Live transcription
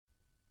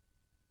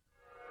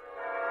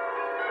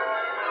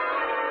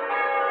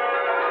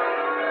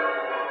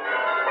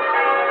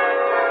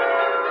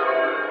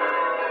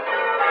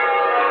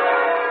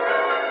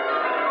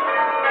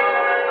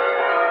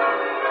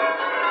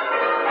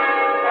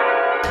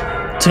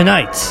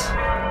Tonight,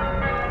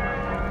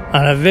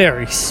 on a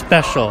very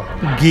special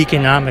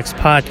Geekonomics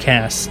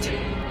podcast,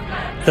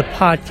 the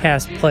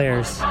podcast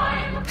players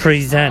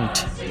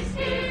present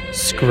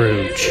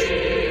Scrooge.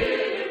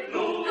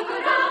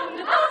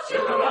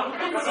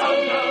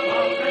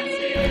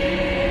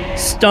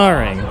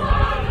 Starring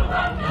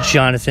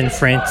Jonathan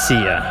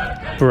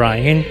Francia,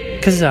 Bryon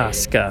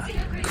Kozaczka,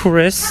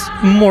 Chris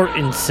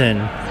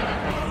Mortensen,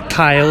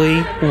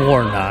 Kylee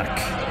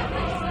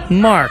Warnock,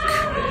 Marc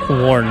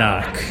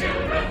Warnock,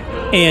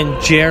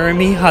 and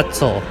Jeremy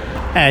Hutsell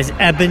as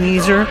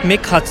Ebenezer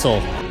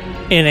McHutsell,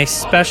 in a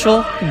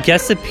special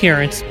guest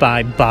appearance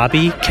by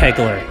Bobby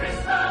Kegler.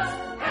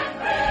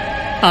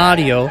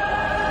 Audio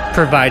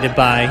provided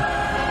by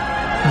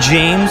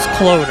James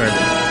Kloter.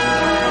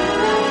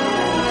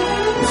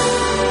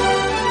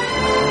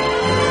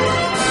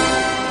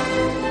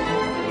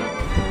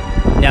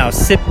 Now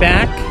sit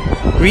back,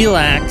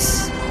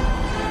 relax,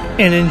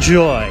 and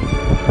enjoy.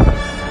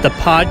 The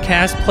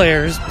Podcast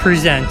Players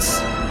presents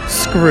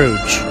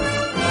Scrooge.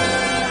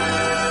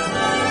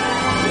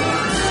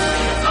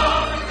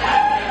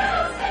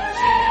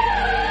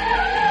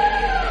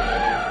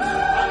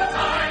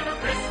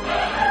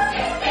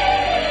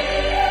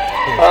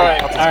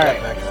 All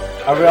right.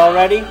 Are we all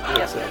ready?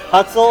 Yes, sir.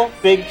 Hutsell,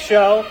 big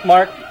show.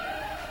 Marc,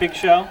 big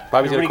show.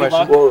 Bobby's got a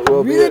question.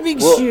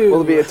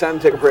 Will it be a time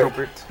to take a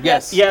break?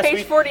 Yes.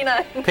 Page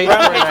 49. Page Page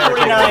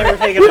 49, we're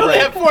taking a We only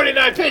break. have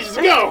 49 pages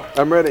to go.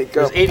 I'm ready.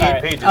 Go. There's 88 All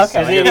right. pages. Okay,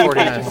 So there's we got 88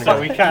 49. pages,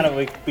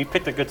 so we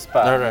picked a good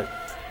spot. All right.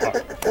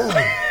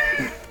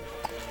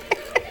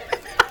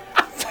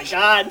 My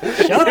God.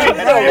 Shut up.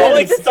 It's a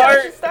rolling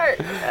start. Start.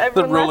 The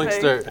Everyone rolling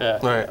laughing. start. Yeah.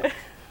 All right.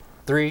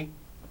 3,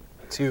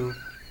 2.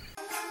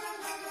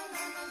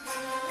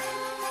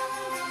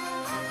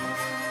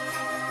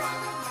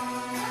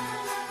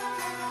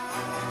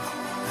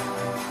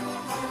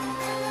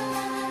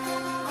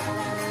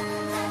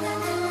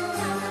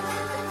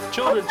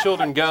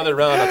 Children, gather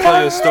around. I'll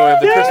tell you a story of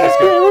the Christmas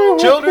Carol.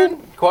 Children,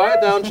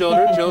 quiet down,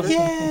 children.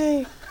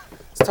 Yay.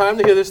 It's time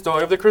to hear the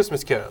story of the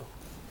Christmas Carol.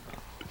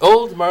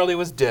 Old Marley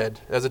was dead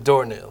as a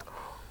doornail.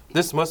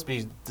 This must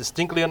be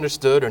distinctly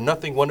understood, or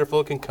nothing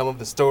wonderful can come of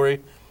the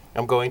story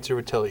I'm going to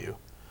retell you.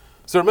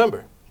 So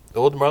remember,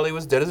 Old Marley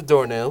was dead as a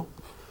doornail.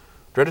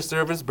 The register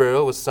of his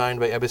burial was signed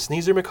by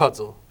Ebenezer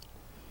McHutsell.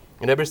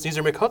 And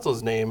Ebenezer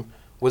McHutsell's name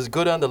was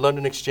good on the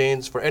London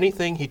Exchange for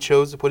anything he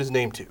chose to put his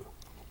name to.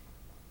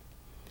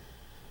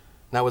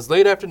 Now it was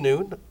late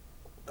afternoon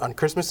on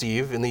Christmas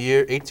Eve in the year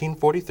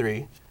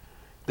 1843.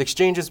 The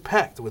exchange is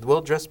packed with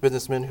well-dressed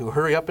businessmen who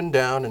hurry up and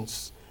down and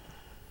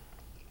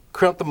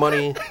count the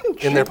money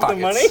in their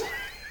pockets.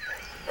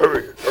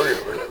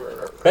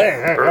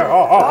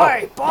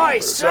 Buy,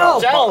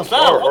 sell, up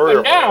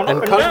and down,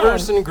 And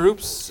converse in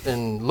groups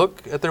and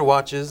look at their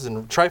watches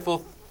and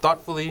trifle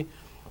thoughtfully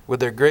with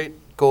their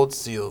great gold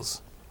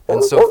seals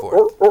and so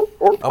forth.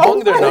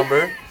 Among their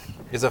number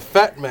is a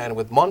fat man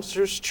with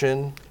monstrous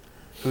chin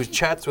who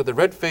chats with a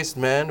red-faced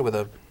man with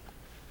a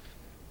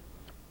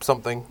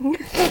something.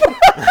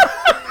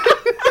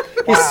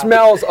 He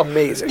smells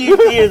amazing. He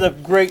is a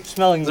great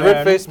smelling The man.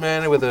 red-faced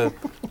man with a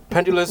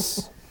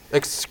pendulous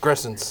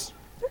excrescence.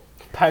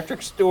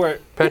 Patrick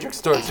Stewart. Patrick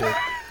Stewart's here.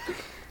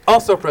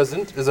 Also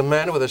present is a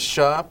man with a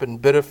sharp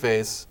and bitter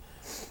face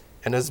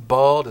and as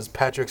bald as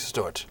Patrick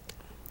Stewart,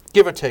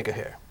 give or take a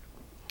hair.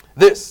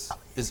 This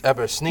is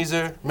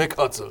Ebenezer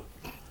McHutsell.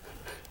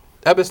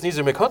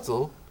 Ebenezer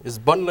McHutsell is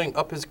bundling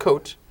up his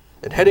coat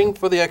and heading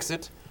for the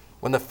exit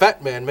when the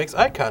fat man makes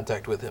eye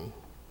contact with him.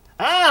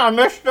 Ah,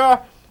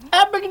 Mr.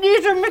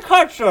 Ebenezer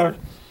McHutsell.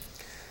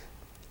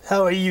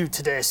 How are you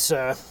today,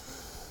 sir?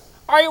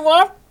 Are you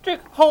off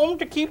home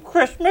to keep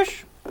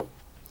Christmas?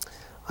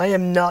 I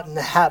am not in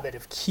the habit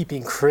of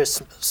keeping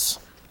Christmas.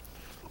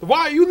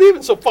 Why are you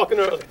leaving so fucking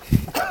early?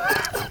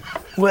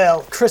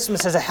 Well,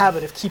 Christmas has a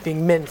habit of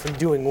keeping men from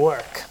doing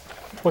work.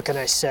 What can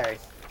I say?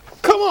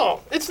 Come on,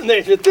 it's the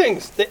nature of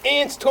things. The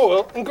ants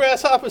toil and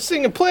grasshoppers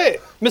sing and play.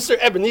 Mr.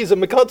 Ebenezer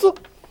McHutsell.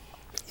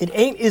 It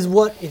ain't is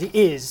what it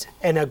is,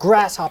 and a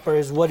grasshopper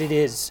is what it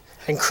is,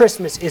 and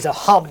Christmas is a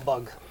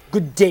humbug.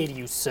 Good day to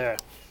you, sir.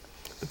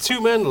 The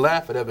two men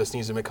laugh at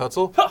Ebenezer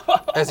McHutsell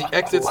as he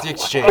exits the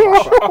exchange.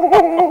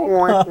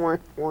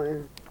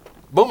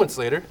 Moments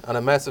later, on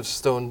a massive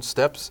stone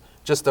steps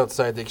just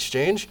outside the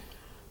exchange,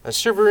 a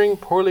shivering,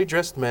 poorly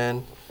dressed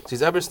man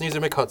sees Ebenezer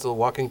McHutsell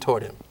walking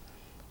toward him.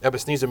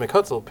 Ebenezer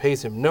McHutsell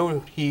pays him no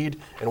heed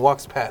and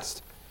walks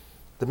past.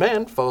 The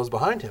man follows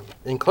behind him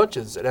and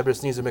clutches at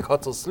Ebenezer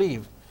McHutsell's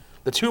sleeve.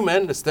 The two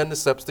men descend the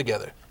steps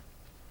together.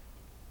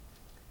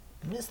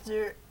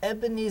 Mr.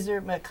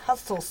 Ebenezer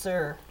McHutsell,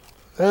 sir.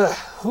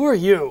 Who are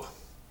you?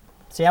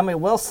 Samuel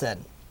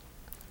Wilson.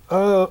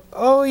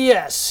 Oh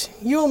yes.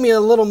 You owe me a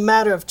little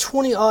matter of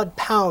 20-odd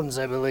pounds,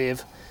 I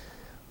believe.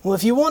 Well,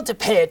 if you want to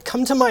pay it,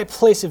 come to my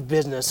place of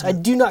business. I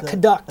do not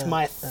conduct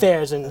my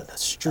affairs in the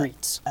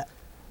streets.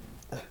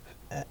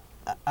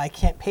 I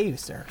can't pay you,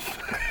 sir.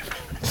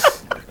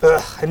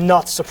 I'm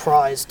not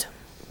surprised.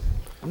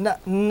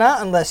 Not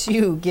unless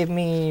you give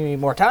me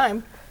more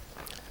time.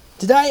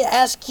 Did I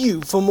ask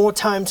you for more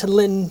time to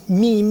lend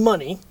me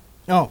money?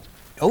 Oh,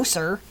 no,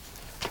 sir.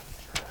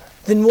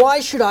 Then why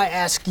should I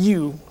ask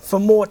you for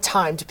more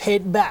time to pay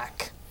it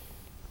back?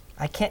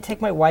 I can't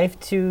take my wife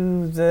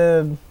to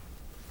the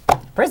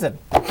prison.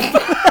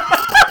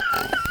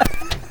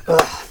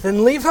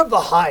 Then leave her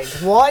behind.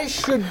 Why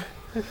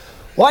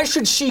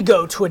should she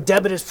go to a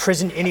debtor's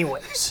prison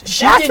anyways?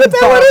 She didn't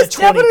borrow the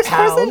 20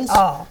 pounds.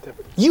 Oh.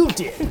 You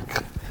did.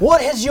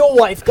 What has your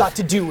wife got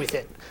to do with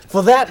it?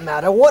 For that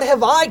matter, what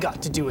have I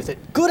got to do with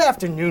it? Good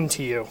afternoon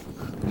to you.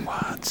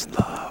 What's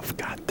love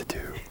got to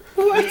do?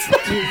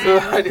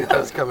 I knew that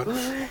was coming.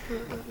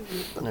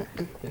 Are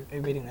you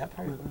reading that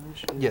part?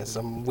 Yes,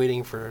 I'm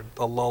waiting for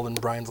a lull in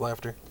Bryan's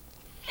laughter.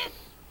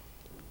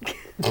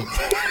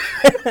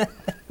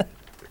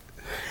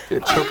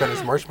 He'd choke on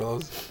his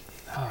marshmallows.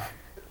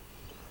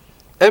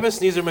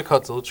 Ebenezer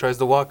McHutsell tries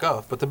to walk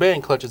off, but the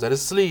man clutches at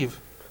his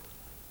sleeve.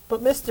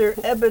 But Mr.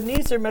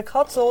 Ebenezer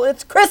McHutsell,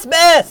 it's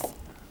Christmas!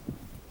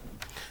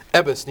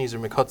 Ebenezer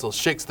McHutsell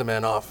shakes the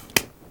man off.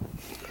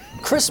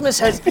 Christmas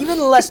has even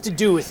less to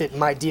do with it,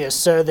 my dear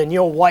sir, than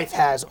your wife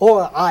has,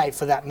 or I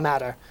for that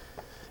matter.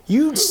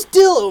 You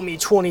still owe me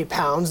 20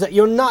 pounds that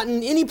you're not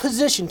in any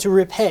position to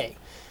repay.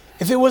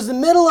 If it was the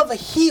middle of a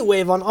heat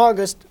wave on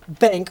August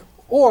Bank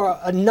or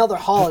another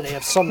holiday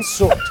of some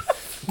sort.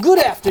 Good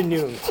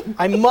afternoon.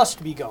 I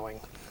must be going.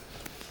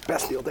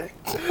 Bastille Day.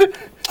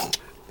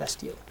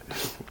 Bastille.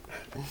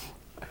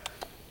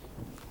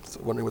 So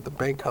wondering what the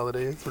bank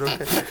holiday is, but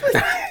okay.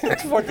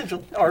 It's 4th of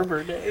July,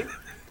 Arbor Day.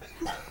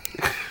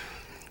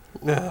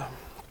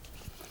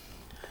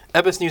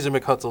 Ebenezer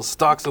McHutsell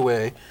stalks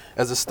away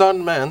as a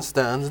stunned man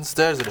stands and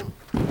stares at him.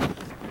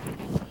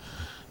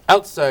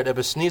 Outside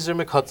Ebenezer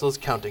McHutsell's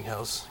counting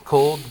house,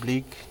 cold,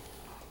 bleak,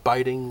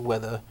 biting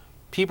weather,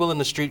 people in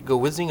the street go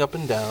whizzing up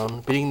and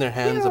down, beating their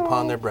hands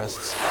upon their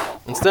breasts,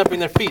 and stamping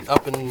their feet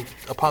up and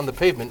upon the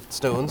pavement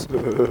stones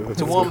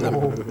to warm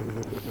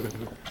them.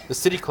 The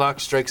city clock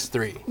strikes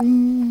 3,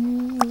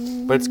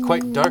 but it's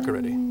quite dark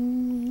already.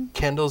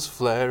 Candles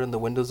flare in the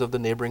windows of the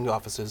neighboring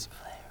offices,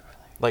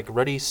 like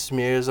ruddy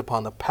smears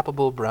upon the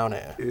palpable brown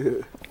air.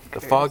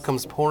 The fog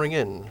comes pouring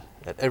in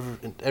at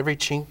every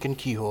chink and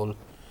keyhole,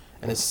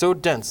 and is so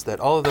dense that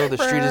although the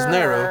street is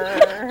narrow,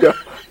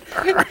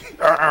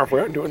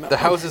 We're not doing that. the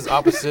houses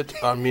opposite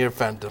are mere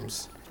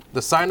phantoms.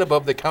 The sign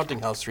above the counting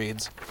house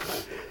reads,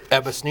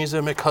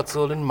 Ebenezer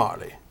McHutsell and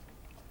Marley.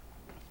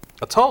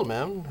 A tall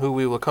man, who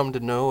we will come to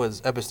know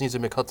as Ebenezer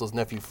McHutsell's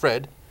nephew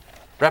Fred,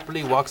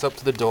 rapidly walks up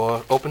to the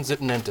door, opens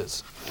it, and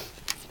enters.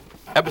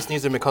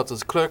 Ebenezer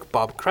McHutsell's clerk,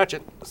 Bob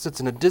Cratchit, sits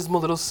in a dismal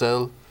little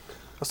cell,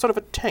 a sort of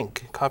a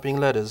tank, copying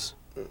letters.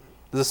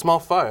 There's a small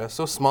fire,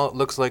 so small it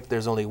looks like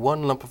there's only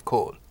one lump of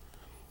coal.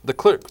 The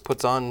clerk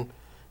puts on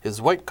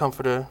his white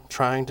comforter,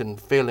 trying and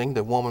failing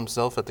to warm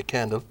himself at the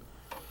candle.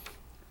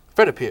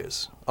 Fred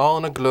appears, all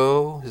in a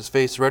glow, his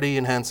face ruddy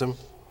and handsome,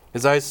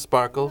 his eyes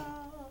sparkle,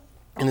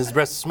 and his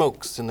breath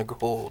smokes in the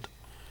cold.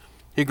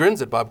 He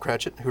grins at Bob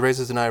Cratchit, who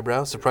raises an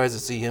eyebrow, surprised to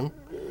see him.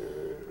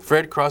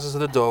 Fred crosses to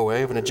the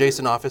doorway of an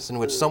adjacent office in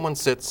which someone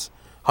sits,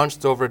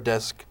 hunched over a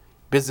desk,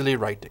 busily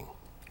writing.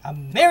 A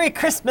Merry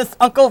Christmas,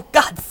 Uncle.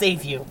 God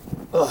save you.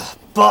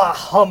 Bah,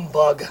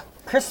 humbug.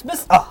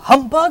 Christmas? A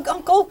humbug,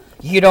 Uncle?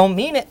 You don't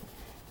mean it.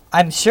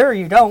 I'm sure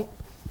you don't.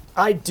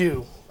 I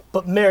do,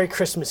 but Merry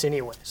Christmas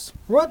anyways.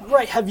 What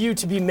right have you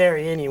to be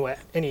merry anyway,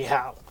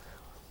 anyhow?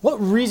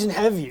 What reason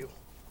have you?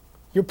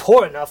 You're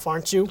poor enough,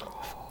 aren't you?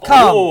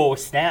 Come. Oh,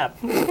 snap.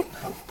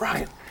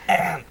 Bryon.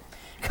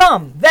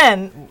 Come,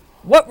 then.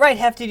 What right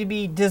have you to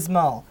be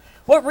dismal?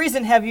 What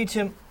reason have you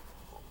to...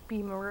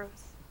 Be morose.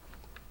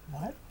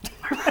 What?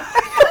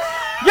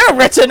 You're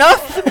rich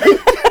enough.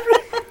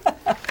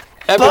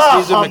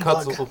 Ebenezer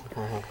humbug.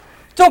 McHutsell.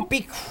 Don't be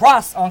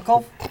cross,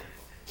 Uncle.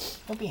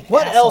 Don't be an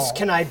What asshole. else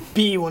can I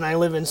be when I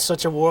live in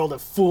such a world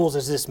of fools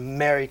as this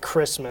Merry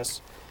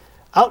Christmas?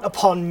 Out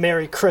upon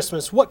Merry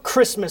Christmas, what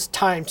Christmas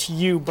time to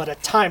you but a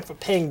time for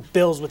paying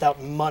bills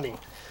without money?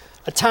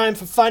 A time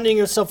for finding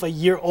yourself a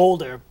year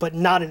older but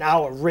not an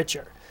hour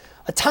richer?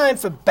 A time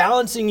for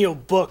balancing your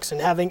books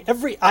and having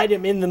every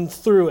item in them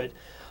through it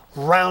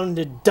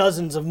rounded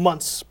dozens of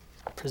months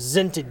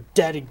presented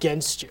dead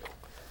against you?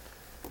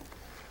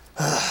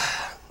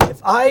 If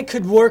I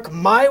could work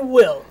my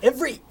will,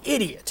 every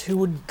idiot who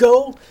would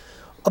go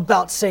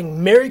about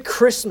saying Merry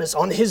Christmas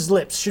on his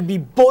lips should be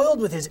boiled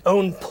with his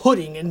own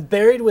pudding and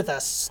buried with a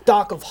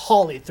stalk of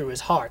holly through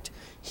his heart.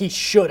 He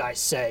should, I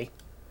say.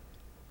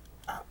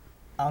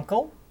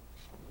 Uncle?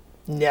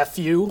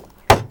 Nephew,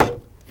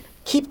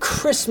 keep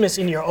Christmas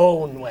in your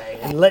own way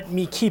and let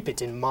me keep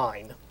it in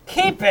mine.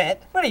 Keep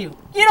it? What are you?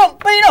 You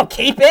don't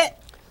keep it.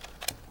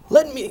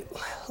 Let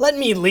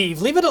me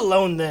leave. Leave it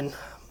alone then.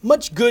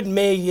 Much good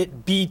may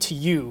it be to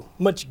you.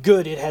 Much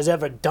good it has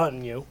ever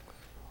done you.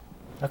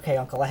 Okay,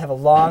 Uncle, I have a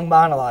long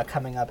monologue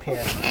coming up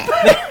here.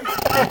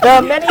 There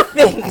are many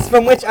things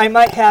from which I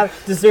might have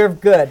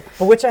deserved good,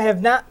 but which I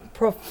have not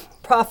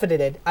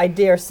profited, I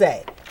dare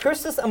say.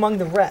 Christmas among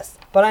the rest,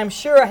 but I'm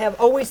sure I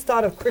have always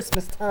thought of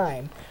Christmas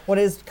time, when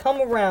it has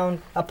come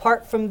around,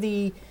 apart from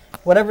the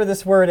whatever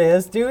this word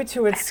is, due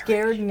to its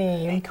scared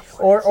name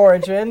or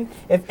origin,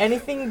 if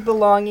anything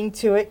belonging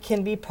to it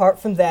can be apart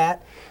from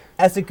that,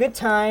 as a good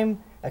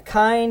time, a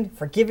kind,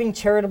 forgiving,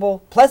 charitable,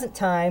 pleasant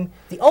time,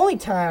 the only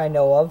time I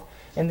know of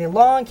in the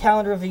long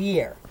calendar of the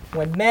year,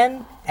 when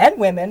men and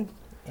women,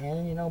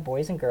 and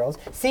boys and girls,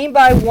 seen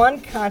by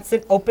one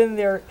constant, open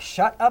their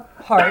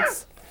shut-up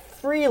hearts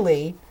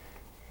freely,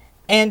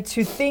 and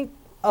to think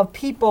of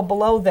people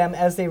below them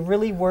as they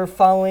really were,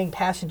 following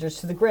passengers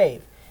to the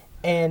grave,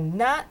 and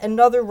not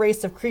another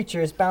race of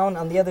creatures bound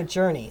on the other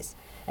journeys.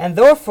 And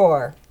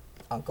therefore,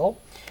 Uncle,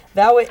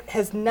 thou it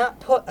has not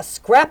put a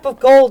scrap of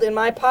gold in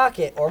my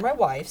pocket, or my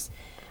wife's,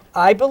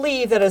 I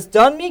believe that has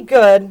done me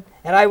good,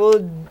 and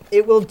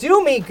it will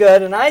do me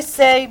good, and I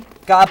say,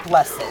 God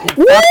bless it. Fuck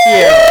you.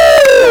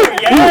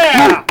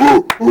 Yeah!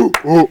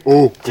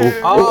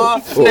 Aw,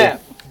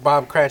 snap.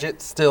 Bob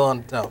Cratchit still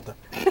on. No.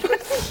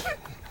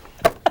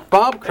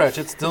 Bob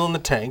Cratchit, still in the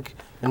tank,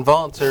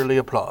 involuntarily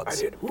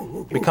applauds.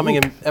 Becoming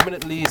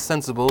immediately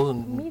sensible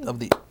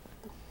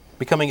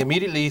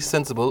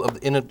of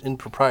the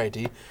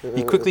impropriety,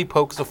 he quickly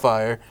pokes a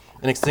fire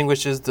and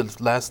extinguishes the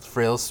last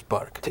frail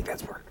spark. Take that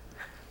spark.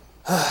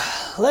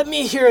 Let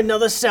me hear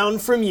another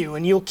sound from you,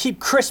 and you'll keep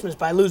Christmas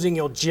by losing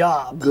your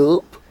job.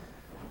 Gulp.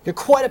 You're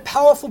quite a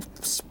powerful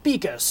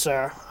speaker,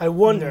 sir. I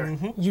wonder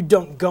you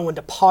don't go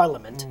into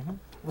Parliament.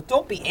 Well,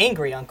 don't be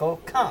angry,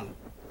 Uncle. Come.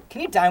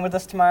 Can you dine with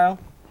us tomorrow?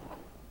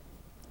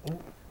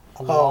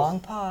 A long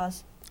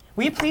pause.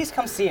 Will you please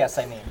come see us,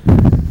 I mean?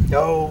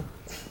 No.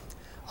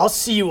 I'll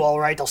see you all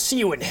right. I'll see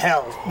you in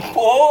hell.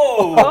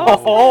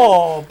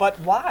 Oh, but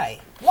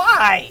why?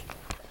 Why?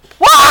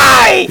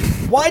 Why?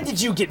 Why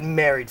did you get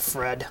married,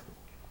 Fred?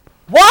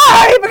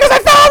 Why? Because I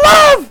fell in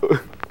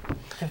love!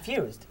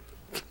 Confused.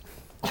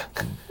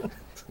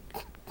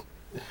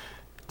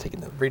 Taking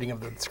the reading of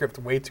the script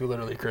way too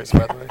literally, Chris,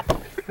 by the way.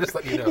 Just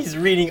let you know. He's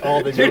reading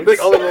all the Like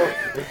jokes. all the little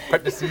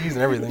parentheses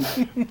and everything.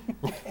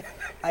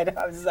 I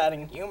was just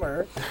adding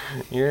humor.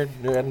 You're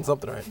adding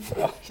something right.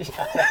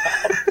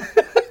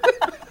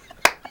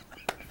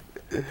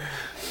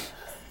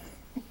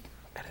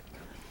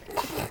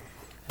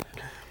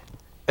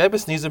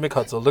 Ebenezer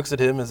McHutsell looks at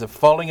him as if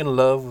falling in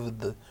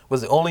love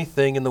was the only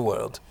thing in the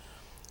world.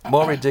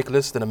 More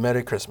ridiculous than a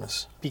Merry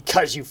Christmas.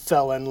 Because you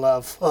fell in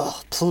love.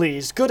 Oh,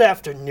 please. Good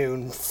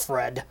afternoon,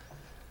 Fred.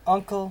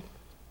 Uncle,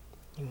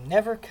 you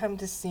never come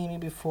to see me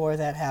before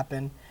that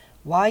happened.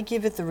 Why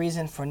give it the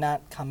reason for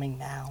not coming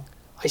now?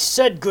 I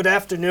said good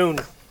afternoon.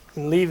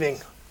 I'm leaving.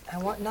 I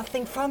want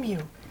nothing from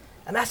you.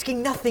 I'm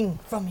asking nothing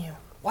from you.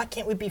 Why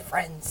can't we be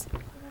friends?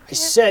 I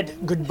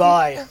said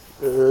goodbye.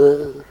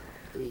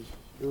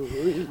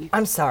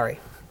 I'm sorry.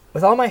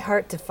 With all my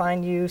heart to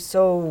find you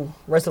so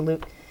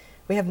resolute,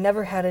 we have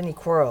never had any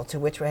quarrel to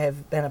which I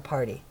have been a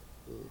party.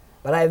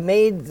 But I have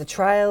made the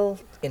trial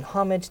in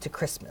homage to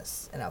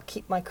Christmas, and I'll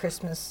keep my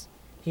Christmas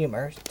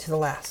humor to the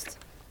last.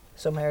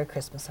 So Merry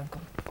Christmas, Uncle.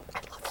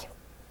 I love you.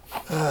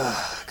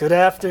 Good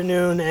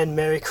afternoon and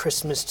Merry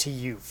Christmas to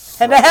you.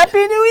 And a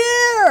Happy New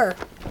Year!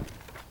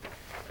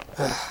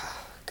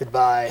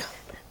 Goodbye.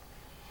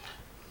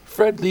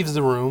 Fred leaves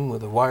the room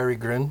with a wiry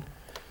grin,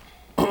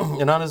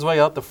 and on his way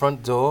out the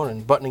front door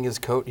and buttoning his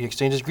coat, he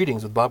exchanges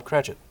greetings with Bob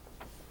Cratchit.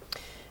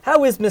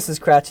 How is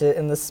Mrs. Cratchit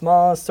and the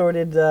small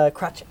assorted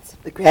Cratchits?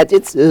 The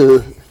Cratchits?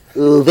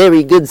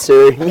 Very good,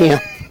 sir. Yeah.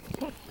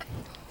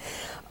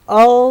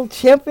 All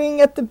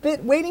champing at the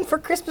bit, waiting for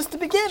Christmas to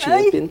begin,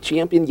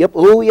 Champion. Yep.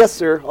 Oh, yes,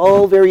 sir.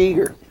 All very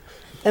eager.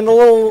 And the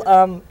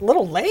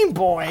little lame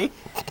boy.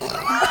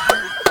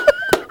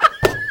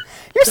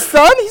 Your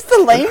son? He's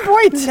the lame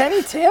boy,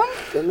 Tiny Tim?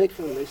 Don't make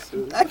fun of my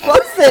son. I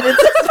busted.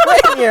 It's just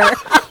right here.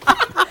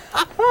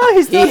 Oh,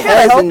 he's He not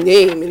has a help.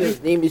 name, and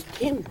his name is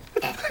Tim.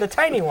 The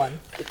tiny one.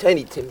 The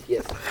Tiny Tim,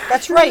 yes.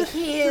 That's right.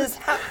 He is.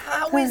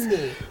 How is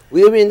he?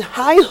 We're in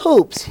high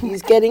hopes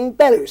he's getting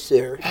better,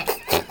 sir.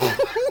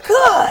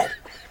 Good.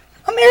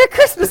 A Merry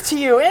Christmas to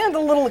you and the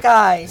little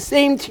guy.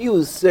 Same to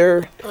you,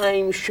 sir.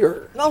 I'm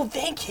sure. No,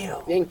 thank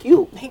you. Thank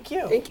you. Thank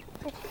you. Thank you.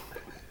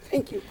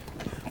 Thank you.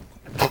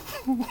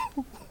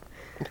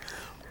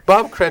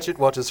 Bob Cratchit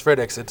watches Fred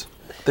exit,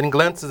 then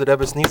glances at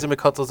Ebenezer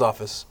McHutsell's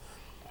office.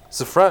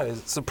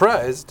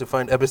 Surprised to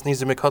find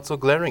Ebenezer McHutsell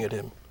glaring at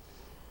him.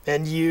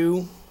 And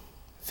you,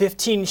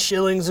 15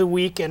 shillings a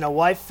week and a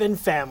wife and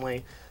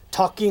family,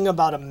 talking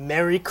about a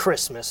Merry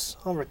Christmas.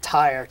 I'll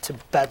retire to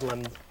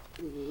Bedlam.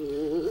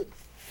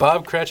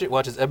 Bob Cratchit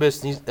watches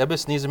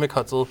Ebenezer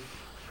McHutsell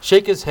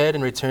shake his head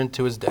and return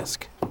to his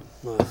desk.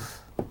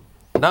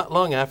 Not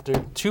long after,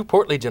 two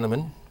portly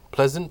gentlemen,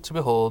 pleasant to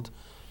behold,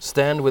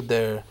 stand with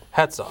their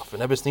hats off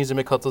in Ebenezer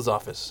McHutsell's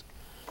office.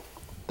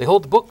 They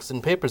hold books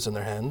and papers in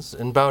their hands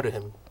and bow to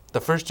him.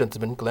 The first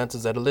gentleman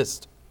glances at a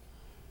list.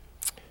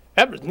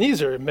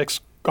 Ebenezer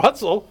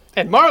McHutsell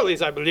and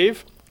Marley's, I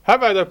believe.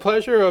 Have I the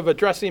pleasure of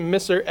addressing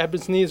Mr.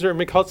 Ebenezer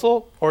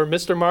McHutsell or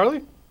Mr.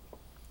 Marley?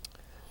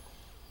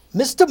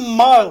 Mr.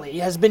 Marley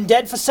has been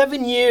dead for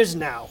 7 years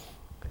now.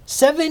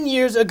 7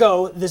 years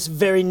ago this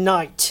very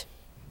night.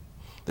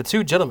 The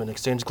two gentlemen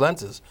exchange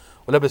glances,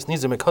 while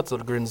Ebenezer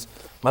McHutsell grins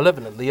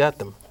malevolently at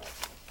them.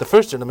 The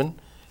first gentleman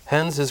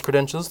hands his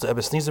credentials to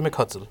Ebenezer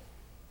McHutsell.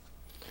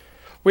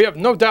 We have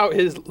no doubt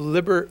his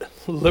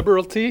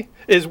liberality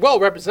is well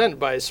represented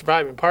by his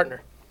surviving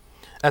partner.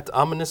 At the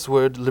ominous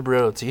word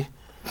liberality,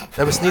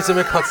 Ebenezer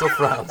McHutsell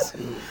frowns,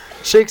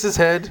 shakes his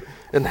head,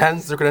 and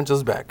hands the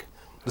credentials back.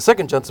 The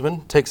second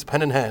gentleman takes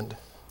pen in hand.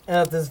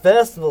 At this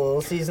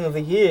festival season of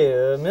the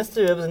year,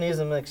 Mr.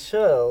 Ebenezer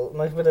McShull,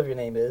 whatever your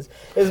name is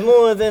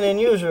more than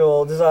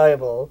unusual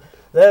desirable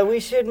that we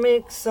should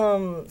make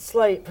some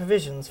slight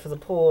provisions for the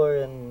poor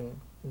and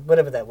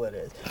whatever that word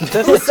is.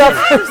 Who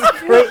suffers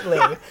greatly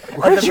at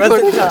the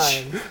present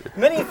time.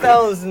 Many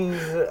thousands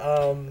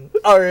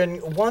are in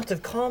want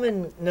of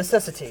common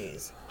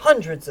necessities.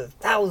 Hundreds of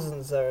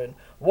thousands are in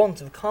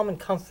want of common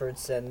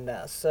comforts and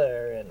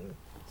and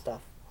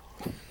stuff.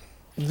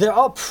 There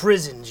are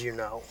prisons, you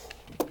know.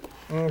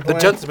 The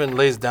gentleman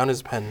lays down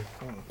his pen.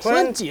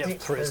 Plenty of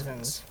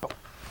prisons.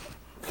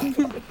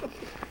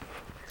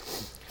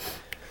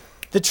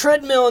 The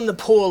treadmill and the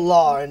poor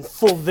law are in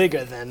full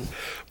vigor, then.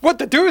 What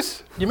the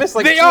deuce? You missed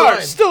like They two are.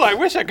 lines. Still, I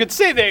wish I could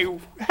say they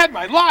had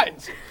my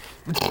lines.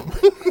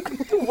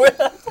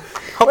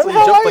 Hopefully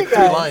you jumped like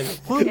 3 lines.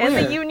 And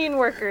the union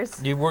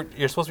workers.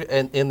 You're supposed to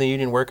be in the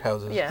union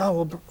workhouses. Yeah.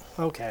 Oh, well,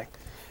 okay.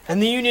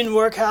 And the union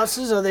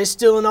workhouses, are they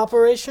still in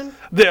operation?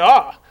 They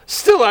are.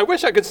 Still, I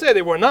wish I could say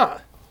they were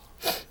not.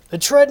 The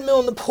treadmill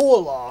and the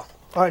poor law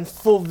are in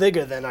full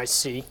vigor, then, I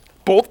see.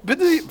 Both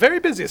busy, very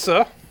busy,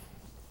 sir.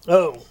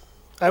 Oh,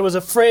 I was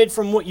afraid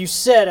from what you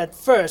said at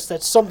first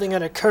that something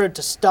had occurred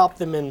to stop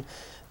them in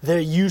their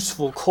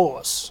useful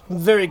course. I'm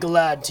very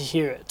glad to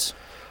hear it.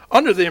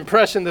 Under the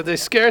impression that they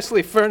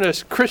scarcely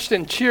furnish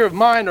Christian cheer of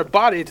mind or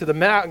body to the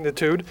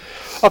magnitude,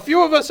 a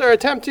few of us are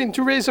attempting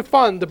to raise a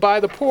fund to buy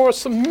the poor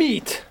some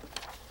meat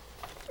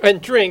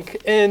and drink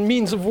and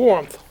means of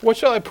warmth. What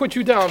shall I put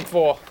you down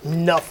for?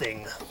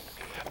 Nothing.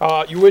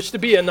 You wish to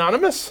be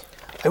anonymous?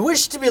 I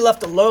wish to be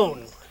left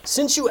alone.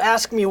 Since you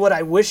ask me what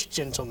I wish,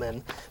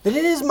 gentlemen, then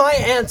it is my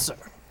answer.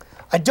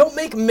 I don't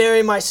make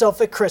merry myself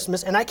at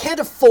Christmas, and I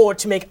can't afford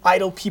to make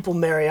idle people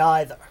merry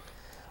either.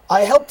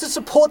 I help to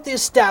support the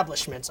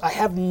establishments I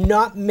have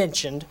not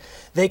mentioned.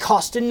 They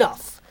cost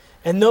enough,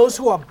 and those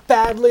who are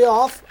badly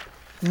off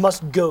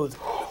must go there.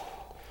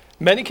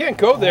 Many can't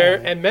go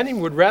there, and many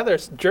would rather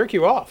jerk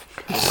you off.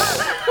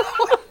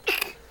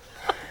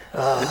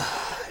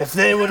 If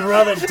they would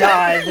rather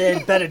die,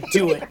 they'd better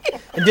do it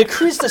and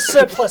decrease the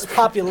surplus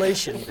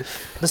population.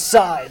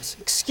 Besides,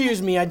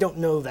 excuse me, I don't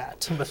know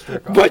that.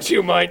 But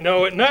you might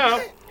know it now.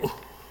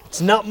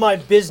 It's not my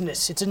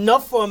business. It's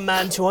enough for a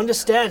man to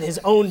understand his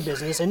own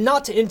business and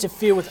not to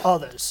interfere with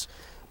others.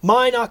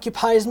 Mine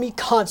occupies me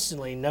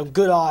constantly. Now,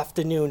 good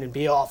afternoon and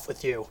be off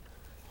with you.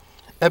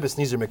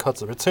 Ebenezer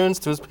McHutsell returns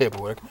to his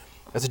paperwork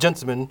as the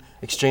gentlemen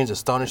exchange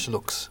astonished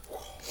looks.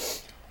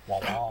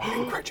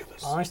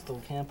 Incredulous. I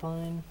still can't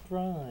find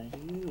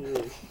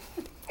Bryon.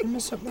 I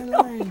mess up my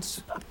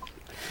lines.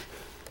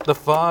 The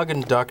fog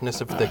and darkness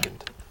have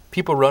thickened.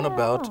 People run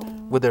about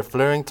with their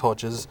flaring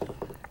torches,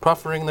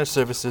 proffering their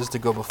services to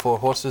go before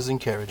horses and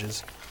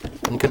carriages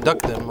and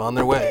conduct them on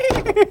their way.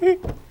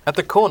 At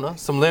the corner,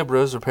 some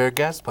laborers repair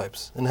gas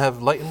pipes and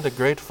have lightened a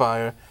great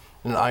fire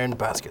in an iron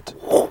basket,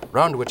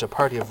 round which a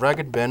party of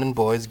ragged men and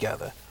boys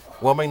gather,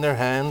 warming their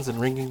hands and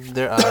wringing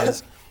their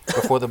eyes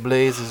before the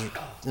blaze is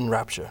in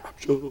rapture.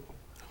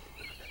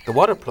 The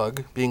water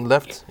plug being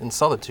left in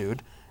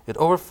solitude, its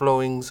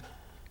overflowings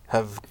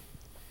have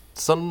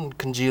sun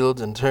congealed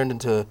and turned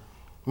into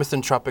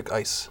misanthropic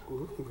ice.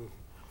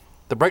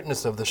 The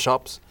brightness of the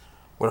shops,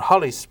 where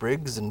holly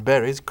sprigs and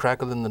berries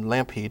crackle in the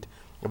lamp heat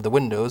of the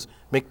windows,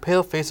 make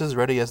pale faces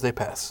ruddy as they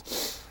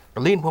pass.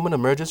 A lean woman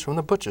emerges from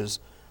the butcher's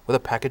with a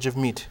package of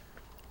meat.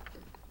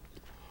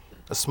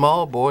 A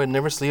small boy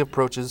nervously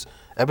approaches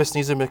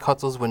Ebenezer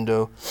McHutsell's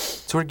window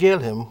to regale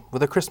him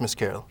with a Christmas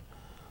carol.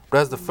 But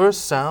as the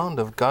first sound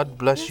of God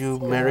bless you,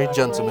 merry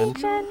gentlemen,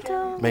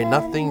 may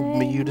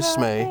nothing you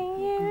dismay,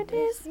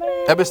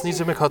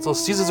 Ebenezer McHutsell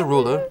seizes a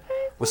ruler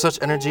with such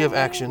energy of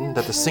action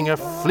that the singer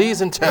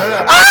flees in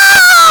terror.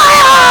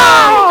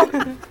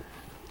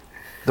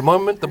 The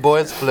moment the boy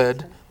has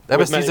fled,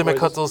 Ebenezer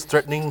McHutsell's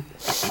threatening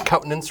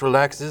countenance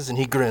relaxes and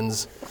he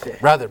grins,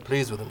 rather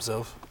pleased with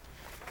himself.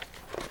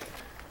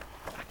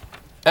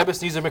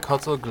 Ebenezer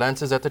McHutsell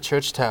glances at the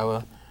church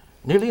tower,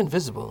 nearly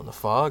invisible in the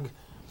fog.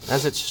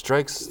 As it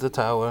strikes the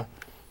tower,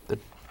 the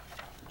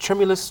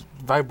tremulous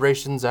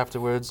vibrations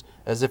afterwards,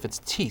 as if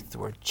its teeth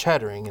were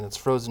chattering in its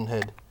frozen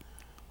head.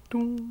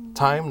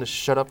 Time to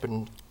shut up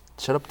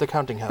the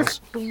counting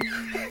house.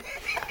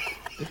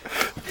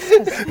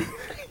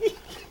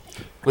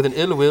 With an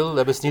ill will,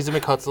 Ebenezer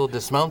McHutsell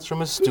dismounts from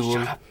his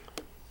stool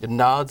and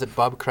nods at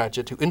Bob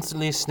Cratchit, who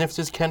instantly sniffs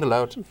his candle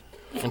out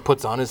and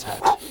puts on his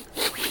hat.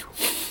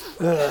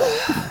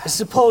 I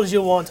suppose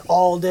you'll want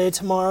all day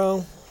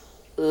tomorrow?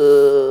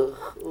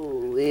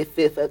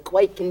 If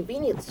quite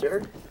convenient,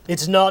 sir.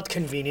 It's not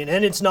convenient,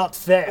 and it's not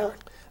fair.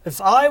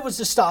 If I was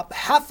to stop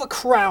half a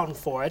crown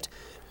for it,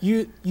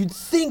 you'd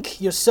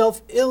think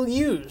yourself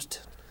ill-used.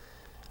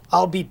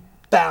 I'll be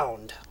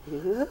bound.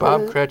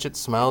 Bob Cratchit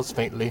smiles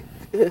faintly.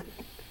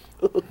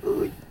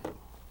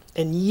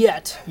 And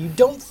yet, you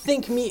don't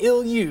think me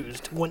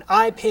ill-used when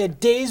I pay a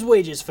day's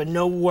wages for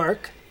no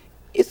work.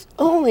 It's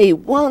only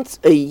once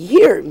a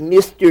year,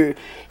 Mr.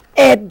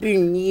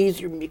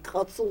 Ebenezer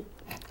McHutsell.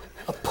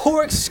 A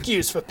poor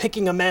excuse for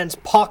picking a man's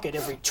pocket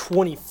every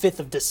 25th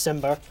of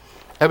December.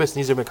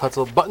 Ebenezer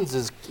McHutsell buttons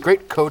his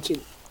great coat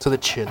to the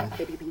chin.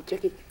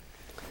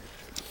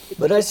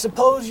 But I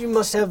suppose you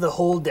must have the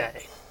whole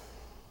day.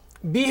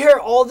 Be here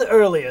all the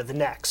earlier the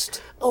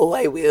next. Oh,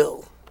 I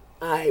will.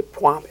 I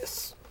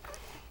promise.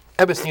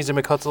 Ebenezer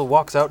McHutsell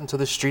walks out into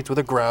the street with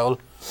a growl.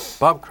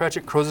 Bob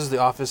Cratchit closes the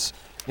office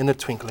in a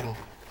twinkling.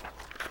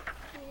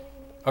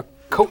 A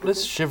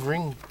coatless,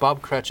 shivering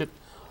Bob Cratchit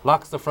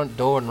locks the front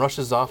door and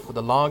rushes off with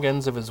the long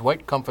ends of his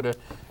white comforter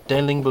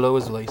dangling below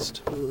his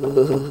waist.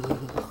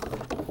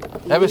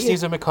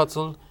 Ebenezer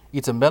McHutsell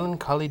eats a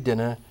melancholy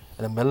dinner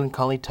at a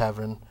melancholy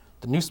tavern.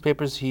 The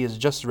newspapers he has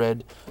just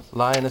read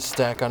lie in a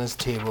stack on his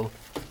table.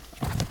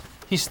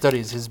 He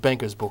studies his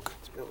banker's book.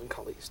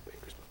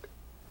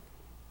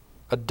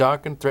 A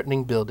dark and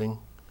threatening building.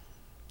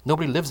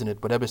 Nobody lives in it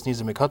but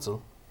Ebenezer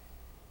McHutsell.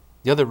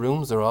 The other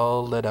rooms are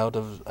all let out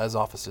as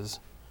offices.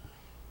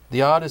 The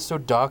yard is so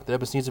dark that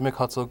Ebenezer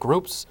McHutsell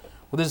gropes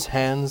with his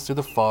hands through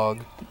the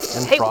fog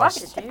and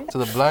frost to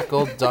the black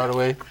old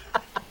doorway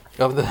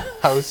of the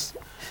house,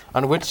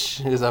 on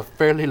which is a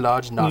fairly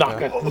large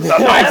knocker.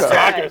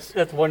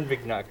 That's one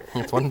big knocker.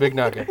 It's one big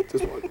knocker,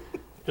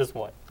 Just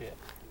one. Yeah.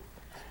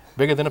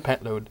 bigger than a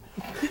pant load.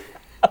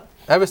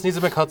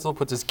 Ebenezer McHutsell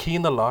puts his key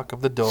in the lock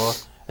of the door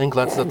and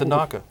glances at the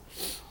knocker.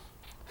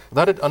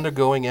 Without it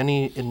undergoing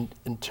any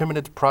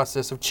intermittent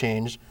process of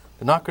change,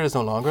 the knocker is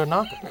no longer a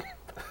knocker,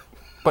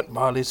 but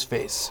Marley's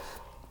face.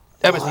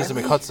 Ebenezer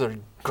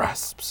McHutsell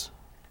grasps.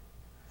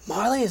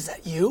 Marley, is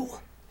that you?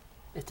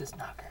 It's his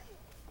knocker.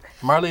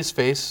 Marley's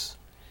face,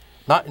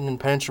 not an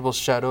impenetrable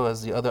shadow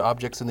as the other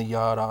objects in the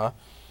yard are,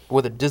 but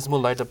with a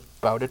dismal light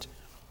about it,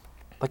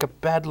 like a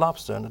bad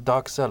lobster in a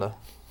dark cellar.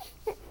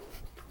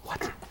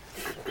 What?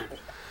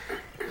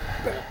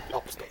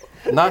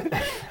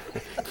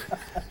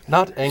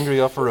 Not angry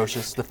or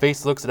ferocious, the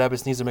face looks at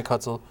Ebenezer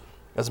McHutsell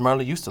as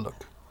Marley used to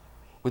look,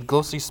 with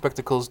ghostly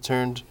spectacles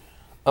turned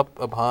up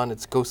upon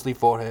its ghostly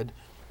forehead,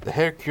 the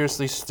hair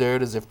curiously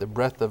stirred as if the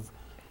breath of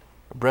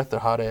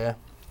hot air,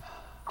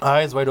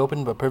 eyes wide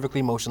open but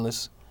perfectly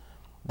motionless.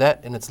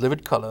 That and its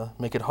livid color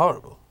make it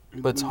horrible,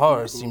 but its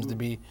horror seems to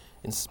be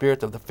in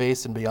spirit of the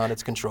face and beyond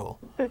its control,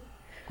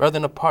 rather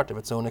than a part of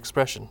its own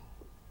expression.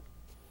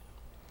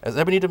 As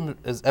Ebenezer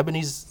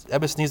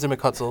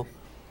McHutsell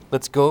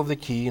lets go of the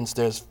key and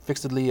stares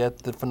fixedly at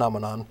the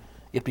phenomenon,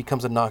 it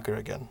becomes a knocker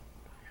again.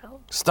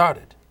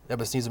 Started,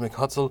 Ebenezer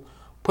McHutsell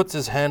puts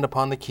his hand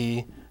upon the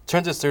key,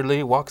 turns it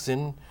sturdily, walks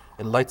in,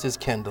 and lights his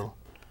candle.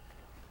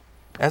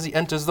 As he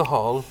enters the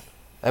hall,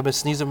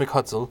 Ebenezer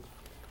McHutsell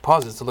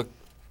pauses to look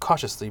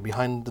cautiously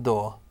behind the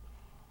door,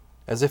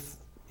 as if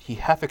he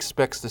half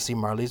expects to see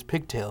Marley's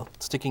pigtail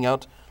sticking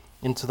out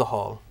into the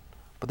hall.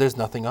 But there's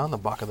nothing on the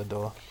back of the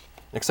door,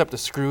 except the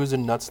screws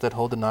and nuts that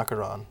hold the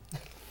knocker on.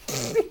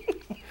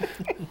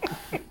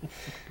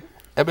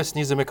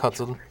 Ebenezer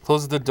McHutsell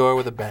closes the door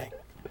with a bang.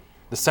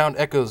 The sound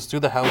echoes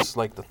through the house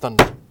like the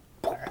thunder.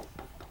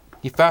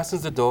 He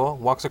fastens the door,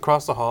 walks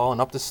across the hall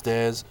and up the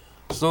stairs,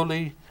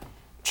 slowly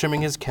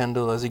trimming his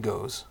candle as he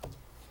goes.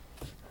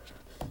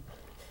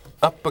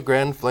 Up a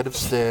grand flight of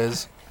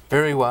stairs,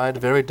 very wide,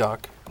 very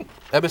dark,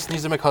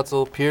 Ebenezer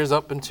McHutsell peers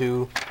up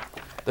into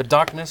the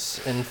darkness,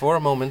 and for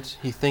a moment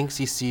he thinks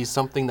he sees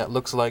something that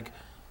looks like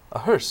a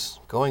hearse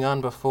going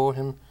on before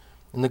him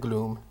in the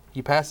gloom.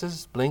 He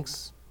passes,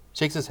 blinks,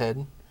 shakes his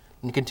head,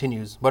 and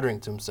continues, muttering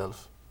to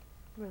himself.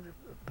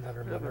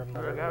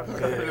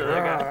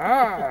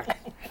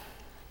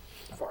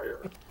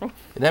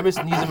 In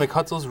Ebenezer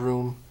McHutsell's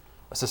room,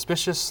 a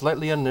suspicious,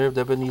 slightly unnerved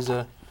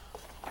Ebenezer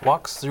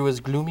walks through his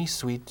gloomy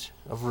suite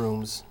of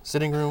rooms,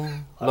 sitting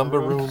room, lumber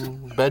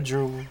room,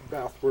 bedroom,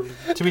 Bathroom.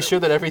 to be sure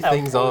that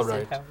everything's all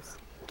right.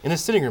 In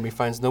his sitting room, he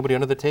finds nobody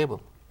under the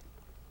table,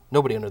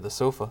 nobody under the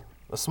sofa,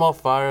 a small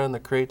fire in the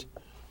grate,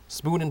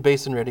 spoon and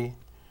basin ready,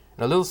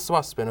 and a little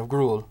saucepan of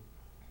gruel.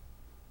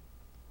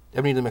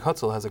 Ebenezer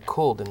McHutsell has a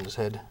cold in his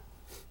head.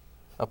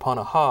 Upon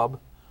a hob,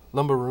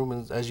 lumber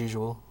room as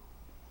usual.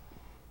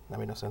 That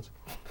made no sense.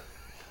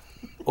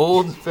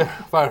 Old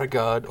fire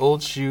guard,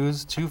 old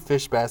shoes, 2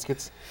 fish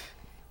baskets,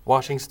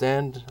 washing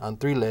stand on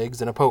 3 legs,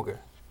 and a poker.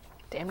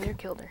 Damn near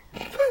killed her.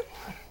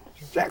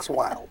 Jack's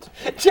wild.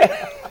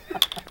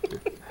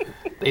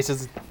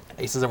 Aces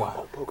are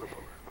wild.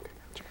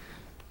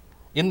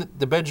 In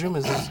the bedroom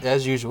is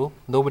as usual.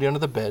 Nobody under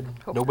the bed,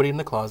 nobody in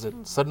the closet.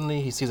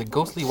 Suddenly he sees a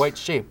ghostly white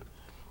shape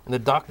in the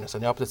darkness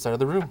on the opposite side of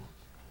the room.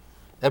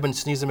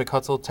 Ebenezer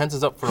McHutsell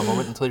tenses up for a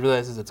moment until he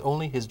realizes it's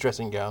only his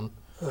dressing gown,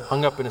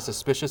 hung up in a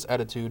suspicious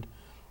attitude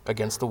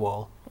against the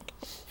wall.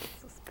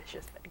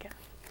 Suspicious again.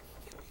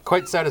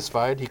 Quite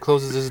satisfied, he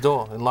closes his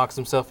door and locks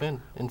himself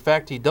in. In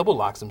fact, he double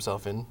locks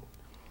himself in,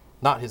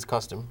 not his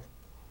custom.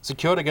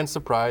 Secured against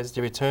surprise, he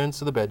returns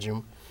to the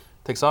bedroom,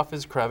 takes off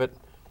his cravat,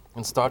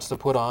 and starts to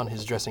put on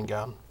his dressing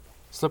gown,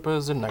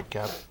 slippers, and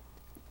nightcap.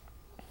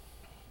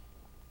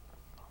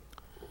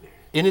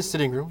 In his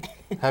sitting room,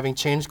 having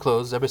changed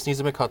clothes,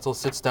 Ebenezer McHutsell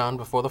sits down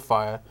before the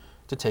fire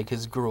to take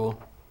his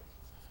gruel.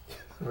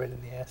 Right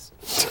in the ass.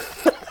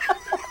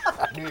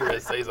 I knew you were going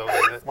to say something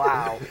like that.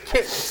 Wow. You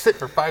can't sit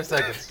for 5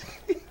 seconds.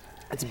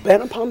 It's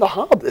been upon the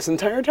hob this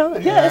entire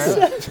time.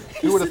 Yes.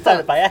 Who would have Done thought?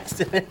 it by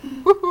accident.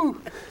 Oh,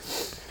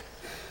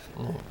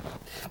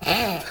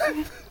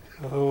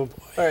 All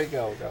right,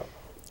 go.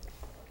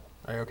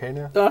 Are you okay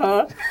now?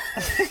 Uh-huh.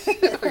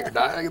 You're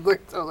dying.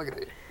 Look at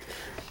it.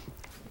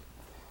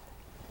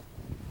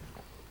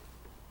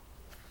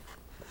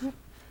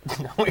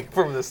 I'm waiting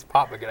for him to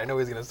pop again. I know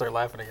he's going to start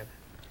laughing again.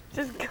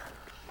 Just go.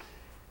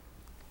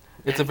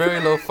 It's a very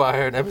low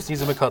fire, and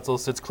Ebenezer McHutsell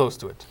sits close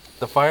to it.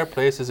 The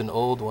fireplace is an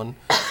old one,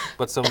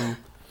 but some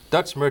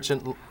Dutch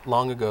merchant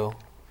long ago,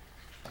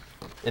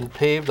 and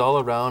paved all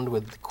around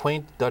with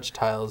quaint Dutch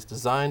tiles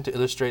designed to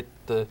illustrate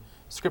the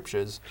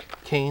scriptures,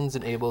 Cains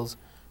and Abels,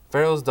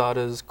 Pharaoh's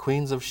daughters,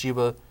 queens of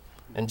Sheba,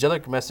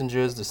 angelic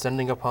messengers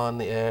descending upon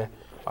the air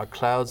are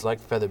clouds like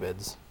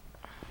featherbeds.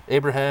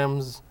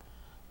 Abraham's,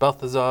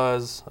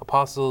 Balthazar's,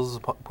 apostles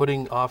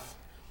putting off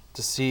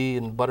to sea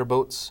in butter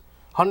boats,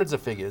 hundreds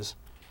of figures.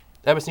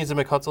 Ebenezer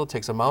McHutsell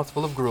takes a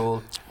mouthful of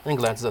gruel and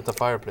glances at the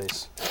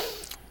fireplace.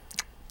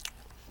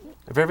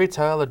 Every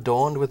tile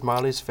adorned with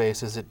Marley's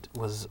face as it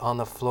was on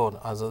the floor,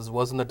 as it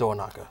was in the door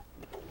knocker.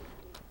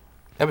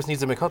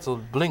 Ebenezer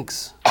McHutsell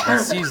blinks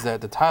and sees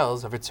that the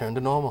tiles have returned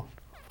to normal.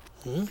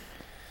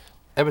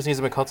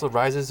 Ebenezer McHutsell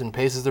rises and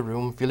paces the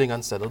room, feeling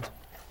unsettled.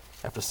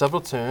 After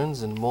several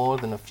turns and more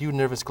than a few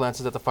nervous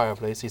glances at the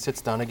fireplace, he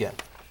sits down again.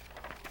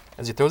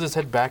 As he throws his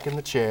head back in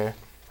the chair,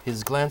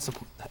 his glance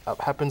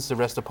happens to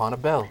rest upon a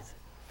bell,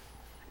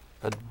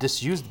 a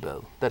disused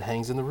bell that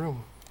hangs in the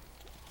room.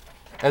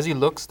 As he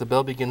looks, the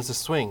bell begins to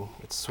swing.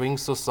 It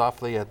swings so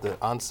softly at the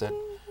onset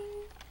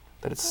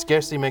that it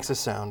scarcely makes a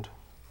sound,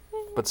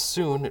 but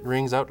soon it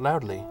rings out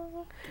loudly.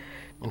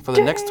 And for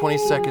the next 20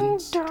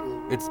 seconds,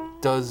 it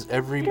does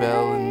every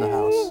bell in the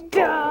house.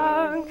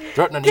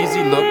 Drawing an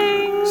uneasy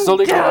look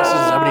slowly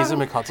crosses Ebenezer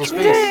McHutsell's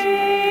face.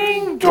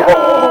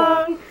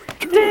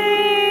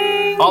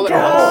 All at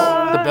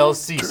once, the bells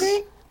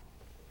cease.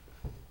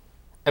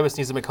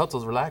 Ebenezer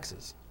McHutsell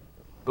relaxes,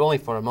 but only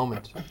for a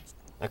moment.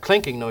 A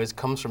clanking noise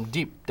comes from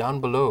deep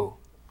down below,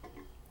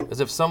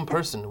 as if some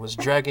person was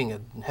dragging a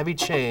heavy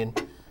chain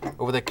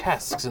over the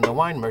casks in the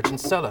wine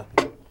merchant's cellar.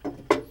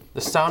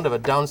 The sound of a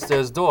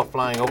downstairs door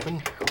flying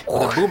open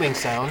with a booming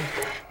sound,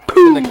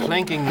 and the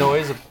clanking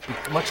noise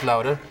much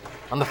louder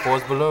on the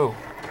floors below.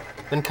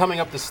 Then coming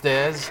up the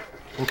stairs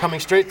and coming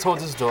straight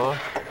towards his door,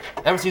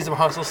 Ebenezer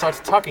McHutsell starts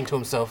talking to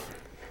himself.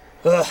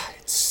 Ugh,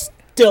 it's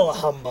still a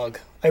humbug.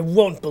 I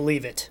won't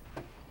believe it.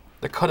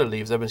 The cutter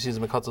leaves Ebenezer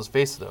McHutsell's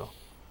face, though,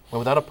 when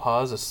without a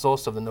pause, the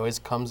source of the noise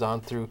comes on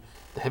through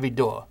the heavy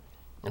door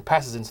and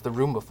passes into the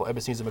room before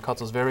Ebenezer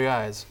McHutsell's very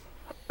eyes.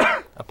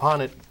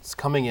 Upon its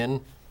coming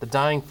in, the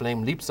dying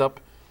flame leaps up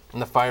in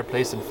the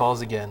fireplace and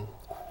falls again.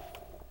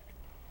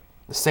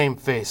 The same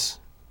face,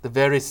 the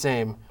very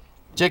same.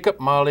 Jacob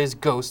Marley's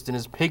ghost in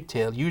his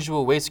pigtail,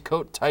 usual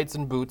waistcoat, tights,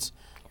 and boots,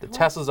 the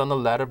tassels on the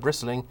latter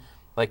bristling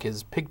like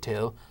his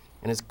pigtail,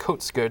 and his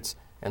coat skirts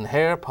and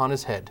hair upon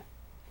his head.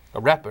 A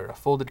wrapper, a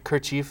folded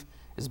kerchief,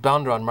 is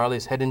bound around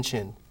Marley's head and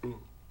chin.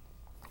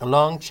 A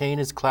long chain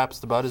is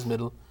clasped about his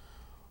middle,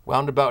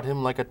 wound about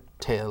him like a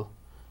tail,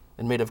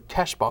 and made of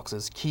cash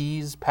boxes,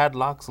 keys,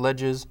 padlocks,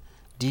 ledgers,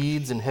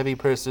 deeds, and heavy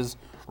purses,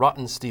 wrought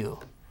in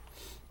steel.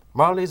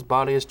 Marley's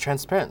body is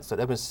transparent, so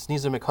that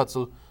Ebenezer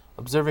McHutsell,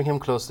 observing him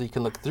closely,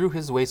 can look through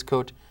his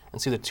waistcoat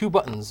and see the 2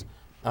 buttons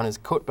on his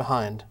coat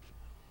behind.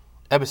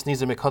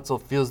 Ebenezer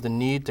McHutsell feels the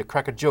need to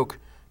crack a joke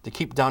to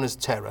keep down his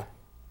terror.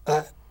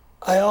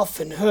 I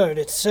often heard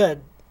it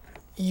said,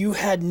 you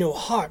had no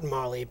heart,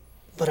 Marley,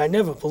 but I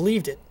never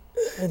believed it,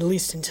 at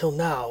least until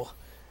now.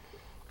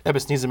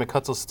 Ebenezer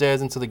McHutsell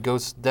stares into the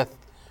ghost's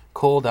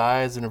death-cold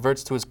eyes and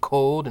reverts to his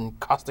cold and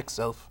caustic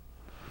self.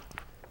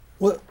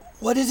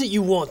 What is it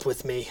you want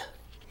with me?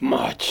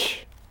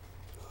 Much.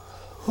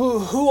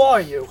 Who are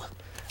you?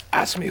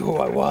 Ask me who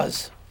I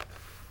was.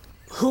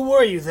 Who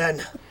were you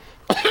then?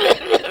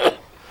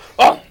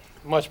 Oh,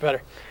 much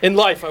better. In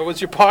life, I was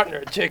your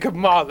partner, Jacob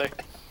Marley.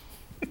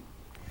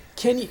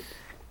 Can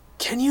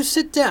you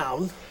sit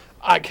down?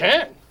 I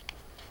can.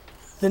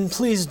 Then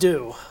please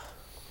do.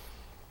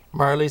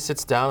 Marley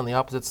sits down on the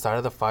opposite side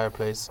of the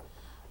fireplace,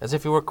 as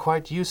if he were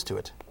quite used to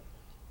it.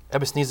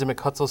 Ebenezer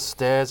McHutsell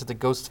stares at the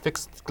ghost's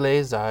fixed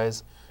glazed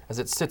eyes as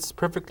it sits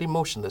perfectly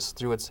motionless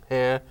through its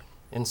hair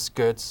and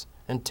skirts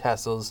and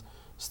tassels,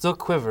 still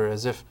quiver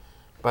as if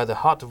by the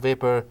hot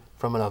vapor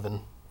from an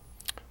oven.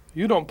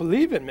 You don't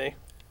believe in me.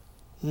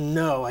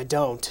 No, I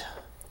don't.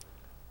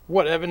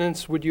 What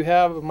evidence would you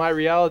have of my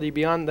reality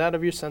beyond that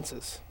of your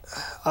senses?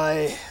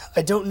 I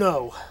don't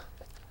know.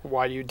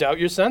 Why do you doubt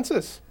your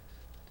senses?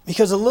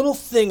 Because a little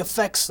thing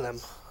affects them.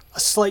 A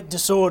slight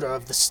disorder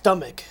of the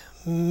stomach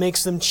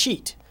makes them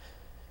cheat.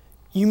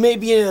 You may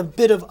be in a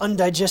bit of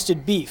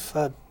undigested beef,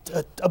 a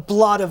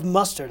blot of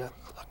mustard, a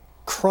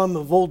crumb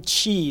of old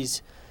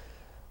cheese,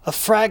 a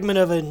fragment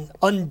of an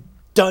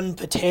undone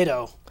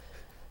potato.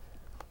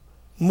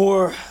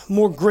 More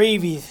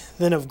gravy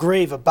than of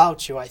grave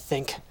about you, I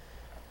think.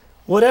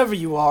 Whatever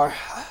you are,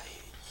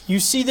 you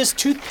see this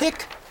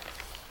toothpick?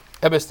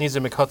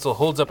 Ebenezer McHutsell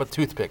holds up a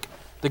toothpick.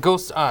 The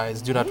ghost's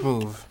eyes do not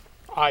move.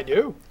 I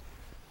do,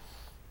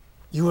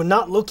 You are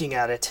not looking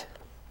at it.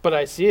 but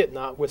I see it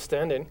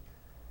notwithstanding.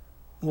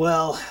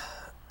 Well,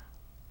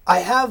 I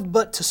have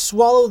but to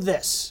swallow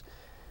this,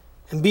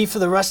 and be for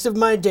the rest of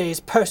my days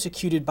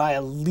persecuted by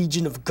a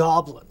legion of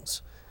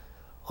goblins,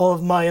 all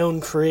of my own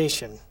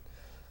creation.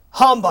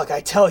 Humbug,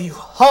 I tell you,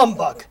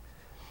 humbug!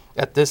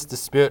 At this, the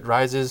spirit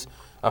rises,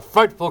 a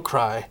frightful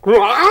cry,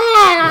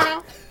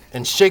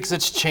 and shakes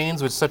its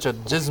chains with such a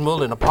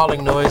dismal and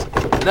appalling noise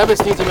that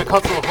Ebenezer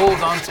McHutsell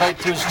holds on tight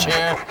to his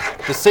chair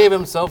to save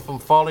himself from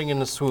falling in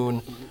a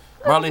swoon.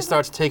 Marley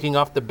starts taking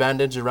off the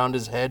bandage around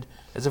his head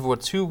as if it were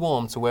too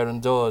warm to wear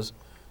indoors.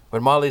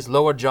 When Marley's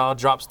lower jaw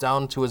drops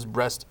down to his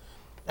breast,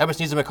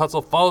 Ebenezer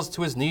McHutsell falls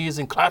to his knees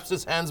and claps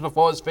his hands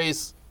before his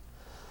face.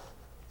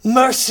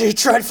 Mercy,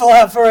 dreadful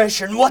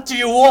apparition, what do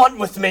you want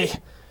with me?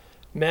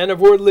 Man of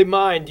worldly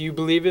mind, do you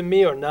believe in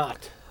me or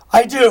not?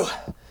 I do.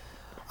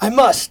 I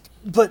must,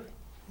 but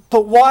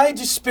why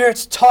do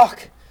spirits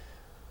talk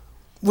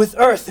with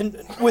earth and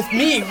with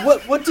me?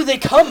 What do they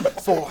come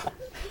for?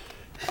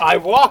 I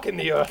walk in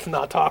the earth,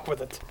 not talk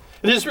with it.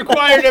 It is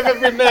required of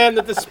every man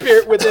that the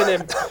spirit within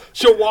him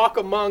shall walk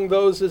among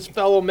those his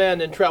fellow men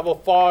and travel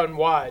far and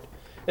wide.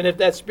 And if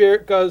that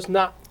spirit goes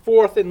not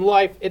forth in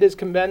life, it is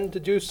condemned to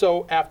do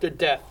so after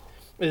death.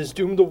 It is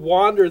doomed to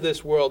wander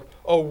this world.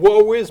 Oh,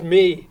 woe is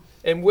me,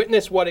 and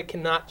witness what it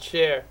cannot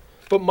share,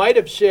 but might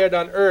have shared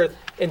on earth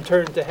and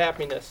turned to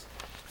happiness.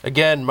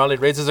 Again, Marley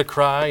raises a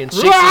cry and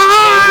shakes his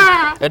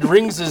chain and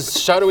wrings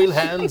his shadowy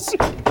hands.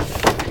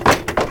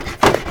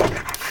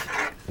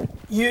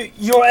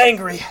 You're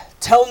angry.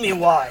 Tell me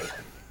why.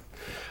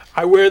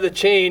 I wear the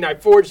chain I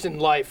forged in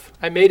life.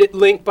 I made it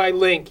link by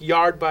link,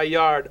 yard by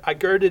yard. I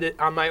girded it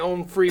on my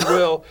own free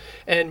will,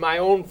 and my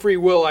own free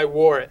will I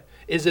wore it.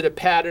 Is it a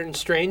pattern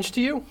strange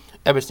to you?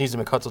 Ebenezer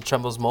McHutsell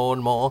trembles more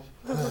and more.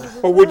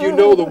 Or would you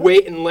know the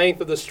weight and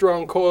length of the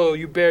strong coil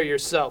you bear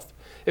yourself?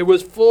 It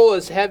was full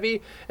as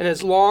heavy and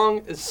as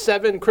long as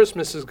 7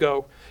 Christmases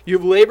ago.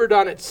 You've labored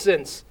on it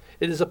since.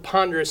 It is a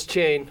ponderous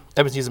chain.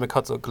 Ebenezer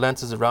McHutsell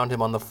glances around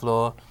him on the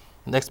floor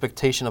in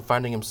expectation of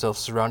finding himself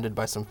surrounded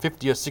by some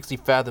 50 or 60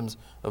 fathoms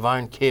of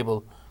iron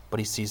cable, but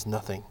he sees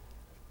nothing.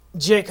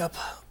 Jacob,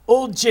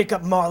 old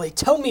Jacob Marley,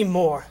 tell me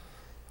more.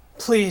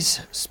 Please,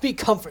 speak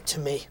comfort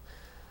to me.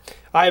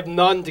 I have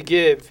none to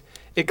give.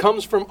 It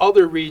comes from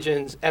other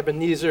regions,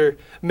 Ebenezer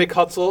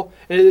McHutsell,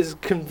 and it is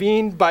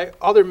convened by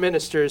other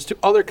ministers to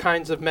other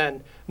kinds of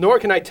men. Nor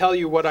can I tell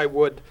you what I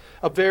would.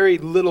 A very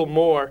little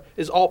more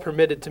is all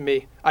permitted to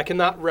me. I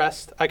cannot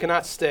rest, I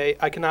cannot stay,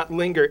 I cannot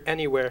linger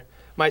anywhere.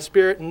 My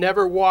spirit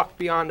never walked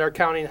beyond our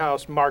counting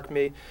house, mark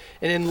me.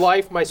 And in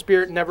life, my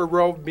spirit never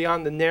roved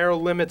beyond the narrow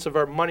limits of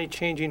our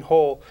money-changing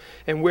hole,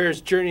 and where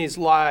its journeys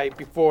lie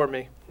before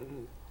me.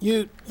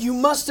 You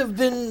must have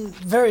been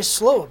very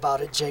slow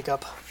about it,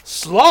 Jacob.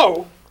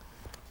 Slow?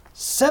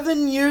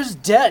 7 years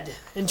dead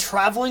and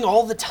traveling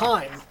all the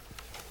time.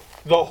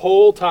 The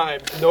whole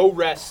time, no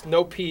rest,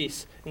 no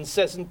peace,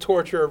 incessant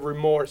torture of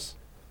remorse.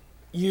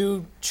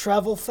 You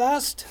travel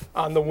fast?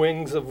 On the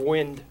wings of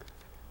wind.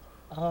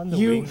 On the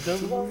You- wings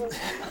of love.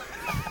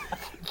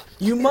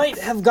 You might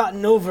have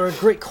gotten over a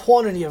great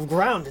quantity of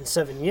ground in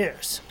 7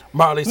 years.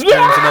 Marley screams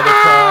another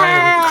cry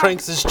and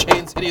cranks his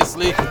chains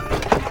hideously.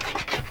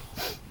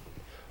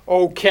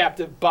 O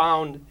captive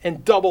bound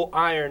and double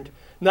ironed,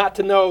 not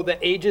to know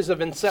the ages of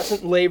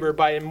incessant labor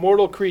by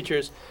immortal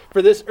creatures,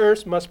 for this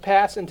earth must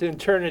pass into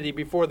eternity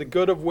before the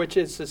good of which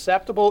is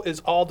susceptible is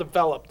all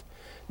developed.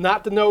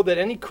 Not to know that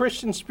any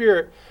Christian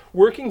spirit,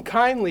 working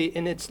kindly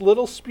in its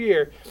little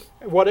sphere,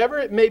 whatever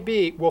it may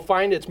be, will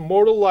find its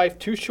mortal life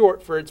too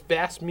short for its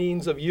vast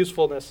means of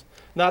usefulness.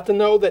 Not to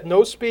know that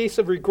no space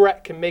of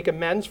regret can make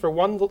amends for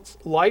one's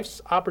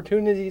life's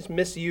opportunities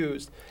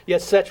misused.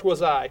 Yet such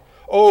was I.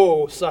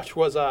 Oh, such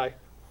was I.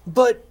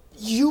 But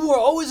you were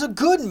always a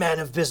good man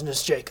of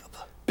business, Jacob.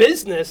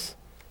 Business?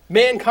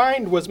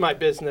 Mankind was my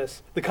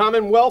business. The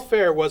common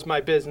welfare was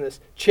my business.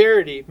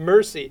 Charity,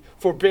 mercy,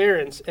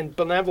 forbearance, and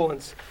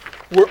benevolence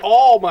were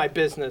all my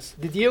business.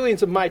 The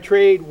dealings of my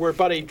trade were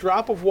but a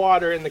drop of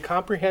water in the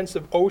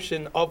comprehensive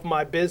ocean of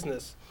my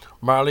business.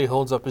 Marley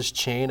holds up his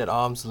chain at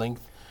arm's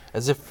length,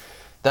 as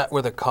if that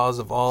were the cause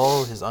of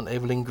all his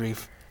unavailing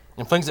grief,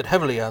 and flings it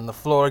heavily on the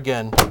floor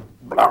again.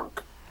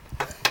 Blank.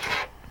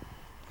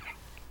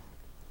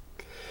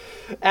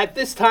 At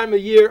this time of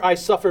year I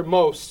suffer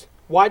most.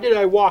 Why did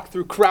I walk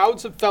through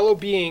crowds of fellow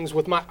beings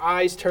with my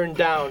eyes turned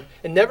down,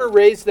 and never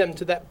raise them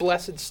to that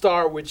blessed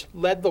star which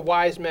led the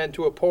wise man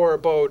to a poor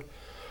abode?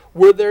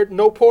 Were there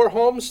no poor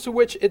homes to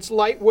which its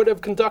light would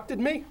have conducted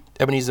me?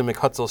 Ebenezer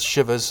McHutsell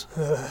shivers.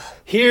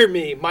 Hear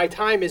me, my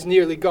time is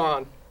nearly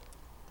gone.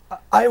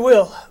 I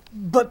will,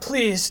 but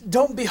please,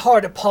 don't be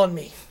hard upon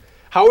me.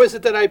 How is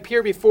it that I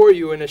appear before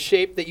you in a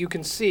shape that you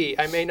can see,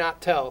 I may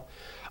not tell?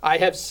 I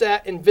have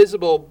sat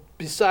invisible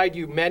beside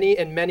you many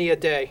and many a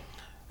day.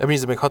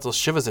 Ebenezer McHutsell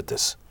shivers at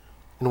this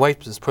and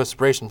wipes his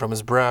perspiration from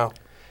his brow.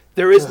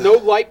 There is no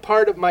light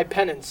part of my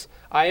penance.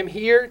 I am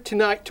here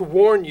tonight to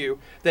warn you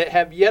that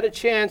have yet a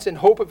chance and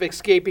hope of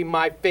escaping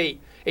my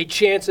fate, a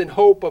chance and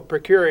hope of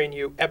procuring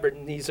you,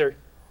 Ebenezer.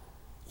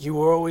 You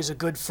were always a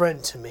good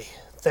friend to me.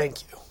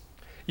 Thank you.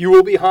 You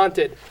will be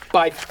haunted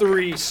by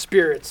 3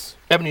 spirits.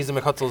 Ebenezer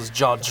McHutsell's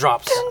jaw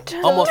drops,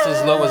 almost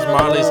as low as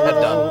Marley's had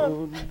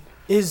done.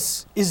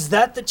 Is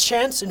that the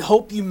chance and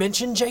hope you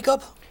mentioned,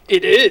 Jacob?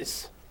 It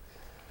is.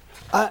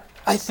 I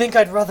think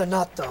I'd rather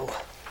not, though.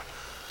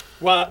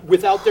 Well,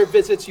 without their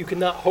visits, you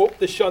cannot hope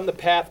to shun the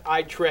path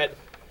I tread.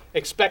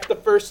 Expect the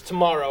first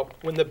tomorrow,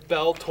 when the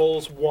bell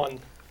tolls 1.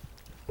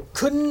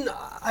 Couldn't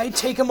I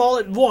take them all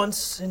at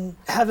once and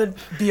have it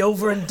be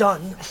over and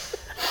done?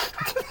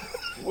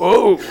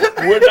 Whoa,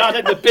 we're not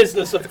in the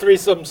business of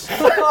threesomes,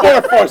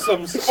 or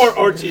foursomes, or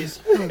orgies.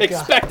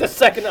 Expect the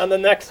second on the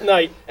next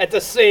night, at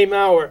the same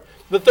hour.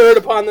 The third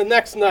upon the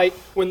next night,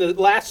 when the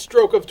last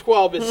stroke of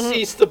 12 has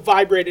ceased to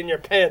vibrate in your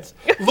pants.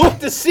 Look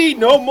to see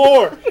no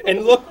more,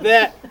 and look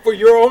that, for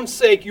your own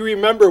sake, you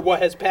remember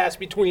what has passed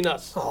between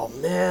us. Oh,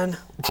 man.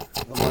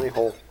 The money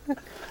hole.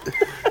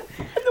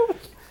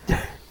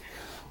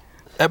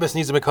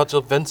 Ebenezer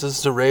McHutsell fences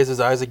to raise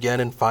his eyes again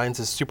and finds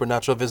his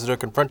supernatural visitor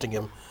confronting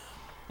him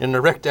in an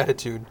erect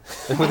attitude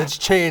and with its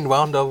chain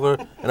wound over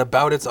and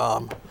about its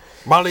arm.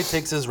 Marley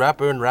takes his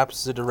wrapper and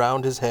wraps it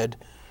around his head.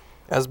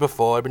 As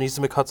before,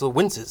 Ebenezer McHutsell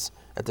winces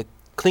at the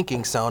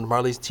clinking sound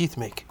Marley's teeth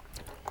make.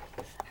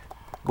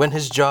 When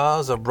his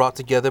jaws are brought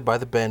together by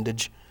the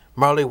bandage,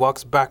 Marley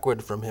walks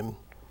backward from him,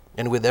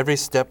 and with every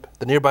step,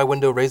 the nearby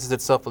window raises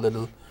itself a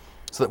little,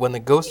 so that when the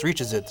ghost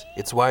reaches it,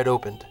 it's wide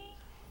opened.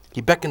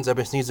 He beckons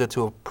Ebenezer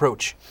to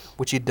approach,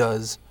 which he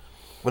does.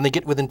 When they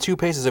get within 2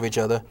 paces of each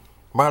other,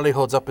 Marley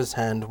holds up his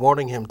hand,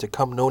 warning him to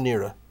come no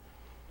nearer.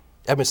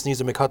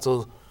 Ebenezer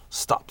McHutsell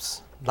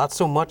stops, not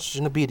so much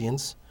in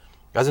obedience,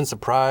 as in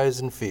surprise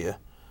and fear,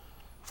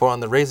 for on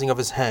the raising of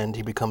his hand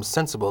he becomes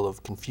sensible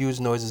of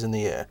confused noises in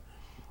the air,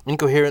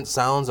 incoherent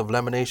sounds of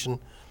lamentation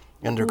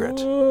and regret.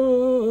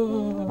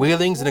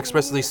 Wheelings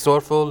inexpressibly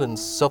sorrowful and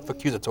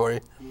self-accusatory,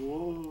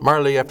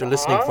 Marley, after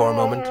listening for a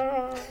moment,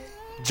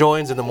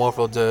 joins in the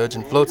mournful dirge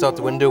and floats out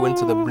the window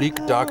into the bleak,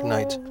 dark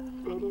night.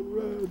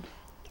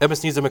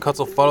 Ebenezer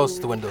McHutsell follows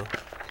the window.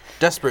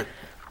 Desperate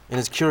in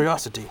his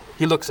curiosity,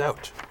 he looks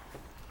out.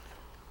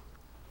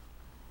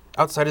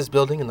 Outside his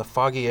building, in the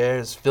foggy air,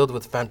 is filled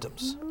with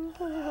phantoms,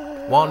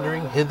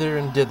 wandering hither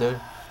and thither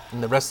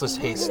in the restless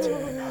haste,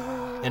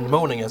 and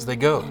moaning as they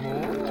go.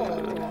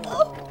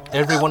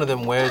 Every one of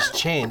them wears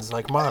chains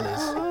like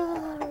Marley's.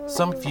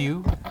 Some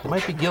few, they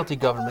might be guilty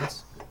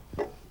governments,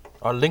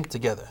 are linked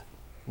together.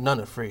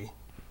 None are free.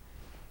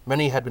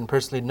 Many had been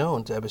personally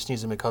known to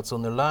Ebenezer McHutsell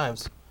in their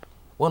lives.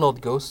 One old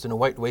ghost in a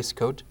white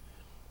waistcoat,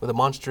 with a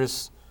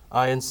monstrous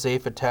iron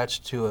safe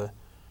attached to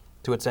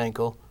its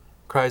ankle,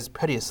 cries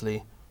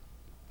piteously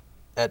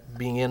at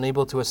being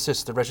unable to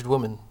assist a wretched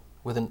woman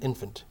with an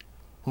infant,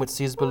 whom it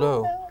sees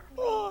below,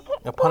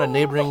 upon a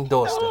neighboring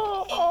doorstep.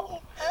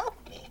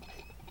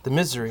 The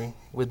misery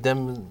with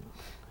them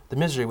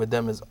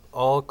is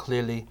all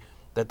clearly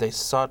that they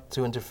sought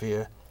to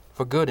interfere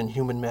for good in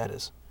human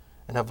matters,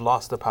 and have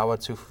lost the power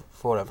to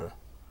forever.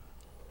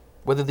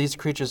 Whether these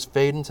creatures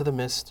fade into the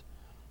mist,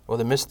 or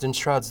the mist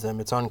enshrouds them,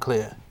 it's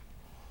unclear.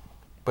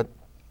 But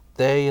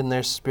they and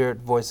their spirit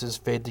voices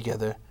fade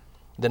together.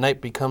 The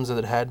night becomes as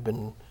it had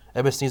been.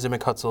 Ebenezer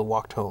McHutsell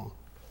walked home.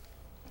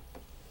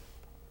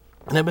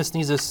 In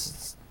Ebenezer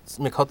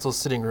McHutsell's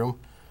sitting room,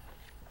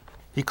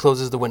 he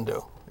closes the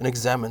window and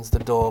examines the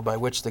door by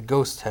which the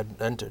ghost had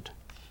entered.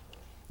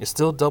 It's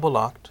still double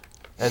locked,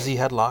 as he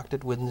had locked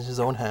it with his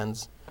own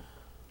hands.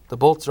 The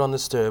bolts are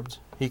undisturbed.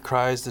 He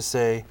cries to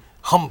say,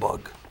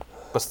 "Humbug,"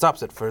 but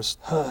stops at first.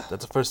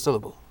 That's the first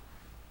syllable.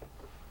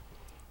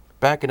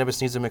 Back in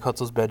Ebenezer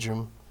McHutsell's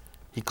bedroom,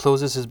 he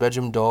closes his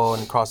bedroom door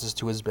and crosses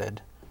to his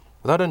bed.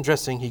 Without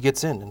undressing, he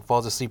gets in and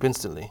falls asleep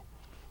instantly.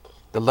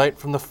 The light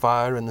from the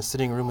fire in the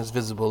sitting room is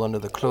visible under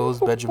the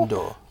closed bedroom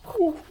door. A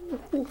lot of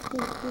sleeping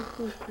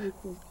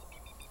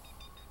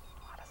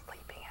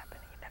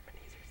happening in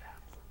Ebenezer's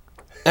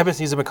house.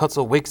 Ebenezer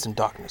McHutsell wakes in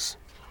darkness.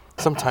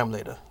 Some time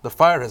later, the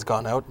fire has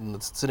gone out in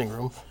the sitting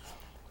room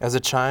as the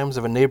chimes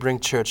of a neighboring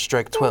church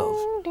strike 12.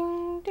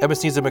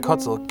 Ebenezer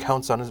McHutsell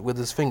counts on it with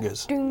his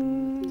fingers.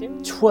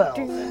 12.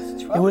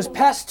 It was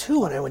past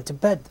 2 when I went to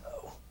bed,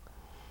 though.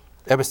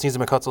 Ebenezer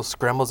McHutsell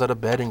scrambles out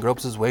of bed and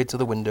gropes his way to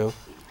the window.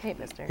 Hey,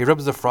 mister. He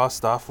rubs the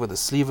frost off with the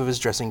sleeve of his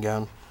dressing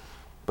gown,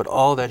 but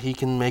all that he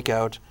can make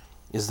out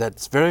is that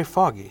it's very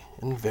foggy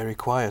and very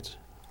quiet.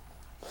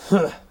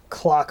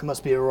 Clock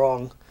must be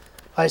wrong.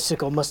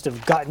 Icicle must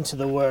have gotten to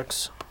the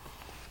works.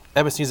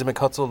 Ebenezer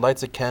McHutsell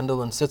lights a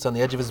candle and sits on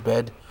the edge of his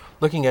bed,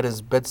 looking at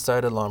his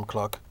bedside alarm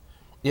clock.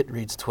 It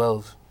reads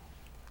 12.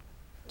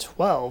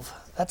 12?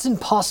 That's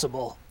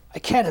impossible. I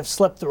can't have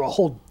slept through a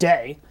whole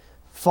day,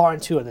 far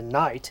into the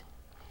night.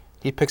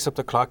 He picks up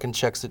the clock and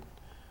checks it,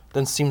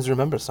 then seems to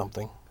remember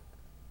something.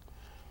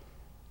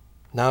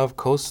 Now, of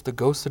course, the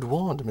ghost had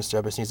warned Mr.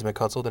 Ebenezer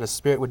McHutsell that a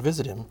spirit would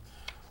visit him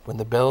when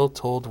the bell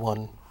tolled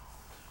 1.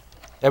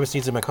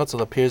 Ebenezer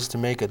McHutsell appears to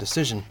make a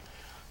decision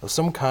of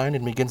some kind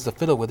and begins to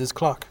fiddle with his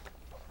clock.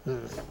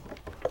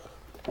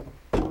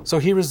 So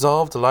he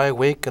resolved to lie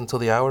awake until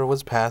the hour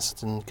was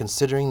past, and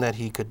considering that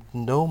he could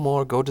no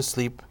more go to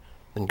sleep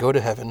than go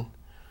to heaven,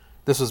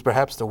 this was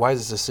perhaps the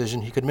wisest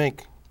decision he could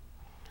make.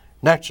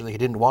 Naturally, he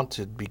didn't want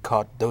to be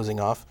caught dozing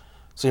off,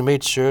 so he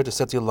made sure to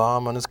set the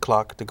alarm on his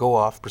clock to go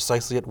off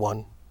precisely at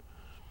 1.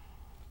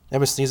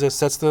 Ebenezer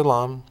sets the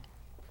alarm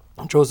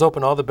and throws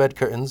open all the bed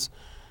curtains,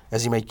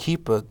 as he may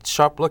keep a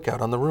sharp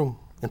lookout on the room,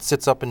 and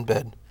sits up in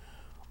bed,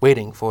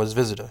 waiting for his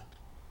visitor.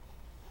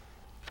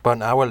 About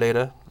an hour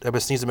later,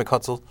 Ebenezer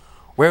McHutsell,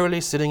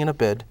 warily sitting in a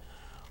bed,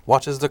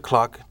 watches the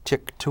clock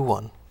tick to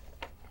 1.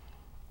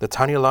 The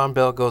tiny alarm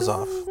bell goes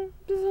off.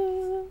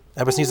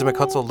 Ebenezer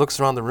McHutsell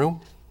looks around the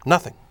room.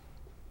 Nothing.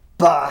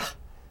 Bah!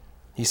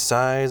 He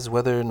sighs,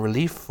 whether in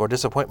relief or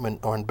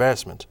disappointment or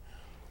embarrassment.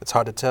 It's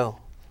hard to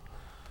tell.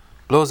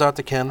 Blows out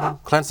the candle,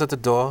 glances at the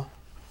door.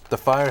 The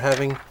fire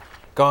having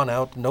gone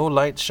out, no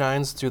light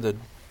shines through the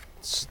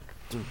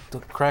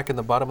crack in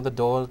the bottom of the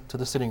door to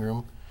the sitting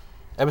room.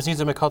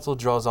 Ebenezer McHutsell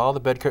draws all the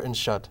bed curtains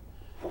shut,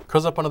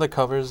 curls up under the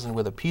covers, and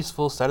with a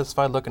peaceful,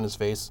 satisfied look in his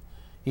face,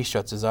 he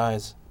shuts his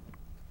eyes.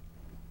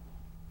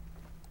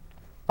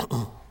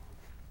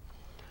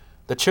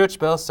 The church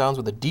bell sounds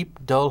with a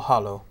deep, dull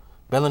hollow,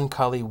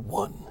 melancholy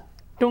 1.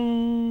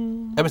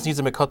 Dong.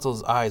 Ebenezer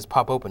McHutsell's eyes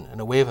pop open,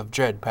 and a wave of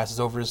dread passes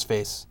over his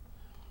face.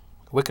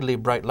 A wickedly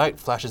bright light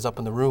flashes up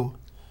in the room,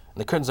 and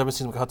the curtains of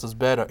Ebenezer McHutsell's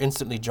bed are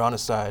instantly drawn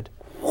aside.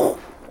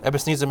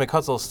 Ebenezer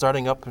McHutsell,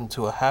 starting up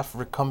into a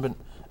half-recumbent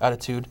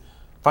attitude,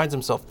 finds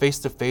himself face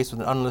to face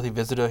with an unlucky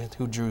visitor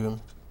who drew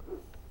him.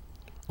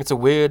 It's a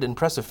weird,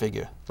 impressive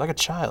figure, like a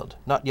child,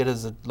 not yet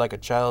like a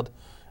child,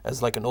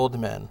 as like an old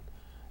man,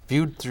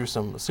 viewed through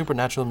some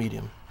supernatural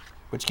medium,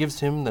 which gives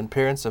him the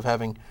appearance of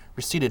having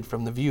receded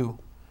from the view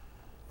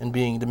and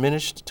being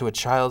diminished to a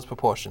child's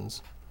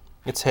proportions.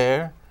 Its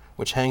hair,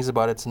 which hangs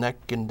about its neck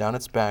and down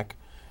its back,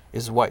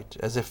 is white,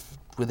 as if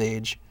with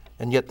age,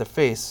 and yet the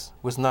face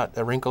was not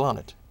a wrinkle on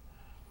it,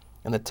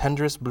 and the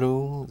tenderest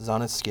bloom is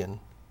on its skin.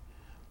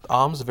 The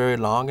arms very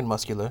long and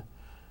muscular,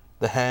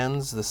 the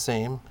hands the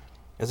same,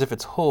 as if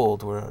its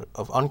hold were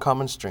of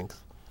uncommon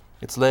strength.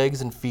 Its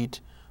legs and feet,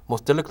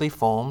 most delicately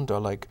formed, are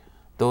like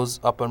those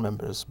upper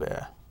members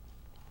bear.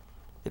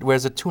 It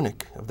wears a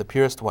tunic of the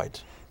purest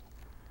white.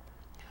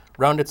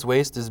 Round its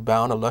waist is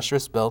bound a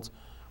lustrous belt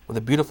with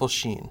a beautiful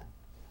sheen.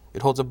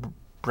 It holds a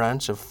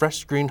branch of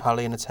fresh green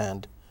holly in its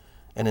hand,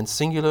 and in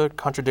singular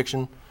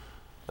contradiction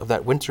of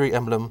that wintry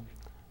emblem,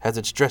 has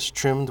its dress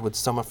trimmed with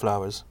summer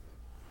flowers.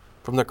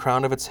 From the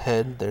crown of its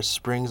head there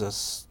springs a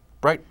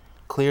bright,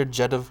 clear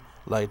jet of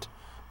light,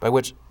 by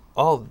which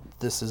all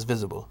this is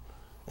visible,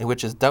 and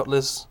which is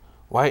doubtless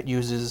why it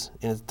uses,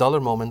 in its duller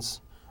moments,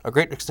 a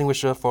great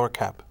extinguisher for a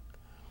cap,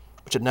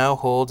 which it now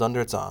holds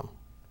under its arm.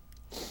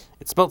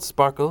 Its belt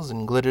sparkles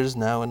and glitters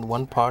now in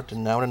one part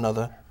and now in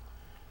another.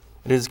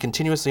 It is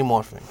continuously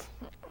morphing.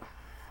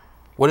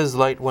 What is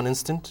light one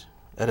instant,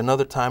 at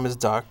another time is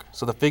dark,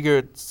 so the figure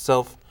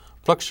itself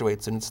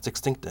fluctuates in its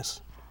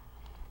distinctness,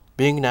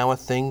 being now a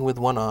thing with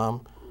one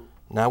arm,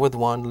 now with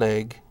one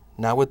leg,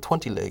 now with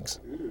 20 legs,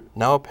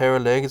 now a pair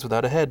of legs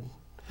without a head,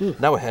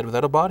 now a head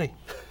without a body,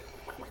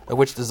 of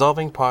which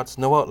dissolving parts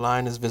no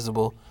outline is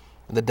visible,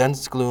 and the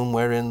dense gloom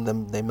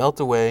wherein they melt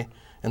away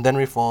and then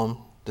reform,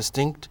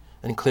 distinct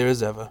and clear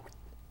as ever.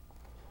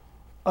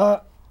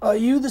 Are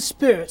you the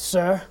spirit,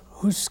 sir,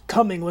 whose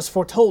coming was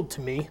foretold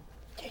to me?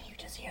 Can you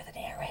just hear the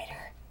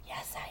narrator?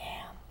 Yes,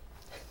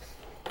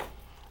 I am.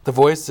 The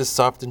voice is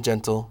soft and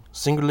gentle,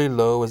 singularly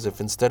low, as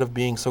if instead of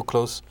being so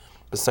close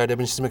beside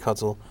Ebenezer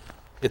McHutsell,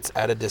 it's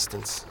at a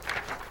distance.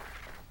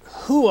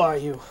 Who are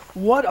you?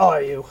 What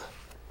are you?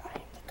 I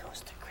am the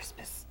ghost of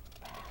Christmas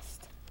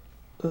past.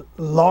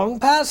 Long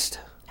past?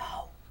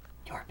 No,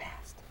 your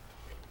past.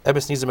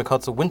 Ebenezer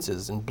McHutsell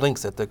winces and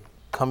blinks at the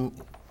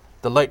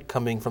light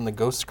coming from the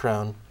ghost's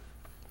crown.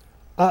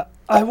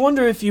 I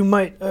wonder if you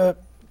might,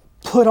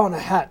 put on a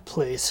hat,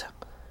 please.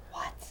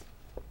 What?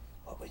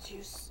 What would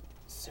you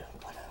soon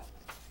put up?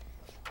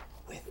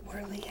 With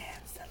whirly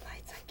hands, the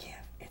lights I give,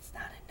 it's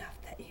not enough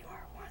that you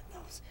are one of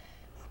those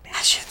who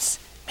passions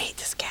made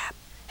this gap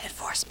and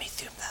forced me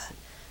through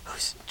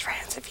whose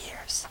trance of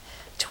years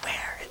to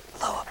wear it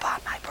low upon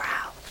my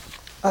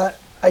brow.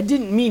 I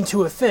didn't mean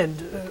to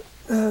offend.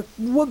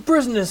 What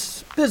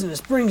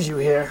business brings you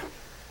here?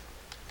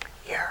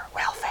 Your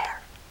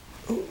welfare.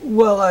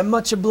 Well, I'm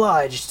much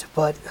obliged,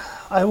 but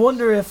I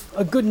wonder if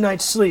a good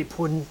night's sleep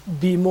wouldn't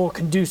be more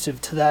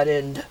conducive to that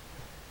end.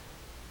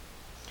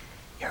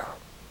 Your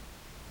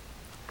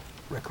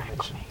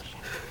Reclamation.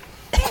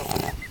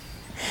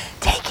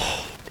 take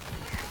heed.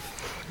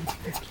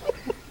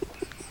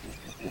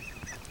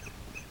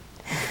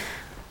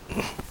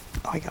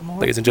 Oh, I got more.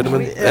 Ladies and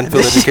gentlemen,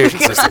 Enfield Education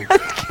System. What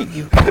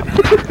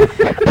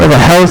the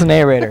hell's a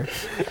narrator?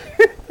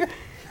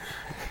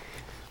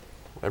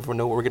 Everyone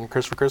know what we're getting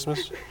for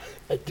Christmas?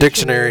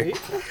 Dictionary.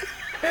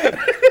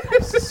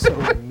 So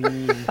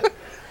mean.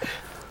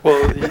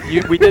 Well,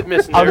 we did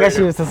miss I'll guess narrator.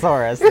 you was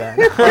thesaurus then.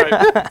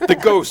 Right. The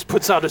ghost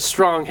puts out his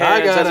strong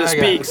hands as it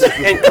speaks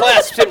and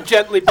clasps him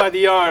gently by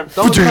the arm.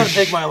 Don't try to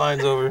take my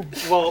lines over.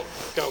 Well,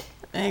 go.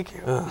 Thank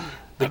you.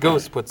 The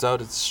ghost puts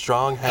out its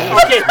strong hand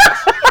Okay,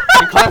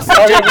 and claps it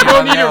we gently don't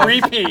on need the a arm.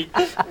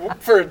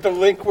 repeat for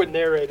delinquent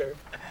narrator.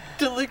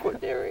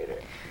 Delinquent narrator.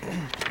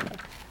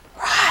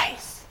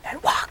 Rise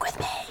and walk with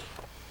me.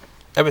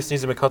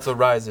 Ebenezer McCutzel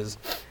rises,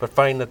 but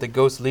finding that the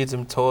ghost leads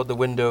him toward the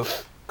window,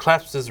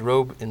 clasps his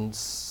robe in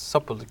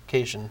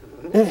supplication.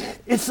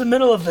 It's the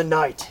middle of the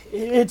night.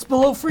 It's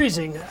below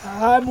freezing.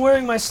 I'm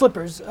wearing my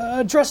slippers,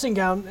 a dressing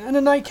gown, and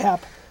a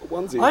nightcap.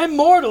 Onesie. I'm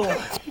mortal.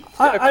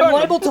 I'm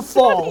liable to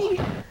fall.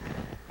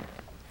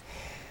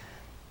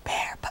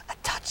 Bear, put a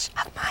touch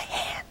of my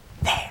hand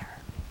there.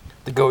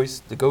 The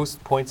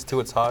ghost points to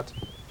its heart.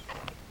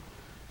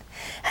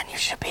 And you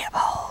should be able to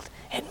hold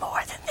in more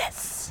than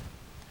this.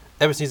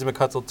 Ebenezer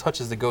McCutzel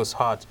touches the ghost's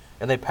heart,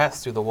 and they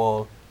pass through the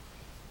wall.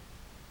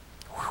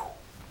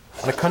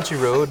 On a country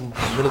road in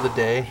the middle of the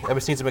day,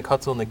 Ebenezer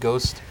McCutzel and the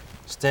ghost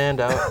stand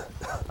out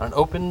on an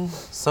open,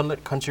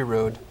 sunlit country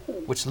road,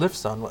 which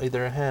lifts on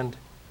either hand.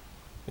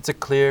 It's a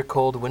clear,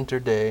 cold winter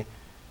day,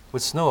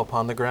 with snow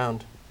upon the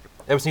ground.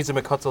 Ebenezer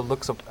McCutzel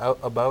looks out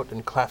about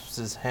and clasps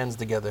his hands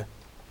together.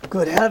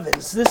 Good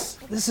heavens, this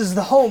is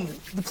the home,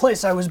 the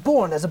place I was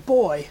born as a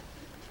boy.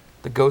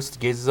 The ghost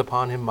gazes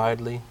upon him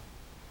mildly.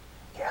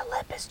 Your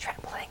lip is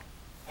trembling.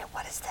 And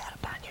what is that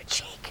upon your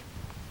cheek?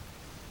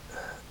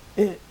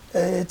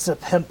 It's a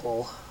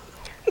pimple.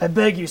 I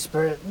beg you,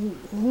 spirit,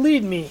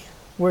 lead me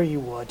where you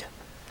would.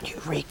 You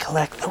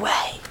recollect the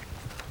way.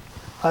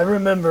 I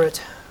remember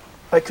it.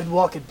 I could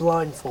walk it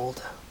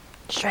blindfold.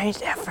 Strange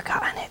to have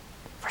forgotten it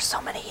for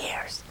so many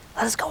years.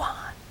 Let us go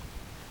on.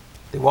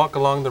 They walk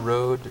along the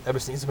road.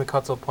 Ebenezer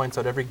McCutzel points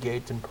out every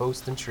gate and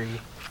post and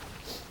tree.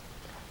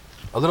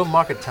 A little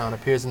market town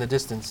appears in the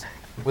distance,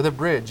 with a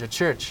bridge, a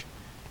church,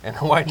 and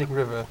a winding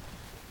river.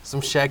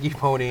 Some shaggy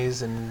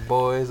ponies and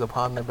boys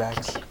upon their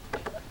backs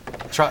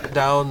trot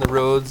down the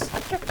roads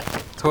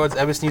towards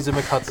Ebenezer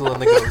McCutzel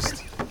and the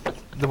ghost.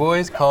 The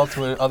boys call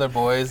to other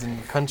boys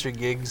in country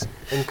gigs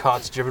in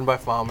carts driven by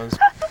farmers,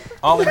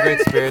 all in great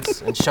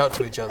spirits, and shout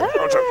to each other.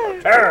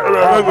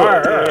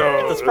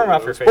 The sperm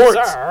off your face.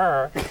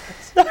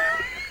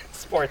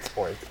 Sports.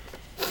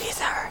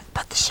 These are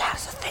but the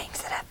shadows of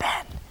things that have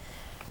been.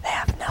 They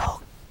have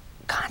no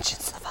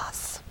conscience of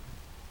us.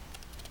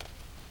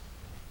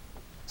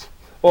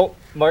 Well,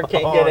 Mark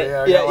can't get it.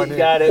 yeah, I got Yeah, one you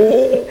here. got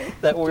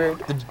it. That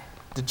word.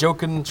 The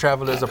jocund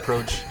travelers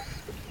approach,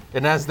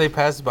 and as they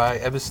pass by,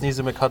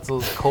 Ebenezer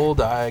McCutzel's cold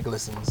eye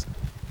glistens.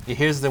 He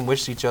hears them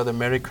wish each other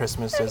Merry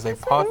Christmas as they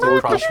part their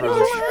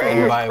crossroads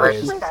and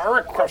byways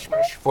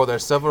for their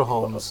several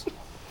homes.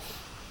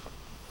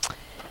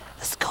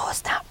 The school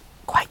is not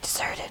quite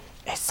deserted.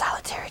 A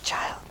solitary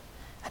child,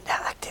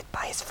 neglected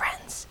by his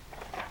friends,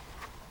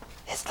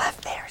 is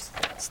left there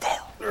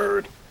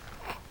still.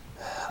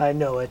 I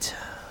know it.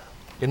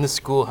 In the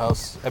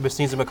schoolhouse,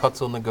 Ebenezer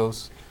McCutzel and the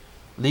ghost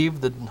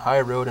leave the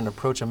high road and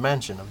approach a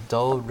mansion of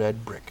dull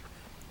red brick.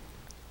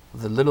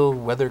 With a little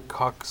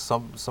weathercock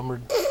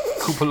summered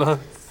cupola.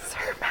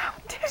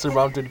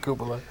 Surmounted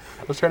cupola.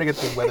 I was trying to get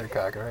the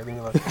weathercock, or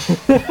anything like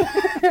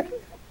that.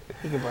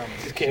 You can borrow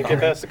my You can't get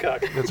past the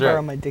cock. That's borrow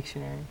right. my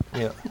dictionary.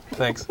 Yeah,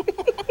 thanks.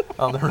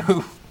 On the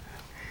roof,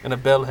 and a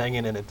bell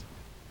hanging in it.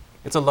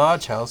 It's a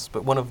large house,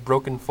 but one of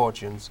broken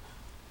fortunes.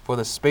 For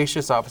the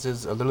spacious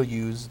offices are little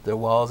used, their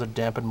walls are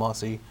damp and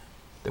mossy,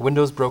 their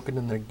windows broken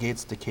and their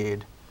gates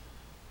decayed.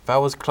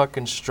 Fowls cluck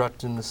and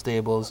strut in the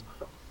stables,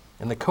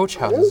 and the coach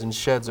houses and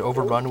sheds are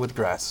overrun with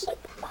grass.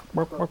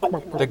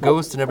 The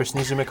ghost and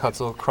Ebenezer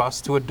McCutzel cross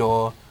to a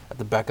door at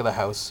the back of the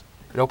house.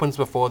 It opens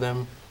before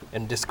them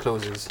and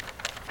discloses.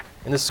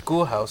 In the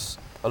schoolhouse,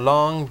 a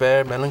long,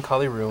 bare,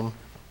 melancholy room,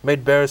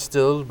 made bare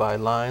still by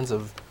lines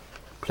of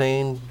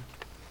plain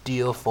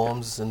deal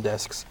forms and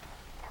desks.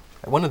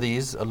 At one of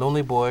these, a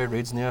lonely boy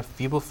reads near a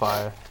feeble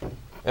fire.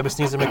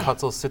 Ebenezer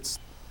McCutzel sits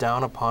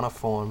down upon a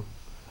form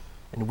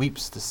and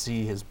weeps to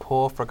see his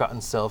poor,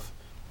 forgotten self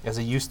as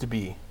he used to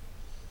be.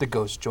 The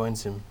ghost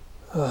joins him.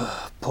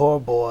 Poor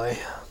boy.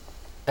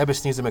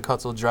 Ebenezer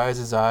McCutzel dries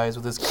his eyes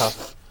with his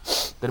cuff,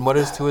 then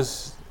mutters to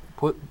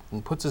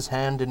puts his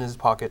hand in his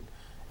pocket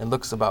and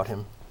looks about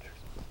him.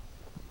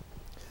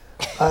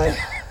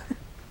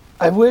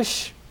 I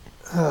wish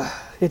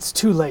it's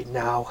too late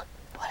now.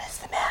 What is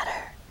the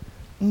matter?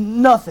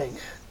 Nothing.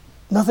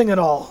 Nothing at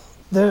all.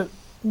 There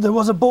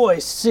was a boy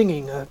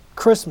singing a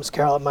Christmas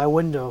carol at my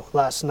window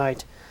last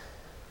night.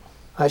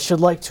 I should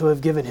like to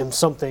have given him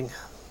something.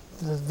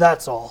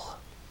 That's all.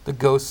 The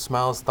ghost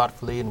smiles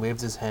thoughtfully and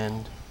waves his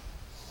hand.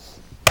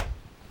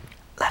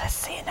 Let us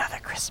see another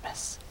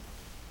Christmas.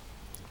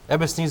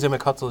 Ebenezer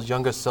McCutzel's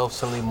younger self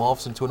suddenly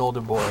morphs into an older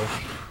boy,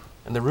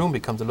 and the room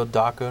becomes a little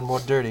darker and more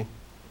dirty.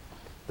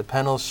 The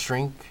panels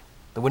shrink,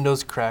 the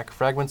windows crack,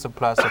 fragments of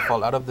plaster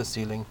fall out of the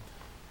ceiling.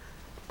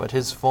 But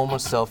his former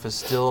self is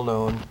still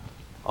alone.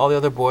 All the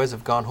other boys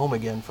have gone home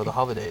again for the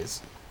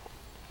holidays.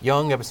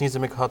 Young Ebenezer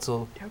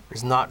McHutsell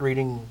is not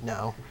reading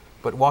now,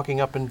 but walking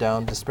up and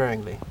down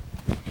despairingly.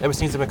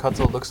 Ebenezer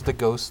McHutsell looks at the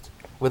ghost,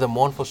 with a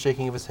mournful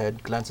shaking of his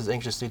head, glances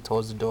anxiously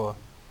towards the door.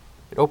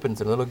 It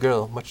opens, and a little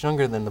girl, much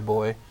younger than the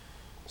boy,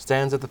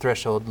 stands at the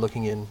threshold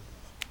looking in.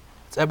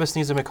 It's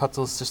Ebenezer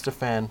McHutsell's sister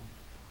Fan.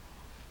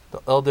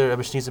 The elder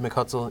Ebenezer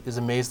McHutsell is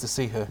amazed to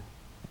see her.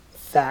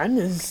 Fan,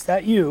 is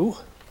that you?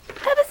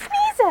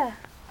 Ebenezer!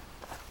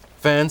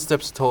 Fan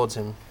steps towards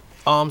him,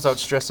 arms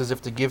outstretched as if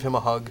to give him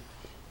a hug,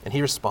 and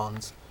he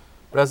responds.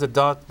 But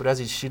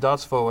as she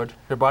darts forward,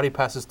 her body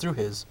passes through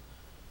his,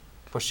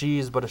 for she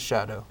is but a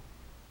shadow,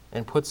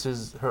 and puts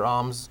her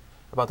arms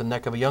about the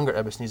neck of a younger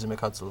Ebenezer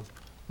McHutsell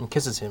and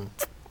kisses him.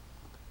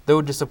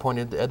 Though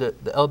disappointed,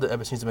 the elder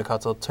Ebenezer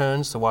McHutsell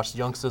turns to watch the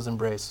youngsters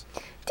embrace.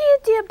 Dear,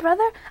 dear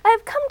brother, I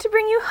have come to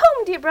bring you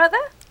home, dear brother.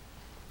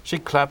 She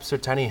claps her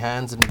tiny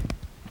hands and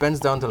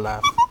bends down to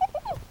laugh.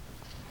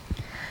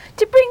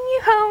 To bring you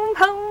home,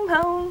 home,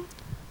 home.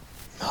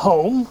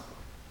 Home?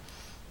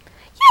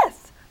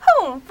 Yes,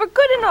 home for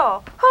good and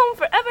all. Home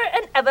forever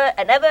and ever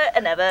and ever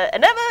and ever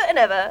and ever and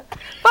ever.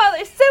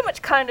 Father's so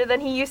much kinder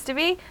than he used to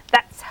be.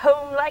 That's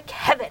home like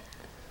heaven.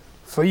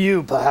 For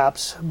you,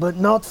 perhaps, but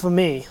not for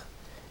me.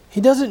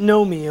 He doesn't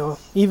know me or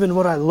even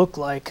what I look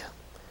like.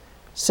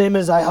 Same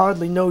as I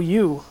hardly know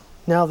you,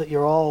 now that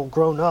you're all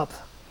grown up.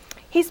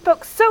 He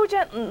spoke so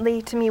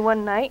gently to me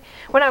one night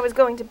when I was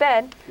going to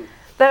bed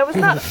that I was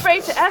not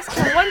afraid to ask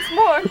him once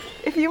more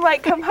if you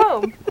might come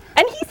home.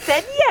 And he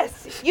said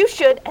yes, you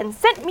should, and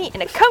sent me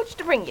in a coach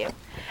to bring you.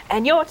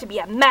 And you're to be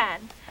a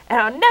man, and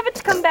are never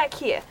to come back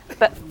here.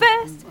 But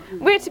first,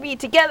 we're to be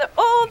together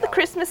all the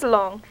Christmas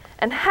long,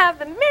 and have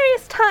the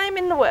merriest time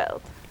in the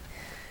world.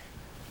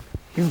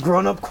 You've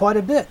grown up quite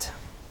a bit.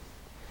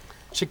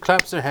 She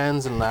claps her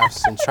hands and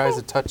laughs and tries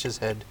to touch his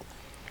head,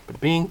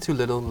 but being too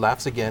little,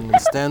 laughs again and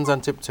stands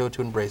on tiptoe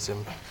to embrace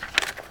him.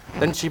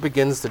 Then she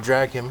begins to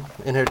drag him,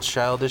 in her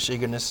childish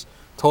eagerness,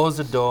 towards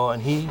the door,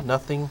 and he,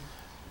 nothing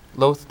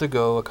loath to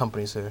go,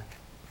 accompanies her.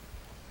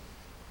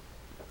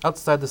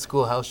 Outside the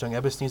schoolhouse, young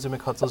Ebenezer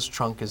McHutsell's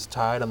trunk is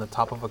tied on the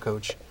top of a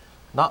coach.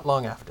 Not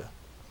long after,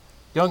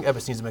 young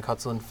Ebenezer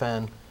McHutsell and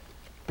Fan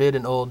bid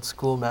an old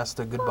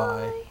schoolmaster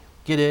goodbye,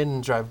 get in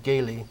and drive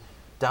gaily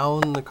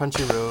down the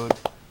country road.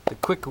 The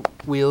quick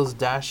wheels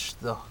dash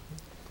the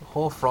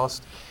whole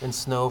frost and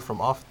snow from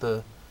off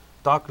the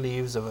dark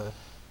leaves of the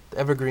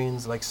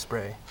evergreens like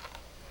spray.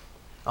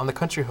 On the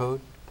country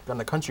road,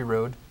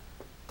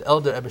 the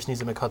elder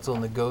Ebenezer McHutsell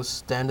and the ghost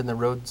stand in the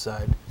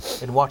roadside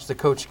and watch the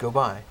coach go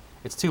by.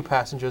 Its two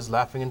passengers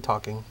laughing and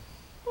talking.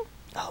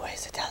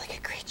 Always a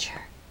delicate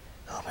creature,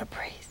 whom a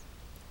breeze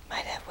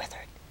might have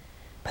withered,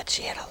 but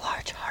she had a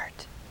large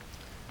heart.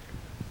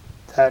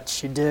 That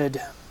she did.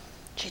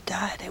 She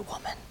died a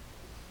woman,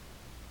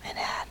 and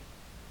had,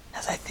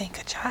 as I think,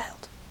 a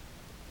child.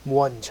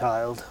 One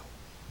child.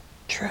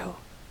 True,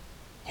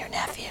 your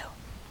nephew.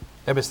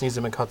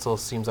 Ebenezer McHutsell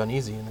seems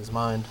uneasy in his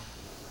mind.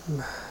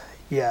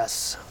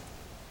 Yes.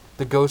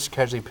 The ghost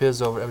casually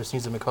peers over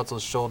Ebenezer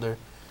McHutsell's shoulder,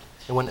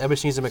 and when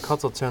Ebenezer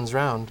McHutsell turns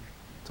round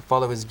to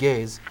follow his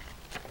gaze,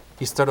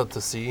 he's startled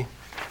to see,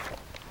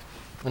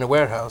 in a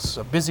warehouse,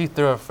 a busy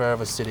thoroughfare of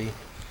a city,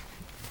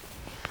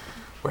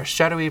 where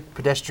shadowy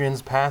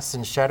pedestrians pass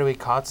and shadowy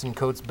cots and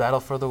coats battle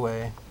for the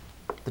way.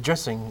 The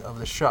dressing of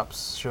the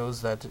shops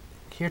shows that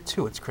here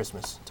too it's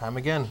Christmas time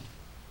again,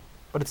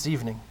 but it's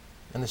evening,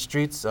 and the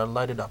streets are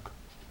lighted up.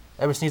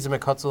 Ebenezer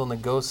McHutsell and the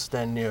ghost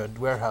stand near a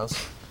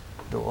warehouse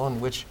door on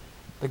which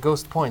the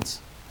ghost points.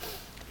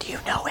 Do you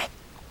know it?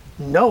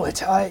 Know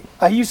it? I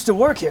used to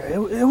work here.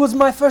 It was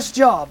my first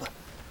job.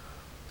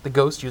 The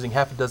ghost, using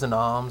half a dozen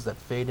arms that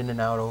fade in and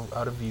out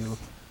of view,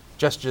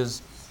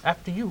 gestures,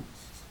 "After you,"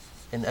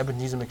 and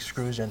Ebenezer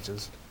Scrooge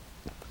enters.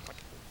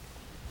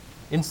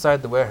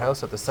 Inside the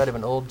warehouse, at the sight of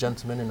an old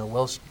gentleman in a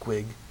Welsh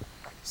wig,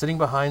 sitting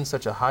behind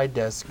such a high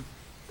desk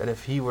that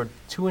if he were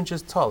 2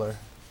 inches taller,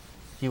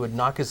 he would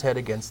knock his head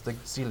against the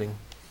ceiling.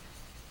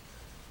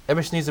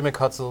 Ebenezer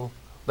McHutsell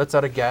lets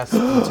out a gasp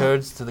and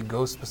turns to the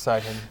ghost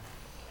beside him.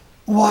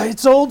 Why,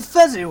 it's old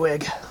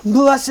Fezziwig.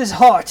 Bless his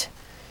heart.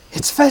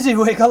 It's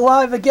Fezziwig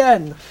alive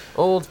again.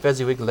 Old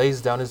Fezziwig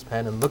lays down his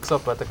pen and looks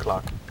up at the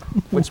clock,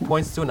 which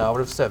points to an hour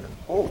of 7.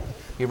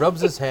 He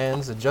rubs his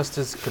hands, adjusts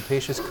his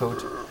capacious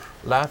coat,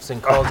 laughs,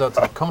 and calls out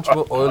to the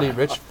comfortable, oily,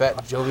 rich,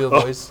 fat, jovial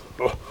voice.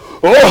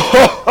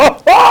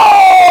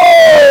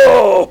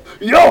 Oh!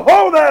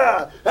 Yo-ho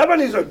there!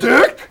 Ebenezer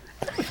Dick!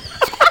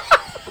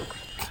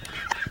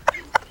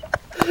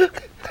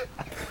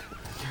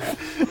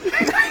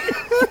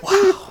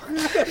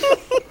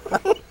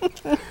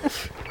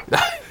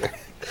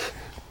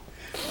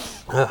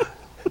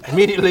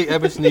 Immediately,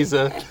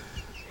 Ebenezer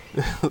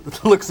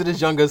looks at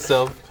his younger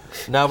self,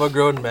 now a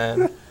grown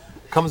man,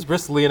 comes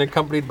briskly and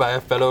accompanied by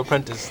a fellow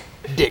apprentice,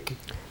 Dick.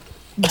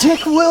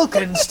 Dick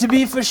Wilkins, to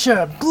be for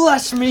sure.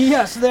 Bless me,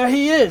 yes, there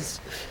he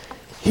is.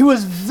 He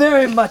was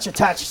very much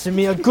attached to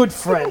me, a good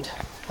friend.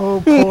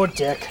 Oh, poor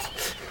Dick.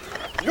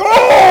 Yo,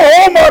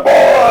 my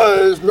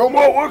boys! No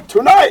more work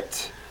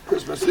tonight.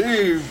 Christmas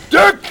Eve,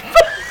 Dick!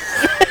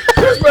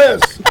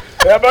 Christmas!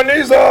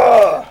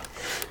 Ebenezer!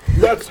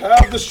 Let's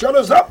have the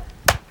shutters up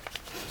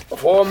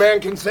before a man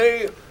can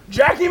say,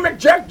 Jackie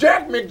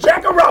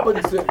McJack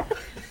Robinson.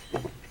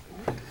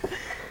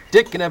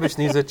 Dick and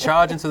Ebenezer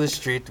charge into the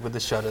street with the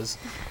shutters.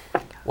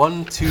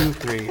 1, 2,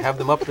 3, have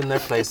them up in their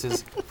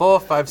places. 4,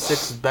 5,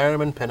 6, bury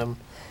them and pin them.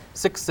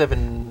 6,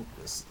 7,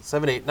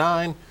 8,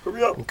 9,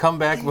 Hurry up. and come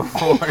back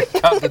before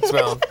count to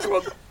 12.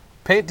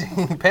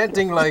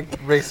 Panting like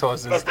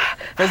racehorses,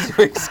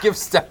 Fezziwig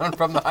skips down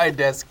from the high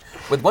desk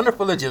with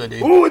wonderful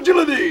agility. Ooh,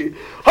 agility.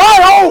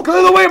 Hi-ho,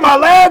 clear the way, my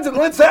lads, and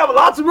let's have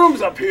lots of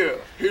rooms up here.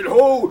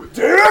 Hit-ho,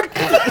 Dick.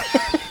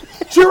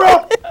 Cheer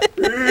up.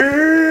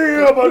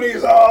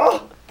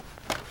 Ebenezer.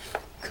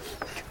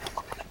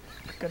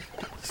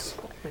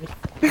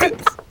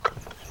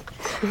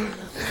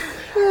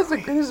 That's the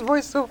greatest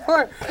voice so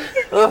far.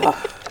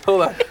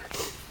 Hold on.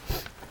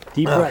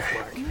 Deep breath,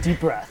 Mark. Deep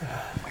breath.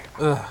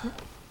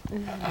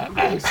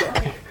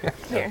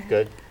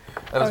 Good.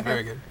 That was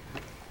very good.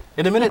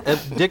 In a minute,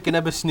 Dick and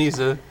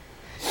Ebenezer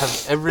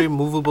have every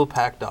movable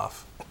packed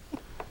off.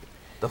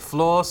 The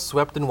floor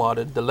swept and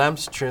watered, the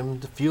lamps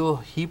trimmed, the fuel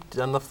heaped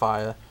on the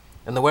fire,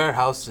 and the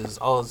warehouse is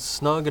all as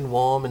snug and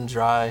warm and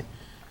dry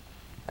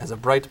as a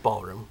bright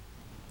ballroom.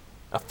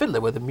 A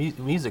fiddler with a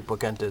music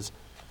book enters,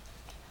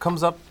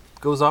 comes up,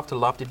 goes off to the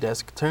lofty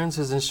desk, turns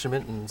his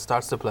instrument and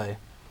starts to play.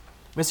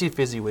 Missy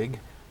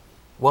Fezziwig,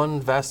 one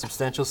vast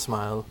substantial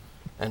smile,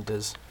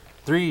 enters.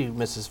 3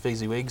 Mrs.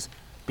 Fezziwigs,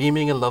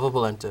 beaming and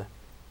lovable, enter.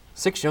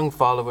 6 young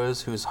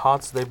followers whose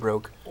hearts they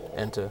broke,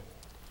 enter.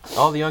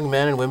 All the young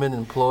men and women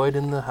employed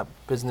in the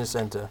business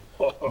enter,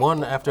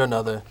 one after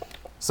another,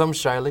 some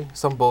shyly,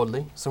 some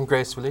boldly, some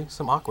gracefully,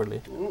 some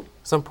awkwardly,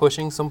 some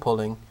pushing, some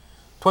pulling,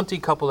 20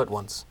 couple at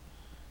once.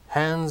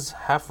 Hands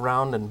half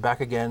round and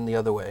back again the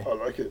other way. I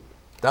like it.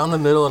 Down the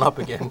middle and up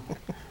again,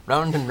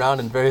 round and round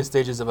in various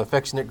stages of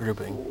affectionate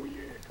grouping.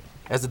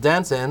 As the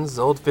dance ends,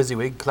 old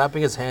Fezziwig,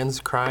 clapping his hands,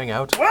 crying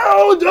out,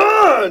 Well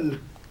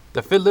done!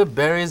 The fiddler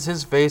buries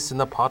his face in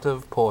the pot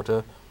of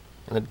porter,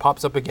 and it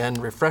pops up again,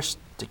 refreshed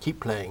to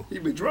keep playing.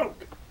 He'd be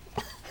drunk.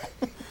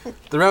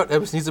 Throughout,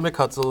 Ebenezer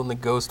McHutsell and the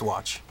Ghost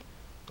watch.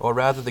 Or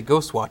rather, the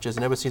Ghost watches,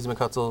 and Ebenezer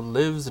McHutsell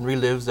lives and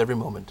relives every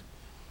moment.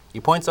 He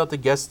points out the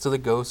guests to the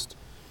Ghost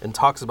and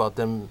talks about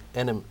them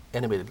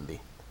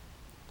animatedly.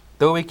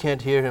 Though we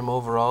can't hear him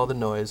over all the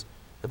noise,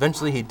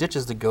 eventually he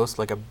ditches the Ghost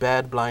like a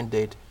bad blind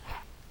date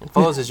and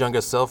follows his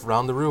younger self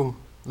round the room,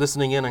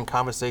 listening in on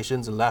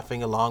conversations and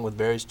laughing along with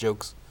various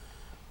jokes.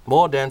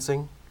 More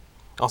dancing,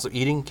 also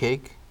eating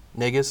cake,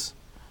 negus,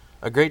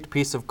 a great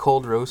piece of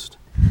cold roast,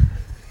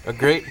 a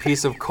great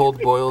piece of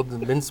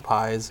cold-boiled mince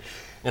pies,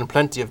 and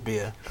plenty of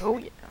beer. Oh,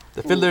 yeah.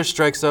 The fiddler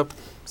strikes up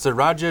Sir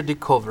Roger de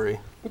Coverley.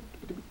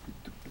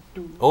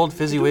 Old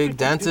Fezziwig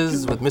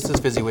dances with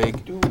Mrs.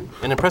 Fezziwig,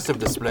 an impressive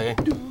display.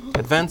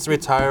 Advance and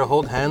retire,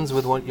 hold hands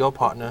with your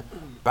partner,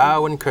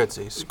 bow and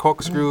curtsy,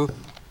 corkscrew,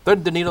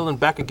 thread the needle and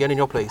back again in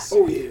your place.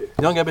 Oh, yeah.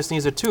 Young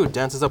Ebenezer, too,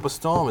 dances up a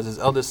storm as his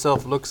eldest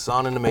self looks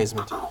on in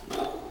amazement.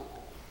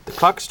 The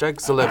clock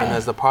strikes 11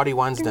 as the party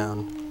winds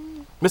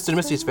down. Mr. and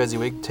Mrs.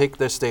 Fezziwig take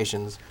their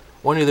stations,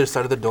 one either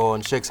side of the door,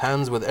 and shakes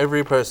hands with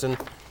every person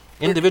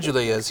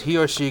individually as he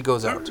or she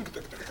goes out,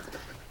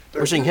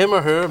 wishing him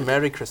or her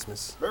Merry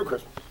Christmas. Merry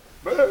Christmas.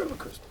 Merry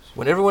Christmas.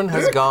 When everyone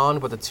has gone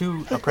but the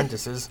 2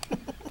 apprentices,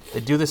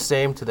 they do the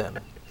same to them.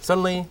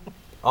 Suddenly,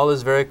 all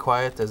is very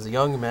quiet as the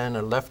young men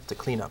are left to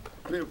clean up.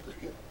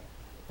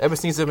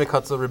 Ebenezer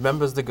McHutsell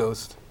remembers the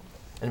Ghost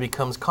and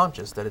becomes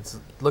conscious that it's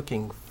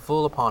looking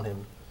full upon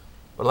him.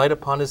 The light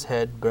upon his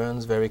head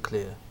burns very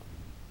clear.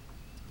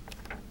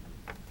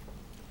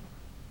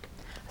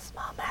 A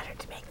small matter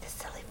to make this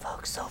silly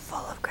folk so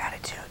full of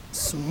gratitude.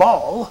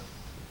 Small?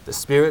 The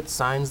spirit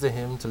signs to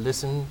him to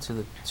listen to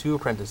the 2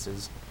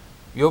 apprentices.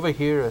 You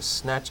overhear a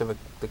snatch of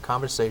the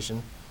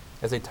conversation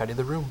as they tidy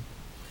the room.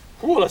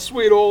 What a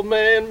sweet old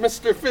man,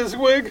 Mr.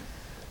 Fezziwig.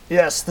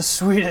 Yes, the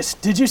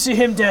sweetest. Did you see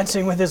him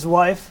dancing with his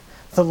wife?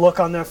 The look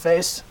on their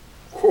face?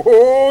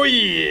 Oh,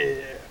 yeah.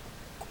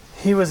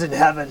 He was in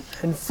heaven,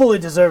 and fully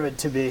deserved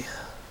to be.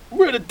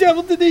 Where the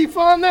devil did he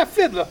find that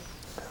fiddler?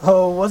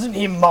 Oh, wasn't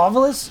he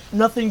marvelous?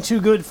 Nothing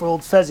too good for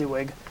old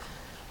Fezziwig.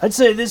 I'd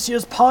say this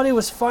year's party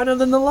was finer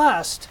than the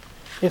last,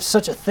 if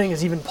such a thing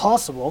is even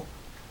possible.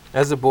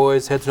 As the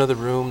boys head to another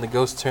room, the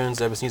Ghost turns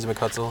to Ebenezer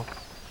McHutsell.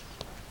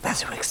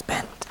 Fezziwig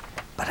spent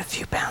but a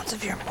few pounds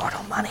of your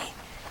mortal money,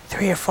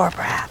 3 or 4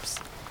 perhaps.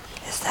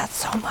 Is that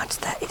so much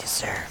that you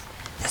deserve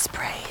this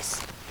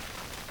praise?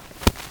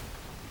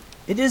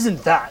 It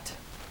isn't that.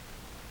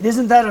 It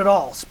isn't that at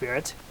all,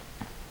 Spirit.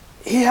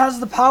 He has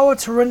the power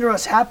to render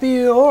us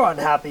happy or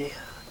unhappy,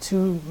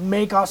 to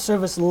make our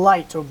service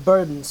light or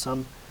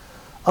burdensome,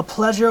 a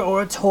pleasure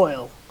or a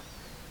toil.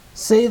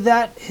 Say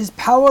that his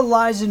power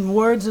lies in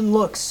words and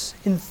looks,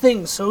 in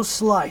things so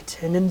slight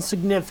and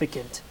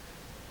insignificant,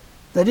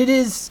 that it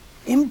is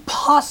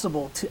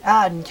impossible to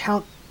add and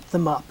count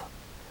them up.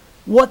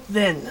 What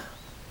then?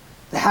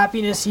 The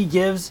happiness he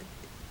gives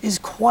is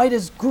quite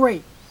as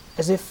great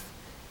as if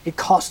it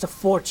cost a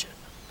fortune.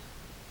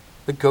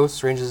 The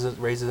Ghost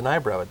raises an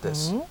eyebrow at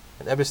this.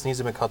 and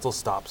Ebenezer McHutsell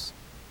stops.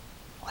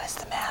 What is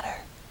the matter?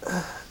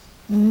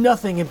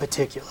 Nothing in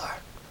particular.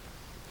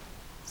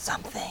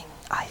 Something,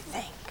 I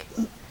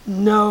think.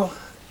 No,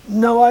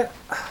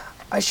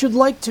 I should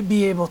like to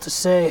be able to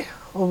say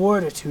a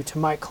word or two to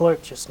my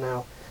clerk just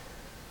now.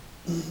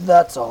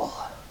 That's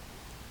all.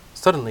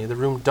 Suddenly, the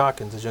room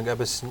darkens as young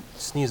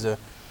Ebenezer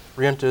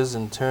re-enters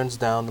and turns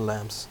down the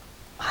lamps.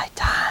 My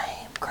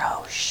time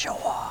grows short.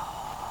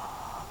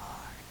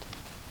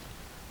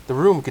 The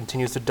room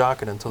continues to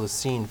darken until the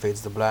scene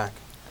fades to black.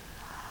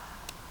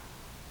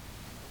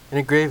 In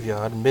a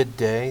graveyard,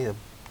 midday,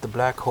 the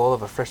black hole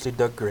of a freshly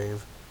dug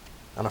grave,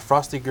 on a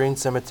frosty green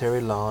cemetery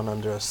lawn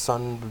under a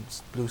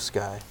sun-blue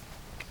sky.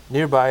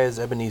 Nearby is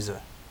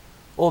Ebenezer,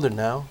 older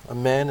now, a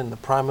man in the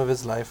prime of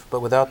his life,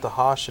 but without the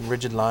harsh and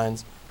rigid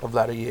lines of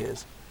latter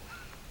years.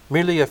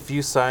 Merely a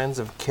few signs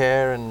of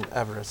care and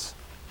avarice.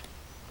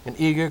 An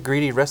eager,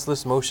 greedy,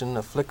 restless motion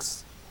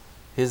afflicts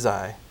his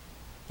eye.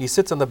 He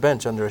sits on the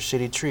bench under a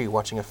shady tree,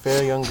 watching a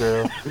fair young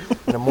girl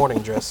in a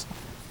mourning dress,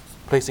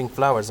 placing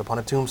flowers upon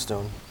a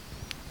tombstone.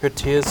 Her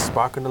tears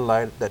sparkle in the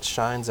light that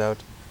shines out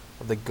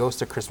of the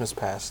ghost of Christmas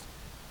past,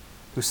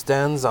 who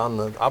stands on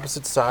the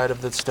opposite side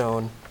of the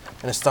stone,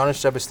 and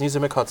astonished Ebenezer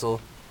McHutsell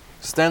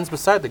stands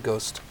beside the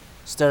ghost,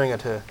 staring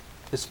at her,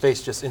 his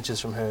face just inches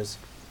from hers.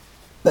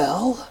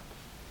 Belle?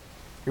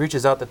 He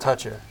reaches out to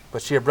touch her,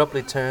 but she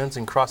abruptly turns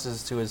and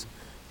crosses to his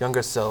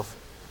younger self,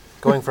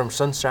 going from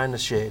sunshine to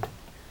shade.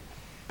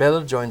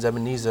 Belle joins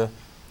Ebenezer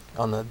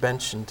on the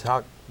bench and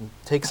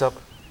takes up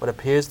what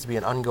appears to be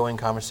an ongoing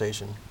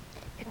conversation.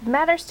 It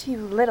matters to you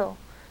little,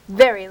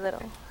 very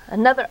little.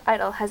 Another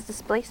idol has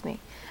displaced me,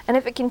 and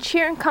if it can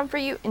cheer and comfort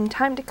you in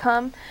time to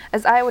come,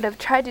 as I would have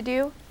tried to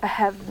do, I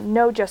have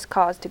no just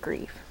cause to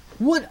grieve.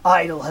 What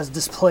idol has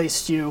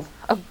displaced you?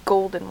 A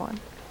golden one.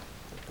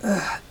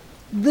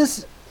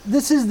 This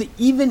is the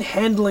even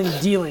handling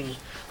dealing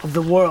of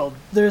the world.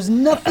 There is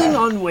nothing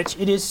on which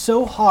it is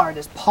so hard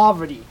as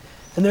poverty,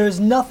 and there is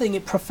nothing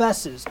it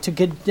professes to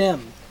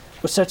condemn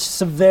with such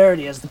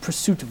severity as the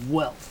pursuit of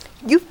wealth.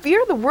 You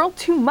fear the world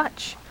too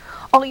much.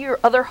 All your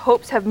other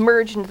hopes have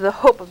merged into the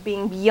hope of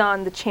being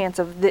beyond the chance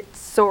of this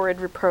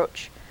sordid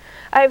reproach.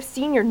 I have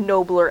seen your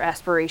nobler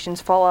aspirations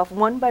fall off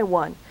one by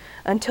one,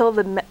 until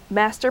the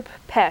master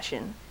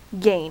passion,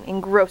 gain,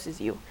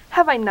 engrosses you.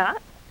 Have I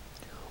not?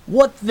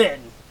 What then?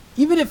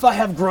 Even if I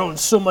have grown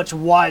so much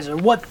wiser,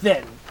 what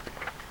then?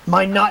 Am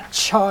I not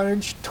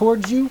charged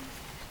towards you?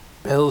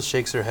 Belle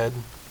shakes her head.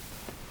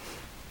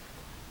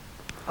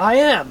 I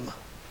am.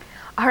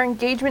 Our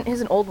engagement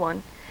is an old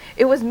one.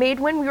 It was made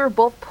when we were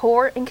both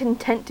poor and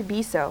content to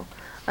be so,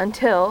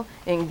 until,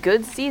 in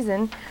good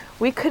season,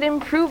 we could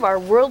improve our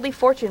worldly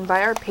fortune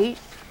by our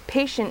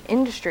patient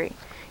industry.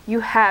 You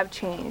have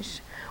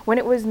changed. When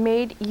it was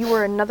made, you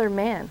were another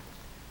man.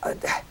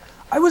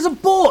 I was a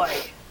boy.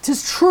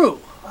 'Tis true.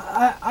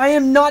 I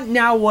am not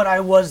now what I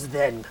was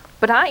then.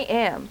 But I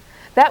am.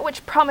 That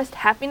which promised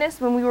happiness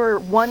when we were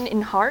one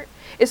in heart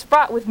is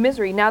fraught with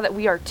misery now that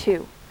we are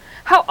two.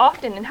 How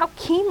often and how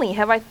keenly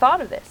have I thought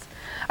of this?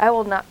 I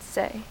will not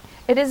say.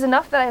 It is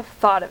enough that I have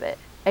thought of it,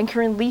 and can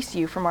release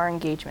you from our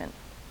engagement.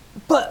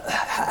 But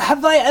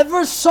have I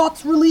ever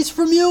sought release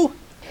from you?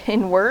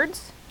 In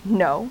words?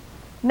 No.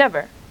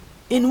 Never.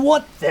 In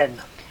what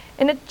then?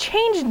 In a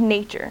changed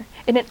nature,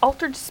 in an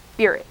altered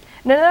spirit,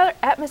 in another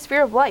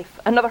atmosphere of life,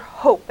 another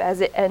hope as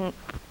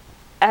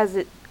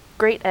its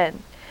great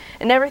end,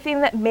 and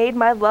everything that made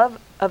my love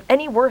of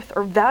any worth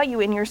or value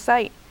in your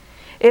sight.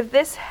 If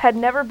this had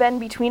never been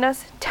between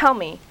us, tell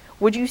me,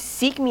 would you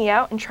seek me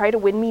out and try to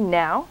win me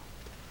now?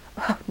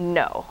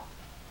 No.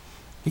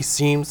 He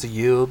seems to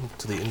yield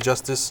to the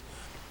injustice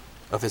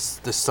of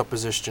this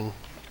supposition,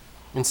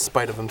 in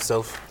spite of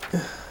himself.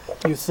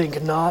 You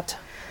think not?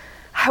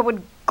 I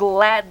would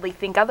gladly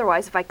think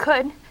otherwise if I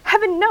could.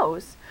 Heaven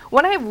knows.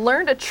 When I have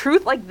learned a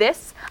truth like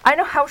this, I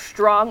know how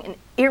strong and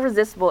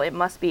irresistible it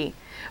must be.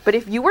 But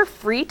if you were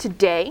free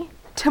today,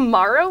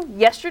 tomorrow,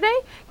 yesterday,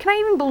 can I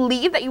even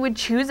believe that you would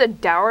choose a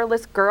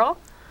dowerless girl?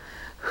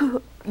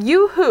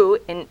 You who,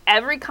 in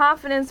every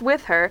confidence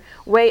with her,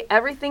 weigh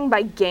everything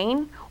by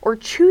gain, or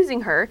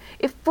choosing her,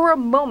 if for a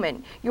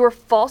moment you are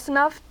false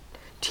enough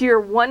to your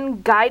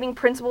one guiding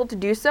principle to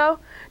do so,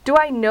 do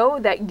I know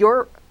that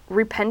your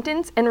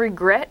repentance and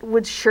regret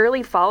would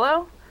surely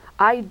follow?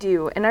 I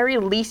do, and I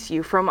release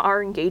you from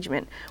our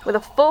engagement with a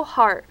full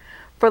heart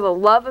for the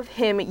love of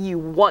him you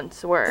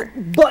once were.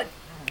 But...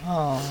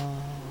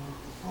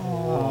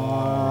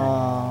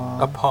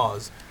 A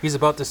pause. He's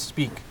about to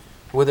speak.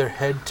 With her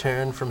head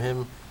turned from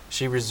him,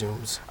 she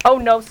resumes. Oh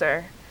no,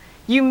 sir.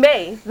 You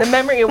may. The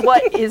memory of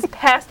what is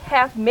past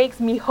half makes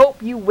me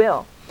hope you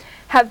will.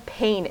 Have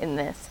pain in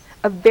this,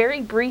 a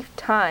very brief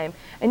time,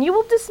 and you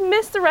will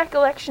dismiss the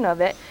recollection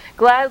of it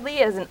gladly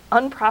as an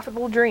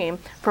unprofitable dream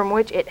from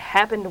which it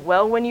happened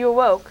well when you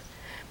awoke.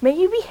 May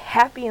you be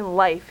happy in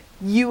life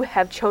you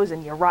have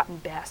chosen, you rotten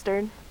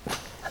bastard.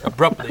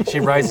 Abruptly,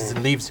 she rises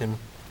and leaves him.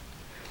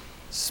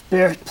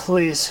 Spirit,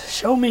 please,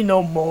 show me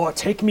no more.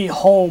 Take me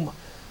home.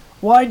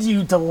 Why do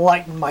you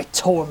delight in my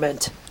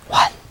torment?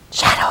 One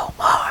shadow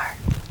more.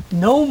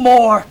 No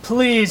more,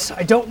 please.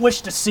 I don't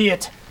wish to see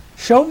it.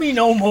 Show me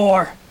no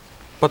more.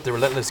 But the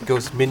relentless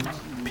ghost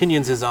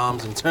pinions his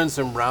arms and turns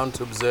him round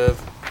to observe.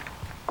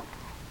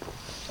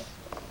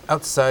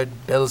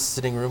 Outside Belle's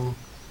sitting room,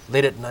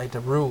 late at night, a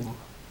room,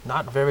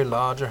 not very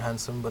large or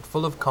handsome, but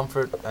full of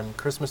comfort and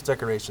Christmas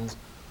decorations.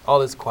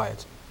 All is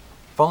quiet.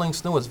 Falling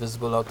snow is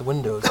visible out the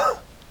windows.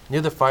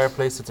 Near the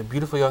fireplace sits a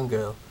beautiful young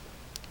girl,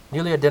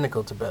 nearly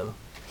identical to Belle.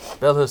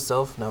 Belle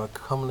herself, now a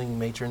comely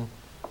matron,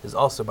 is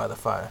also by the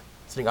fire,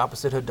 sitting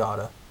opposite her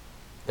daughter.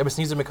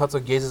 Ebenezer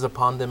McHutsell gazes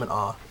upon them in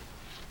awe,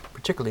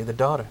 particularly the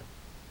daughter.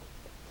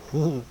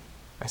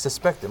 I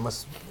suspect it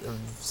must have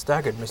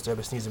staggered Mr.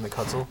 Ebenezer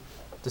McHutsell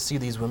to see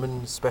these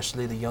women,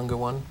 especially the younger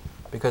one,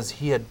 because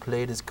he had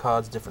played his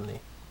cards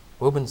differently.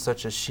 Women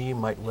such as she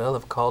might well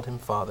have called him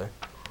father,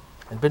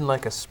 and been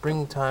like a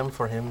springtime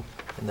for him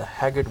in the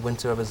haggard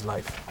winter of his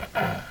life.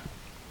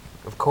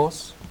 Of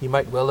course, he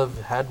might well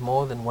have had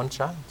more than one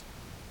child.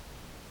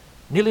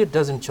 Nearly a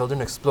dozen children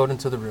explode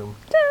into the room,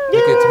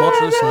 make a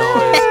tumultuous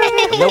noise,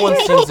 but no one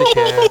seems to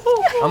care.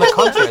 On the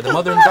contrary, the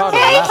mother and daughter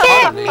laugh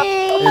heartily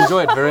and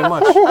enjoy it very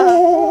much.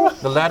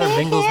 The latter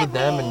mingles with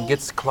them and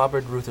gets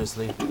clobbered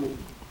ruthlessly.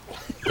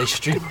 They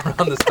stream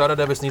around the startled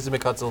Ebenezer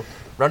McHutsell,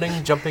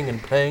 running, jumping,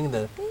 and playing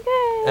the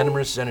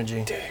animorous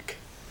energy.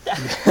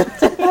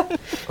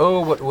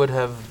 Oh, what would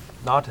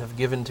not have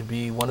given to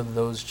be one of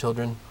those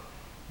children,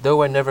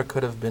 though I never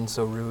could have been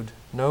so rude.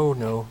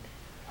 No,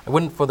 I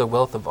wouldn't for the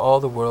wealth of all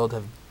the world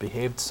have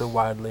behaved so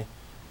wildly.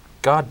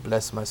 God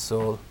bless my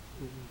soul.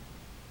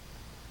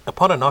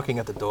 Upon a knocking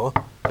at the door,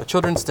 the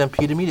children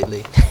stampede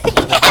immediately,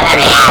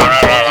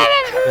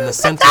 in the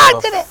center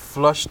of a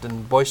flushed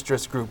and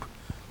boisterous group,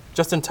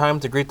 just in time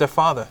to greet their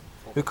father,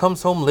 who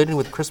comes home laden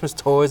with Christmas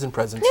toys and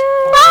presents.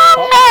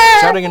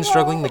 Shouting and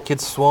struggling, the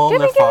kids swarm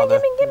their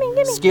father,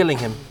 scaling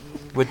him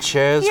with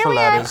chairs for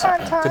ladders,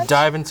 to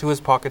dive into his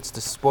pockets, to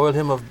spoil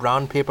him of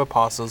brown paper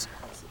parcels,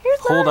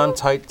 hold on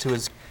tight to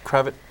his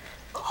cravat,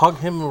 hug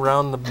him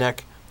around the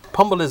neck,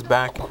 pummel his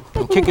back,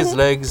 and kick his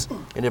legs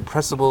in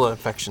irrepressible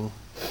affection.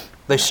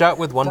 They shout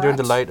with wonder and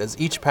delight at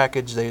each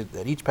package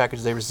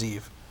they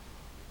receive.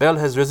 Belle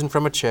has risen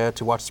from a chair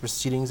to watch the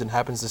proceedings and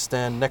happens to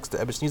stand next to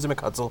Ebenezer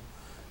McHutsell,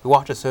 who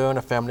watches her and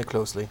her family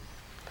closely,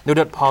 no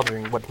doubt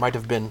pondering what might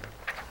have been.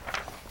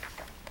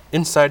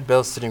 Inside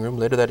Belle's sitting room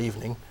later that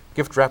evening,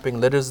 gift wrapping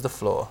litters the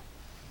floor.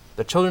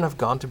 The children have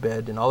gone to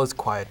bed and all is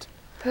quiet.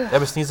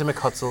 Ebenezer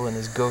McHutsell and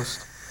his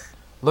ghost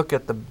look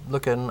at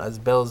him as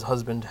Belle's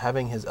husband,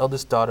 having his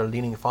eldest daughter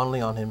leaning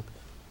fondly on him,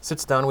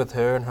 sits down with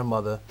her and her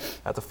mother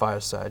at the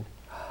fireside.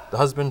 The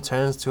husband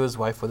turns to his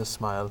wife with a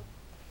smile.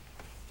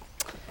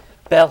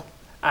 Belle,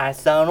 I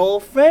saw an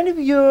old friend of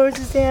yours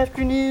this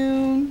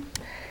afternoon.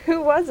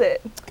 Who was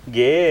it?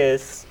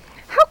 Yes.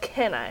 How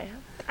can I?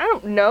 I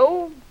don't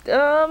know.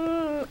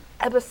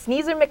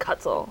 Ebenezer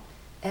McHutsell.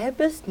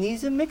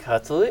 Ebenezer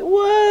McHutsell it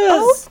was.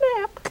 Oh,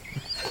 snap.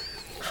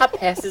 I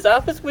passed his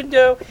office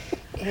window,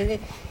 and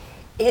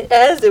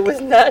as it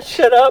was not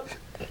shut up,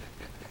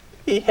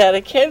 he had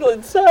a candle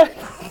inside.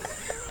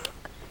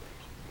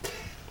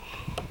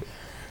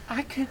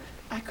 I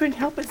couldn't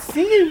help but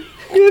singing.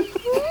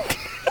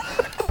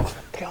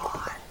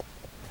 God.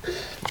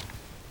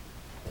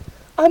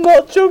 I'm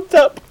all choked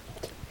up.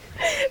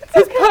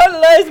 His heart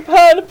lies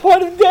upon the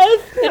point of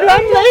death, and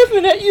I'm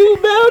laughing at you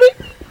about it.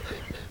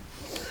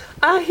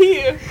 I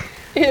hear,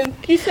 and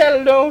he sat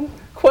alone,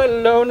 quite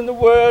alone in the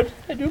world,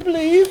 I do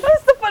believe.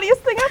 That's the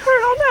funniest thing I've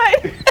heard all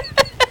night.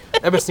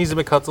 Ebenezer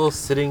McHutsell,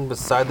 sitting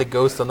beside the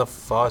ghost on the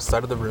far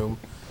side of the room,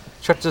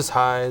 shuts his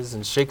eyes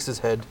and shakes his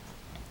head.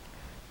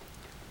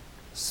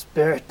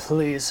 Spirit,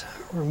 please,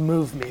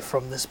 remove me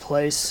from this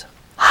place.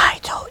 I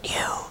told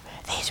you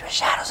these were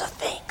shadows of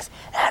things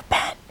that have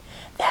been,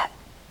 that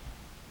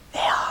they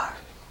are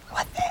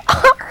what they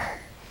are.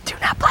 Do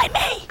not blame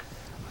me.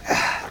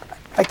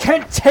 I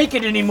can't take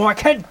it anymore. I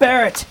can't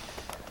bear it.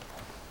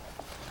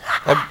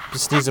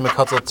 Ebenezer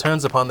McHutsell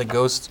turns upon the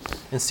ghost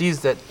and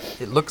sees that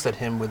it looks at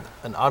him with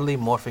an oddly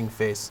morphing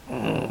face,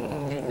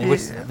 in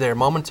which there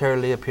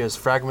momentarily appears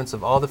fragments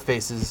of all the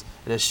faces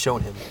it has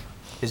shown him.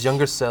 His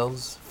younger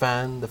selves,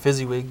 Fan, the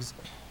Fezziwigs,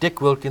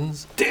 Dick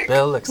Wilkins,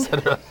 Belle,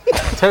 etc.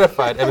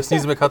 Terrified,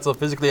 Ebenezer McHutsell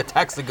physically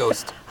attacks the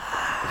ghost.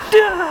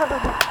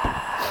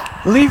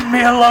 Leave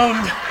me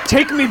alone.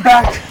 Take me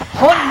back.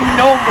 Hunt me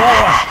no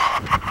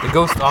more. The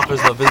ghost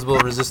offers no visible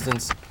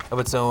resistance of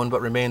its own,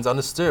 but remains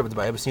undisturbed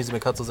by Ebenezer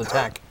McHutsell's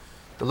attack.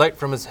 The light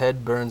from his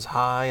head burns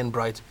high and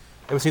bright.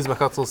 Ebenezer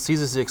McHutsell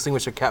seizes the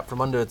extinguisher cap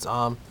from under its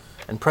arm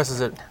and presses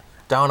it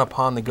down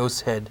upon the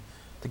ghost's head.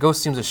 The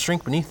ghost seems to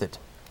shrink beneath it,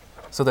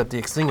 so that the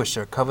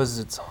extinguisher covers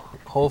its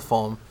whole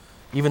form.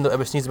 Even though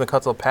Ebenezer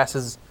McHutsell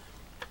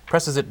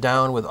presses it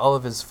down with all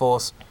of his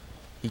force,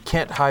 he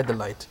can't hide the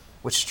light,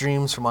 which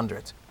streams from under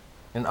it.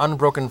 In an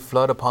unbroken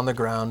flood upon the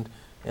ground,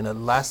 in a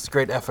last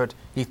great effort,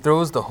 he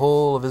throws the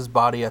whole of his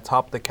body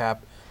atop the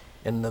cap,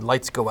 and the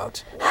lights go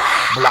out.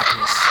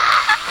 Blackness.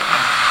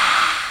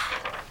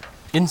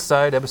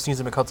 Inside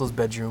Ebenezer McHutsell's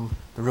bedroom,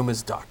 the room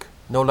is dark.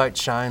 No light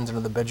shines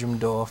under the bedroom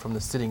door from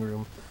the sitting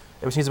room.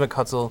 Ebenezer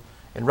McHutsell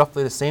in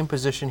roughly the same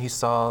position he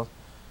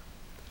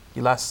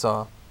last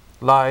saw,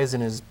 lies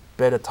in his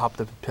bed atop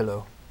the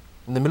pillow.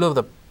 In the middle of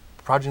the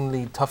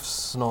prodigially tough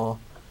snore,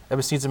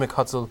 Ebenezer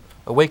McHutsell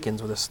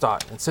awakens with a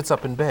start and sits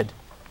up in bed.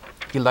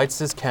 He lights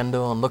his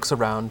candle and looks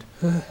around.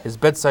 His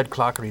bedside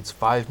clock reads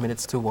 5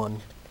 minutes to 1.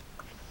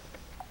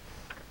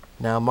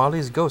 Now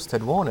Marley's ghost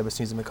had warned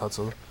Ebenezer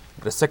McHutsell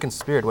that a second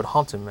spirit would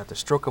haunt him at the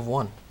stroke of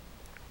 1.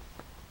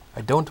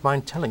 I don't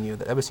mind telling you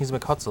that Ebenezer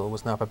McHutsell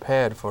was now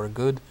prepared for a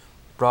good,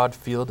 broad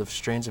field of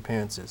strange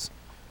appearances,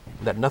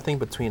 and that nothing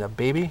between a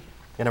baby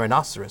and a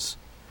rhinoceros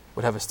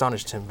would have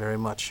astonished him very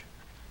much.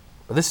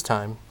 But this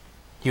time,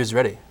 he was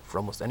ready for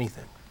almost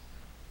anything.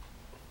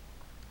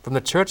 From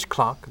the church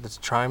clock, the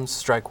chimes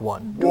strike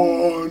 1.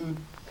 1.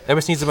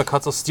 Ebenezer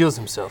McHutsell steels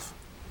himself.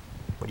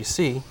 But you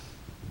see,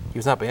 he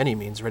was not by any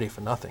means ready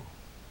for nothing.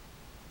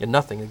 Yet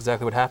nothing is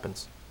exactly what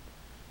happens.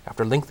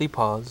 After a lengthy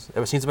pause,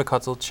 Ebenezer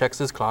McHutsell checks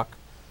his clock,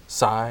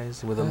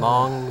 sighs with a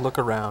long look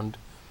around,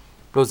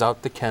 blows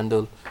out the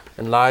candle,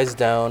 and lies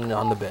down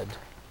on the bed.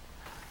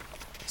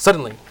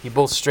 Suddenly, he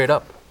bolts straight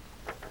up,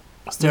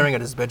 staring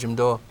at his bedroom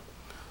door.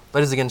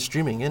 Light is again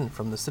streaming in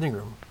from the sitting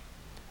room.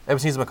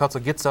 Ebenezer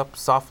McHutsell gets up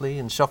softly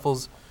and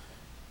shuffles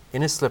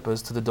in his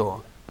slippers to the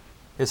door.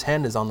 His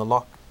hand is on the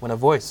lock when a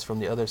voice from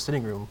the other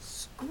sitting room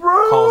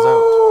calls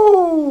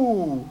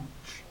out.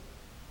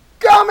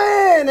 Come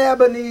in,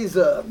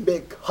 Ebenezer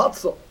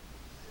McHutsell.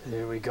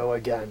 Here we go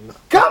again.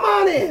 Come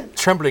on in.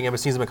 Trembling,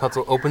 Ebenezer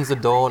McHutsell opens the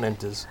door and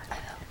enters.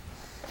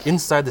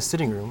 Inside the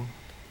sitting room,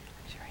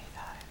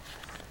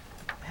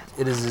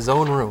 it is his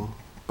own room,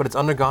 but it's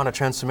undergone a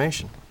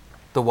transformation.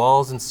 The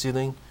walls and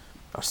ceiling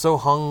are so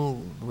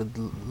hung with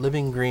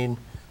living green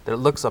that it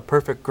looks a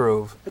perfect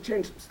grove, I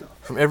changed some stuff.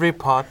 from every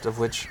pot of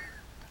which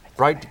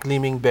bright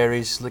gleaming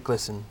berries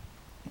glisten.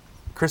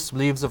 Crisp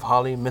leaves of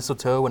holly,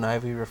 mistletoe, and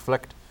ivy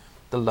reflect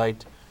the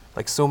light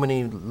like so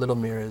many little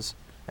mirrors,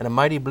 and a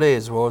mighty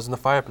blaze roars in the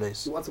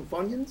fireplace. You want some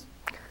Funyuns?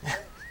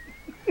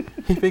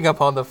 Heaping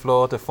up on the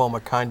floor to form a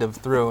kind of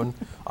throne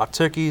are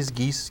turkeys,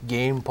 geese,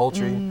 game,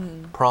 poultry,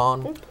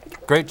 prawn,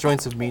 great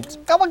joints of meat,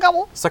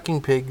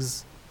 sucking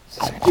pigs,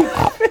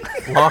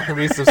 long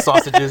wreaths of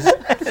sausages,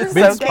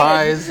 mince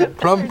pies,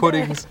 plum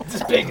puddings,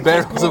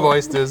 barrels of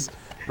oysters,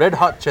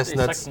 red-hot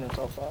chestnuts,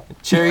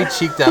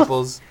 cherry-cheeked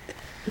apples,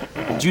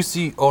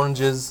 juicy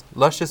oranges,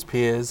 luscious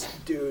pears,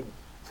 Dude,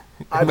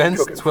 I've been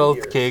immense cooking for 12th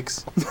years.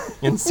 cakes,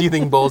 and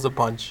seething bowls of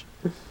punch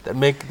that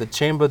make the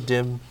chamber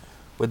dim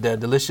with their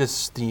delicious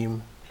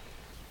steam.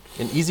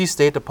 In easy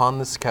state upon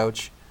this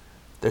couch,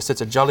 there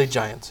sits a jolly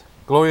giant,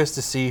 glorious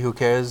to see, who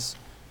carries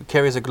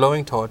a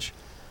glowing torch,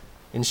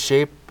 in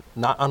shape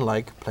not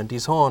unlike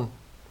Plenty's horn.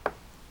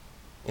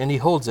 And he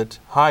holds it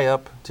high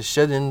up to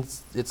shed in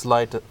its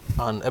light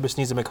on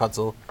Ebenezer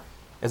McHutsell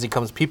as he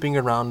comes peeping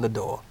around the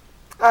door.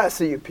 I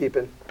see you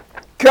peeping.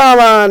 Come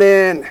on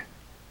in.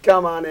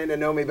 Come on in and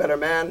know me better,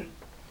 man.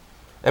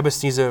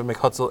 Ebenezer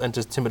McHutsell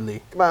enters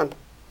timidly. Come on.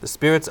 The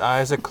spirit's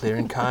eyes are clear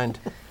and kind,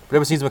 but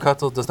Ebenezer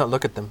McHutsell does not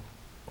look at them.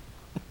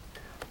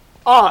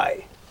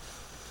 I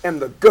am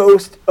the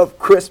ghost of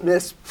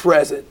Christmas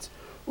present.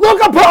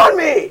 Look upon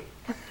me!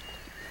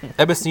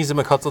 Ebenezer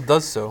McHutsell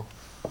does so.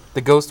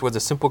 The ghost wears a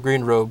simple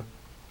green robe,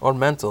 or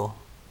mantle,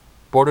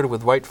 bordered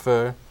with white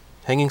fur,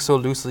 hanging so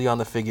loosely on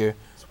the figure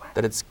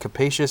that its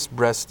capacious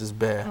breast is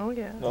bare, Oh,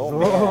 yeah.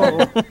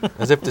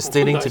 as if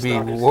disdaining to be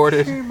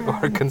warded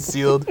or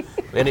concealed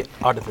by any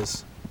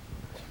artifice.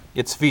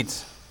 Its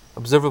feet,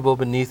 observable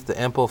beneath the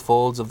ample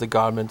folds of the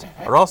garment,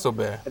 are also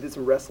bare, I did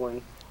some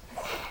wrestling.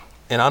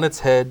 and on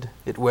its head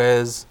it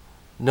wears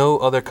no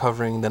other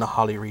covering than a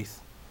holly wreath,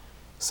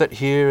 set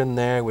here and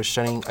there with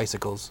shining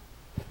icicles.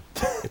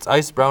 Its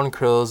ice-brown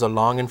curls are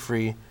long and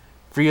free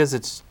as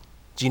its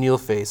genial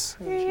face,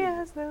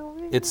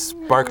 its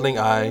sparkling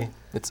eye,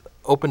 its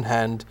open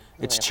hand,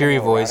 its cheery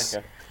voice,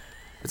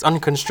 its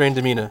unconstrained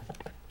demeanor,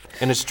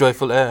 and its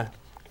joyful air.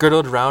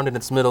 Girdled round in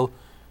its middle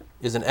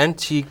is an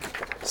antique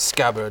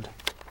scabbard,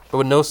 but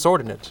with no sword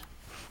in it,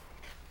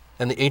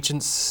 and the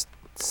ancient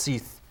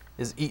sheath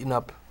is eaten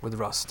up with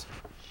rust.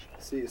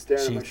 I see you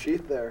staring at my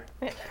sheath there.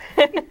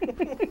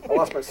 I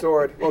lost my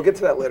sword. We'll get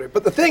to that later.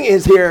 But the thing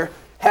is here,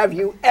 have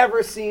you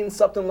ever seen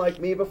something like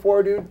me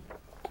before, dude?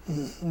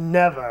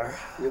 Never.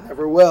 You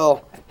never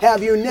will.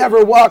 Have you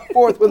never walked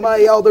forth with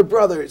my elder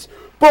brothers,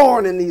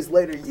 born in these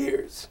later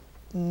years?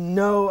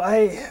 No,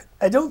 I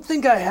don't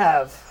think I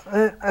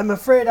have. I'm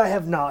afraid I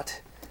have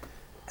not.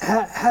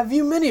 Have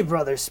you many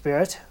brothers,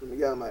 Spirit? Let me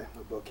get my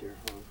book here.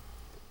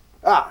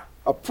 Hold on.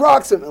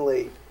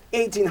 Approximately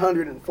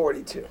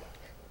 1842.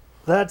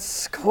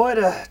 That's quite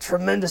a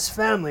tremendous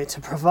family to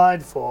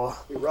provide for.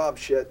 We rob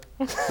shit.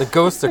 The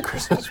ghost of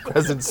Christmas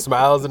present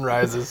smiles and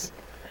rises.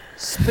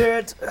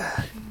 Spirit,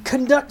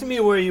 conduct me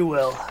where you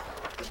will.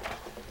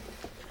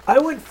 I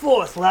went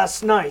forth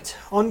last night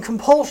on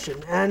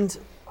compulsion, and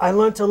I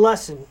learnt a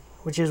lesson,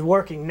 which is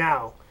working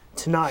now,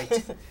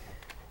 tonight.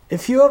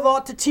 If you have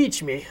aught to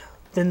teach me,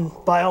 then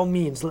by all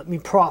means let me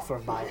proffer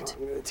by it.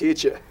 I'm going to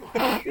teach you.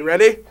 You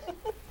ready?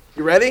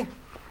 You ready?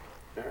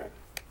 All right.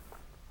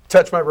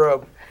 Touch my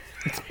robe.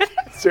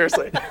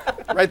 Seriously.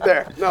 Right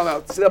there.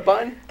 No. See that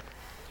button?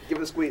 Give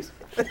it a squeeze.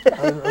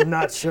 I'm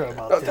not sure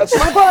about No, this. touch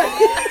my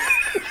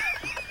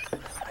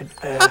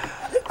button.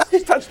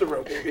 Just touch the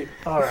rope, baby.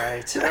 All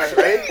right. All right,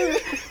 ready?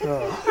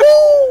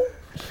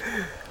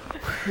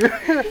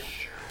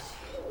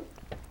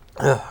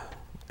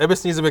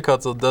 Ebenezer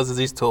McHutsell does as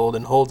he's told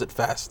and holds it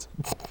fast.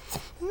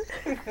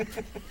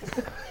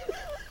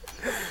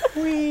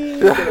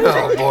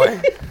 Oh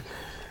boy.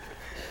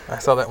 I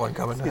saw that one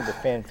coming. The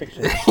fan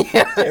fiction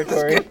Yeah,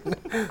 territory.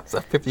 it's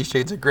a 50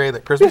 Shades of Grey,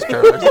 that Christmas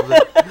Carol or something.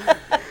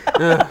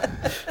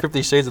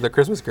 50 Shades of the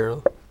Christmas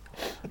Carol.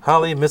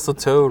 Holly,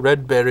 mistletoe,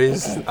 red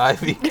berries,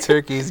 ivy,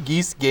 turkeys,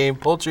 geese, game,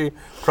 poultry,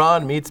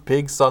 prawn, meats,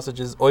 pigs,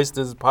 sausages,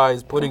 oysters,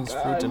 pies, puddings,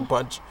 fruit, and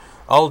punch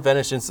all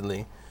vanish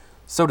instantly.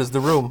 So does the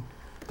room,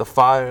 the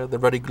fire, the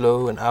ruddy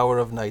glow, and hour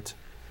of night.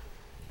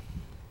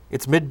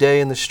 It's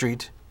midday in the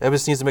street.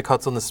 Ebenezer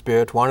McHutsell and the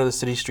spirit wander the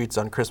city streets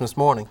on Christmas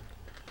morning,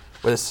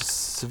 where the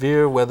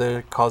severe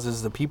weather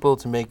causes the people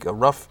to make a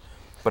rough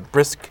but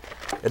brisk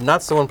and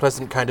not so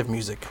unpleasant kind of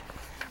music.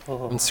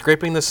 And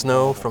scraping the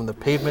snow from the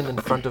pavement in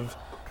front of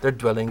their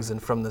dwellings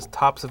and from the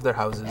tops of their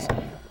houses,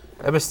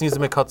 Ebenezer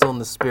McHutsell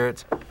and the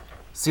spirit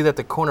see that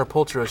the corner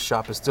poulterer's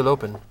shop is still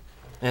open,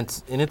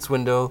 and in its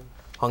window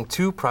hung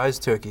 2 prize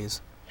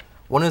turkeys.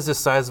 One is the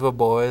size of a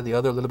boy, the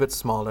other a little bit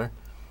smaller.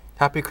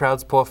 Happy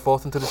crowds pour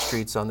forth into the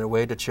streets on their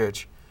way to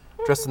church,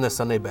 dressed in their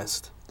Sunday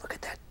best. Look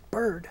at that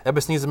bird.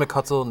 Ebenezer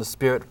McHutsell and the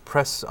spirit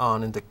press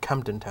on into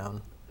Camden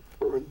Town.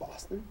 We're in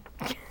Boston.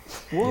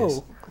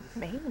 Whoa.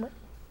 Maine?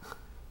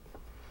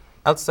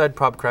 Outside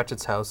Bob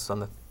Cratchit's house,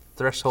 on the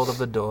threshold of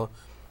the door,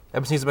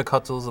 Ebenezer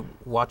McHutsell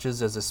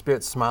watches as the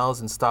spirit smiles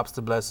and stops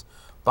to bless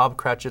Bob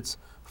Cratchit's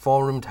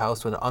 4-roomed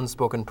house with an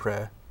unspoken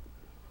prayer.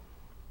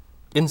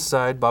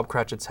 Inside Bob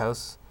Cratchit's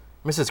house,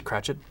 Mrs.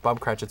 Cratchit, Bob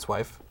Cratchit's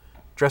wife,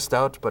 dressed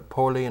out but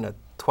poorly in a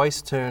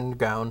twice-turned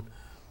gown,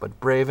 but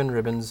brave in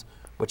ribbons,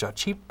 which are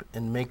cheap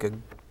and make a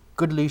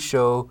goodly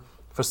show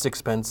for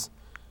 6pence,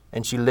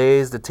 and she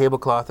lays the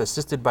tablecloth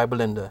assisted by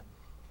Belinda,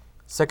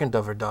 second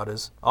of her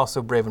daughters,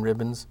 also brave in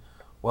ribbons,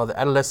 while the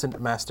adolescent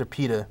master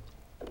Peter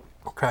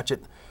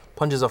Cratchit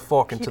plunges a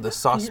fork into the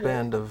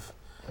saucepan of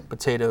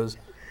potatoes,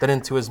 then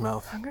into his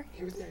mouth.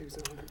 He was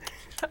hungry.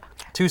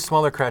 2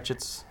 smaller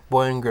Cratchits,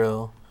 boy and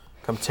girl,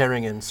 come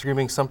tearing in,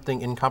 screaming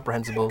something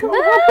incomprehensible,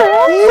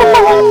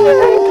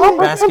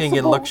 basking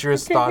in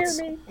luxurious thoughts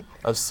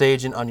of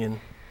sage and onion.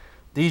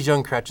 These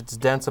young Cratchits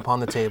dance upon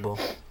the table.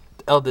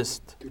 The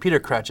eldest, Peter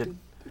Cratchit,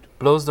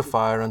 blows the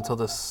fire until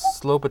the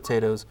slow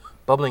potatoes,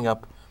 bubbling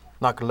up,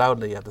 knock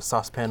loudly at the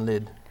saucepan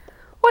lid.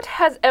 What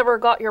has ever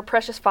got your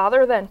precious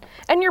father, then,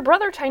 and your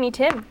brother Tiny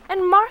Tim,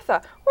 and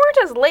Martha, weren't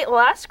as late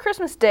last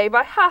Christmas Day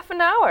by half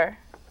an hour?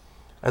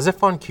 As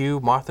if on cue,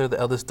 Martha, the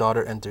eldest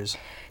daughter, enters.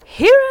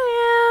 Here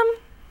I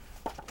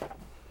am.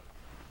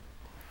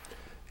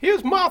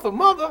 Here's Martha,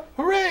 mother.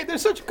 Hooray,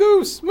 there's such a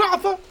goose.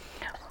 Martha.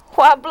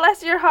 Why,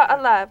 bless your heart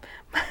alive.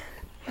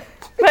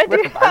 My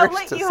dear, how Irish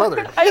late to you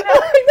Southern. are.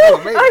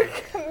 I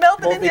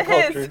melted into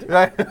his.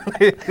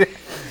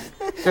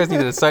 You guys need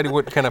to decide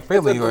what kind of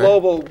family you are.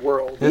 Global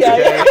world.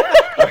 Yeah.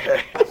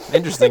 Okay.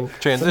 Interesting The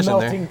transition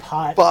melting there.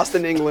 pot.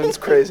 Boston, England's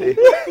crazy.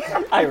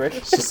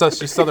 Irish.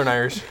 She's Southern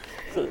Irish.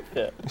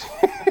 Yeah.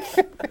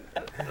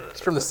 She's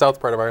from the south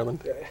part of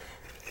Ireland.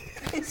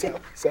 South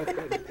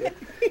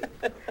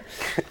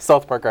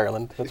South Park,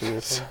 Ireland. That's what it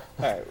is.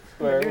 All right.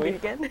 Where are Do we? it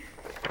again.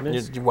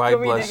 Why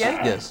Want me to blush?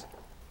 again? Yes.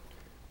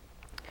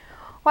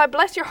 Why,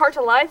 bless your heart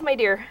alive, my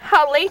dear.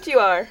 How late you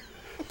are.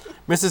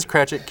 Mrs.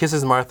 Cratchit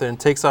kisses Martha and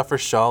takes off her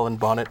shawl and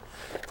bonnet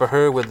for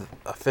her with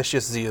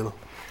officious zeal.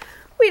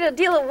 We'd a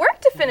deal of work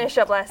to finish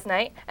up last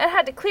night, and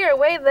had to clear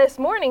away this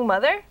morning,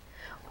 Mother.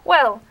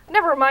 Well,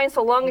 never mind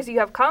so long as you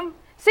have come.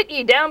 Sit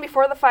ye down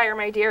before the fire,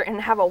 my dear,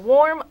 and have a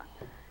warm.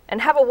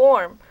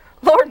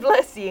 Lord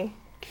bless ye.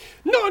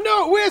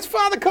 No, where's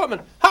father coming?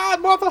 Hide,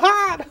 Martha,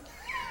 hide.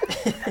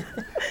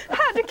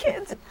 Hide the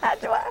kids.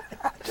 Hide your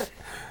wife.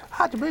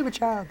 Hide your baby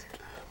child.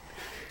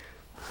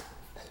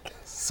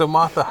 So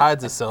Martha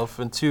hides herself,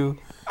 and to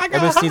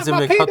Ebenezer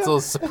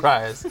McHutsell's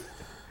surprise,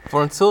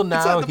 for until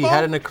now he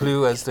hadn't a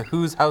clue as to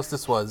whose house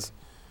this was.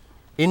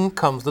 In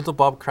comes little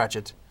Bob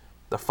Cratchit,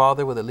 the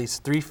father with at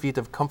least 3 feet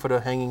of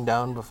comforter hanging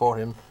down before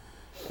him,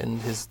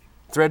 and his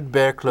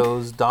threadbare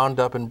clothes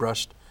donned up and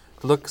brushed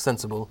to look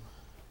sensible,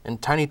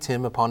 and Tiny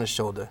Tim upon his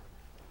shoulder.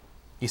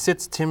 He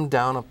sits Tim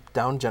down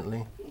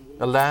gently.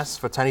 Alas,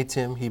 for Tiny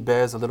Tim, he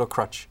bears a little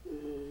crutch,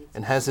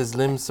 and has his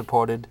limbs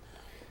supported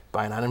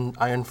by an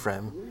iron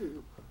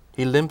frame.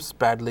 He limps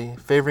badly,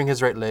 favoring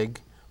his right leg.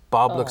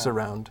 Bob looks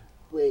around.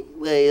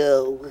 Where's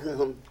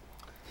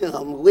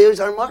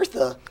our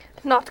Martha?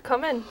 Not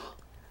coming.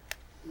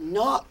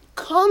 Not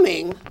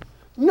coming?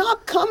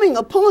 Not coming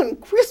upon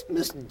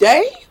Christmas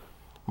Day?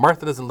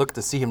 Martha doesn't look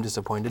to see him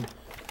disappointed,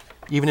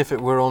 even if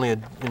it were only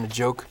in a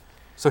joke,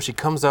 so she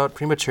comes out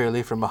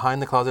prematurely from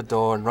behind the closet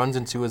door and runs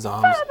into his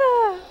arms.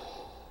 Father!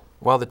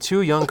 While the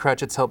 2 young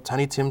Cratchits help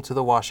Tiny Tim to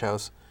the wash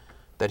house,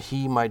 that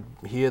he might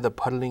hear the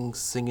puddling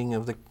singing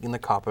in the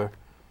copper.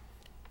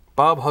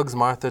 Bob hugs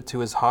Martha to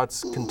his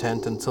heart's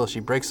content until she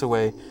breaks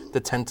away to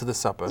tend to the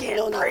supper.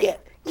 No, not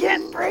yet.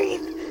 Can't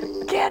breathe.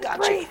 Can't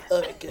breathe.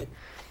 All right, good.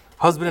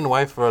 Husband and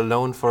wife are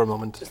alone for a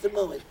moment. Just a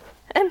moment.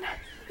 And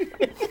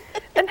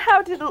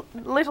how did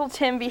little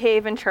Tim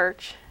behave in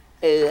church?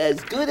 As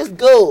good as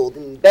gold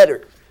and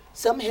better.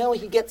 Somehow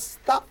he gets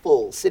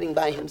thoughtful, sitting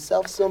by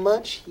himself so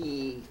much,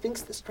 he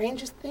thinks the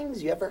strangest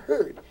things you ever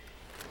heard.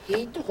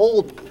 He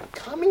told me,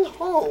 coming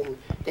home,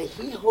 that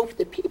he hoped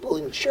the people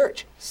in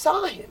church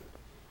saw him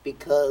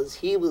because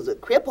he was a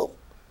cripple.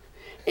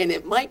 And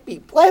it might be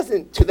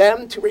pleasant to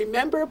them to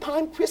remember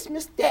upon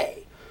Christmas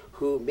Day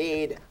who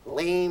made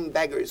lame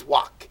beggars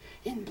walk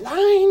and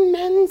blind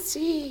men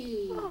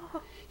see.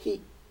 Oh.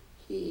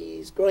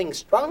 He's growing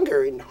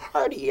stronger and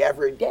hearty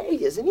every day,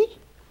 isn't he?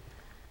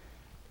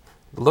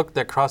 The look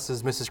that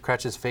crosses Mrs.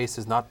 Cratchit's face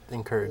is not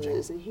encouraging.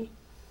 Isn't he?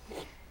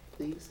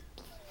 Please?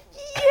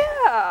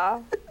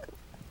 Yeah.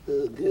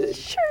 Oh, good.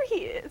 Sure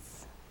he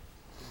is.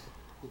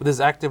 With his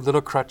active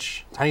little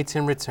crutch, Tiny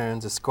Tim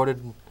returns,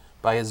 escorted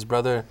by his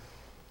brother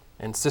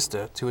and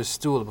sister, to his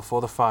stool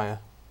before the fire.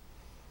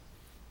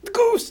 The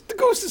goose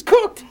is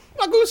cooked!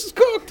 My goose is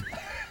cooked!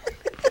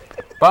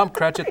 Bob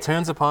Cratchit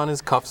turns upon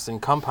his cuffs and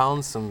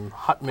compounds some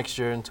hot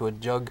mixture into a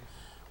jug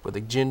with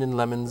a gin and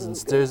lemons and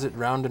stirs it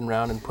round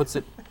and puts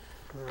it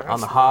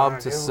on the hob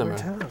to simmer.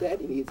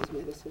 Daddy needs his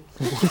medicine.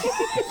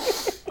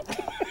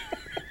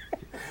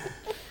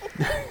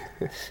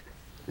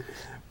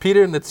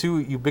 Peter and the two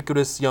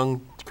ubiquitous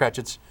young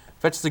Cratchits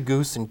fetch the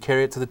goose and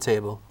carry it to the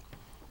table.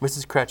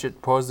 Mrs.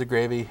 Cratchit pours the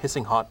gravy,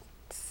 hissing hot.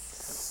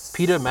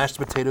 Peter mashed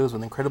potatoes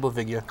with incredible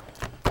vigor.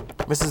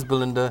 Mrs.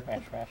 Belinda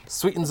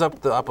sweetens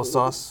up the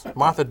applesauce.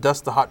 Martha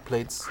dusts the hot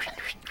plates.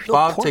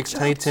 Bob takes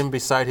Tiny Tim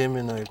beside him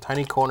in a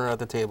tiny corner at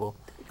the table.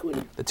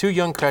 The two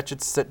young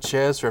Cratchits set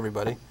chairs for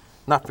everybody,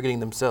 not forgetting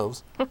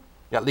themselves.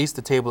 At least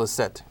the table is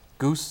set.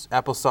 Goose,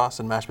 applesauce,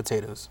 and mashed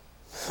potatoes.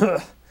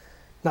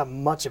 Not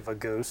much of a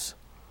goose.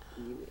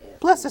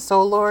 Bless us,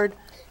 O Lord,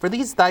 for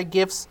these thy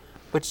gifts,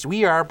 which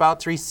we are about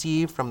to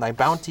receive from thy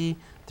bounty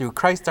through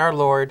Christ our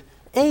Lord.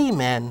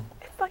 Amen.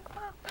 It's like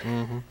Mom.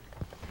 Mm-hmm.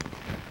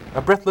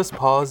 A breathless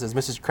pause as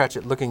Mrs.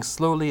 Cratchit, looking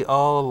slowly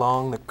all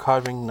along the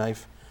carving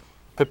knife,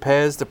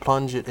 prepares to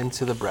plunge it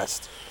into the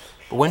breast.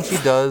 But when she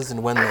does,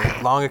 and when the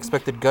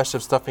long-expected gush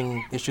of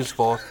stuffing issues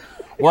forth,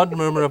 one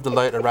murmur of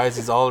delight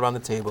arises all around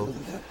the table.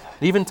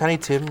 Even Tiny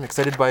Tim,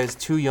 excited by his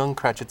two young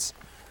Cratchits,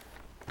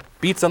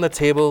 beats on the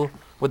table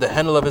with the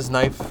handle of his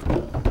knife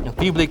and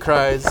feebly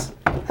cries,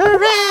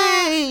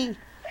 "Hooray!"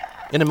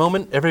 In a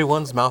moment,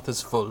 everyone's mouth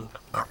is full.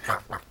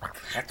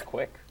 That's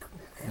quick.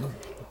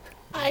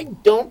 I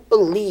don't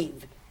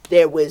believe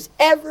there was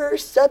ever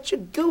such a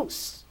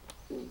goose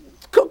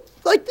cooked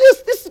like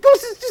this. This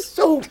goose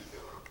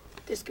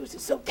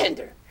is so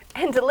tender.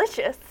 And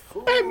delicious.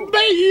 And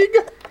big!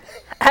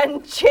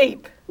 And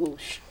cheap. Ooh,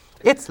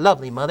 It's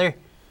lovely, Mother.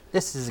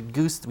 This is a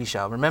goose we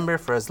shall remember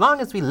for as long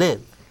as we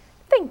live.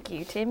 Thank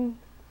you, Tim.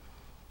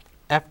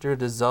 After a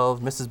dissolve,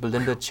 Mrs.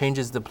 Belinda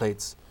changes the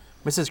plates.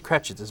 Mrs.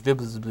 Cratchit is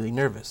visibly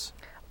nervous.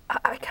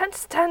 I can't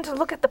stand to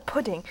look at the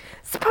pudding.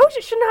 Suppose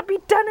it should not be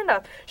done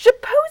enough.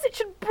 Suppose it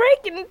should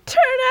break and turn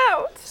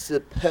out.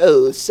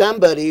 Suppose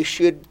somebody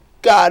should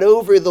got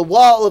over the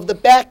wall of the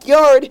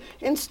backyard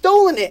and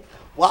stolen it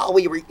while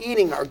we were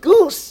eating our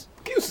goose.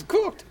 Goose is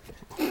cooked.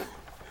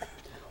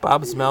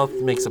 Bob's mouth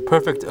makes a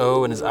perfect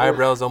O and his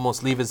eyebrows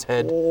almost leave his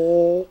head.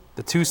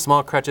 The two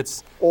small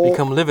Cratchits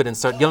become livid and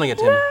start yelling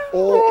at him.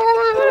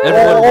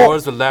 Everyone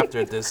roars with laughter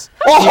at this,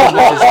 even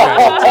Mrs.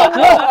 Cratchit.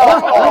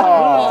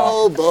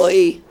 Oh,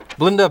 boy.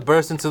 Belinda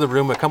bursts into the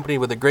room accompanied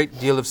with a great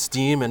deal of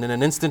steam, and in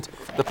an instant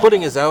the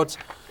pudding is out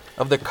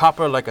of the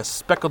copper like a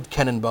speckled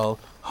cannonball,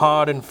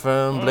 hard and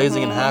firm,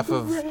 blazing in half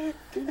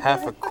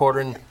a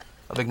quartern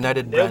of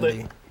ignited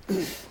brandy,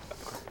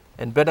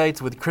 and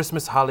bedight with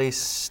Christmas holly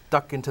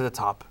stuck into the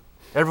top.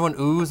 Everyone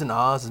oohs and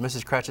ahs as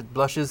Mrs. Cratchit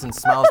blushes and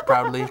smiles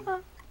proudly.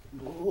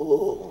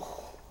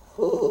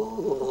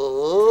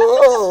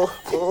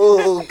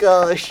 Oh,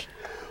 gosh.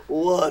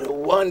 What a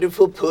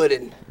wonderful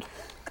pudding.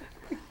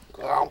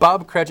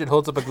 Bob Cratchit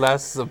holds up a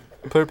glass of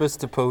purpose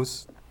to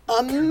toast.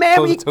 A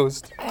Merry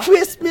Toast.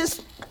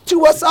 Christmas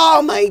to us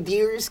all, my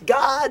dears.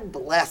 God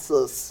bless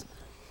us.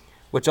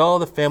 Which all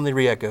the family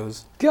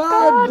re-echoes.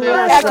 God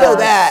bless Echo us.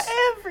 that.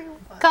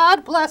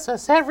 God bless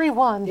us,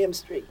 everyone. Damn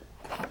straight.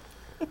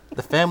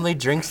 The family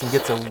drinks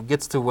and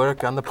gets to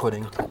work on the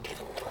pudding.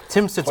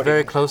 Tim sits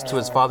very close to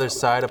his father's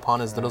side upon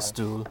his little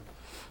stool.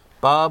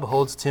 Bob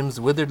holds Tim's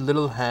withered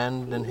little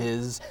hand in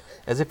his,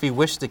 as if he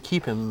wished to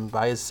keep him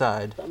by his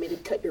side. Want me to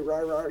cut your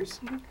rah-rahs?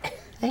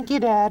 Thank you,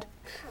 Dad.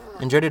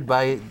 And dreaded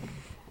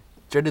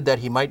that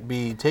he might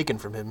be taken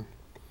from him.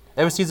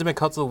 Ever since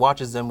Hutsell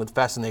watches them with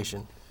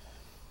fascination.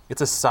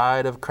 It's a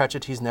side of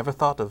Cratchit he's never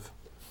thought of.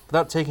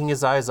 Without taking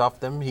his eyes off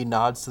them, he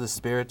nods to the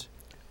spirit.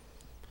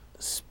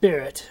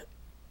 Spirit,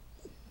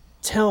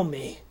 tell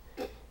me,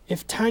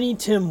 if Tiny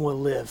Tim will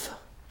live.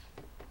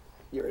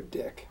 You're a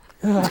dick.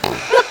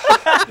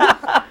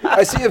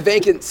 I see a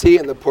vacant seat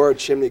in the poor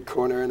chimney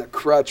corner and a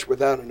crutch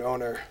without an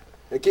owner.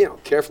 Like,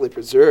 carefully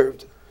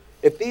preserved.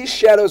 If these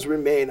shadows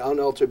remain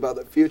unaltered by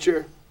the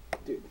future,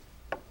 dude,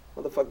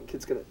 motherfucking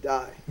kid's gonna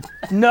die.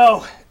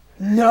 No.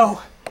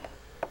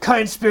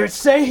 Kind spirits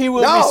say he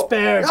will be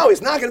spared. No,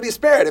 he's not gonna be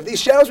spared. If these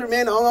shadows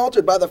remain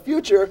unaltered by the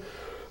future,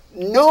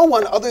 no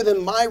one other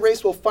than my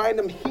race will find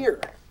him here.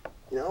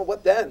 You know,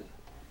 what then?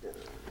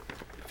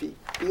 If you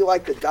feel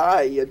like to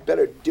die, you'd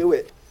better do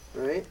it,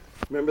 right?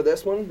 Remember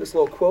this one? This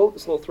little quote,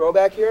 this little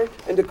throwback here?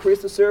 And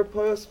decrease the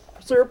surplus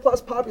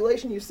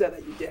population? You said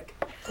that, you dick.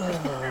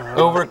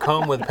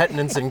 Overcome with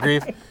petulance and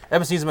grief,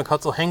 Ebenezer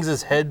McHutsell hangs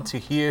his head to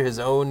hear his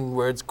own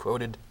words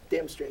quoted.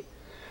 Damn straight.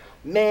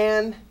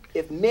 Man,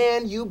 if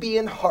man you be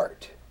in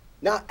heart,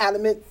 not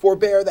adamant,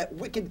 forbear that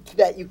wicked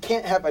that you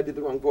can't have. I did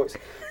the wrong voice.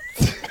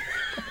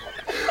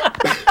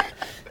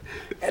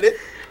 Edit.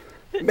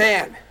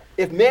 Man,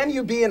 if man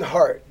you be in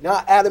heart,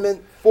 not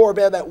adamant,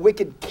 forbear that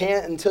wicked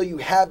can't until you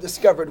have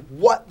discovered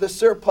what the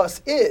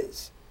surplus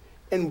is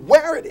and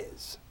where it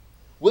is.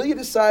 Will you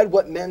decide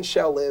what men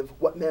shall live,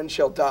 what men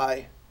shall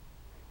die?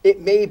 It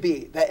may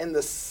be that in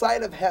the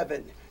sight of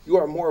heaven, you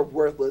are more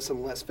worthless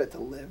and less fit to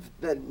live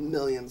than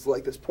millions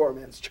like this poor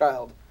man's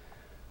child.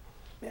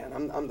 Man,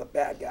 I'm the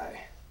bad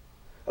guy.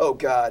 Oh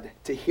God,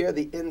 to hear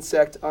the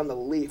insect on the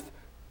leaf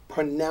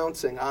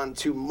pronouncing on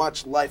too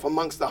much life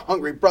amongst the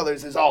hungry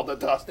brothers is all the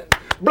dustin'.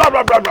 Blah,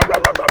 blah, blah, blah, blah,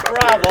 blah, blah,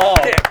 blah.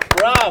 Bravo!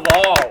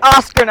 Bravo!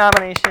 Oscar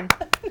nomination.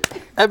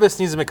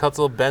 Ebenezer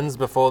McHutsell bends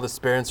before the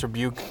spirit's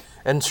rebuke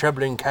and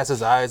trembling casts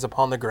his eyes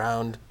upon the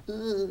ground.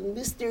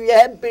 Mr.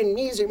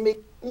 Ebenezer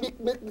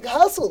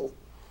McHutsell.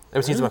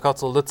 Ebenezer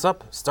McHutsell looks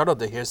up, startled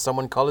to hear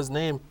someone call his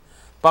name.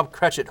 Bob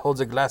Cratchit holds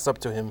a glass up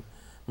to him,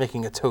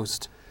 making a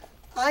toast.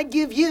 I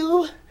give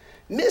you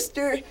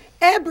Mr.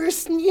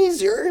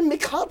 Ebenezer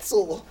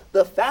McHutsell,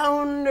 the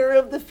founder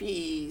of the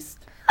feast.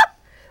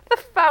 The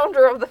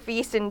founder of the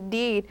feast,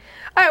 indeed.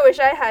 I wish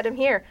I had him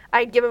here.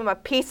 I'd give him a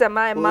piece of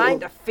my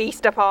mind to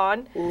feast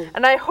upon,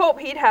 and I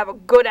hope he'd have a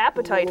good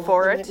appetite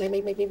for it. My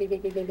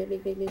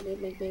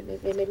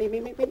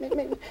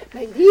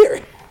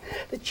dear,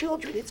 the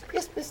children, it's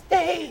Christmas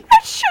Day.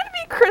 It should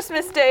be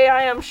Christmas Day,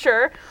 I am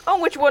sure, on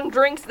which one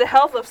drinks the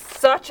health of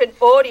such an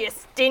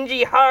odious,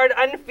 stingy, hard,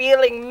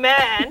 unfeeling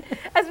man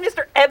as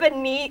Mr.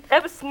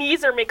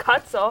 Ebenezer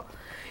McHutsell.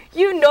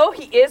 You know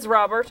he is,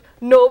 Robert.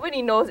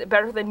 Nobody knows it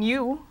better than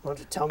you. Why don't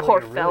you tell me Poor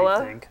what you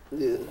fella. really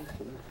think?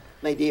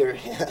 My dear,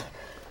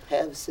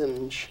 have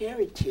some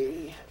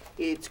charity.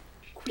 It's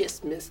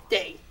Christmas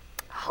Day.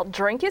 I'll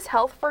drink his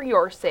health for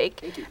your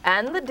sake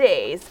and the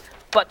day's,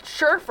 but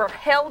sure for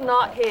hell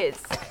not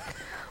his.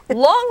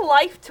 Long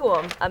life to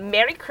him, a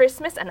Merry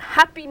Christmas and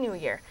Happy New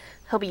Year.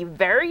 He'll be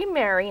very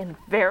merry and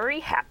very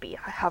happy,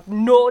 I have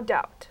no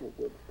doubt.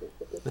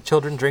 The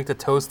children drink the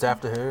toast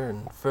after her,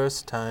 and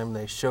first time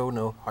they show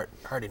no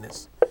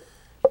heartiness.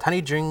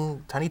 Tiny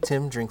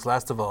Tim drinks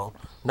last of all,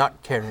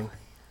 not caring.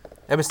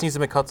 Ebenezer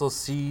McHutsell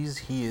sees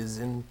he is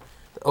in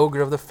the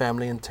ogre of the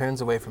family and turns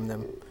away from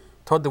them,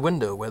 toward the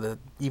window where the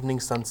evening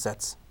sun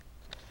sets.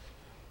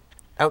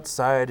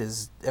 Outside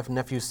his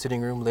nephew's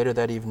sitting room later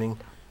that evening,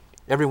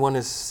 everyone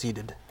is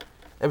seated.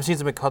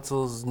 Ebenezer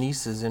McHutsell's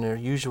niece is in her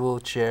usual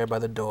chair by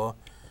the door.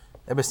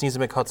 Ebenezer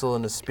McHutsell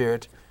and the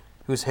spirit,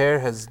 whose hair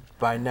has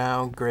by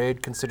now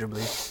grayed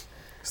considerably,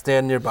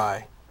 stand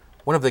nearby.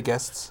 One of the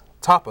guests,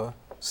 Toppa,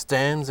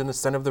 stands in the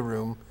center of the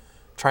room,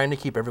 trying to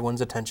keep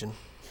everyone's attention.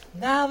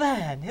 Now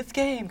then, it's a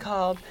game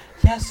called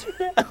Yes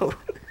or No.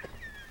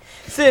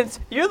 Since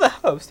you're the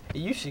host,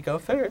 you should go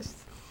first.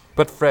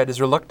 But Fred is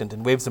reluctant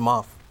and waves him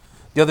off.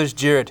 The others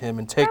jeer at him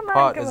and take Come on,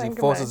 part come as he on,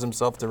 come forces on.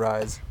 himself to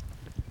rise.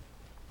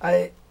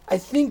 I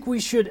think we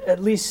should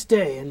at least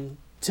stay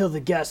until the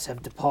guests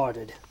have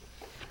departed.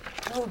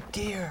 Oh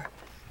dear,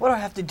 what do I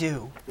have to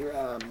do?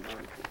 I'm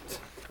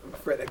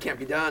afraid that can't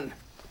be done.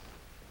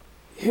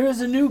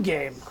 Here's a new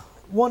game.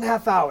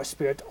 1/2 hour,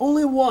 Spirit.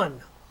 Only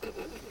one.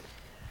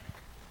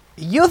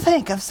 You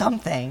think of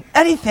something,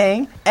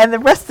 anything, and the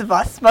rest of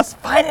us must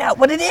find out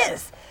what it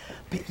is.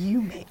 But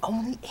you may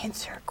only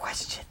answer a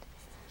question,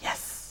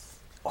 yes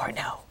or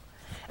no,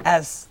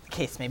 as the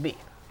case may be.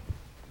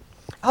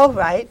 All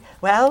right,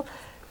 well,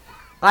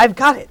 I've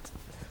got it.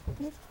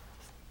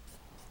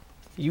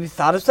 You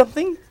thought of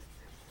something?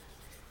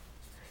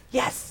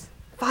 Yes,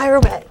 fire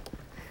away.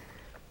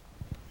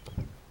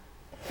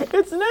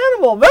 It's an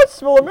animal,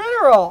 vegetable, or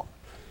mineral.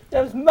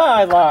 That was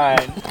my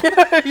line.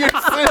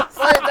 Seriously,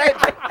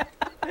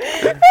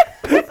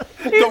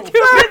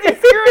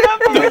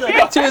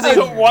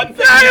 The one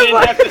thing you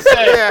didn't have to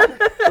say.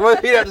 Well,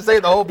 you have to say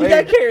the whole You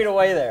page. got carried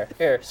away there.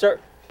 Here, sir.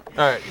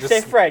 All right, Say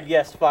just Fred,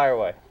 yes, fire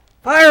away.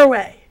 Fire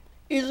away.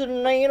 Is it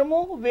an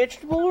animal,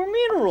 vegetable, or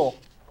mineral?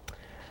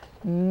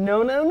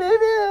 No, no, no,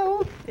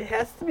 no. It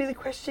has to be the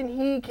question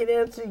he can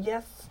answer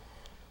yes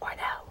or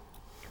no.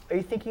 Are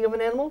you thinking of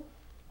an animal?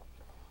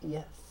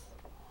 Yes.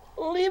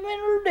 Living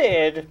or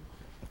dead?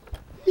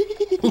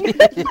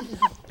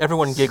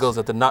 everyone giggles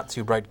at the not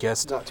too bright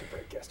guest. Not too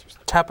bright guesters.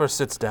 Tapper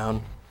sits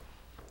down.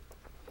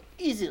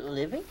 Is it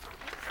living?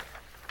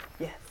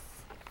 Yes.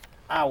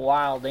 A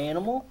wild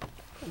animal?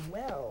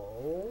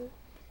 Well,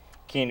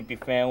 Can it be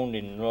found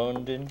in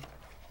London,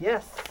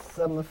 Yes,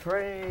 I'm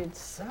afraid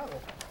so.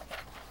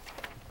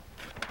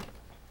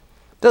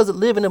 Does it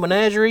live in a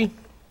menagerie?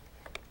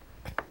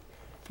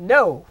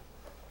 No.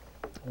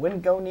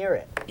 Wouldn't go near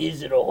it.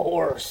 Is it a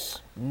horse?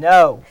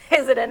 No.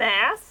 Is it an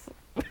ass?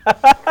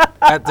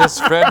 At this,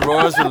 Fred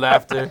roars with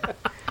laughter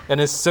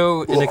and is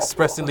so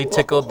inexpressibly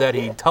tickled that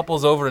he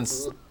topples over and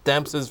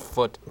stamps his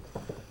foot.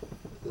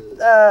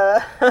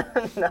 No.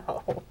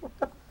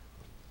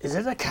 Is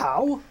it a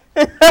cow?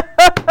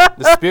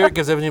 The spirit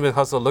gives Ebenezer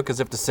McHustle a look as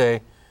if to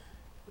say,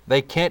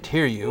 they can't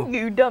hear you.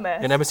 You dumbass.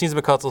 And Ebenezer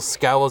McHustle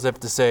scowls as if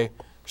to say,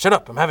 shut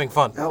up, I'm having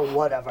fun. Oh,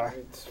 whatever.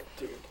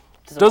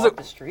 Does walk it-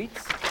 the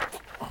streets?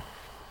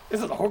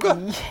 Is it a hookah?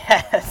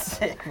 Yes,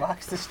 it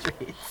walks the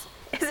streets.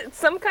 Is it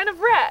some kind of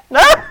rat?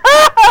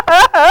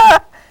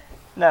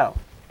 No.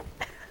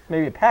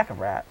 Maybe a pack of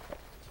rat.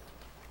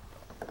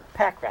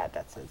 Pack rat,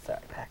 that's it. Sorry,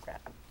 pack rat.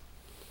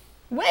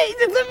 Wait,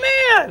 it's a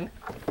man!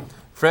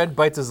 Fred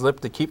bites his lip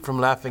to keep from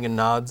laughing and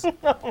nods. I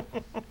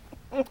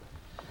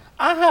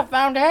have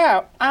found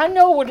out. I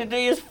know what it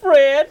is,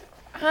 Fred.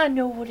 I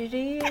know what it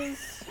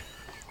is.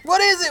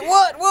 What is it?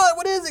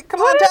 What is it? Come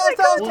on, tell us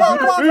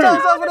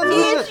what it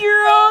is. It's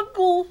your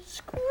Uncle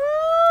Scrooge.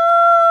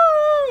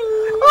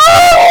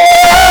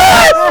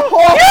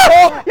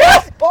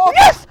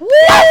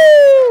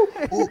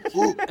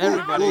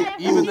 Everybody,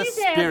 even the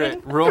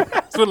spirit, roars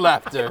with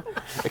laughter,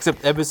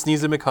 except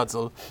Ebenezer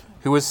McHustle,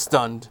 who is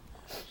stunned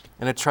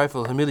and a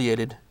trifle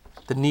humiliated.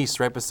 The niece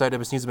right beside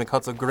Ebenezer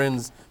McHustle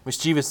grins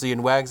mischievously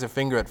and wags her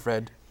finger at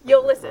Fred. Yo,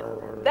 listen.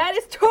 That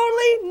is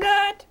totally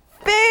not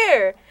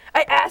fair.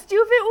 I asked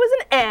you if it was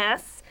an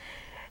ass,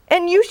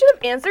 and you should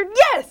have answered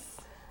yes.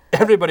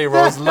 Everybody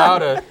roars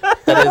louder,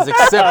 that is,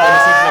 except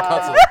Ebenezer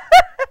McHustle,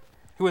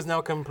 who is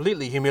now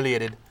completely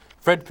humiliated.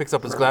 Fred picks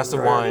up his glass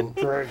of wine.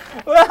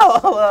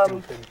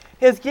 Well,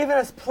 he has given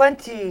us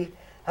plenty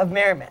of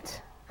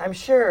merriment, I'm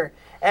sure,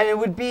 and it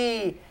would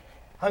be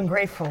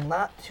ungrateful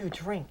not to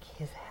drink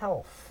his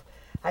health.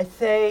 I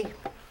say,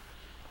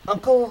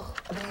 Uncle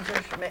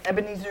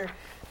Ebenezer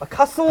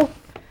McHustle.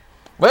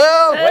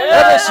 Well,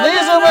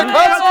 Ebenezer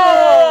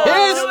McHustle!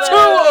 Here's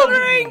two of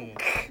them!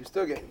 You're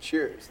still getting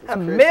cheers. That's A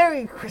crazy.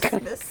 Merry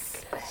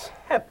Christmas.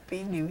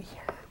 Happy New Year.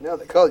 Now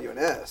they call you an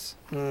ass.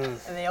 And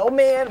the old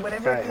man,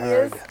 whatever he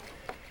is,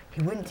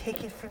 he wouldn't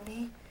take it from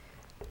me,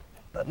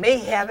 but may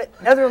have it.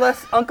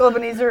 Nevertheless, Uncle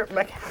Ebenezer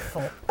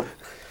McHustle.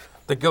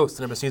 The ghost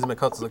and Ebenezer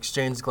McHustle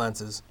exchange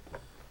glances.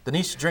 The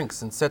niece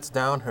drinks and sets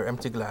down her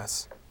empty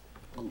glass.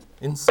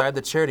 Inside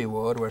the charity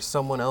ward, where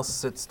someone else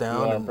sits down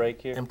want a and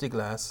break here? empty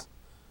glass.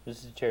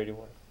 This is a charity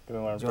ward. Do we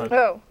want Do to you break?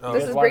 Oh, Oh.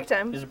 this You is guys break want-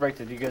 time. This is break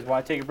time. Do you guys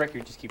want to take a break or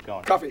just keep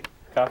going? Coffee.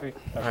 Coffee?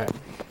 Okay. Alright.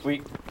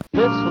 Sweet.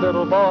 This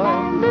little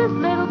girl, their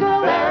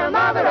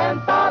mother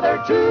and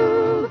father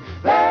too.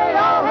 They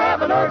all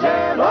have an urge,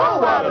 and oh,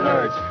 what an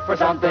urge for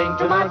something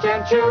to munch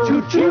and chew.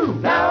 Choo-choo.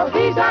 Now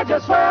these are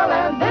just swell,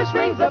 and this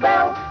rings the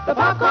bell. The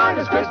popcorn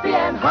is crispy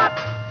and hot.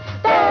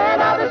 Then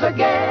others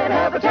again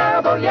have a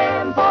terrible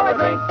yen for a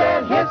drink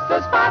that hits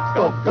the spot.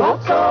 Go, go.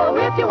 So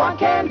if you want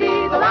candy,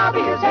 the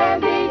lobby is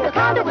handy. A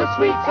condo with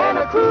sweets and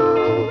a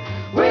crew.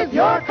 With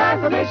your kind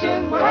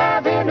permission, we'll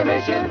have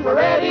intermission. We're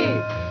ready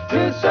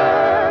to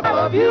serve all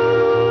of you.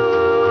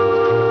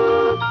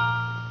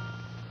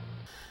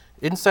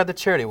 Inside the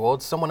charity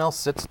ward, someone else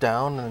sits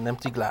down in an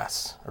empty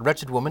glass. A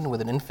wretched woman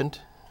with an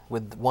infant,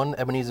 with one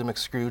Ebenezer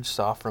McScrooge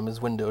saw from his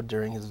window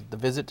during the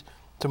visit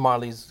to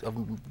Marley's.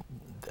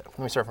 Let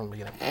me start from the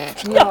beginning. I want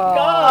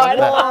to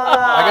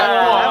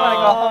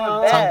go home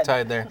in bed.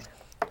 Tongue-tied there.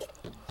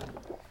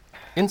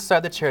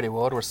 Inside the charity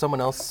ward, where someone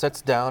else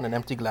sets down an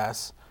empty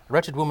glass, a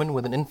wretched woman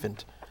with an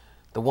infant,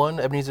 the one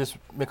Ebenezer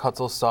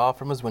McHustle saw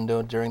from his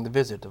window during the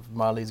visit of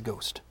Marley's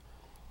ghost.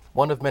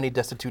 One of many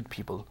destitute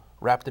people,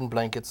 wrapped in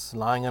blankets,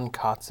 lying on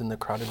cots in the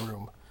crowded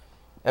room.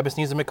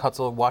 Ebenezer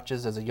McHustle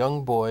watches as a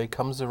young boy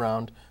comes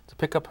around to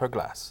pick up her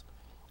glass.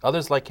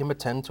 Others like him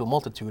attend to a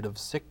multitude of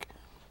sick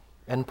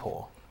and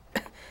poor.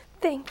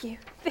 Thank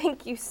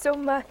you so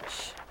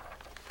much.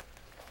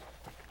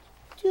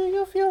 Do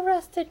you feel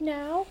rested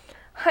now?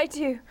 I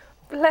do.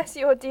 Bless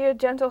your dear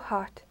gentle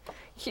heart.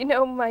 You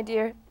know, my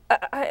dear,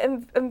 I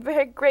am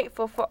very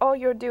grateful for all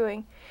you're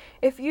doing.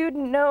 If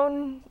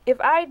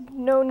I'd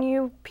known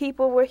you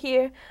people were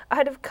here,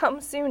 I'd have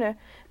come sooner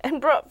and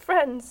brought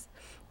friends.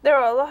 There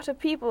are a lot of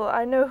people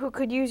I know who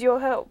could use your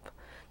help.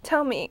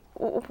 Tell me,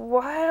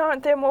 why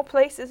aren't there more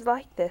places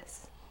like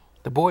this?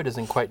 The boy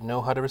doesn't quite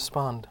know how to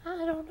respond.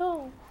 I don't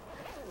know.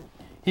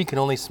 He can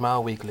only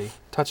smile weakly,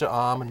 touch her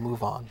arm, and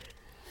move on.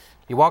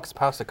 He walks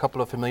past a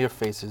couple of familiar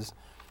faces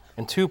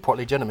and two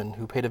portly gentlemen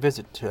who paid a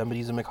visit to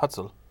Ebenezer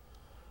McHustle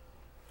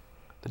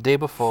the day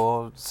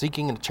before,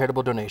 seeking a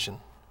charitable donation.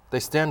 They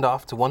stand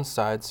off to one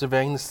side,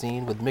 surveying the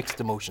scene with mixed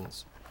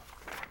emotions.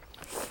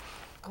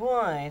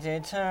 Quite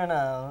a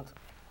turnout.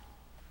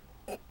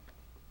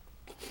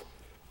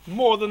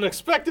 More than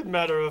expected,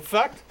 matter of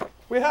fact.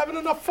 We haven't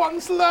enough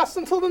funds to last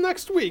until the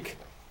next week.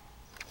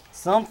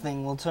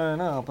 Something will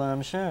turn up,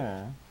 I'm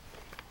sure.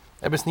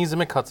 Ebenezer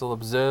McHustle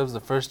observes the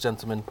first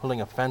gentleman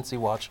pulling a fancy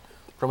watch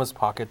from his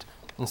pocket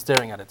and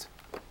staring at it.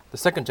 The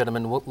second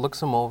gentleman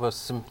looks him over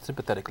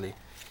sympathetically.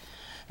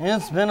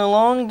 It's been a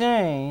long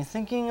day.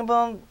 Thinking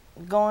about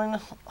going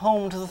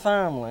home to the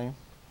family.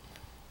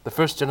 The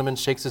first gentleman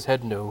shakes his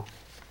head no.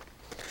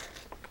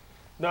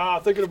 Nah,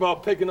 thinking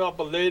about picking up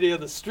a lady of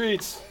the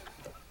streets.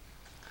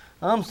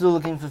 I'm still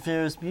looking for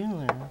Ferris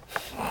Bueller.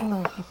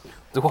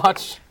 The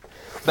watch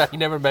that he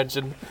never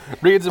mentioned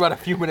reads about a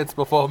few minutes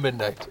before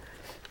midnight.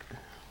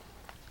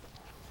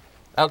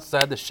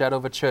 Outside the shadow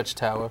of a church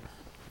tower,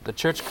 the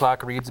church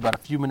clock reads about a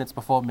few minutes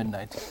before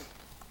midnight.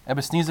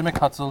 Ebenezer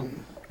McHutsell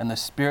and the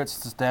spirits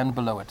stand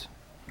below it.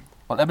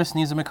 While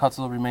Ebenezer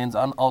McHutsell remains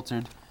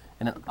unaltered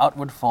in an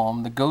outward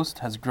form, the ghost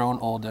has grown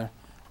older,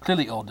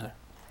 clearly older,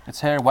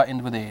 its hair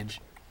whitened with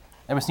age.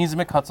 Ebenezer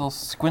McHutsell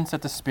squints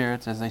at the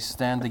spirits as they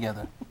stand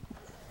together.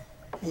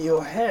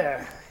 Your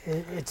hair,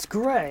 it's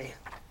gray.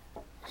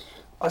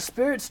 Are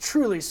spirits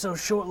truly so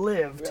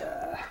short-lived?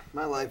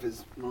 My life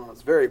is, well,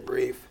 it's very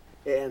brief.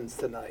 It ends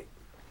tonight.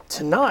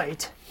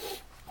 Tonight?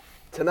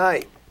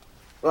 Tonight.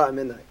 Well, at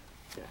midnight.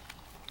 Yeah.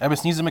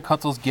 Ebenezer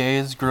McHutsell's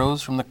gaze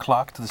grows from the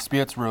clock to the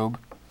spirit's robe.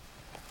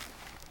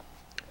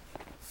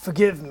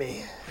 Forgive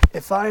me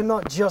if I am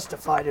not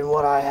justified in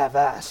what I have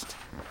asked,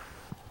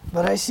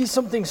 but I see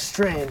something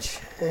strange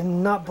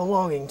and not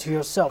belonging to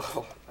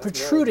yourself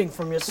protruding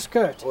from your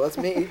skirt. Well, that's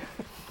me.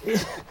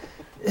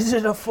 Is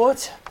it a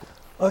foot?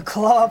 A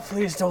claw?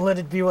 Please don't let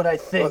it be what I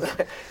think. Well,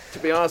 to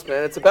be honest,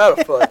 man, it's about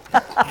a foot.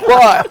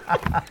 But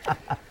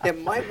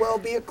it might well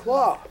be a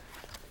claw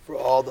for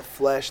all the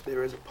flesh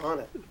there is upon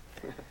it.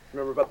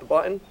 Remember about the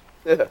button?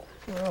 Yeah.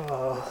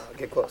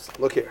 Get close.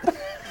 Look here.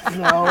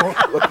 No.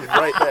 Look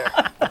right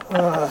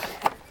there.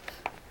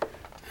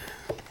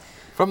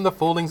 From the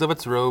foldings of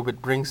its robe,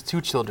 it brings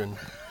two children,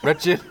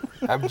 wretched,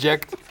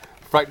 abject,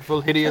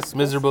 frightful, hideous,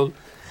 miserable.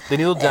 They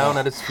kneel down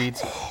at its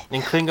feet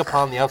and cling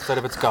upon the outside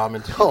of its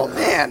garment. Oh,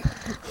 man.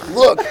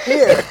 Look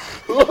here.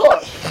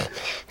 Look.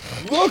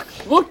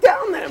 Look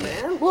down there,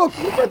 man. Look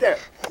right there.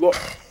 Look.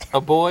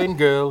 A boy and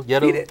girl,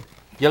 Eat it.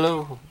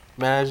 yellow,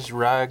 managed,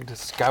 ragged,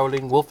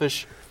 scowling,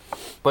 wolfish,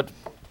 but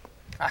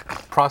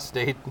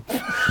prostrate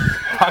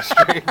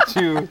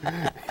to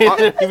in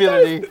their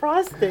humility.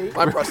 Prostate.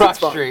 My prostate's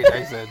fine. Prostrate,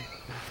 I said.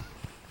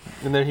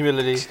 In their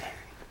humility,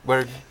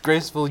 where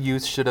graceful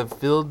youth should have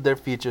filled their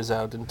features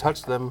out and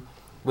touched them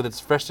with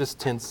its freshest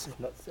tints,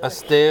 a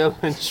stale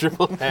and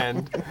shriveled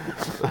hand,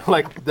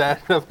 like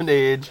that of an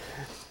age,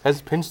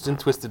 has pinched and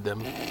twisted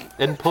them,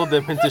 and pulled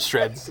them into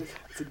shreds.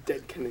 It's a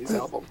Dead Kennedys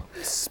album.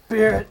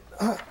 Spirit,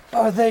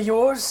 are they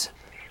yours?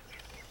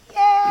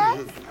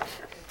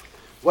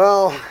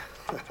 Well,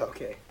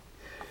 okay.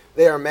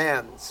 They are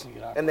man's,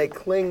 and they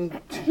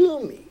cling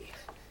to me,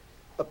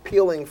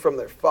 appealing from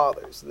their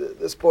fathers.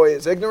 This boy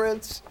is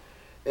ignorance,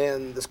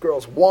 and this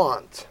girl's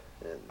want.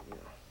 And,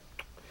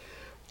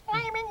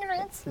 I'm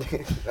ignorant.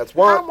 that's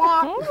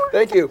want.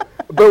 Thank you.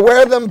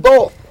 Beware them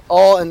both,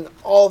 all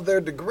of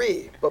their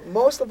degree. But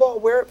most of all,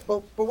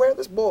 beware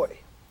this boy.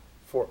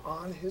 For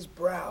on his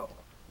brow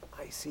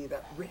I see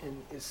that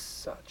written is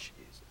such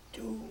is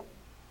doom.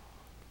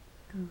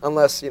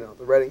 Unless, the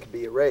writing can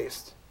be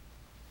erased.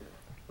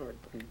 Or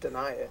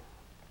deny it.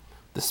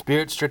 The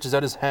spirit stretches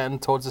out his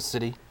hand towards the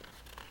city.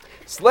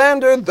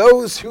 Slander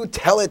those who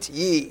tell it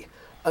ye.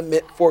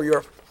 Omit for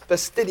your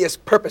fastidious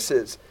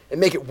purposes, and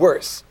make it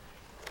worse.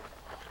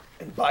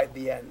 And bide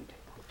the end.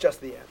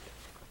 Just the end.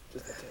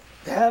 Just that's it.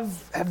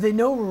 Have they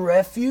no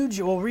refuge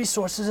or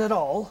resources at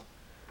all?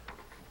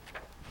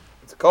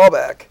 It's a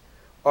callback.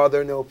 Are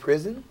there no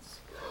prisons?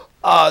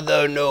 Are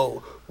there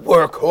no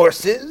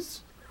workhorses?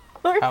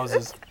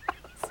 Houses.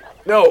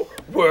 No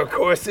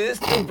workhorses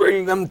to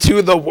bring them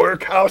to the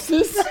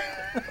workhouses?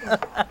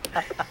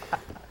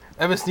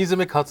 Ebenezer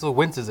McHutsell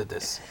winces at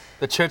this.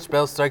 The church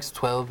bell strikes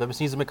 12.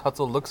 Ebenezer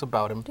McHutsell looks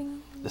about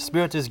him. The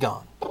spirit is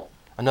gone.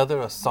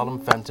 Another, a solemn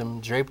phantom,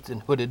 draped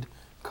and hooded,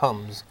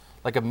 comes,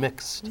 like a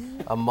mist,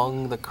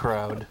 among the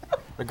ground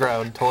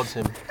towards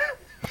him.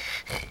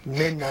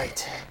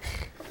 Midnight.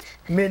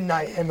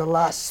 Midnight, and the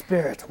last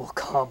spirit will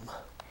come.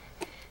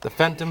 The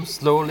phantom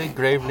slowly,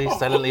 gravely,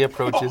 silently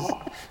approaches.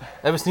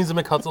 Ebenezer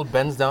McHutsell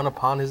bends down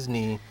upon his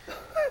knee,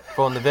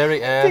 for in the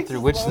very air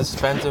through which this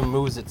phantom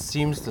moves it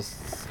seems to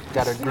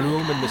scatter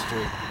gloom and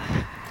mystery.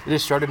 It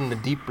is shrouded in a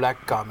deep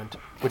black garment,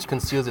 which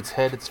conceals its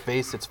head, its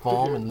face, its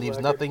form, and leaves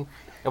nothing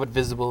of it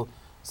visible,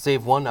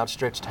 save one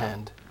outstretched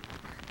hand.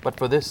 But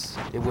for this,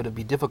 it would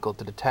be difficult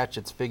to detach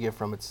its figure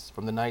from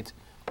the night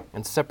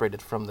and separate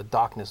it from the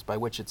darkness by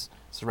which it's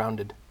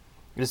surrounded.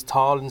 It is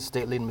tall and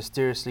stately, and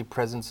mysteriously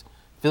presence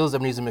fills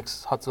Ebenezer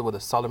McHutsell with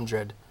a solemn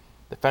dread.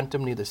 The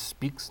phantom neither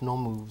speaks nor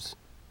moves.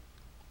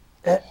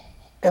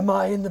 Am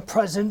I in the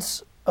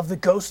presence of the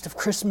ghost of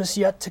Christmas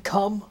yet to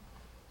come?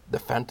 The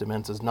phantom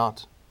answers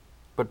not,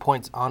 but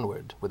points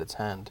onward with its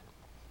hand.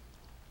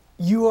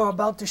 You are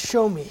about to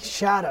show me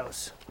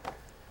shadows.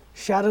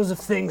 Shadows of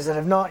things that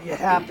have not yet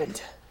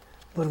happened,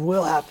 but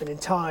will happen in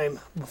time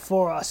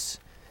before us.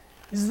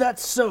 Is that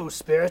so,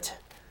 spirit?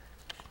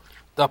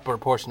 The upper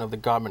portion of the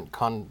garment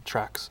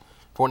contracts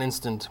for an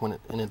instant when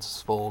in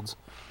its folds,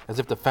 as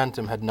if the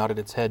phantom had nodded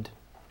its head.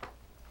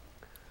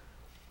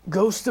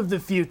 Ghost of the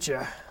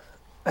future,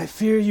 I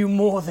fear you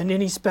more than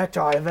any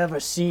specter I have ever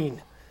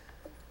seen.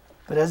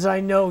 But as I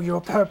know your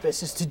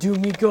purpose is to do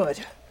me good,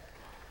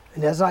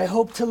 and as I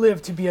hope to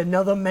live to be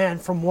another man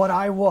from what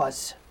I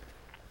was,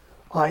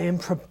 I am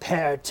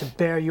prepared to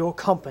bear your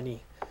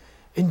company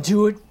and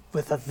do it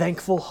with a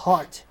thankful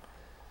heart.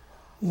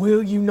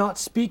 Will you not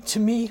speak to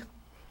me?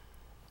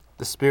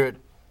 The spirit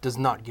does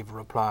not give a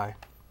reply.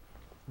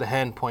 The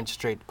hand points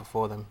straight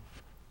before them.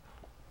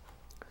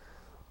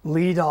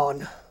 Lead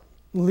on.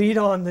 Lead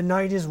on, the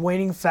night is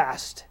waning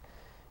fast,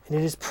 and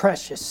it is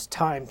precious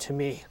time to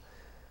me.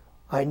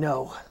 I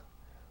know.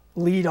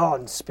 Lead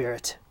on,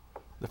 spirit.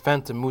 The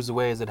phantom moves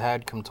away as it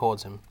had come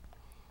towards him.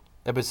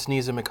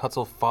 Ebenezer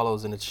McHutsell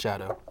follows in its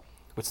shadow,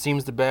 which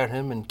seems to bear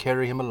him and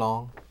carry him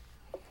along.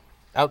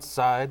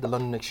 Outside the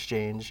London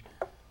Exchange,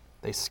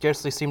 they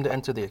scarcely seem to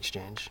enter the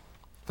exchange,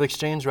 for the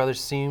exchange rather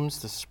seems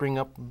to spring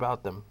up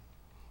about them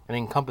and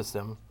encompass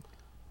them,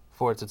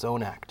 for it's its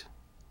own act.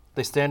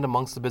 They stand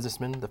amongst the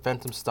businessmen. The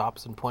phantom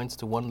stops and points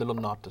to one little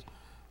knot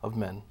of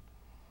men.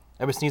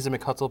 Ebenezer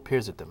McHutsell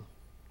peers at them.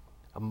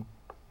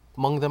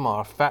 Among them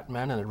are a fat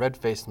man and a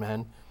red-faced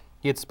man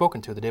he had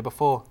spoken to the day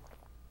before.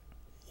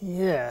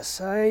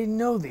 Yes, I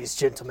know these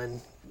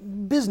gentlemen.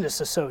 Business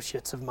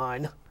associates of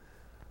mine.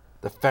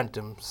 The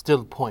phantom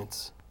still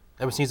points.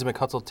 Ebenezer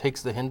McHutsell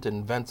takes the hint and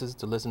advances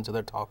to listen to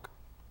their talk.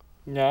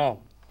 No,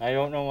 I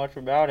don't know much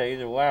about it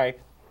either way.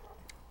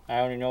 I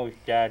only know he's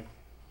dead.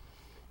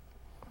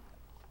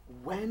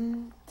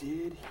 When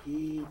did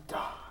he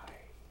die?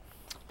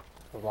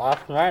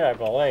 Last night, I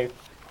believe.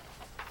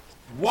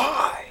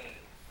 Why?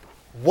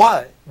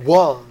 What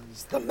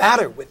was the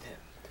matter with him?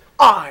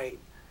 I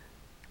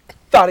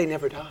thought he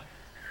never died.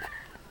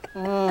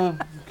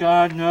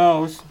 God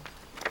knows.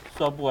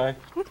 Subway,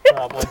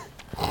 probably.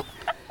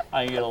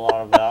 I eat a lot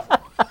of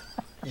that.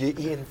 You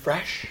eating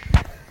fresh?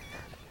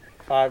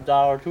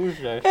 $5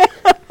 Tuesday.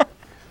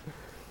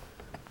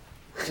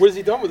 What has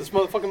he done with this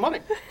motherfucking money?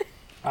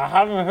 I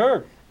haven't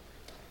heard.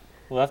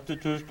 Left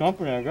it to his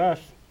company, I guess.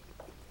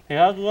 He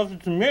hasn't left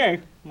it to me,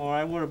 or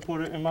I would have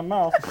put it in my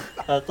mouth.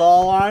 That's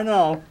all I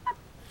know.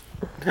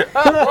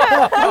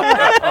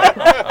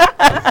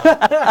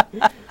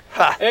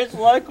 It's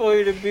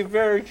likely to be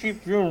very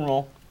cheap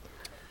funeral.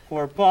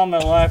 For upon my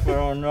life, I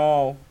don't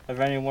know of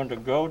anyone to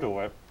go to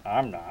it.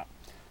 I'm not.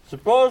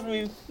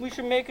 Suppose we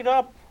should make it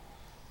up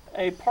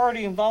a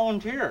party and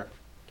volunteer.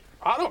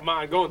 I don't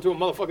mind going to a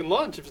motherfucking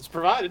lunch if it's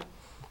provided,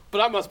 but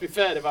I must be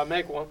fed if I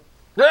make one.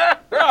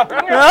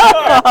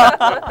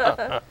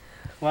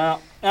 Well,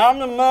 I'm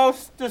the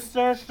most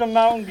discerning of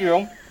Mountain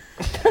Dew.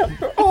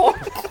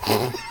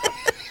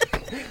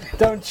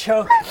 Don't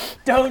choke.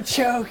 Don't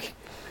choke.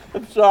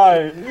 I'm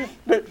sorry, you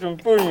spit some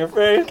food in your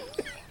face.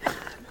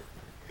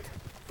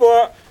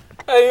 But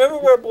I never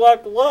wear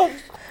black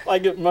gloves. I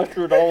get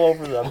mustard all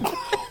over them. And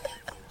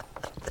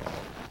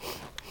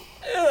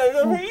I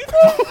never eat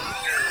them.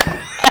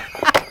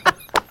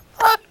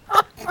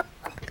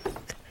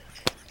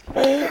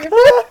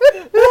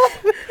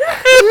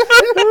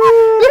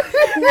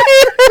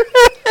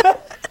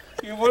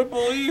 You wouldn't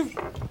believe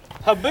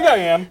how big I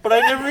am, but I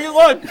never eat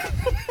lunch.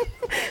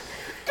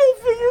 Go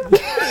figure.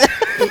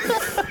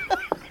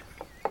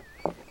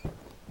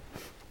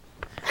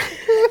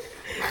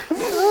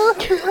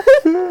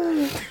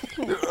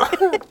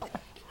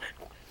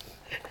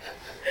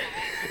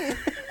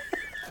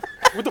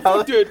 What the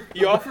fuck, dude?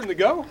 You offering to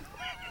go?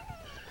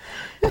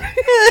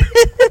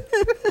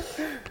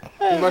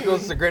 Marco,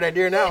 this is a great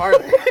idea now,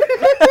 aren't they?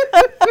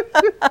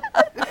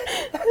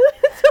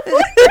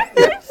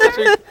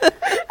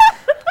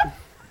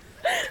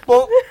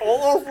 Well,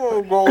 I'll offer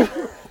a goal.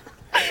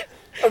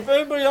 If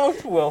anybody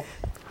else will.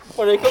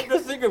 But I come to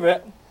think of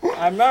it,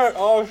 I'm not at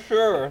all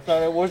sure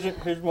that I wasn't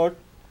his most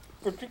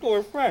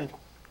particular friend.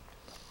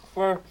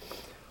 For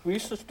we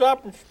used to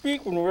stop and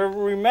speak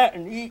whenever we met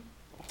and eat.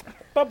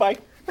 Bye-bye.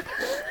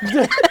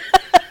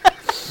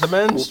 The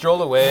men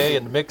stroll away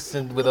and mix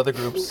in with other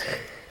groups.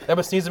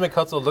 Ebenezer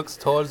McHutsell looks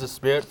towards the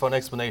spirit for an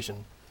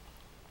explanation.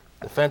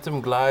 The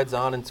phantom glides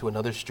on into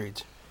another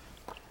street.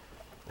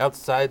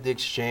 Outside the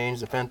exchange,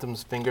 the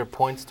phantom's finger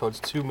points towards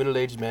two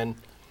middle-aged men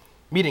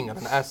meeting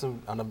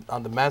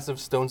on the massive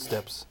stone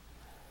steps.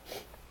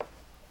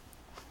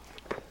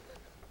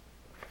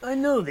 I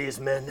know these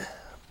men.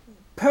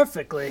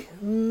 Perfectly.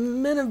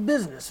 Men of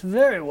business,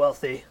 very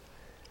wealthy.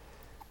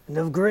 And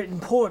of great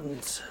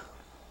importance.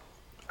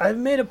 I've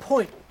made a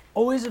point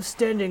always of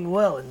standing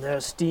well in their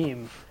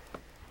esteem.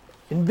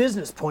 In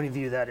business point of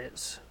view, that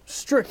is.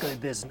 Strictly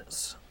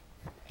business.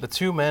 The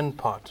two men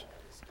part.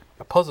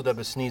 A puzzled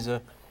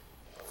Ebenezer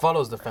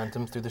follows the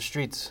phantom through the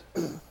streets.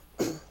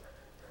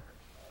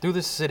 Through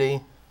the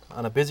city,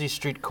 on a busy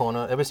street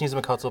corner, Ebenezer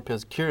McHutsell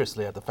peers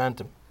curiously at the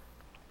phantom.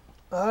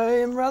 I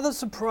am rather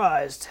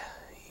surprised.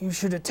 You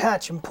should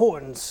attach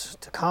importance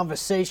to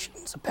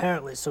conversations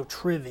apparently so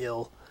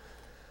trivial.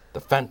 The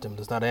phantom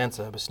does not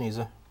answer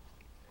Ebenezer.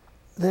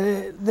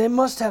 They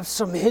must have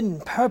some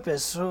hidden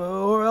purpose,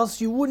 or else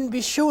you wouldn't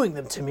be showing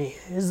them to me.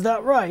 Is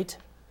that right?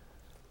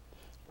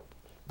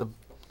 The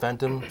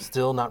phantom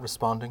still not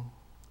responding.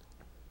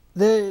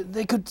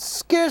 They could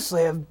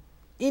scarcely have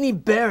any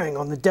bearing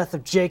on the death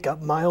of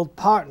Jacob, my old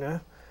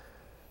partner,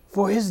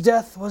 for his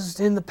death was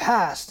in the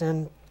past,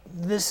 and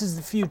this is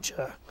the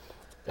future.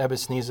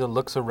 Ebenezer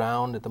looks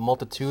around at the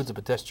multitudes of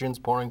pedestrians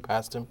pouring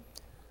past him.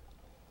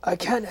 I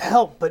can't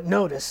help but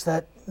notice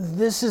that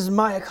this is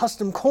my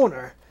accustomed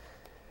corner.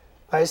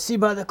 I see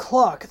by the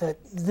clock that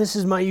this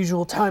is my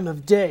usual time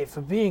of day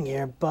for being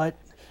here, but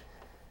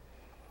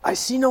I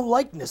see no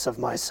likeness of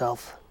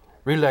myself.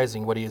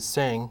 Realizing what he is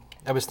saying,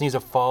 Ebenezer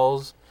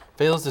fails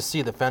to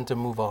see the phantom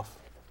move off.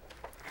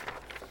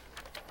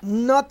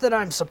 Not that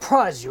I'm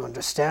surprised, you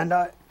understand.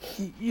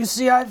 You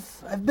see,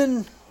 I've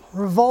been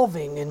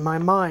revolving in my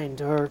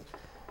mind, or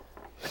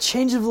a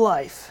change of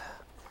life.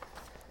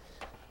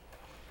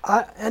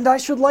 And I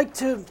should like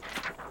to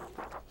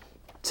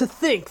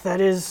think, that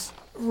is,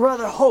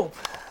 rather hope,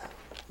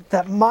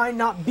 that my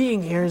not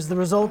being here is the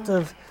result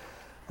of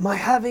my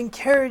having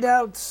carried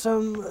out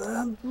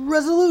some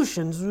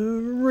resolutions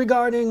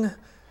regarding...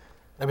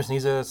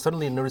 Ebenezer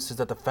suddenly notices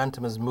that the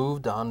phantom has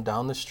moved on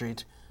down the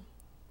street,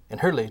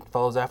 and Hurley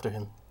follows after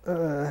him.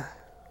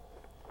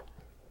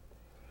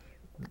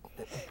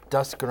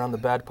 Dusk around the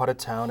bad part of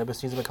town,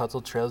 Ebenezer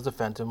McHutsell trails the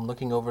phantom,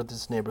 looking over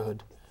this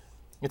neighborhood.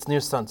 It's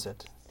near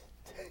sunset.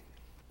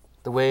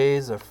 The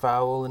ways are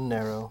foul and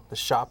narrow, the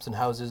shops and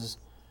houses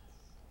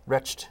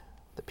wretched,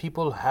 the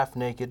people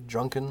half-naked,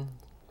 drunken,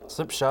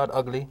 slipshod,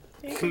 ugly.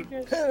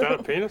 Is that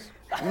a penis?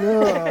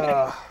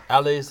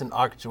 Alleys and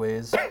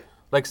archways,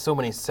 like so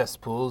many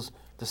cesspools,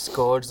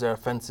 disgorge their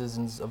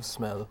offences of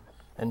smell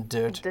and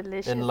dirt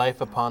and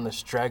life upon the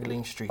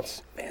straggling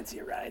streets.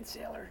 Fancy ride,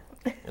 sailor.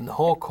 And the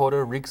whole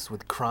quarter reeks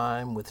with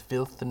crime, with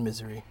filth and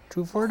misery.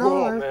 2 for $1.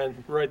 Oh,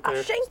 man, right there.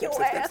 I'll shank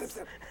your ass.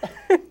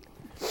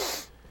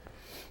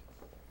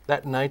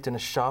 That night in a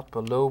shop, a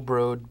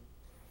low-browed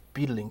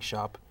beetling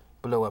shop,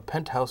 below a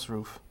penthouse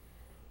roof,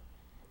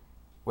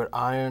 where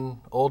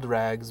iron, old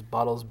rags,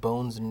 bottles,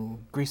 bones,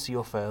 and greasy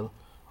offal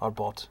are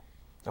bought.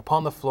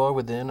 Upon the floor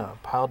within are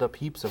piled up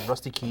heaps of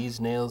rusty keys,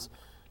 nails,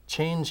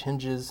 change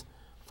hinges,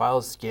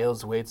 files,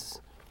 scales, weights,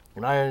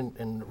 and iron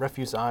and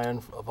refuse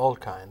iron of all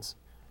kinds.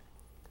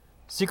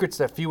 Secrets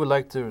that few would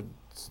like to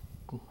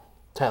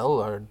tell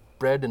are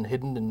bred and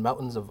hidden in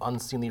mountains of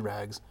unseemly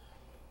rags,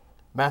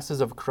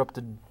 masses of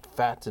corrupted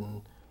fat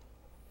and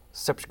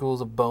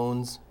sepulchres of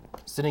bones,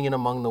 sitting in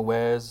among the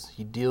wares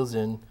he deals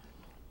in.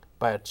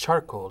 By a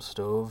charcoal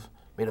stove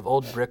made of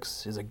old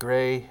bricks is a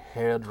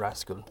grey-haired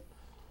rascal,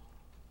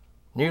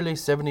 nearly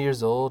 70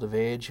 years old of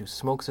age, who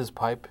smokes his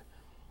pipe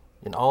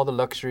in all the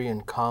luxury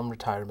and calm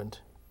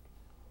retirement.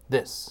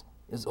 This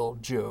is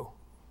old Joe.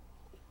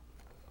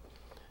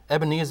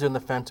 Ebenezer and the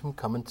phantom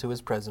come into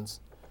his presence,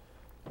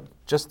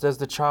 just as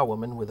the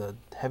charwoman with a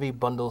heavy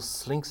bundle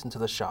slinks into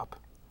the shop.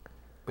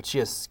 But she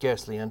has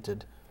scarcely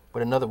entered,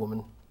 when another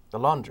woman, the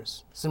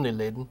laundress, similarly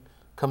laden,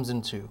 comes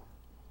in too.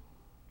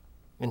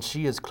 And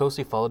she is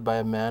closely followed by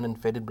a man in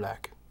faded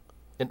black,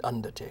 an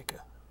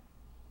undertaker,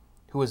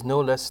 who was no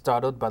less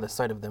startled by the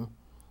sight of them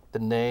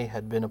than they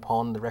had been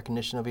upon the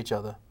recognition of each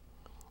other.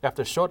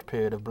 After a short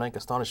period of blank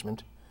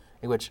astonishment,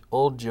 in which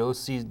old Joe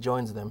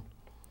joins them,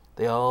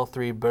 they all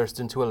three burst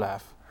into a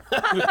laugh.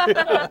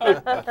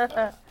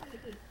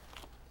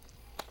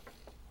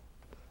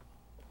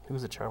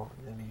 Who's the charwoman?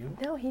 Maybe you?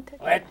 No, he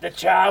took. Let the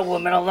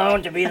charwoman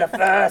alone to be the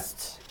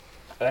first.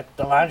 Let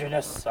the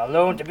laundress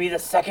alone to be the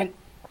second.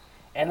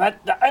 And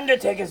let the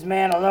undertaker's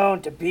man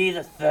alone to be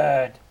the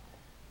third.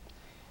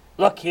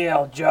 Look here,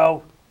 old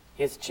Joe.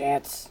 Here's a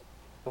chance.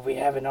 If we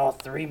haven't all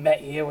three met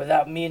here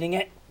without meaning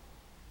it.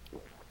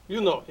 You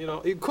know,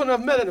 you couldn't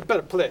have met in a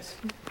better place.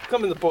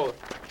 Come in the parlor.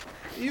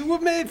 You were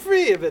made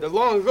free of it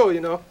long ago, you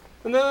know.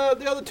 And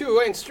the other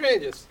two ain't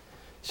strangers.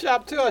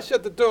 Shop too, I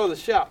shut the door of the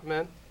shop,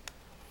 man.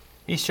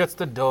 He shuts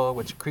the door,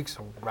 which creaks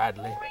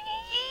radly.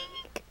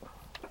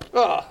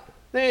 Oh,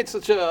 there ain't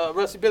such a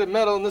rusty bit of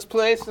metal in this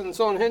place and its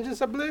own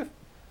hinges, I believe.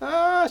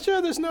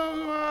 Sure, there's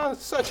no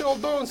such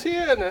old bones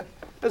here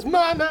as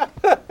mine.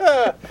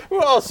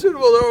 We're all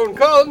suitable to our own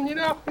calling, you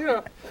know.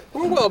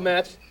 We're well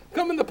matched.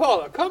 Come in the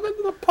parlor. Come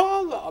into the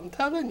parlor, I'm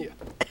telling you.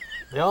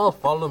 They all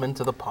follow him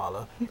into the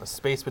parlor, a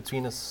space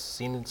between a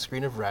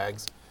screen of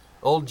rags.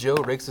 Old Joe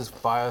rakes his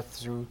fire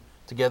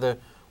together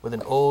with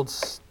an old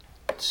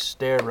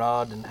stair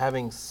rod, and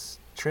having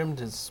trimmed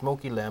his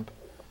smoky lamp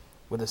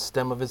with the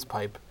stem of his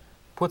pipe,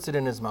 puts it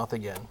in his mouth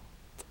again.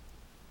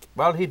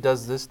 While he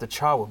does this, the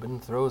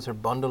charwoman throws her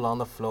bundle on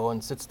the floor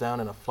and sits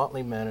down in a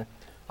flaunting manner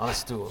on a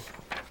stool,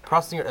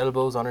 crossing her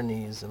elbows on her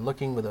knees and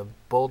looking with a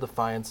bold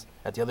defiance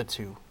at the other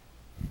two.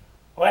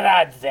 What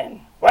odds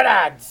then? What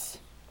odds,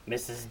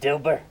 Mrs.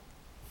 Dilber?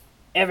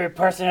 Every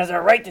person has a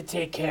right to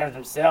take care of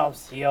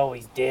themselves. He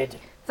always did.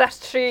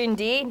 That's true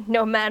indeed.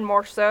 No man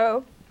more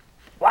so.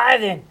 Why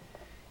then?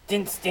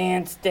 Didn't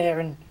stand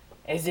staring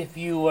as if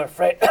you were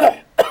afraid.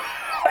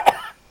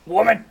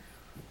 Woman,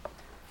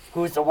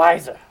 who's the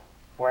wiser?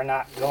 We're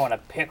not going to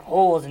pick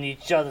holes in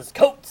each other's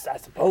coats, I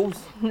suppose.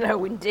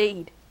 No,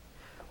 indeed.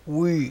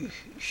 We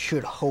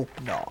should hope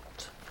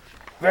not.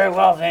 Very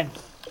well then.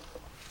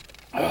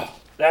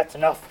 That's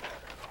enough.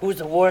 Who's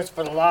the worst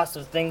for the loss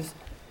of things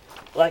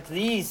like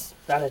these?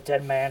 Not a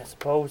dead man, I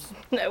suppose.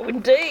 No,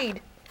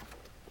 indeed.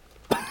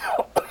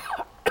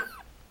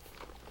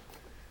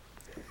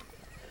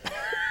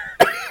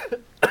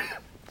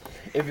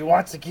 If he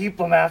wants to keep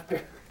him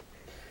after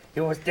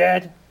he was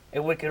dead,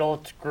 a wicked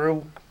old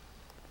screw.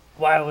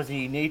 Why was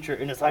he nature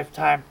in his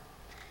lifetime?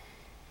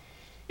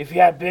 If he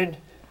had been,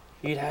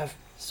 he'd have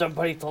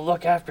somebody to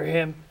look after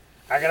him.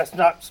 I gotta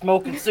stop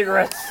smoking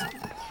cigarettes.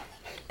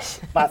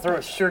 My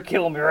throat's sure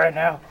killing me right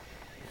now.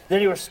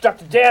 Then he was stuck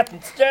to death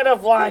instead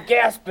of lying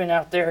gasping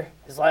out there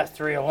his last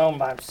 3 alone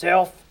by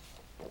himself.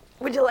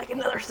 Would you like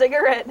another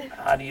cigarette?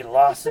 I need a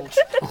lozenge.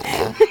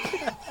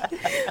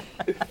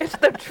 It's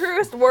the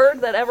truest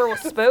word that ever was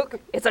spoke.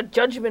 It's a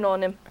judgment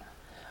on him.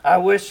 I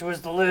wish it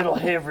was the little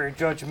heavier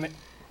judgment,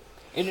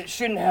 and it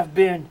shouldn't have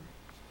been.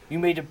 You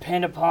may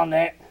depend upon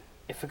that.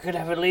 If I could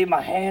have laid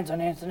my hands on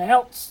anything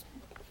else.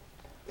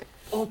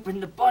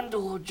 Open the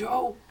bundle,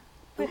 Joe,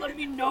 and let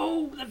me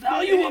know the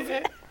value of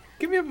it.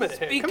 Give me a minute.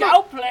 Speak Come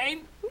out,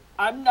 plain.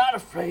 I'm not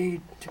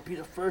afraid to be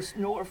the first,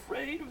 nor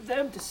afraid of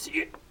them to see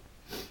it.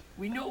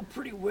 We know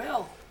pretty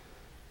well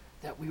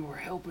that we were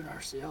helping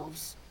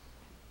ourselves.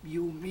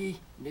 You and me,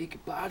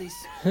 naked bodies,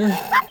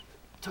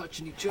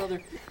 touching each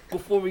other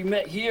before we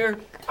met here.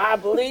 I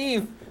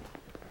believe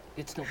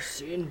it's no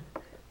sin.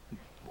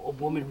 A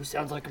woman who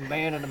sounds like a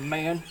man and a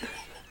man.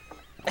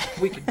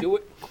 We can do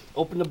it.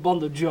 Open the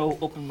bundle, Joe.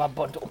 Open my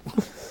bundle.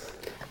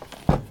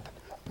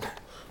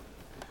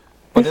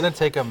 But then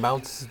Undertaker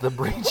mounts the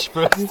breach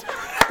first.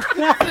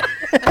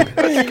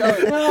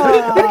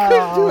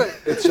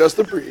 It's just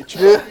a breach.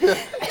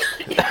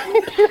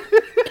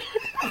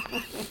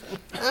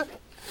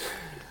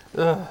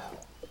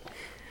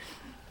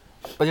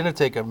 But the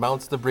Undertaker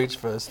mounts the breach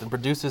first and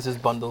produces his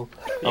bundle,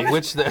 of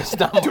which there's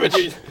not much.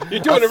 You're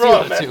doing it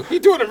wrong, man. You're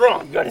doing it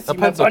wrong. You gotta see A my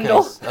pencil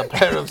bundle. case, a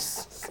pair of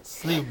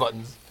sleeve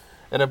buttons,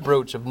 and a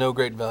brooch of no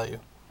great value.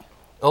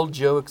 Old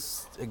Joe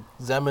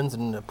examines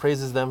and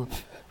appraises them,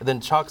 and then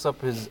chalks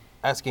up his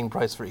asking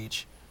price for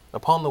each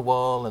upon the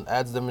wall and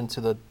adds them into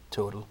the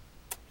total.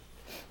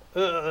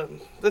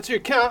 That's your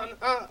count.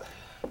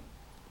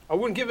 I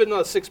wouldn't give it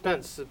another 6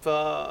 pence. If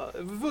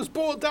it was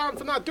boiled down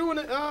for not doing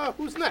it,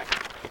 who's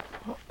next?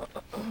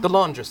 The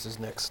laundress is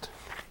next.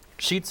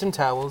 Sheets and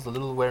towels, a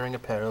little wearing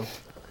apparel,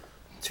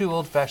 2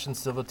 old-fashioned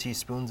silver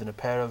teaspoons, and a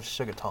pair of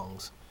sugar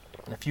tongs,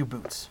 and a few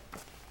boots.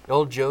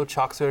 Old Joe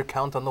chalks her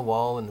account on the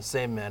wall in the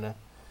same manner.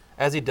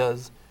 As he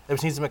does,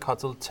 Ebenezer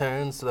McHutsell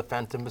turns to the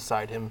phantom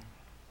beside him.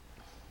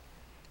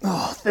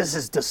 Oh, this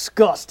is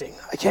disgusting.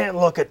 I can't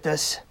look at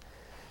this.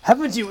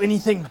 Haven't you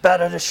anything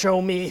better to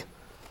show me?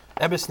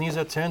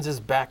 Ebenezer turns his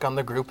back on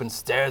the group and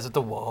stares at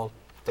the wall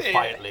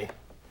defiantly.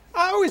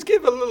 I always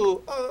give a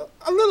little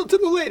to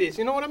the ladies.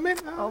 You know what I mean?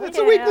 It's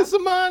a weakness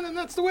of mine, and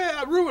that's the way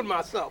I ruin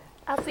myself.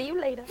 I'll see you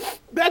later.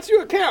 That's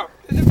your account.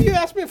 And if you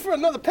asked me for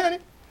another penny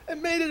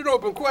and made it an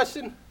open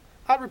question,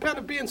 I'd repent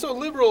of being so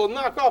liberal and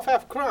knock off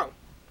half a crown.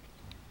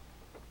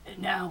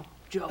 And now,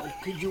 Joe,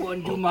 could you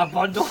undo my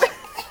bundle?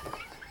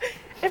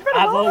 In front of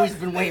I've all always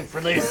been waiting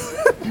for this.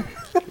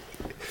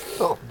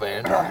 Oh,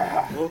 man.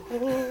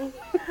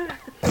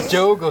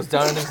 Joe goes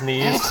down on his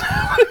knees.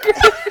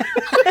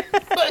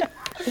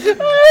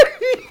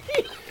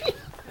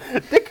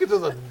 Dick is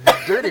a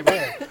dirty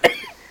man.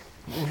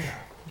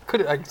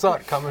 I saw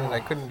it coming and I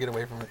couldn't get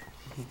away from it.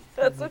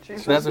 That's what she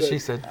said. That's what she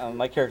said.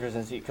 My character's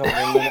in seat coming in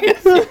a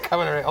minute.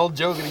 Coming right. Old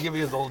Joe's gonna give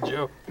you his old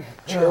Joe.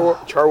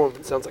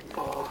 Charwoman sounds like,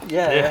 oh.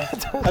 Yeah.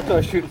 That's what I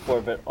was shooting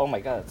for, but oh my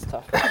god, it's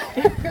tough.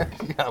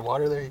 You got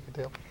water there, you can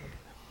tell.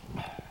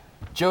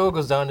 Joe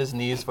goes down on his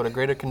knees for the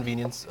greater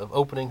convenience of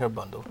opening her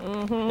bundle.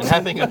 And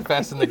having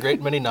unfastened the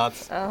great many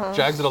knots,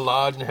 drags it a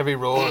large and heavy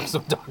roll of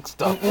some dark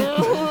stuff.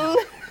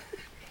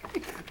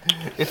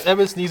 It's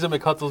Ebenezer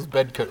McHutsell's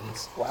bed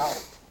curtains. Wow.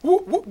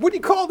 What do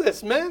you call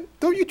this, man?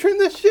 Don't you trim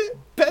this shit?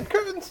 Bed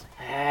curtains?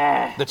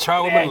 The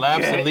charwoman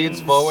laughs and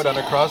leans forward on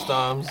her crossed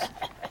arms.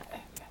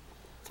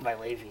 It's my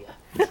labia.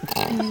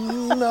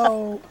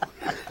 No.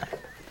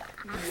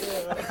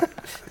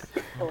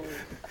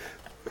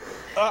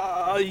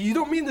 You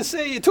don't mean to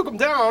say you took them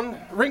down,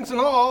 rings and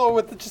all,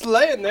 with just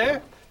laying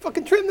there?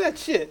 Fucking trim that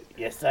shit.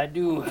 Yes, I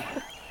do.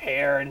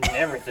 Hair and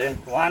everything.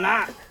 Why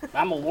not?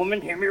 I'm a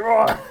woman, hear me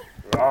roar.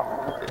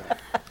 Roar.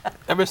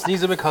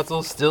 Ebenezer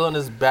McHutsell, still on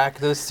his back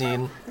to the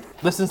scene,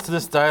 listens to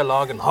this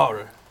dialogue in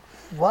horror.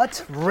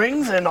 What?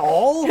 Rings and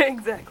all?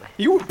 Exactly.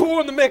 You were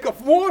born to make a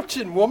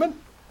fortune, woman,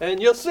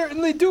 and you'll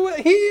certainly do it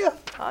here.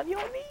 On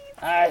your knees.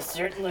 I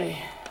certainly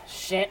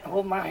shan't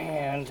hold my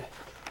hand.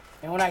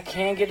 And when I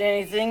can get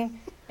anything,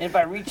 and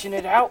by reaching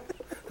it out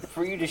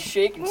for you to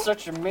shake in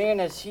such a man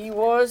as he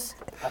was,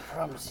 I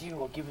promise you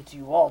I'll give it to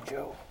you all,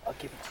 Joe. I'll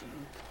give it to you.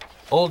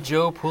 Old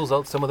Joe pulls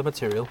out some of the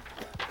material.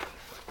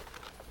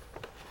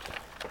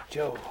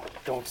 Joe,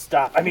 don't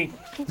stop.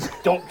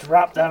 Don't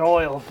drop that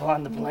oil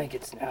upon the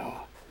blankets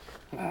now.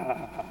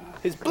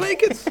 His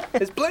blankets?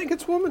 His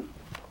blankets, woman?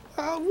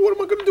 What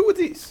am I going to do with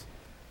these?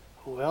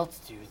 Who else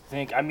do you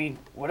think?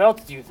 What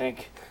else do you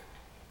think?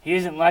 He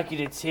isn't likely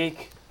to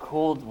take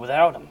cold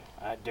without him,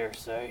 I dare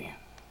say.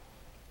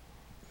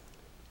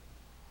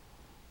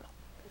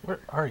 Where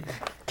are you?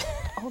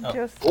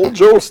 Old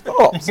Joe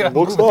stops You and gotta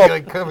looks move, up.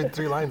 like covering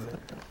 3 lines there.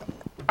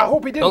 I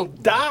hope he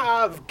didn't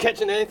die of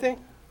catching anything.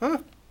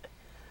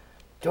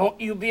 Don't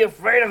you be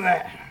afraid of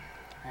that.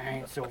 I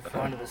ain't so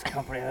fond of this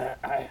company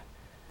that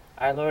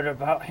I learned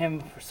about him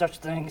for such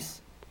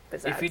things.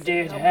 If you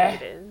did,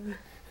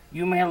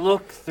 you may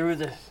look through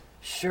the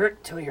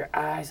shirt till your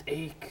eyes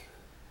ache.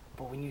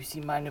 But when you see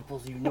my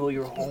nipples, you know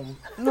you're home.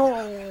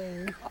 No.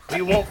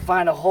 You won't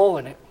find a hole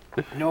in it.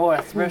 No,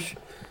 I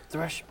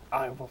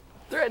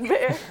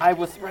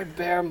will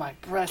threadbare my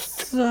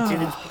breasts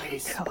in its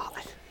place.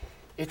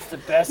 It's the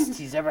best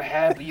he's ever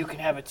had, but you can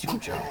have it too,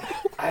 Joe.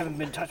 I haven't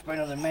been touched by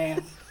another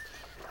man.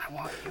 I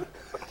want you.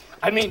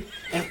 I mean,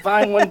 and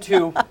find one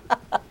too.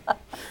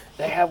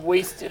 They have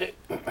wasted it,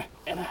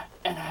 and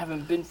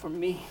haven't been for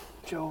me,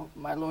 Joe.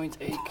 My loins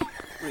ache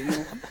for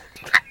you.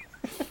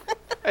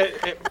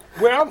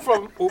 Where I'm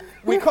from,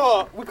 we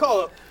call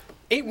it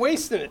ain't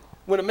wasting it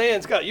when a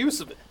man's got use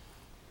of it.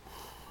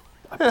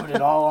 I put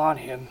it all on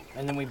him,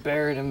 and then we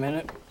buried him in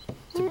it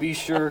to be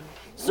sure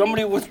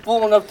somebody was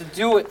fool enough to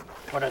do it,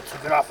 but I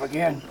took it off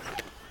again.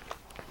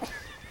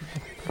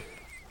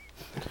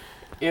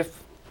 If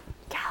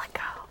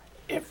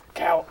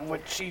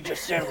what she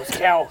just said was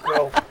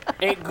calico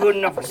ain't good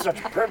enough for such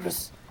a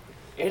purpose,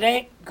 it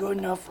ain't good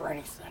enough for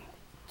anything.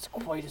 It's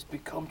quite as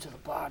become to the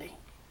body.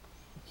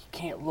 He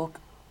can't look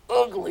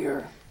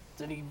uglier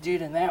than he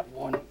did in that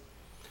one.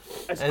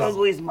 As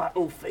ugly as my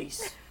old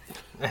face.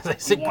 As they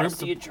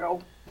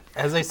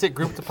sit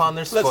grouped upon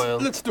their spoil,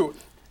 let's do it.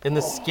 In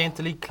the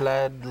scantily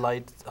clad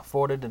light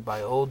afforded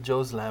by old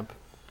Joe's lamp,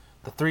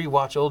 the 3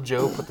 watch old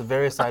Joe put the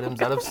various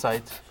items out of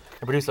sight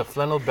and produce a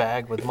flannel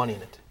bag with money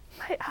in it.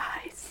 My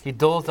eyes. He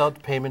doles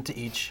out payment to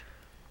each.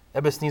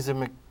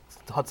 Ebenezer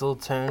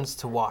Hutsell turns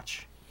to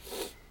watch.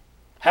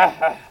 Ha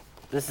ha!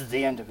 This is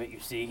the end of it, you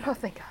see. Oh,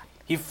 thank God.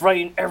 He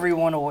frightened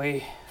everyone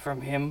away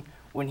from him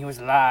when he was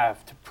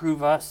alive to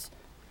prove us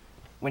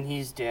when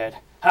he's dead.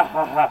 Ha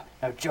ha ha!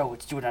 Now, Joe,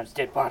 let's do it on his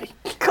dead body.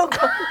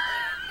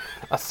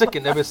 A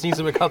sickened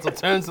Ebenezer McHutsell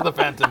turns to the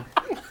Phantom.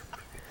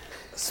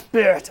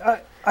 Spirit,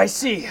 I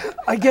see.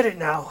 I get it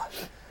now.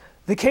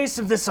 The case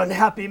of this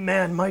unhappy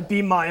man might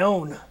be my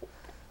own.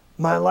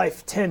 My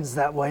life tends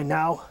that way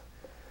now.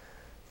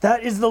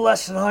 That is the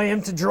lesson I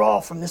am to draw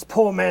from this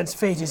poor man's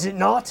fate, is it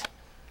not?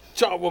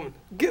 Charwoman,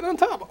 get on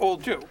top of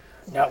old Joe.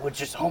 Not with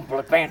just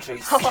humble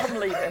banshees. I'm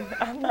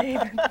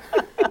leaving.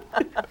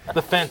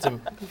 The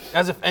Phantom,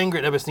 as if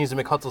angered at Ebenezer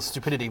McHutsell's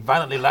stupidity,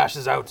 violently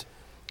lashes out,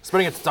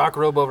 spreading its dark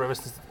robe over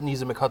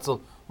Ebenezer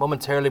McHutsell,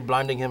 momentarily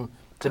blinding him,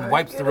 then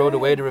wipes the road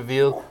away to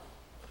reveal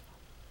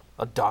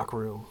a dark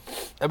room.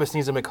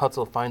 Ebenezer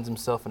McHutsell finds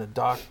himself in a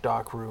dark,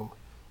 dark room,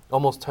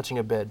 almost touching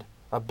a bed,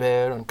 a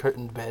bare,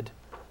 uncurtained bed.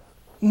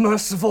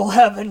 Merciful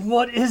heaven,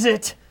 what is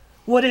it?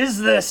 What is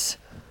this?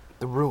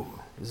 The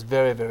room is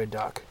very, very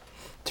dark.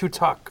 Too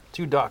dark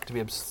to be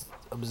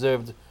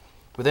observed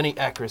with any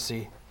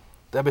accuracy.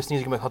 The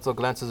Ebenezer McHutsell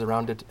glances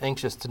around it,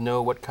 anxious to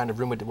know what kind of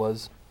room it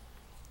was.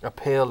 A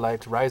pale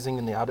light rising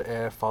in the outer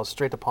air falls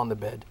straight upon the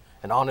bed,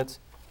 and on it,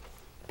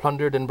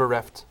 plundered and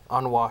bereft,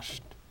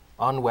 unwashed,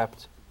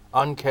 unwept,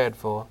 uncared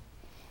for,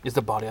 is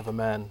the body of a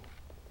man.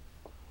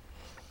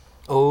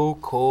 Oh,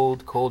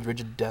 cold, cold,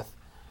 rigid death.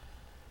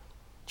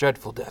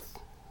 Dreadful death.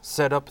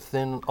 Set up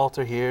thin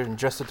altar here, and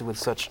dress it with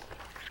such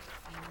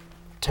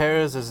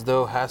terrors as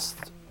thou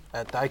hast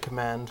at thy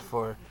command,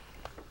 for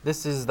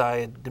this is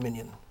thy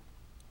dominion.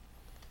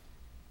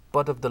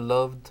 But of the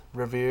loved,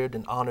 revered,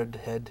 and honored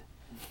head,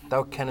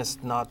 thou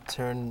canst not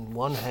turn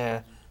one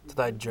hair to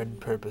thy dread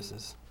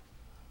purposes,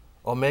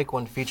 or make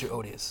one feature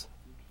odious.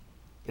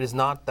 It is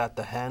not that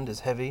the hand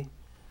is heavy,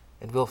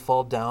 and will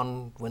fall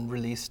down when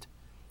released.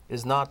 It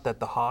is not that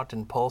the heart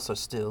and pulse are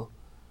still,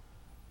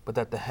 but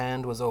that the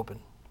hand was open,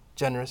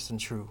 generous and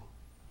true,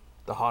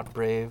 the heart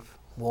brave,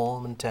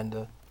 warm and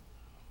tender,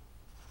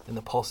 and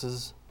the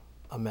pulses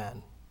a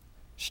man.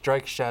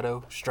 Strike,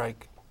 shadow,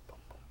 strike,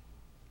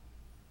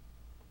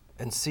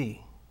 and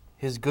see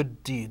his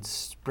good deeds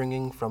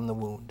springing from the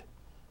wound,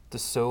 to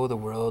sow the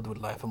world with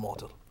life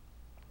immortal.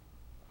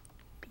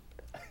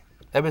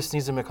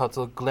 Ebenezer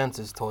McHutsell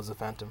glances towards the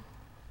Phantom.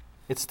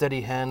 Its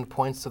steady hand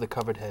points to the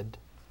covered head.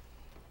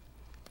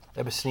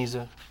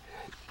 Ebenezer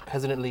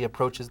hesitantly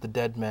approaches the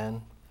dead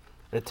man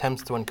and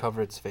attempts to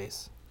uncover its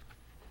face.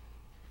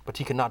 But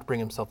he cannot bring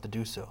himself to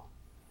do so.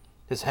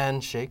 His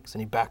hand shakes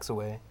and he backs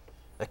away.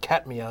 A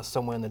cat meows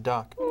somewhere in the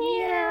dark.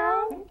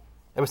 Meow.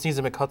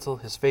 Ebenezer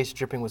McHutsell, his face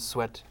dripping with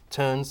sweat,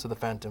 turns to the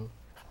Phantom.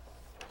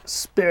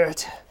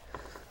 Spirit,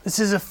 this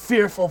is a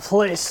fearful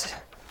place.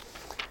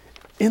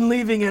 In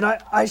leaving it,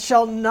 I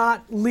shall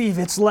not leave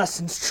its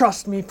lessons.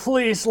 Trust me,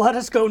 please, let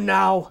us go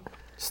now.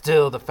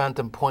 Still, the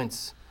Phantom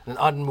points an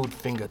unmoved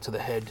finger to the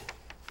head.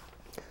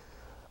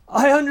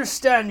 I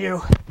understand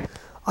you.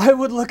 I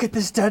would look at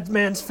this dead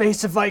man's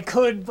face if I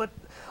could, but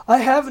I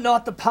have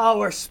not the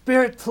power.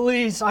 Spirit,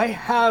 please, I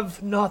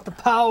have not the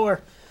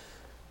power.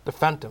 The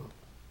Phantom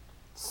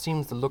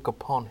seems to look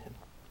upon him.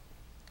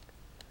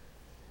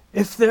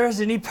 If there is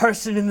any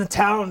person in the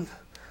town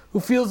who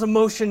feels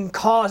emotion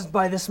caused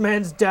by this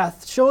man's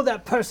death. Show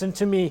that person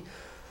to me.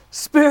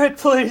 Spirit,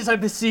 please, I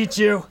beseech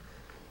you.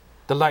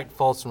 The light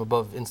falls from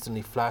above,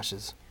 instantly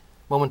flashes,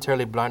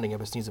 momentarily blinding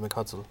Ebenezer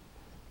McHutsell.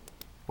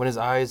 When his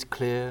eyes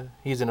clear,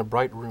 he is in a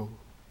bright room.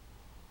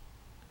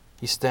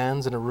 He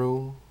stands in a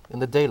room in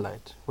the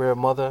daylight, where a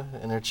mother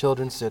and her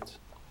children sit.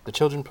 The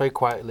children play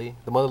quietly.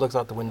 The mother looks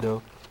out the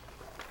window,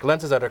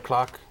 glances at her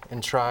clock,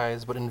 and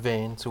tries, but in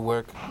vain, to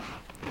work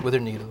with her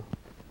needle.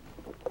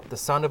 At the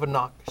sound of a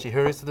knock, she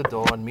hurries to the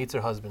door and meets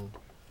her husband,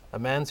 a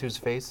man whose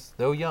face,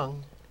 though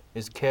young,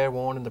 is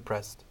careworn and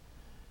depressed.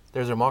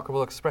 There is a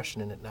remarkable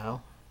expression in it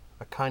now,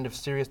 a kind of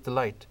serious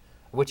delight,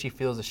 of which he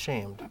feels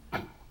ashamed,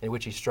 and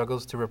which he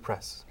struggles to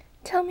repress.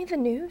 Tell me the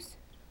news.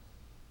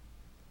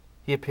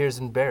 He appears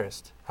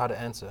embarrassed how to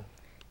answer.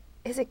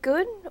 Is it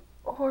good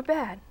or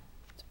bad?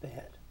 It's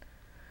bad.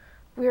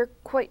 We're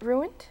quite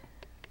ruined?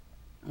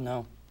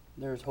 No,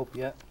 there's hope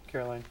yet,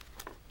 Caroline.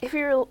 If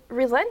he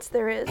relents,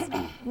 there is.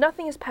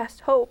 Nothing is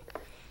past hope.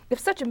 If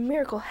such a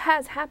miracle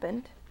has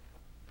happened.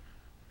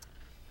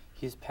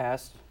 He's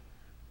past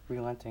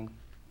relenting.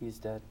 He's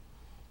dead.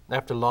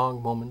 After a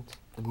long moment,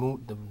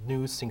 the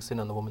news sinks in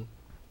on the woman.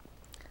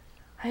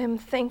 I am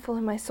thankful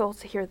in my soul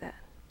to hear that.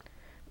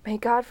 May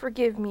God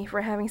forgive me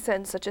for having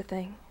said such a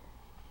thing.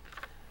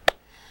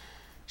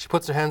 She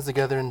puts her hands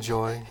together in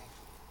joy.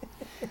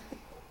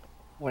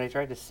 When I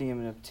tried to see him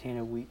and obtain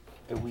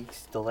a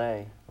week's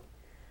delay,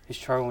 his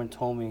charwoman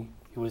told me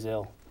he was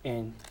ill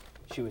and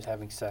she was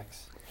having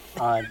sex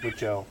with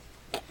Joe.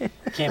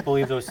 Can't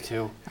believe those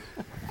two.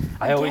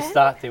 I always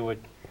thought they would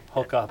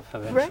hook up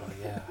eventually. Right.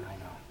 Yeah, I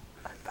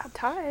know. About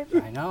time.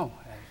 I know.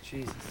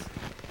 Jesus.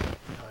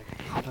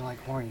 I've been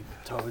like horny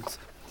toads.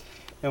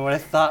 And what I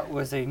thought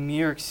was a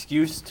mere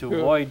excuse to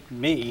avoid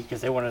me, because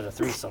they wanted a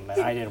threesome,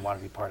 and I didn't want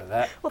to be part of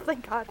that. Well,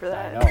 thank God for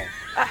that. I know.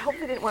 I hope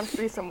they didn't want to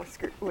threesome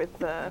with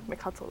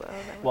McHutsell, though.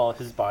 Well,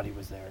 his body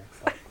was there.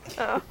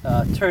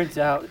 Turns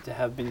out to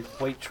have been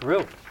quite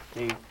true.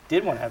 They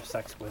did want to have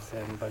sex with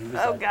him, but he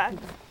was Oh, God.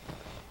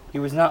 He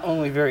was not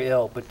only very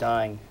ill, but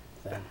dying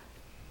then.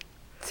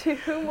 To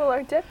whom will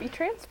our debt be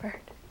transferred?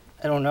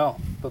 I don't know,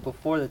 but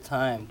before the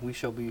time, we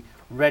shall be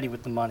ready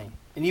with the money.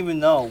 And even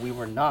though we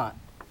were not,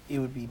 it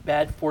would be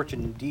bad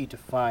fortune indeed to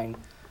find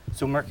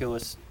so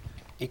merciless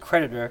a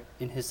creditor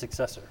in his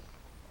successor.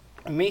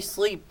 I may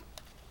sleep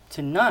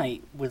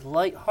tonight with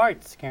light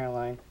hearts,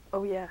 Caroline.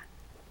 Oh, yeah.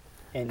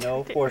 And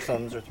no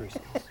foursomes or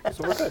threesomes.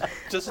 So we're good.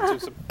 Just a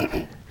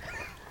twosome.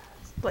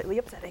 Slightly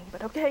upsetting,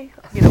 but okay.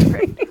 I'll get over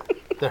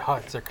it. Their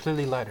hearts are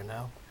clearly lighter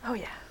now. Oh,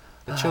 yeah.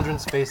 The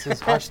children's faces,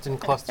 hushed and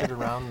clustered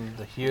around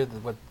to hear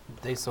what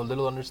they so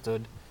little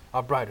understood,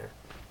 are brighter.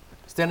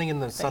 Standing in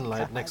the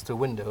sunlight next to a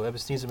window,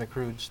 Ebenezer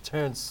McCrooge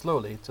turns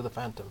slowly to the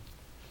phantom.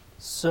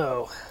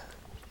 So,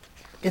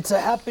 it's a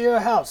happier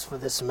house for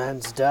this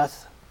man's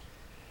death.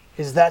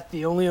 Is that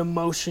the only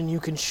emotion you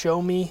can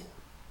show me?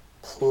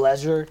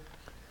 Pleasure?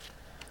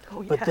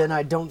 Oh, yeah. But then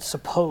I don't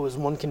suppose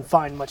one can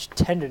find much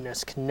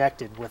tenderness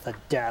connected with a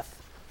death.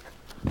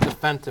 The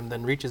phantom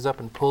then reaches up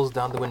and pulls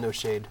down the window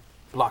shade,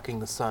 blocking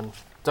the sun,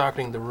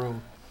 darkening the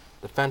room.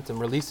 The phantom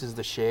releases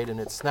the shade and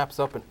it snaps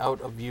up and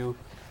out of view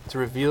to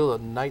reveal a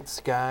night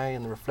sky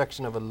and the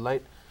reflection of a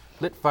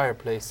lit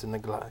fireplace in the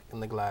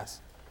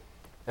glass.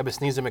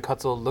 Ebenezer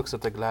McHutsell looks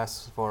at the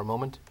glass for a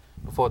moment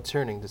before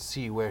turning to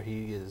see where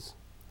he is.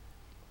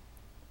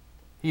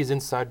 He is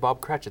inside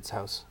Bob Cratchit's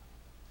house.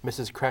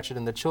 Mrs. Cratchit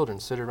and the children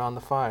sit around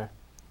the fire,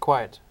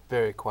 quiet,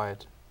 very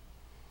quiet.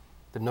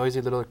 The noisy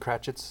little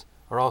Cratchits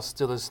are all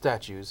still as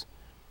statues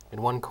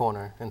in one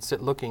corner and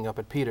sit looking up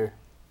at Peter,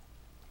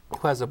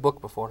 who has a book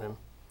before him.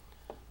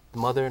 The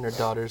mother and her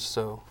daughters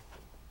sew.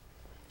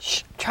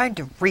 Shh, trying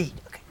to read.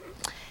 Okay.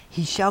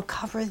 He shall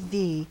cover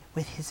thee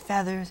with his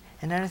feathers,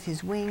 and underneath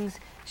his wings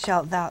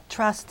shalt thou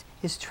trust.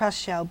 His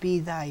trust shall be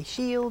thy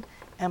shield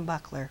and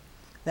buckler.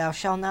 Thou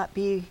shalt not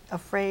be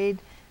afraid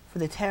for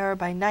the terror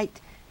by night,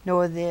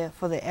 nor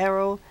for the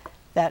arrow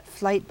that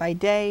flight by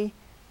day,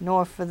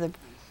 nor for the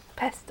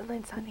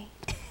pestilence, honey.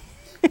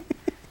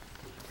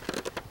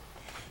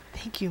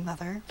 Thank you,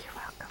 Mother. You're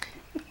welcome.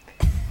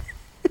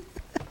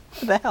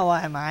 Where the hell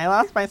am I? I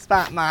lost my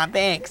spot, Mom.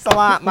 Thanks a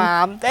lot,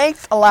 Mom.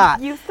 Thanks a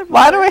lot. Use the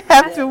Why do I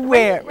have ruler. to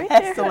wear Right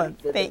there,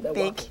 pestilence?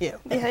 Thank you.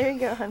 Yeah, there you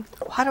go, hon.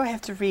 Why do I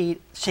have to read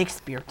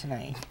Shakespeare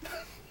tonight?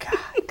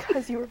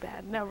 Because you were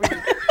bad. Now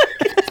read.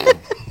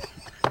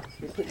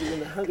 We're putting you in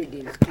the Hunger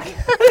Games.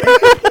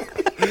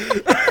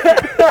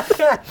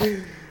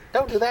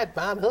 Don't do that,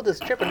 Mom. He'll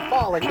just trip and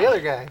fall like the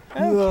other guy.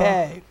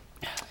 Okay.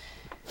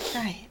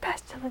 Right.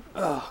 Pestilence.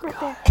 Oh, right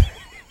God. there.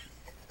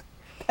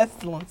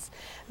 Pestilence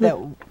that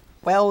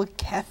well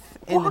kept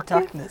in the Walk it,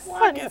 darkness.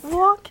 Honey,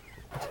 walk.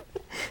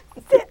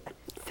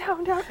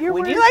 Sound out your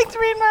Would words. you like to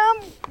read, Mom?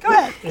 Go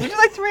ahead. Would you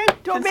like to read?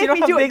 Don't Since make you me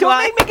have do it. big Don't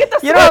lines. make me get the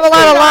switch. You don't have a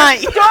lot of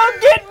lines.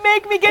 Don't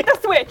make me get the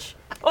switch.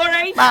 All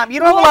right? Mom, you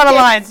don't have a lot of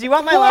lines. Do you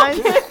want my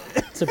lines?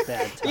 It's a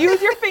bad time.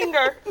 Use your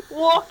finger.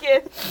 Walk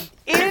it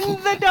in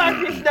the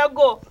darkness. Now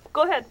go.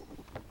 Go ahead.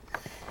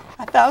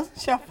 1,000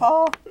 shall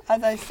fall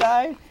at thy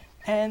side,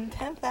 and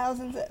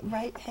 10,000 at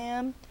right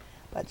hand,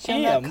 but shall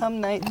not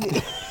come nigh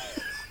thee.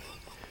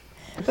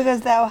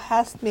 Because thou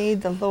hast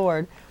made the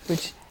Lord,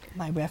 which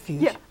my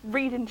refuge. Yeah,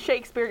 reading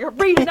Shakespeare. You're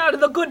reading out of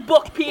the good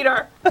book,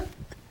 Peter.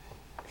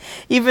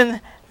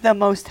 Even the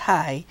Most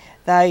High,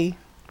 thy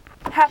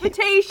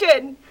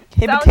Habitation.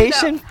 habitation.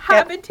 Sound it out.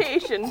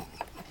 Habitation.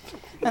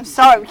 I'm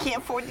sorry, we can't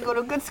afford to go to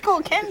a good school,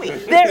 can we?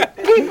 There,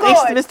 keep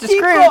going. Thanks to Mr. keep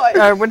Scrooge.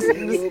 going. What's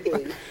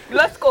it?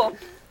 Let's go.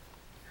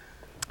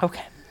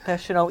 Okay. There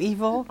shall no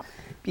evil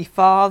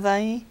befall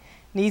thee,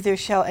 neither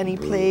shall any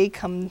plague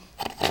come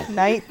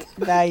nigh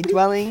thy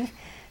dwelling,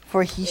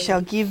 for he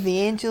shall give the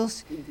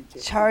angels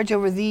charge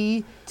over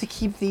thee to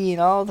keep thee in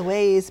all the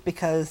ways,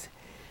 because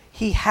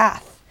he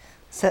hath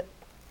set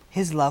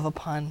his love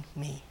upon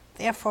me.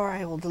 Therefore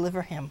I will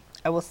deliver him.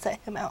 I will set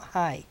him out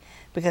high,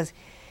 because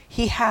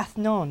he hath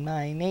known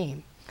my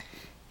name.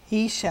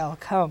 He shall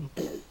come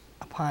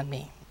upon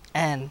me,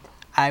 and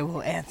I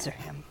will answer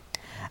him.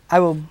 I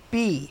will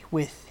be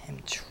with him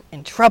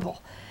in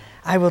trouble.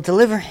 I will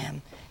deliver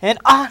him and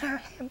honor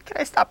him. Can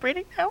I stop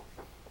reading now?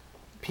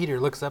 Peter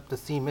looks up to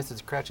see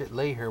Mrs. Cratchit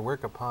lay her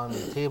work upon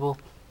the table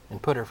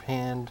and put her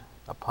hand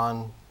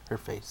upon her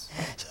face.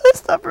 Should I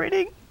stop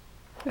reading?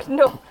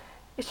 No,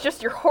 it's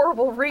just your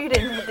horrible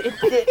reading.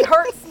 It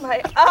hurts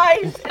my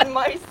eyes and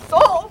my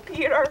soul,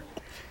 Peter.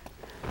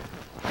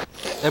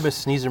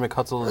 Ebenezer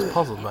McHutsell is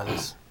puzzled by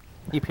this.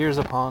 He peers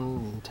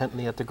upon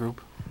intently at the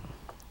group.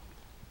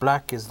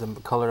 Black is the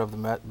color of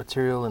the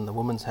material in the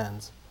woman's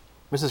hands.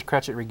 Mrs.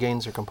 Cratchit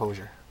regains her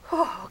composure.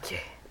 Oh,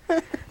 okay.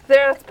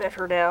 That's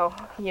better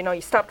now. You know,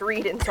 you stopped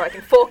reading so I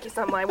can focus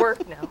on my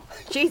work now.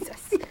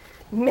 Jesus.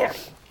 Mary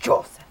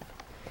Joseph.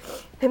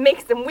 It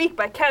makes them weak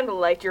by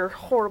candlelight, your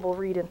horrible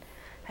reading.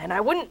 And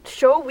I wouldn't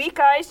show weak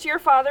eyes to your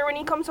father when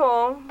he comes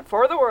home,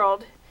 for the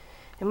world.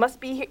 It must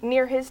be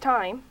near his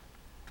time.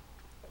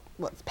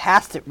 Well, it's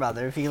past it,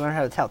 brother, if you learn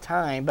how to tell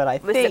time, but I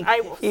think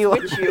I will he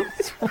switch you.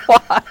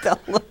 walked a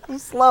little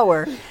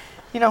slower.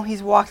 You know,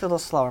 he's walked a little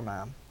slower,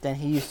 Mom, than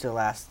he used to the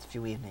last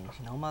few evenings.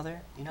 You know,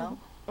 Mother? You know?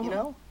 You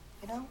know?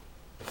 You know?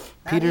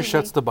 Peter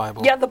shuts the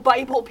Bible. Yeah, the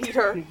Bible,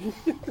 Peter.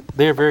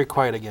 They are very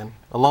quiet again.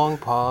 A long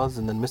pause,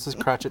 and then Mrs.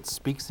 Cratchit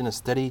speaks in a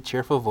steady,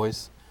 cheerful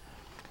voice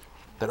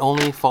that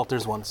only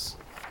falters once.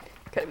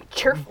 Gotta be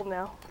cheerful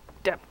now.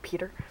 Damn,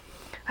 Peter.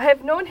 I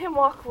have known him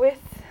walk with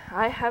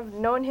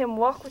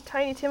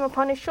Tiny Tim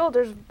upon his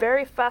shoulders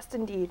very fast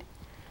indeed.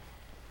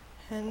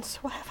 And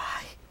so have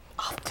I,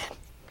 often.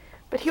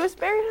 But he was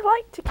very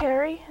light to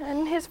carry,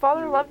 and his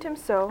father loved him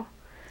so,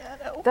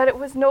 that it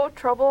was no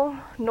trouble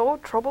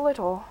at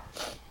all.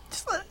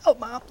 Just let it out,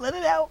 Mom, let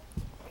it out.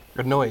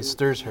 A noise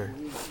stirs her.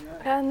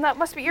 And that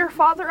must be your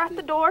father at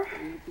the door.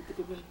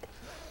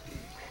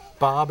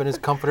 Bob and his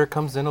comforter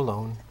comes in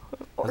alone.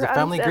 Or As the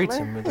family Adam greets Sandler.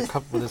 him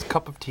with his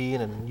cup of tea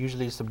in an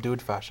usually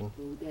subdued fashion.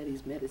 Oh,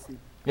 Daddy's medicine.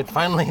 It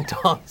finally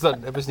dawns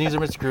on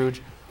Ebenezer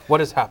Scrooge what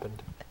has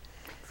happened.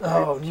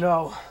 Oh,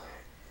 no.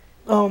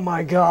 Oh,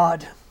 my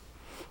God.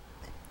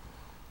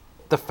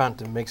 The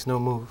phantom makes no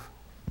move.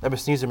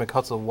 Ebenezer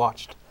McHutsell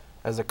watched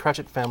as the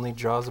Cratchit family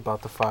draws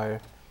about the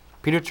fire.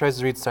 Peter tries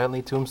to read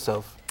silently to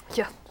himself.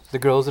 Yeah. The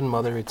girls and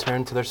mother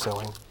return to their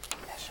sewing.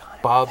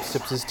 Bob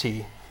sips his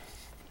tea.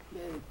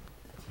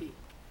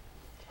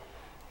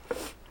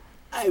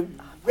 I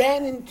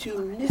ran into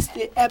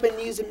Mr.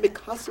 Ebenezer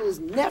McHutsell's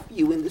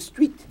nephew in the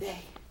street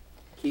today.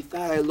 He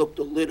thought I looked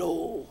just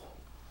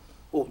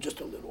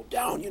a little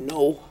down, you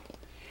know.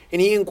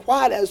 And he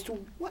inquired as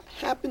to what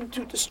happened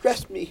to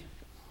distress me,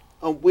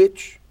 for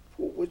which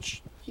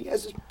he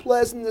has his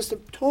pleasantness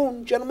of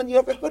tone, gentlemen, you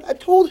ever heard. I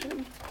told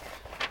him,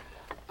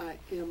 I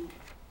am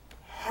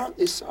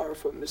heartily sorry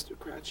for Mr.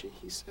 Cratchit,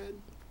 he said,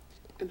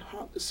 and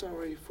heartily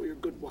sorry for your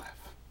good wife.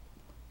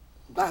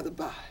 By the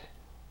by,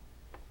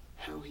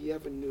 how he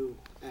ever knew,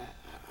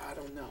 I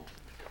don't know.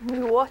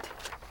 Knew what?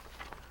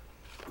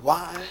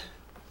 Why?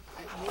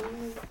 I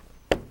knew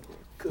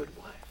good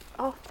wife.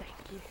 Oh, thank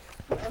you.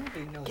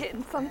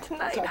 Getting some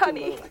tonight, Talk to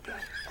honey. her like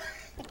that.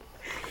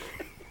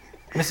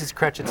 Mrs.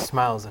 Cratchit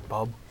smiles at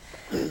Bob.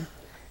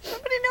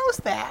 Nobody knows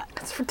that.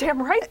 That's for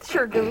damn right,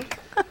 sure do.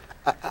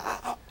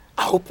 I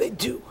hope they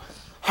do.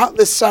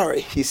 Heartless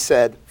sorry, he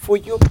said, for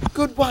your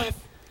good wife.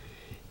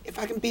 If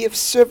I can be of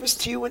service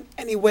to you in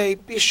any way,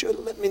 be sure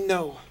to let me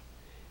know.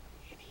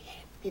 And he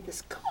handed me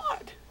this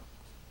card.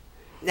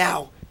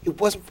 Now, it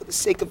wasn't for the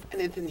sake of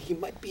anything he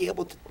might be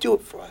able to do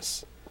it for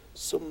us,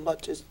 so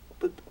much as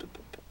but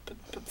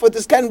for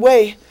this kind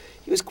way.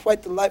 He was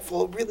quite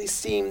delightful. It really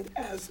seemed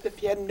as if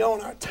he had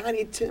known our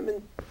Tiny Tim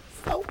and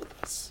felt with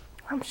us.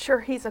 I'm sure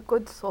he's a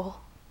good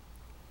soul.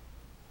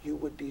 You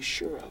would be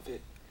sure of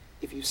it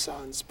if you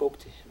saw and spoke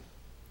to him.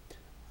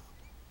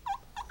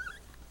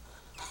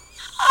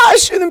 I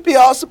shouldn't be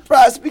all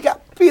surprised if we got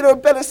Peter a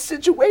better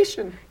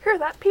situation. Hear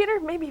that, Peter?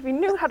 Maybe if you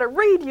knew how to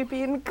read, you'd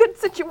be in a good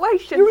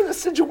situation. You're in a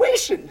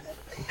situation.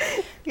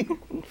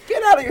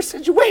 Get out of your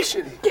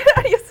situation. Get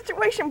out of your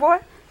situation, boy.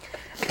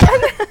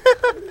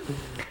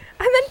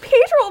 And then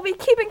Peter will be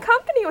keeping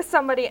company with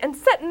somebody and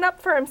setting up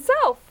for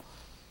himself.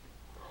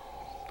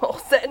 Oh,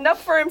 setting up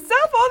for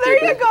himself. Oh,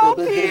 there you go,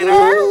 Peter.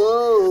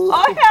 Oh,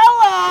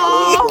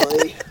 Oh, hello.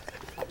 boy.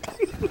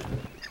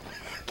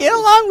 Get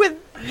along with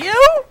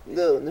you?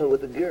 No,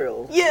 with a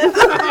girl. Yes.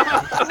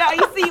 Now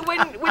you see,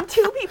 when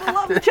two people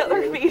love each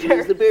other, Peter.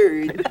 There's the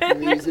bird.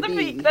 And there's the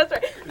bee. That's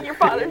right. Your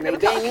father's And they gonna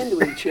bang talk.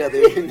 into each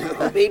other. And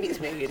the babies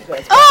make it.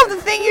 Oh, the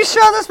thing you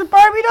showed us with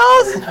Barbie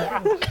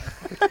dolls?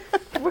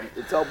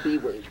 It's all B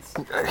words.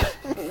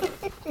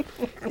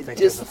 I think Just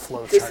there's a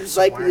flow this chart is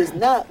likely somewhere. is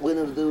not one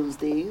of those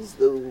days,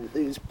 though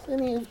there's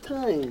plenty of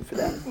time for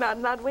that.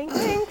 Nod, wink,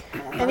 wink.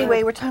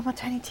 Anyway, we're talking about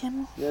Tiny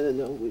Tim. No,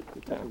 we're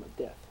talking about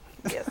death.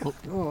 Yes.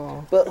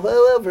 But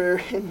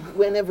however, and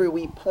whenever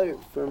we part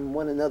from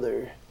one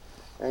another,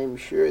 I am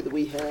sure that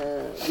we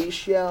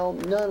shall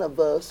none of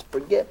us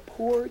forget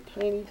poor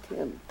Tiny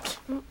Tim,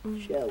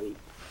 shall we?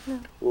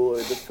 Or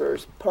the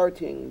first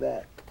parting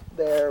that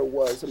there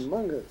was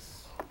among us.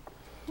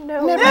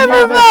 No.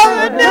 Never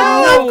mind!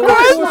 No, of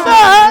course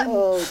not!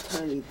 Oh,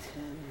 Tiny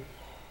Tim.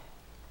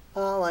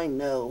 All I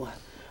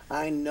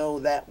know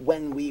that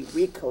when we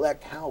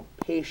recollect how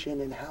patient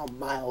and how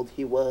mild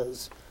he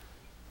was,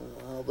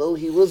 although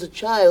he was a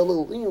child, a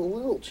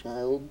little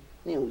child,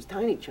 he was a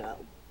tiny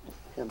child.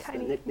 Hence the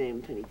Tiny.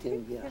 nickname Tiny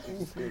Tim. Yeah,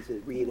 it's a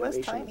reiteration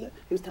of tiny. that.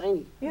 He was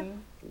tiny. Yeah.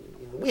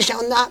 We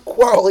shall not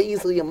quarrel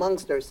easily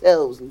amongst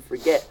ourselves and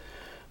forget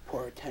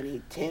poor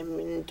Tiny Tim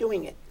in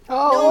doing it.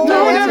 Oh,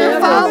 No, no, never, never,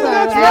 Father.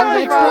 never, That's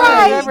never,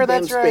 right. never,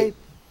 That's damn right.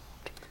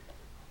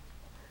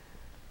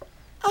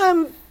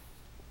 I'm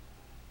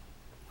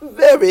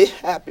very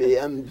happy.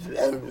 I'm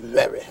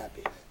very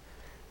happy.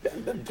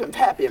 I'm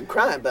happy. I'm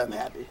crying, but I'm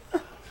happy.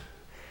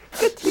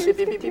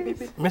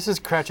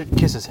 Mrs. Cratchit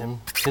kisses him.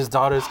 His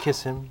daughters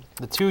kiss him.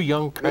 The two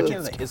young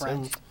Cratchits kiss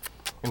him.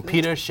 And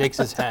Peter shakes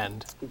his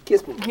hand.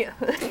 Kiss me. Yeah.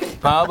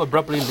 Bob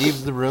abruptly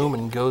leaves the room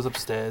and goes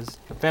upstairs.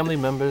 The family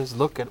members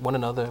look at one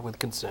another with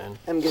concern.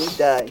 I'm gonna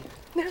die.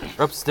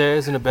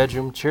 Upstairs in a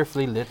bedroom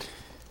cheerfully lit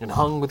and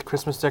hung with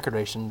Christmas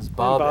decorations,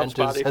 Bob Bob's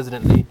enters body.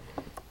 hesitantly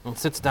and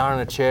sits down in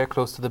a chair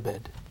close to the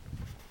bed.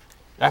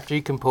 After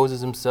he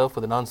composes himself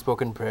with an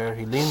unspoken prayer,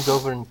 he leans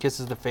over and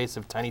kisses the face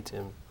of Tiny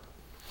Tim,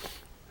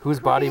 whose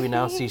body we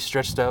now see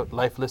stretched out,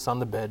 lifeless on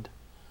the bed.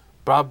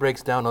 Bob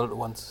breaks down all at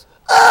once.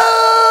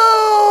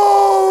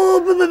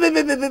 Oh,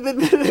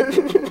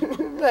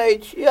 my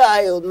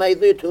child, my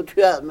little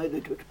child, my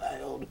little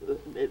child.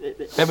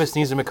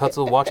 Ebenezer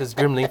McHutsell watches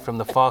grimly from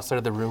the far side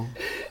of the room.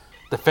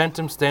 The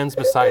Phantom stands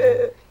beside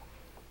him.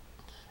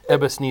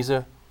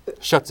 Ebenezer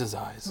shuts his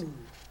eyes.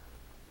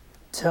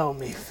 Tell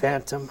me,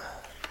 Phantom.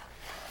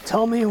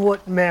 Tell me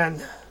what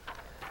man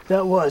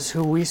that was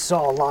who we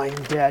saw lying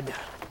dead.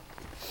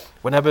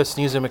 When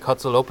Ebenezer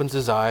McHutsell opens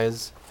his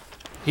eyes,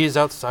 he is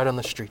outside on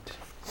the street.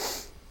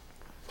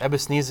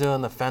 Ebenezer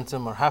and the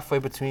Phantom are halfway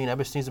between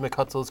Ebenezer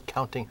McHutsell's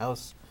counting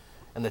house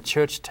and the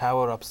church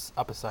tower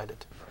opposite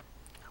it.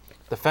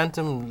 The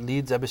Phantom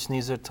leads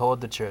Ebenezer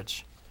toward the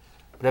church,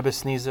 but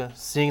Ebenezer,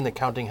 seeing the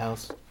counting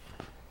house,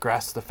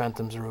 grasps the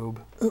Phantom's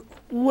robe.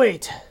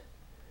 Wait.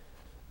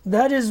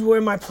 That is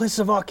where my place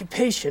of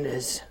occupation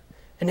is,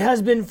 and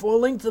has been for a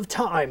length of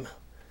time.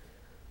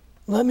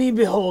 Let me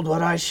behold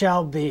what I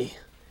shall be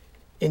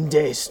in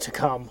days to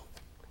come.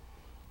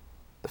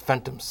 The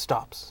Phantom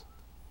stops,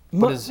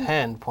 but his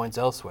hand points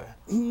elsewhere.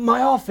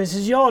 My office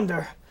is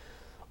yonder.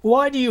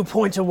 Why do you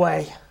point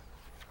away?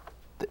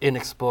 The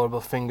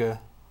inexplorable finger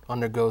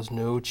undergoes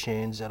no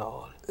change at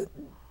all.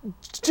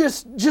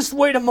 Just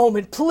wait a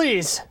moment,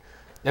 please.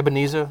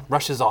 Ebenezer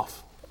rushes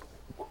off.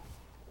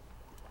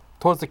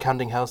 Towards the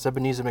counting house,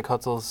 Ebenezer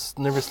McHutsell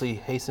nervously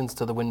hastens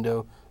to the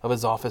window of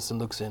his office and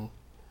looks in.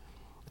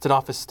 It's an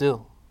office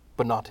still,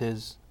 but not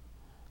his.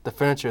 The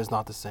furniture is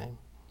not the same,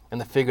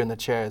 and the figure in the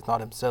chair is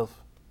not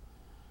himself.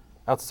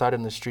 Outside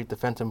in the street, the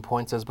Phantom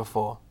points as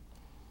before.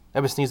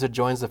 Ebenezer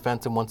joins the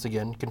Phantom once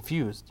again,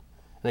 confused,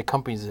 and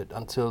accompanies it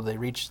until they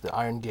reach the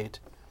iron gate.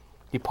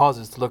 He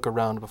pauses to look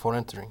around before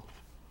entering.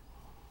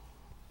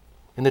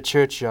 In the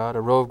churchyard,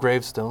 a row of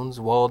gravestones,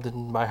 walled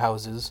in by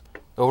houses,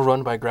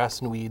 overrun by grass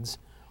and weeds,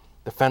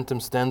 the Phantom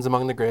stands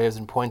among the graves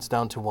and points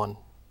down to one.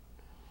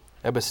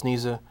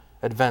 Ebenezer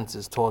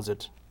advances towards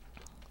it,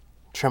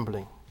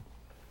 trembling,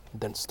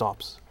 then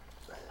stops.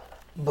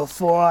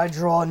 Before I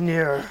draw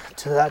near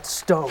to that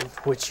stone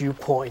which you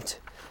point,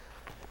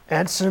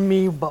 answer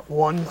me but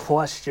one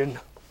question.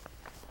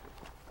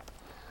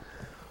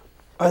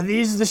 Are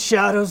these the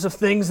shadows of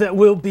things that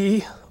will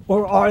be,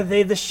 or are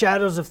they the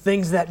shadows of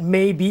things that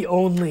may be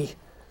only?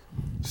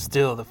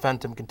 Still, the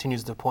Phantom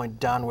continues to point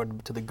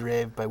downward to the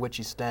grave by which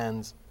he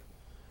stands.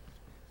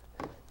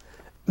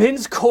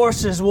 Men's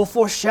courses will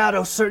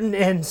foreshadow certain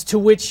ends to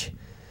which,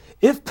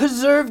 if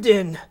preserved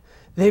in,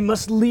 they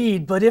must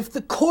lead, but if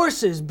the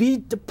courses be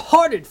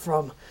departed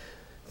from,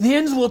 the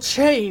ends will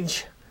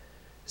change.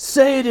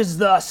 Say it is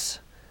thus,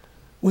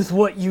 with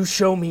what you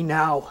show me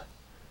now.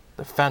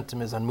 The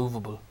Phantom is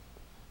unmovable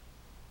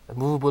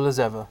as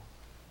ever.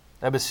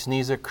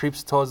 Ebenezer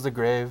creeps towards the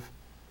grave,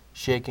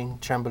 shaking,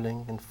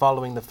 trembling, and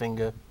following the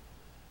finger,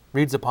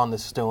 reads upon the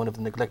stone of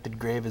the neglected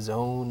grave his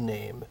own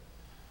name,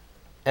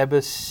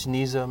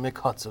 Ebenezer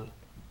McHutsell.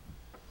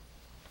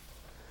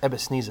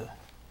 Ebenezer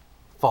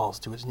falls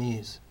to his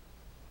knees.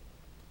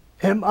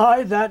 Am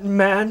I that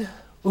man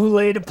who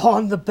laid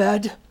upon the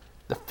bed?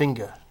 The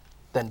finger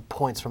then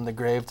points from the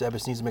grave to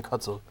Ebenezer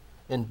McHutsell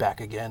and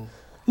back again.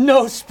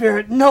 No,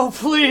 spirit, no,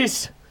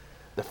 please.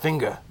 The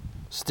finger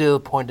still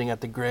pointing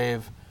at the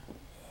grave.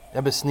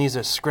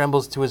 Ebenezer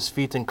scrambles to his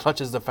feet and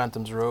clutches the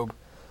phantom's robe.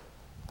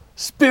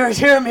 Spirit,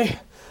 hear me.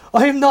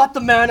 I am not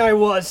the man I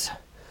was.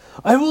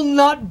 I will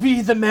not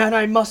be the man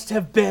I must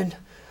have been.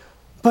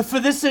 But for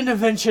this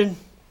intervention,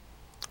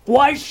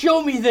 why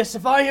show me this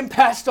if I am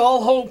past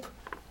all hope?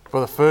 For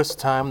the first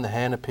time, the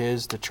hand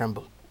appears to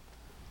tremble.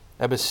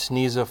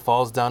 Ebenezer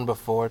falls down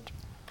before it,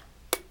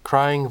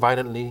 crying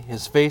violently,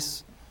 his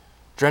face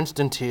drenched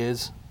in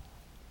tears.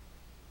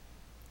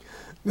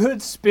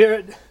 Good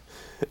spirit,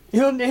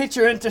 your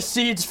nature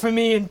intercedes for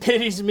me and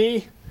pities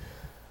me.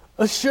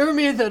 Assure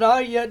me that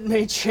I yet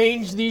may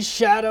change these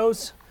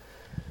shadows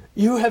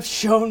you have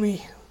shown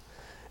me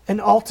and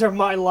alter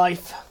my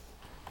life.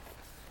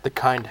 The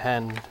kind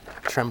hand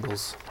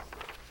trembles.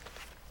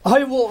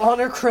 I will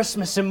honor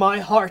Christmas in my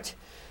heart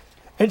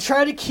and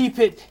try to keep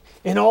it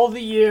in all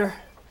the year.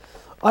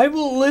 I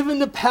will live in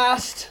the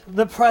past,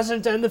 the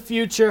present, and the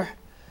future.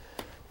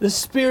 The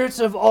spirits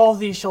of all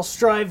these shall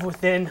strive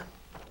within.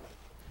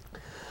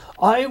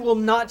 I will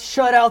not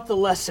shut out the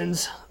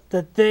lessons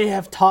that they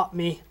have taught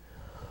me.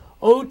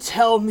 Oh,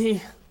 tell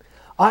me,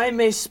 I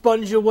may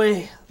sponge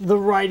away the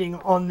writing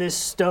on this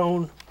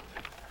stone.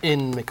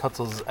 In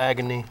McHutsell's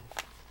agony,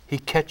 he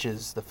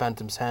catches the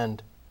phantom's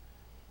hand.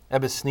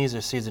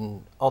 Ebenezer sees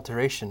an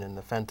alteration in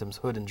the phantom's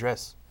hood and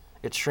dress.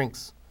 It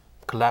shrinks,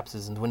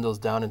 collapses, and dwindles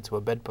down into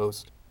a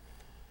bedpost.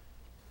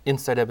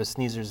 Inside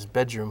Ebenezer's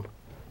bedroom,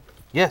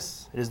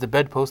 yes, it is the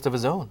bedpost of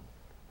his own.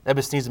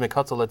 Ebenezer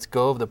McHutsell lets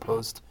go of the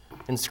post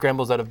and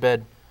scrambles out of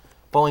bed.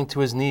 Falling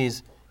to his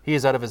knees, he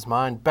is out of his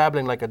mind,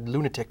 babbling like a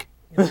lunatic.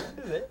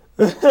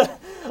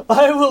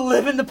 I will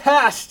live in the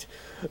past,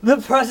 the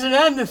present,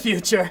 and the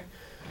future.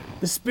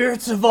 The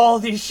spirits of all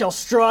these shall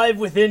strive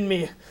within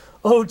me.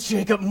 O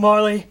Jacob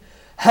Marley,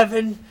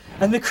 heaven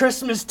and the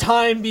Christmas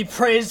time be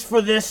praised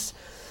for this.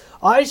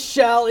 I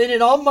shall in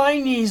it on my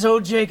knees,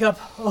 O Jacob,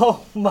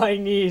 oh my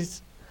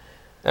knees.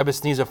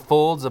 Ebenezer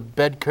folds a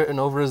bed curtain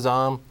over his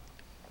arm.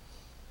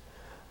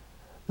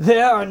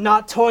 They are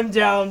not torn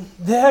down,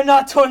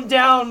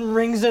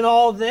 rings and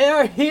all. They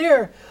are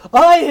here.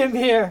 I am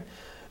here.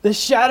 The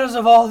shadows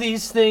of all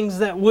these things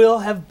that will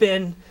have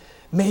been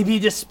may be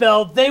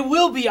dispelled. They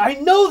will be. I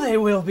know they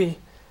will be.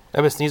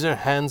 Ebenezer's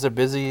hands are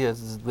busy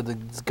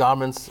with his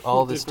garments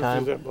all this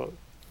time,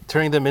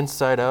 turning them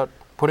inside out,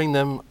 putting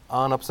them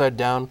on upside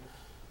down,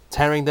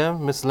 tearing them,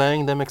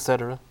 mislaying them,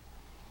 etc.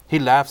 He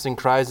laughs and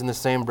cries in the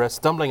same breath,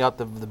 stumbling out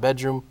the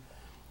bedroom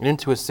and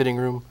into his sitting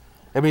room.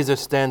 Ebenezer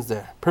stands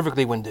there,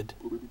 perfectly winded.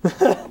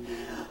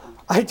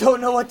 I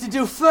don't know what to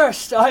do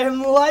first. I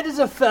am light as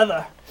a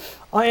feather.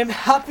 I am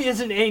happy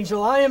as an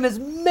angel. I am as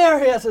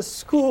merry as a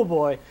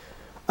schoolboy.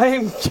 I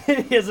am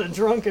giddy as a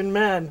drunken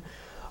man.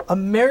 A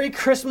Merry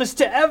Christmas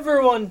to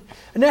everyone,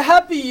 and a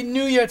Happy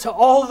New Year to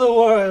all the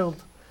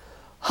world.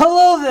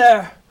 Hello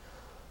there.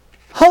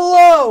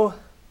 Hello.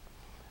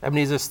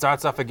 Ebenezer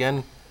starts off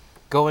again,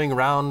 going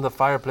round the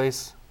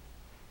fireplace.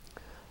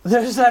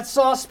 There's that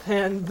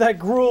saucepan that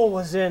gruel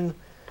was in.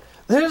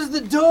 There's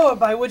the door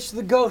by which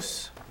the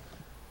ghosts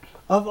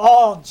of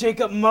all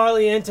Jacob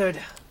Marley entered.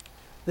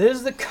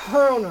 There's the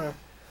corner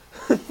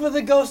where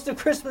the ghost of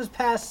Christmas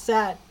past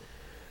sat.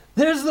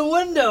 There's the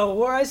window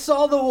where I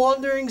saw the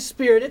wandering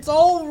spirit. It's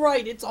all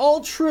right. It's all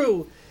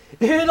true.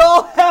 It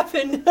all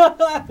happened.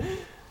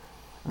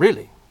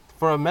 Really,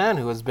 for a man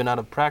who has been out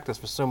of practice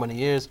for so many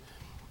years,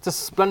 it's a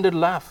splendid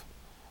laugh,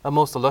 a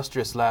most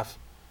illustrious laugh.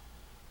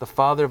 The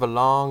father of a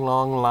long,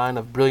 long line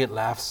of brilliant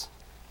laughs.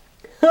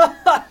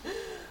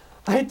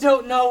 I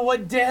don't know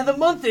what day of the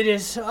month it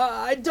is.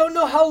 I don't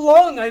know how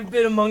long I've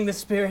been among the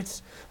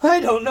spirits.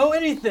 I don't know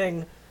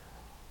anything.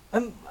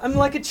 I'm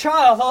like a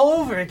child all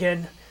over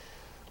again.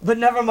 But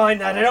never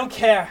mind that, I don't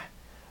care.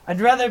 I'd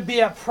rather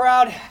be a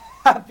proud,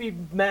 happy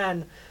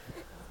man.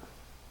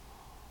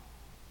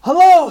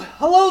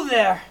 Hello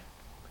there.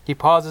 He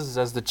pauses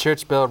as the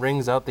church bell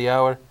rings out the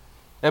hour.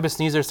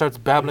 Ebenezer starts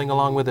babbling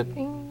along with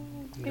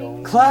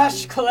it.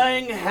 Clash,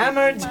 clang,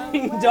 hammer,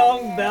 ding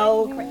dong,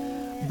 bell.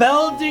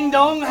 Bell, ding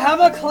dong,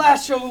 hammer,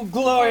 clash, oh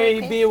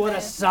glory be what a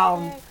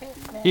sound.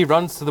 He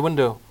runs to the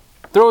window,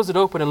 throws it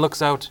open and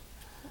looks out.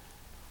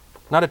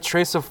 Not a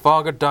trace of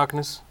fog or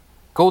darkness.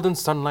 Golden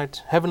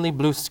sunlight, heavenly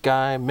blue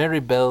sky, merry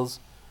bells.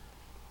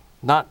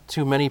 Not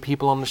too many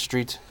people on the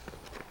street.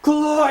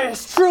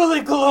 Glorious,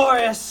 truly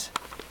glorious.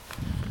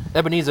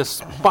 Ebenezer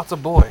spots a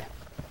boy,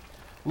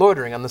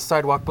 loitering on the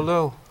sidewalk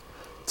below.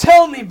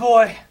 Tell me,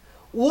 boy,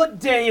 what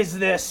day is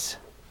this?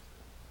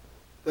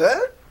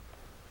 Huh?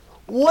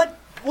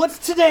 What's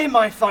today,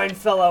 my fine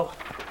fellow?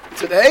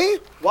 Today?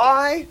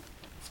 Why,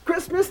 it's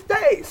Christmas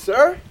Day,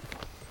 sir.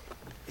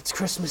 It's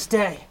Christmas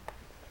Day.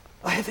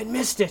 I haven't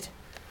missed it.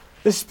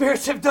 The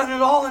spirits have done it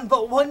all in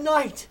but one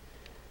night.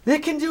 They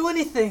can do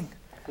anything.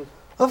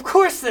 Of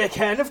course they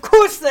can. Of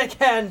course they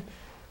can.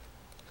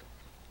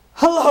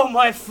 Hello,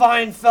 my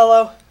fine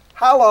fellow.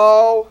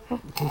 Hello.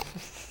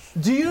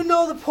 Do you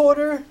know the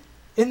porter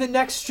in the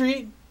next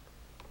street?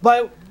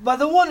 By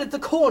the one at the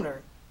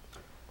corner.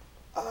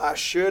 I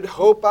should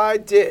hope I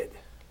did.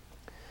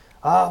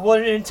 Ah,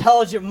 what an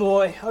intelligent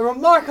boy. A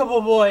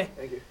remarkable boy.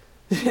 Thank you.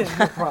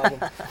 No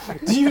problem.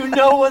 Do you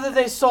know whether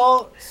they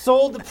sold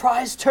the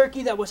prize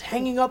turkey that was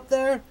hanging up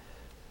there?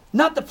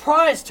 Not the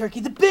prize turkey,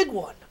 the big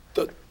one.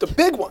 The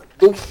big one.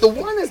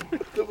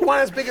 The one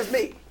as big as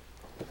me.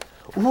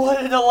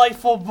 What a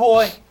delightful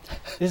boy.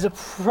 It is a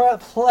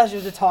pleasure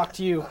to talk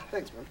to you.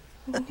 Thanks,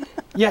 man.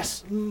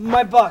 Yes,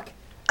 my buck.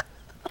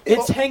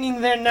 It's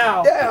hanging there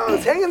now. Yeah,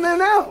 it's hanging there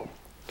now.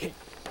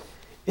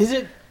 Is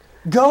it?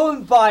 Go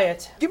and buy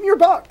it. Give me your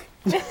buck.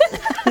 The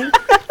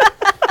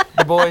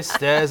boy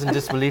stares in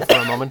disbelief for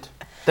a moment,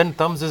 then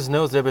thumbs his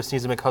nose at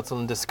Ebenezer McHutsell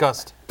in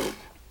disgust.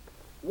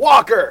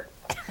 Walker.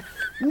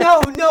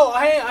 No,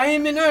 I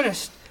am in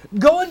earnest.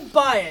 Go and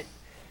buy it,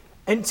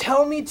 and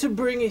tell me to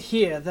bring it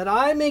here, that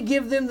I may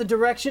give them the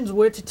directions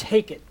where to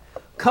take it.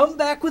 Come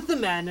back with the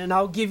man, and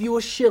I'll give you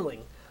a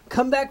shilling.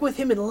 Come back with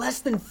him in less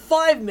than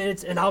 5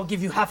 minutes, and I'll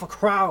give you half a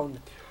crown.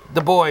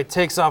 The boy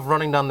takes off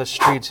running down the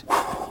street,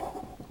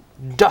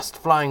 dust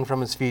flying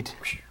from his feet.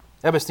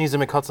 Ebenezer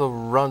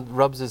McHutsell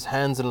rubs his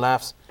hands and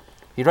laughs.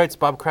 He writes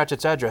Bob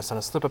Cratchit's address on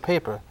a slip of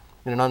paper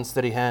in an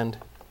unsteady hand.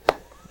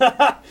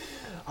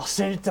 I'll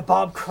send it to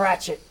Bob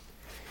Cratchit.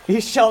 He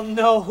shall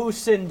know who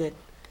sent it.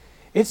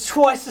 It's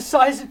twice the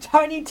size of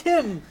Tiny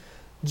Tim.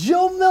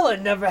 Joe Miller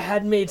never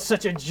had made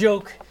such a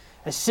joke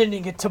as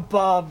sending it to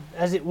Bob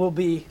as it will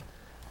be.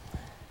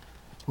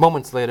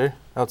 Moments later,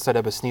 outside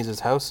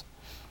Ebenezer's house,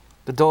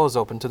 the doors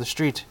open to the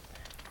street,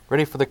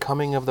 ready for the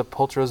coming of the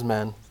poulterer's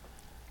man.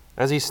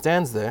 As he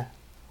stands there,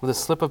 with a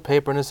slip of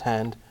paper in his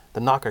hand, the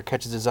knocker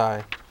catches his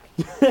eye.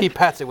 He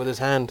pats it with his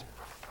hand.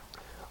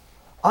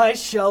 I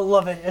shall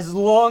love it as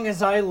long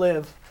as I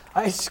live.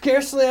 I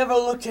scarcely ever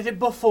looked at it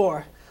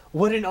before.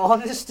 What an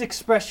honest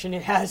expression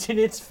it has in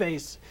its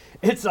face.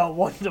 It's a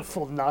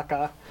wonderful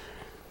knocker.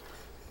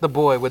 The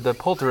boy with the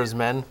poulterer's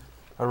men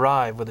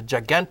arrive with a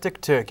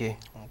gigantic turkey.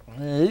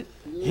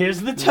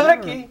 Here's the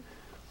turkey.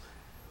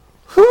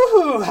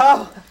 Whoo!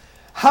 How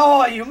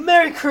are you?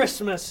 Merry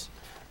Christmas.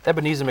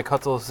 Ebenezer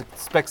McHutsell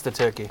inspects the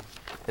turkey.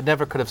 It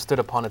never could have stood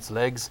upon its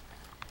legs.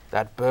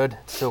 That bird,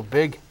 so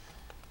big,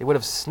 it would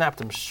have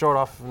snapped him short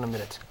off in a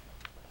minute,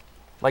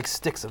 like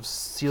sticks of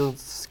sealed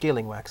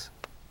scaling wax.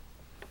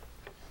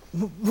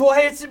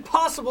 Why, it's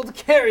impossible to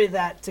carry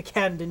that to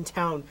Camden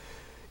Town.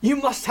 You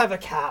must have a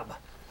cab.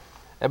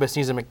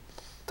 Ebenezer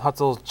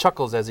McHutsell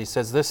chuckles as he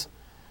says this,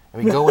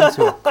 and we go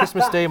into a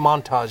Christmas Day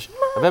montage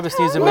of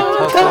Ebenezer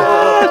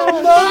McHutsell.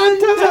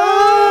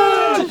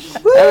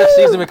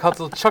 Ebenezer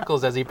McHutsell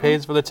chuckles as he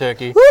pays for the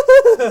turkey,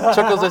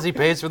 chuckles as he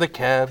pays for the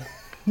cab,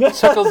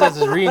 chuckles as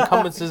he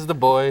re-encompasses the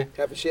boy,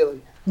 Half a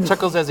shilling.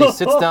 chuckles as he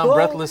sits down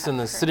breathless in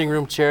the sitting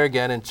room chair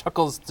again, and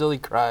chuckles till he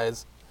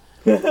cries.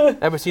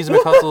 Ebenezer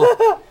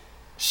McHutsell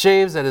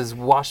shaves at his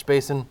wash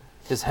basin.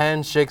 His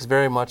hand shakes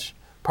very much,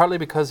 partly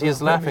because he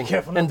is laughing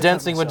and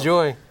dancing with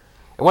joy.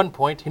 At one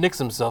point, he nicks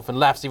himself and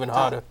laughs even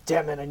harder. Oh,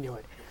 damn it, I knew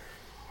it.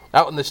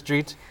 Out in the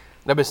street,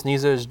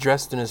 Ebenezer is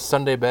dressed in his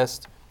Sunday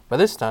best. By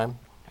this time,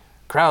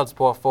 crowds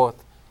pour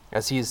forth,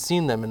 as he has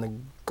seen them in the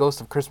Ghost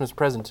of Christmas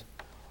Present.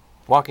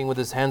 Walking with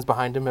his hands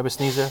behind him,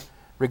 Ebenezer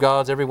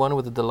regards everyone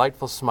with a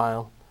delightful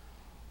smile.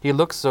 He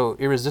looks so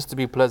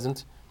irresistibly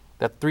pleasant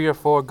that 3 or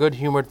 4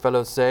 good-humored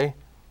fellows say,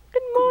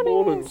 Good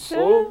morning,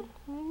 sir.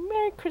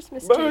 Merry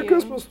Christmas to you. Merry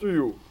Christmas to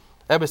you.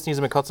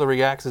 Ebenezer McHutsell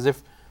reacts as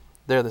if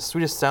they're the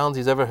sweetest sounds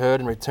he's ever heard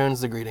and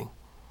returns the greeting.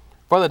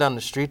 Farther down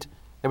the street,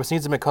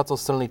 Ebenezer McHutsell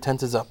suddenly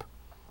tenses up.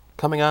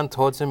 Coming on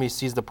towards him, he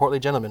sees the portly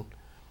gentleman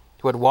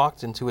who had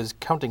walked into his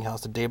counting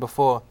house the day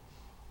before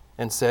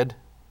and said,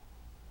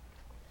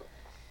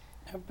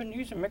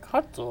 Ebenezer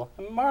McHutsell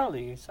and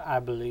Marley's, I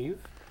believe.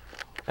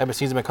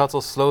 Ebenezer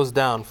McHutsell slows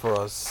down for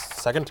a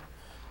second,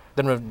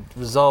 then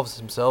resolves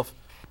himself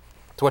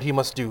to what he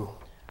must do.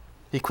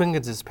 He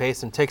quickens his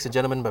pace and takes the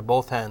gentleman by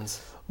both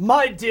hands.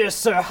 My dear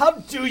sir, how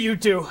do you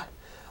do?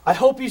 I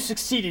hope you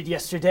succeeded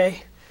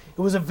yesterday.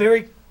 It was a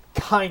very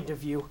kind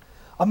of you.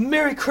 A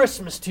Merry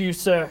Christmas to you,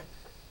 sir.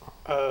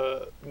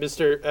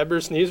 Mr.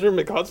 Ebenezer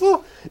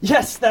McHutsell?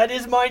 Yes, that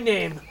is my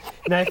name,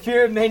 and I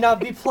fear it may not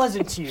be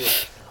pleasant to you.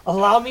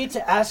 Allow me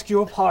to ask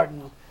your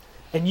pardon,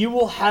 and you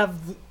will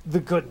have the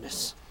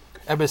goodness.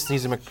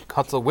 Ebenezer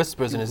McHutsell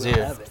whispers in his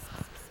ear.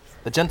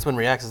 The gentleman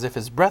reacts as if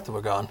his breath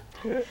were gone.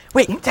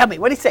 Wait, tell me,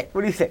 what do you say?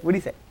 What do you say? What do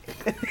you say?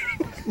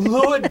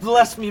 Lord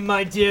bless me,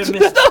 my dear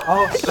Mr.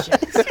 Oh,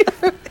 shit.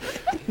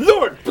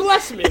 Lord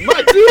bless me,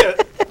 my dear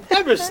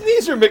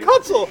Ebenezer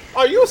McHutsell.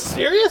 Are you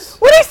serious?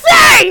 What do you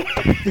say?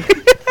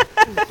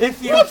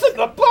 If you, What's in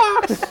the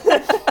box?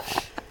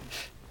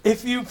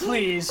 if you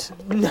please,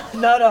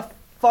 not a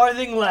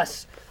farthing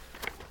less.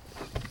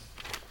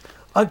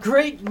 A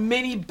great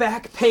many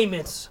back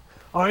payments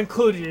are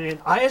included in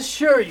it. I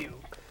assure you,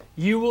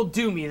 you will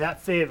do me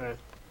that favor.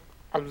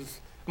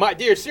 My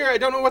dear sir, I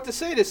don't know what to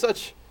say to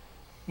such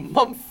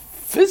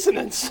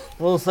mumficence.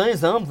 Well, say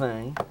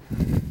something.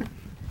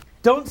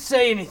 Don't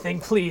say anything,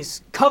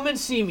 please. Come and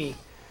see me.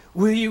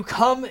 Will you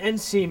come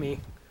and see me?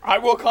 I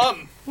will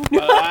come,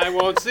 but I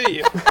won't see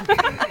you.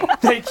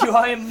 Thank you.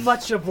 I am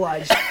much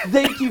obliged.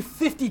 Thank you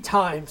 50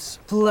 times.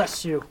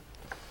 Bless you.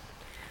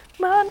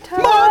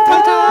 Montage.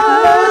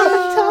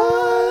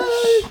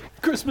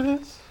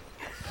 Christmas.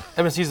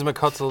 Ebenezer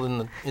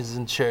McHutsell is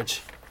in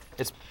church.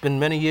 It's been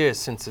many years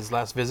since his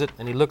last visit,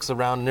 and he looks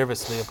around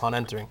nervously upon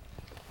entering.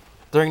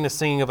 During the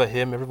singing of a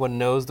hymn, everyone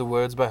knows the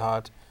words by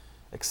heart,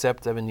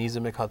 except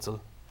Ebenezer McHutsell,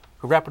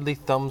 who rapidly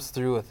thumbs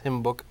through a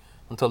hymn book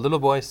until a little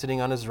boy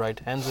sitting on his right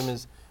hands him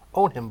his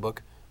own hymn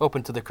book,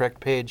 open to the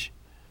correct page.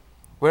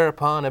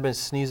 Whereupon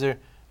Ebenezer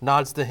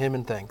nods the hymn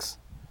in thanks.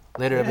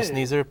 Later,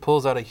 Ebenezer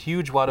pulls out a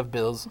huge wad of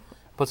bills,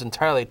 puts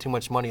entirely too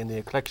much money in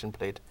the collection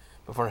plate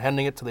before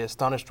handing it to the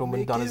astonished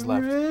woman on his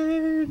left.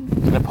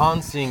 And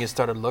upon seeing his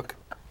startled look,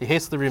 he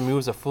hastily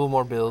removes a full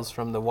more bills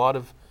from the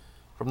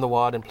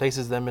wad and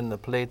places them in the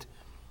plate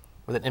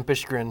with an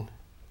impish grin.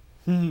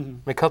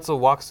 McHutsell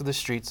walks through the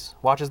streets,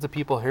 watches the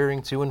people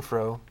hurrying to and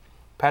fro,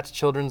 pats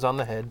children on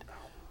the head,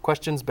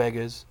 questions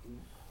beggars,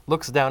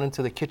 looks down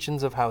into the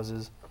kitchens of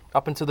houses,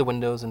 up into the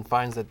windows, and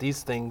finds that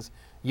these things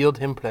yield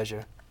him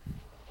pleasure.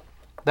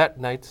 That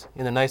night,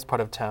 in a nice part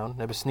of town,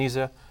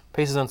 Ebenezer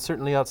paces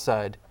uncertainly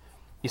outside.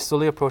 He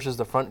slowly approaches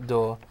the front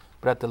door,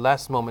 but at the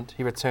last moment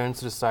he returns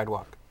to the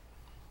sidewalk.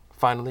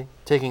 Finally,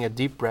 taking a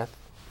deep breath,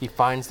 he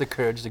finds the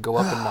courage to go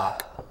up and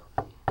knock,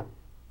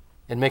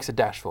 and makes a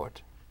dash for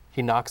it.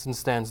 He knocks and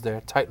stands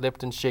there,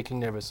 tight-lipped and shaking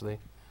nervously.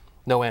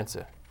 No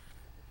answer.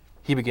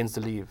 He begins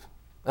to leave.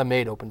 A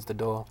maid opens the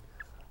door.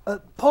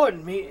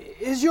 Pardon me,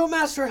 is your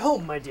master at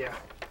home, my dear?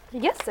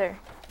 Yes, sir.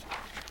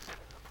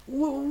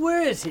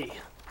 Where is he?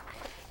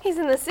 He's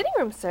in the sitting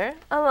room, sir,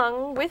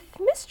 along with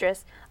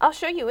mistress. I'll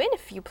show you in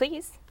if you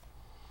please.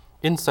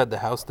 Inside the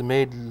house, the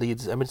maid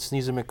leads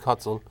Ebenezer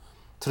McHutsell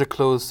to the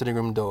closed sitting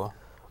room door.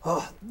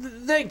 Oh,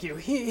 thank you.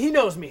 He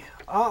knows me.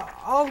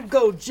 I'll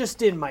go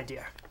just in, my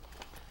dear.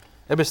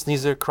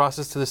 Ebenezer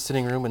crosses to the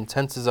sitting room and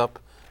tenses up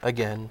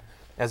again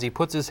as he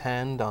puts his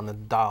hand on the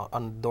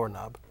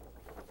doorknob.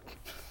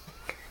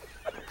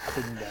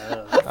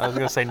 I was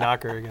going to say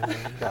knocker again.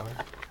 That one.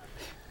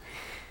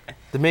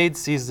 The maid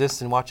sees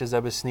this and watches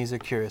Ebenezer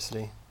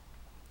curiously.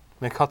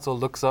 McHutsell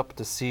looks up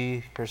to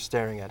see her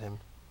staring at him.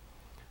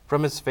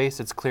 From his face,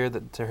 it's clear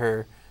to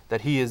her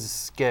that he is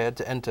scared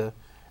to enter,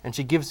 and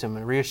she gives him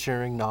a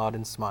reassuring nod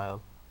and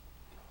smile.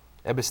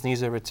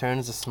 Ebenezer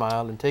returns the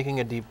smile, and taking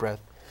a deep breath,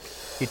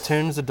 he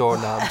turns the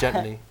doorknob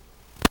gently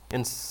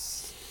and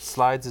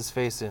slides his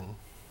face in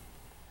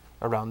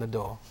around the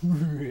door.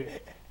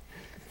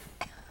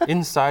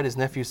 Inside his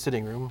nephew's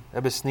sitting room,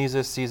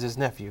 Ebenezer sees his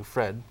nephew,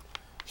 Fred,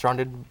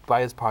 surrounded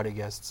by his party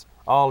guests,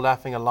 all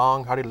laughing a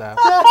long, hearty laugh,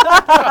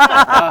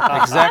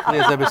 exactly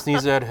as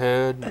Ebenezer had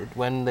heard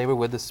when they were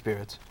with the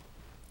spirit.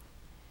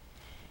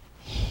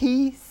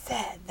 He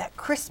said that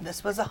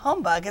Christmas was a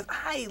humbug as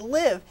I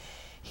live.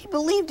 He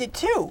believed it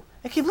too.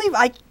 I can believe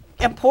I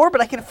am poor,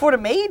 but I can afford a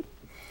maid.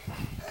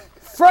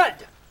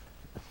 Fred!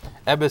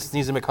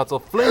 Ebenezer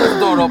McHutsell flings the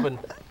door open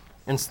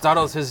and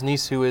startles his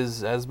niece, who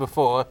is, as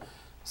before,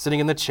 sitting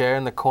in the chair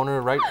in the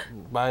corner right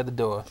by the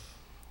door.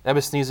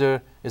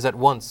 Ebenezer is at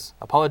once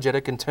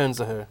apologetic and turns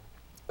to her.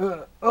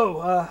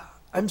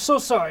 I'm so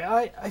sorry.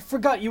 I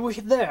forgot you were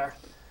there.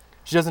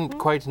 She doesn't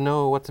quite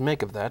know what to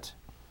make of that.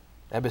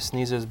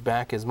 Ebenezer's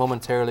back is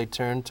momentarily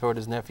turned toward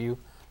his nephew,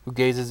 who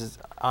gazes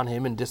on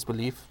him in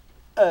disbelief.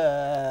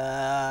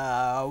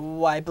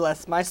 Why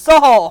bless my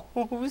soul?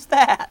 Who's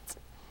that?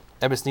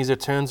 Ebenezer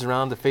turns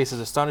around to face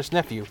his astonished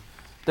nephew,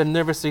 then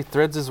nervously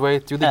threads his way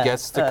through the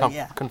guests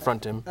to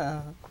confront him.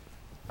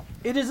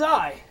 It is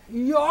I,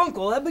 your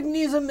uncle,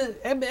 Ebenezer. Really?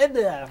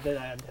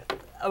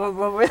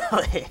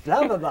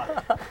 Blah, blah, blah.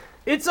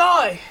 It's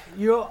I,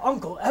 your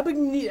uncle,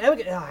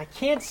 Ebenezer. I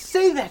can't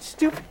say that,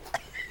 stupid.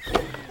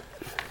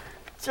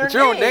 It's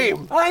your own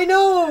name. I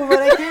know, but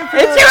I can't.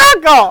 It's your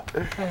uncle.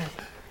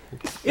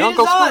 Your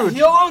Uncle Scrooge.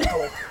 Your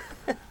uncle.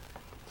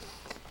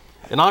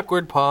 An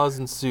awkward pause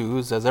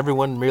ensues as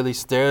everyone merely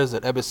stares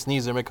at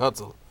Ebenezer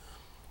McHutsell,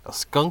 a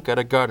skunk at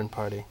a garden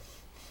party.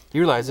 He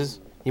realizes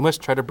he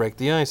must try to break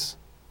the ice.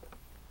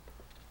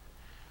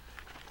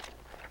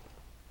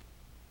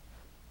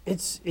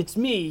 It's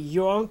me,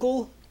 your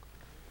uncle.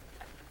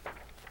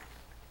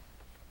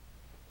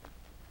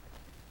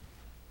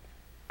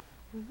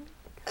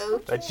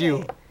 Okay. That's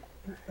you.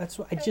 That's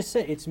what I just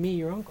said. It's me,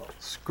 your uncle.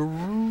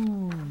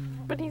 Scrooge.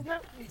 But he's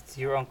not. It's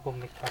your Uncle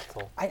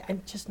McHutsell.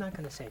 I'm just not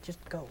gonna say it.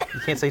 Just go.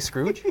 You can't say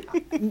Scrooge?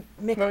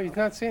 No, he's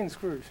not saying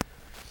Scrooge.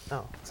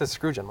 No, it says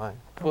Scrooge on mine.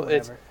 Well,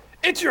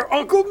 it's your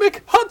Uncle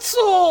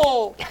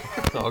McHutsell!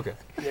 Oh, okay.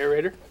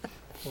 Narrator.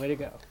 Way to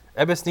go.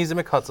 Ebenezer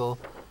McHutsell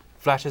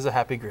flashes a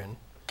happy grin.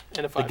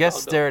 And if The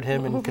guests stare at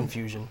him in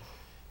confusion.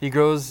 He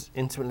grows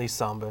intimately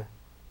somber.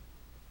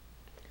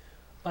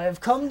 I have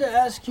come to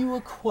ask you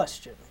a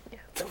question.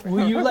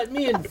 Will you let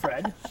me in,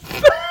 Fred?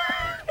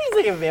 He's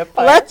like a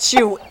vampire. Let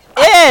you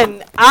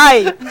in.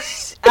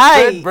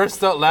 Fred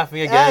bursts out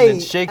laughing again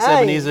and shakes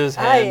Ebenezer's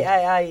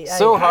hand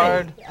so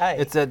hard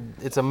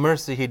it's a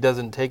mercy he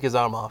doesn't take his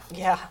arm off.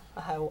 Yeah.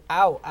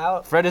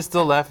 Ow. Fred is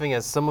still laughing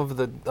as some of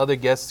the other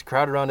guests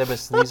crowd around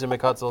Ebenezer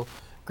McHutsell,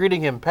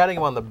 greeting him, patting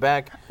him on the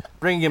back,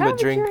 bringing him a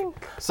drink.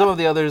 Some of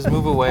the others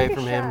move away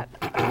from him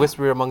and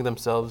whisper among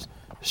themselves,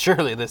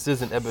 "Surely this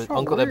isn't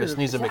Uncle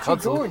Ebenezer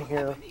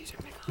McHutsell."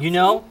 You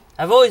know,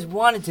 I've always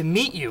wanted to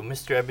meet you,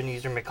 Mr.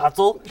 Ebenezer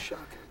McHutsell.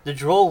 The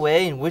droll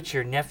way in which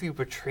your nephew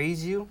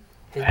portrays you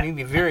has made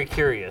me very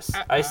curious.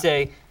 I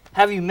say,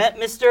 have you met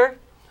Mr.?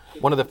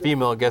 One of the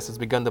female guests has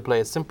begun to play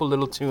a simple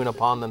little tune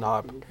upon the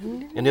harp,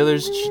 and the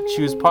others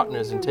choose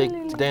partners and take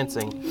to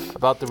dancing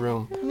about the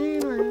room.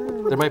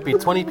 There might be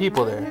 20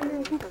 people there,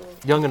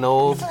 young and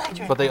old,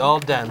 but they all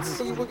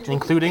dance,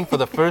 including, for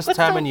the first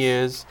time in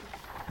years,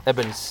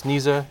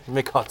 Ebenezer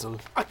McHutsell.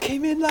 I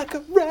came in like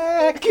a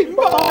wrecking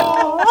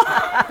ball.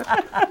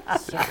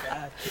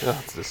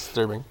 That's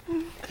disturbing.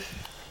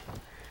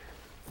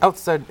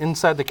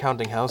 Inside the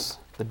counting house,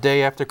 the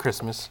day after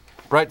Christmas,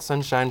 bright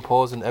sunshine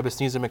pours in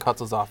Ebenezer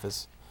McHutsell's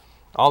office.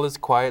 All is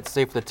quiet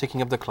save for the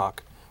ticking of the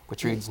clock,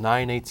 which reads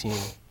 9:18.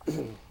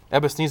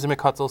 Ebenezer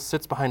McHutsell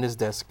sits behind his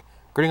desk,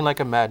 grinning like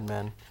a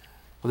madman,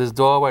 with his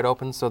door wide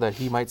open so that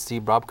he might see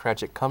Bob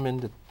Cratchit come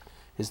into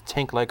his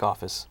tank-like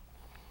office.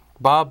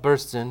 Bob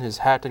bursts in, his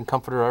hat and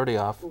comforter already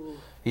off.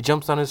 He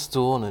jumps on his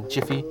stool in a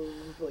jiffy,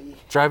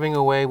 driving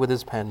away with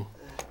his pen,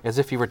 as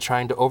if he were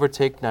trying to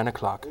overtake 9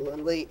 o'clock.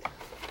 I'm late.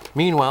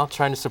 Meanwhile,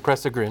 trying to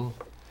suppress a grin,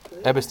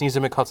 Ebenezer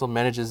McHutsell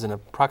manages an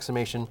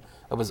approximation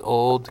of his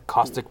old,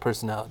 caustic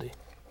personality.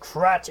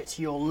 Cratchit,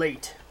 you're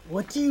late.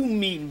 What do you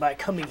mean by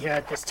coming here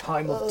at this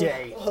time of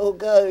day? Oh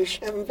gosh,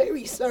 I'm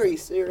very sorry,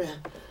 sir.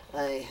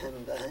 I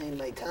am behind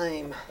my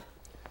time.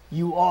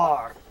 You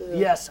are.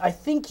 Yes, I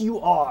think you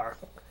are.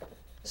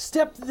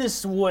 Step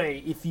this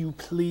way, if you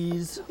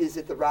please. Is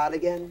it the rod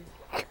again?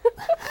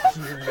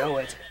 You know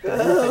it.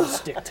 Nothing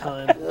stick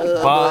time.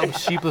 Bob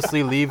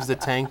sheepishly leaves the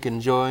tank and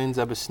joins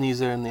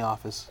Ebenezer in the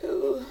office.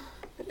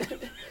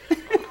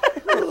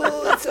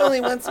 It's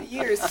only once a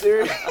year,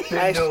 sir.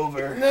 Bend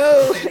over.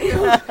 No,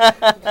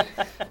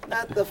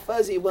 not the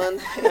fuzzy one.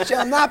 It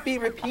shall not be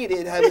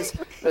repeated. I was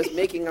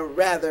making a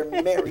rather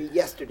merry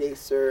yesterday,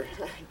 sir.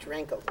 I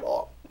drank a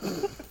lot.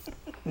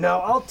 Now,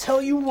 I'll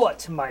tell you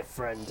what, my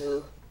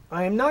friend.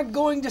 I am not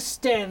going to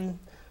stand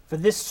for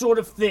this sort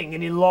of thing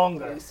any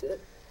longer.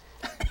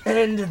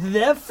 And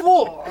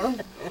therefore...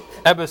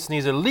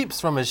 Ebenezer leaps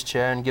from his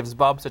chair and gives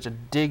Bob such a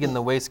dig in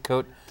the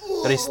waistcoat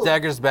that he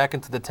staggers back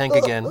into the tank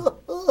again.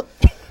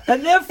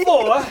 And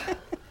therefore,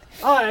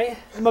 I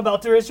am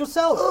about to raise your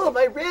salary. Oh,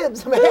 my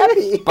ribs, I'm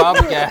happy. Bob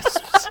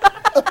gasps,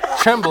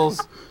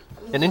 trembles,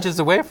 and inches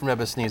away from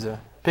Ebenezer,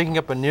 picking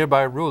up a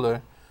nearby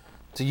ruler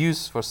to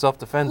use for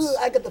self-defense.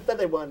 I got the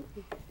feather one.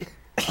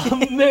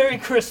 A Merry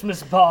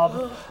Christmas,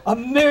 Bob. A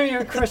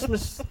merrier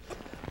Christmas,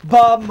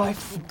 Bob, my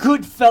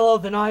good fellow,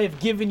 than I have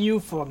given you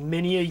for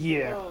many a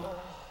year.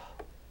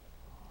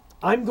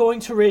 I'm going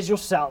to raise your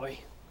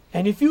salary,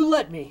 and if you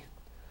let me,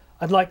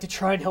 I'd like to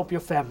try and help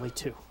your family,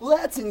 too. Well,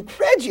 that's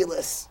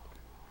incredulous.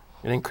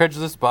 An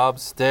incredulous Bob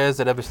stares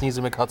at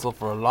Ebenezer McHutsell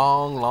for a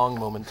long, long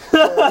moment.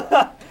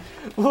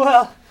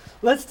 Well,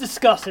 let's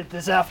discuss it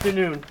this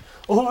afternoon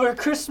over a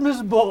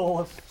Christmas bowl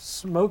of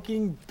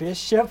smoking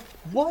bishop.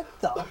 What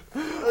the?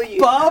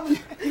 Bob?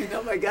 You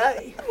know my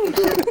guy.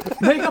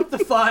 Make up the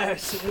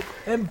fires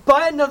and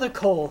buy another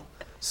coal.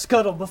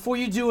 Scuttle before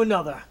you do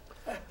another.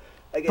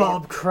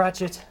 Bob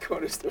Cratchit.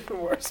 Cornerstone for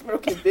more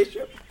smoking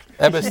bishop.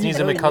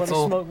 Ebenezer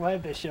McHutsell Smoke my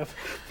bishop.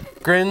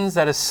 grins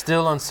at a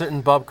still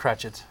uncertain Bob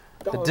Cratchit.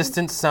 The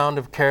distant sound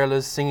of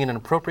carolers singing an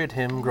appropriate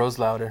hymn grows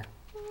louder.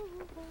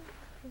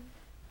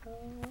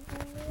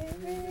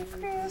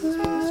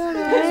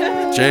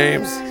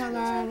 James,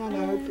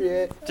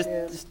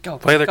 Just go.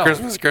 play the go.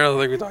 Christmas carol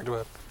like we talked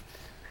about.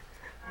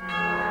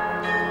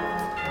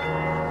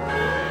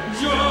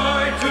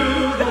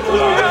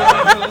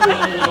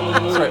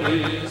 Sorry,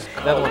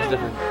 the other one's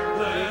different.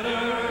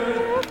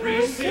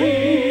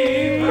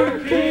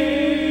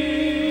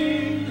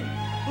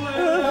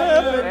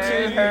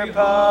 Her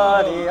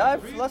body,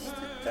 I've lost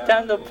it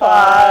down the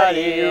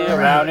party,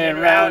 round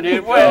and round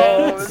it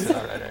goes.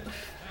 All right.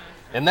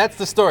 And that's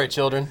the story,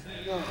 children.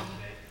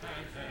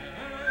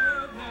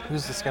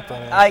 Who's the skeptic?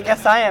 I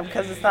guess I am,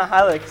 because it's not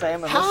highlighted, because I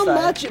am on this How side.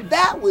 much of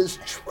that was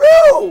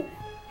true?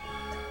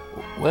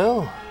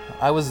 Well,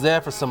 I was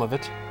there for some of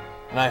it,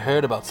 and I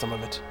heard about some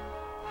of it.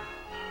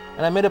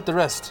 And I made up the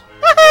rest.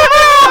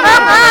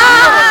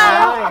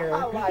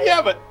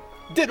 Yeah, but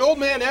did old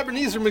man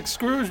Ebenezer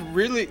McHutsell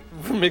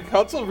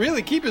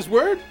really keep his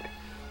word?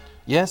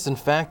 Yes, in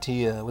fact,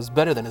 he was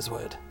better than his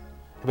word.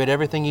 He made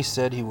everything he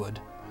said he would,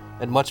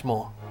 and much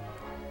more.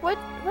 What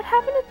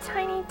happened to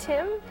Tiny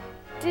Tim?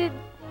 Did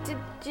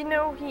you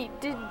know he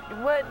did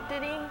what?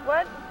 Did he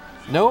what?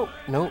 No,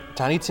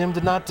 Tiny Tim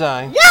did not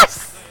die.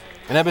 Yes!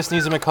 And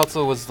Ebenezer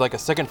McHutsell was like a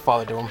second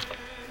father to him.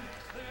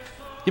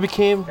 He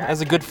became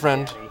as a good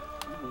friend,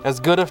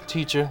 as good a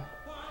teacher,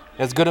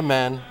 as good a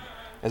man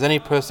as any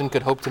person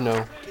could hope to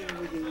know.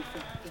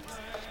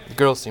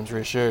 girl seems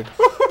reassured.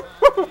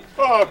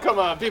 Oh, come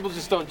on. People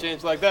just don't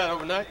change like that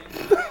overnight.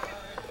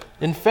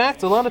 In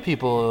fact, a lot of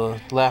people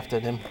laughed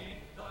at him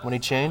when he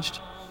changed,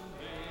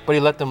 but he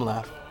let them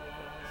laugh.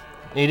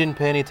 And he didn't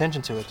pay any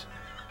attention to it.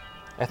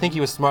 I think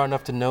he was smart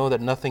enough to know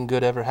that nothing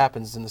good ever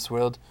happens in this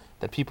world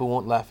that people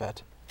won't laugh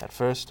at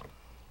first.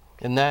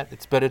 In that,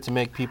 it's better to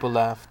make people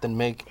laugh than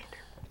make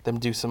them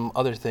do some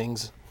other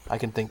things I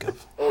can think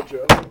of. Oh,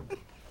 Joe.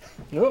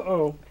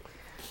 Uh-oh.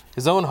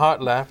 His own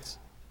heart laughed,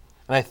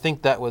 and I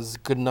think that was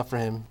good enough for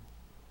him.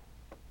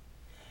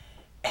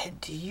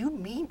 And do you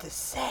mean to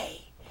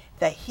say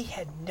that he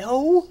had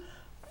no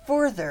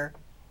further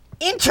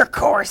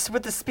intercourse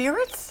with the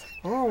spirits?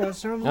 Oh, that's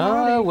so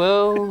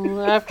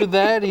Well, after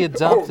that, he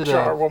adopted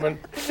charwoman.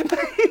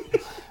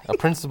 a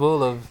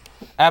principle of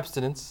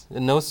abstinence,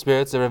 and no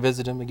spirits ever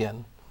visit him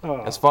again,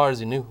 as far as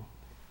he knew.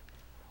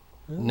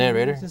 The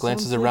narrator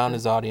glances around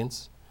his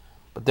audience,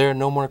 but there are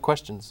no more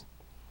questions.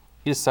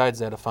 He decides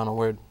to add a final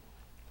word.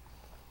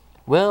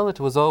 Well, it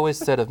was always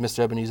said of Mr.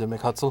 Ebenezer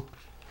McHutsell,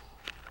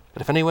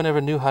 but if anyone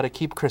ever knew how to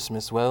keep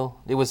Christmas, well,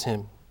 it was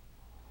him.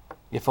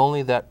 If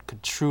only that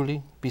could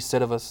truly be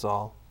said of us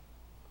all.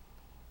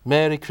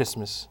 Merry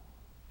Christmas.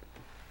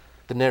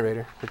 The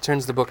narrator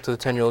returns the book to the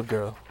 10-year-old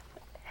girl.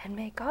 And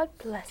may God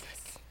bless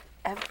us,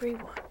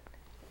 everyone.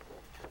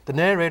 The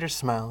narrator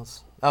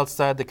smiles.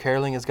 Outside, the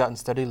caroling has gotten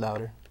steadily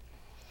louder.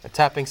 A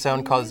tapping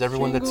sound causes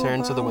everyone to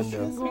turn to the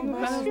window,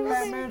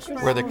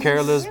 where the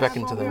carolers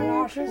beckon to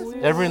them.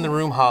 Everyone in the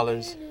room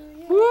hollers.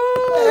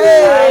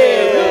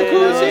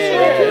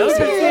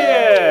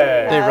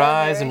 They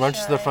rise and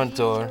rush to the front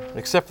door,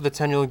 except for the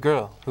 10-year-old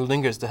girl, who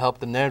lingers to help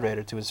the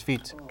narrator to his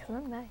feet.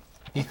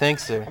 He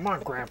thanks her. Come on,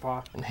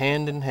 Grandpa. And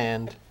hand in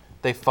hand,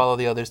 they follow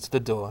the others to the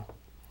door.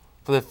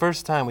 For the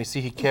first time, we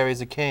see he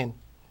carries a cane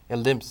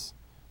and limps,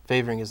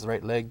 favoring his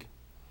right leg.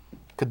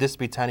 Could this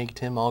be Tiny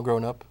Tim all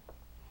grown up?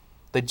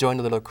 They join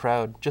a little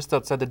crowd just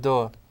outside the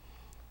door,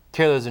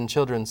 carolers and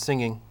children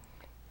singing.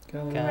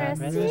 God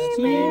rest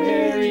ye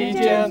merry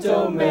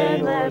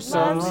gentlemen, or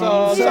some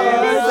say.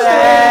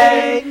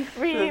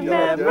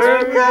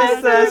 Remember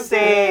Christ the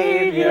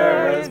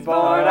Savior is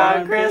born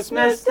on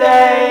Christmas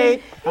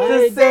Day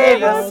to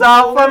save us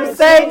all from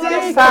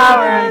Satan's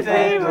power.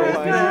 They were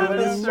driven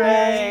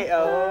astray.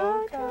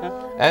 Oh,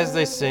 God. As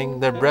they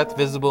sing, their breath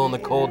visible in the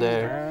cold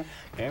air,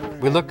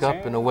 we look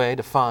up and away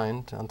to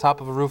find, on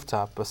top of a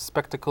rooftop, a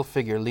spectacled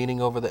figure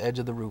leaning over the edge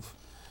of the roof,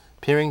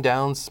 peering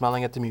down,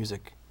 smiling at the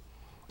music.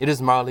 It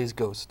is Marley's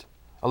ghost,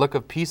 a look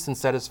of peace and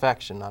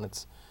satisfaction on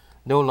its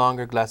no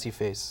longer glassy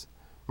face.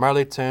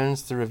 Marley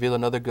turns to reveal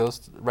another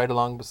ghost right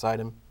along beside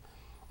him,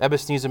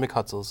 Ebenezer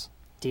McHutsell's.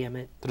 Damn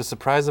it. To the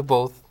surprise of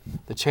both,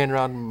 the chain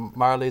around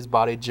Marley's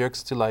body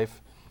jerks to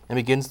life and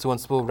begins to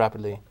unspool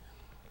rapidly,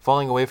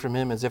 falling away from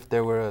him as if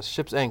there were a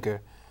ship's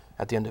anchor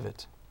at the end of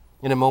it.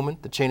 In a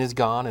moment, the chain is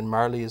gone and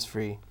Marley is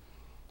free.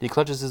 He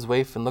clutches his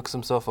waif and looks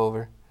himself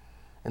over,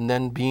 and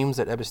then beams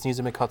at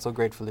Ebenezer McHutsell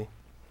gratefully.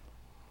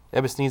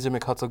 Ebenezer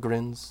McHutsell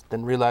grins,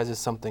 then realizes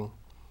something.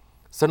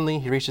 Suddenly,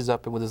 he reaches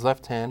up and with his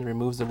left hand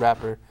removes the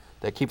wrapper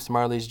that keeps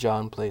Marley's jaw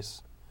in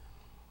place.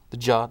 The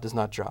jaw does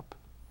not drop.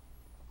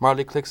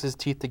 Marley clicks his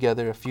teeth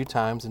together a few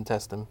times and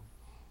tests them,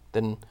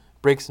 then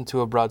breaks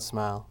into a broad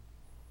smile.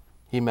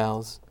 He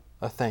mouths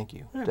a thank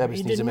you to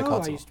Ebenezer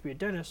McHutsell. I used to be a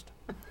dentist.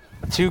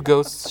 The two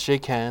ghosts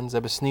shake hands.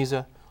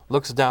 Ebenezer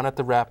looks down at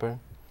the wrapper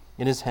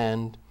in his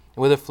hand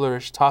and with a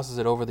flourish tosses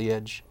it over the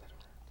edge.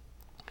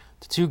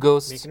 The two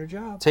ghosts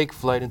take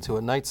flight into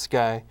a night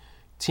sky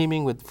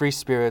teeming with free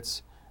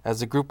spirits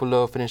as the group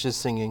below finishes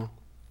singing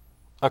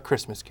A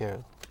Christmas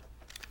Carol.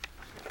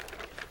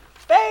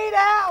 Fade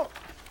out!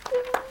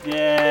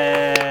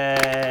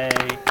 Yay!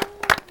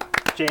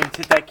 James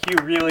hit that cue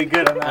really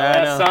good on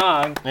that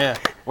song. Yeah.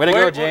 Way to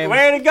go, James.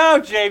 Way to go,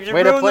 James. You're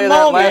Way to ruining play the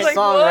that moment. last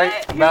song right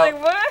He's about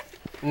like, what?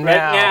 Right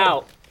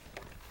now.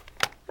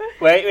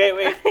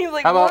 Wait. He's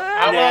like, How about- what?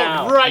 How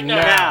about right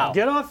now?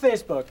 Get on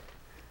Facebook.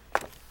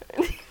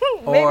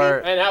 Or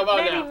And how about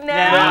Maybe now?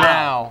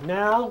 now.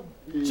 Now.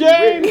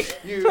 James!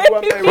 You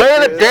a Merry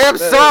Play the damn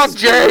Christmas. song,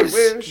 James!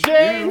 We wish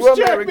James, you a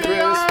check Merry me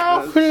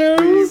out, Christmas.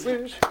 please. We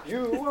wish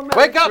you a Merry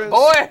Wake up,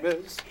 boy!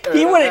 Christmas.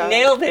 He would have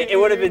nailed it. It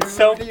would have been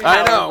so powerful.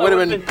 I know, it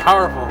would have been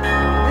powerful.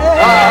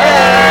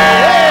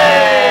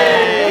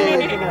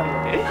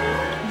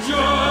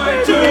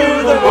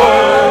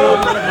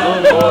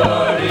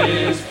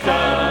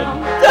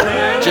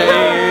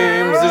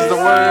 James is the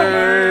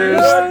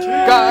worst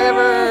guy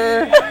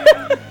ever.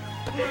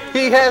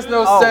 He has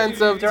no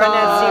sense of during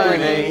that scene where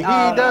timing. he,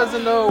 He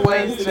doesn't know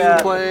when plays to the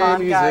play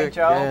pond guy, music,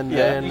 Joe. and Yeah,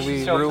 then you should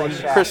we still play ruined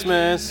Shaq.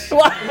 Christmas.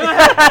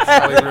 That's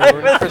how we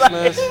ruined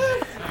Christmas.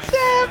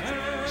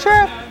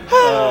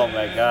 Oh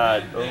my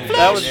God.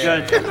 That was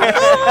good.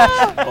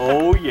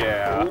 Oh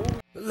yeah.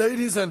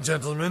 Ladies and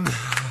gentlemen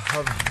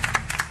of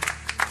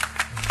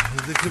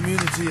the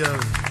community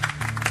of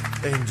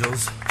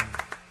angels,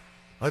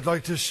 I'd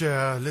like to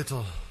share a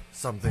little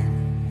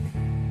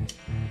something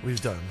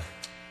we've done.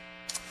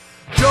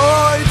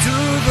 Joy to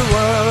the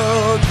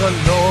world, the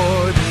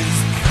Lord is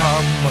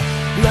come.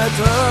 Let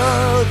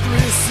earth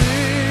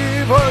receive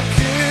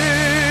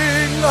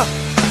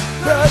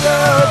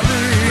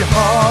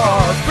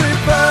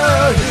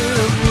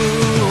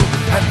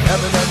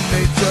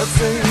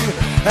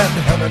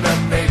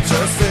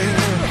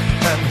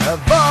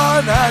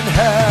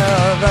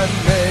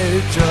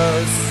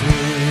just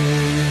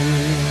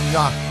sing.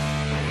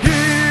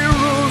 He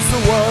rules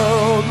the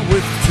world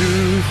with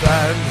tooth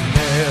and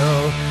nail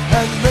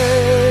and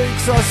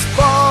makes us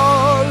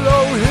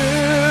follow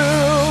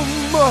him.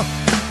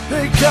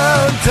 They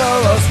can't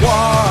tell us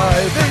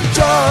why, they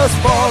just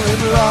fall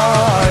in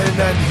line.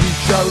 And he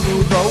shall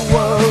rule the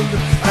world,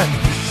 and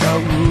he shall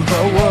rule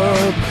the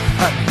world,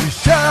 and he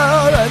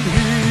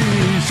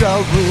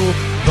shall rule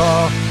the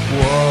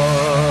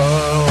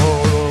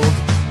world.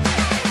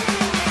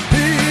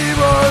 He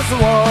was the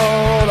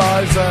one, I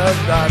said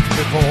that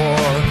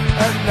before,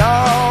 and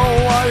now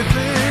I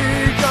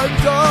think I'm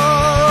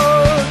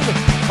done.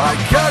 I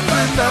can't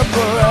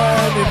remember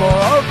any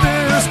more of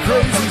this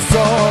crazy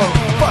song.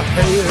 But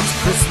hey, it's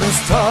Christmas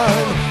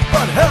time,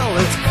 but hell,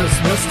 it's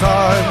Christmas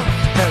time.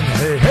 And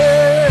hey,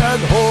 hey,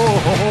 and ho,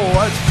 ho,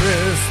 ho, it's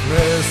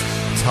Christmas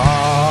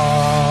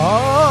time.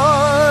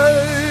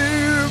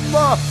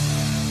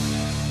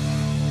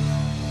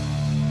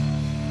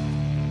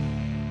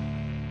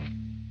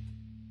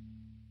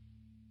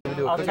 We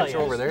do a I'll cooking tell show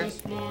you. over there.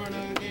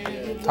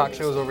 Talk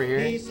shows over here.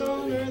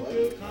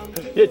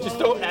 Yeah, just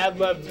don't ad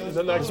lib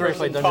the next This is where we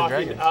play person Dungeons talking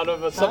Dragons. out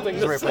of something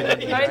This is to where we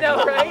play say. Dungeons I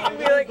know, right? And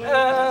be like,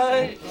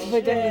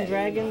 Play Dungeons and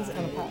Dragons on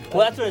a podcast. Well,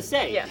 that's what I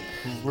say. Yeah.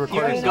 We're You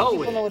recording. can go with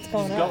People know it. what's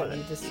going Just go on. with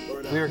You it. just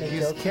We were make using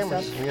jokes and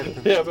cameras. stuff. We got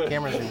to Yeah, but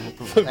cameras and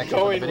going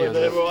actually put with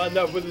the it, videos. we'll end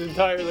up with an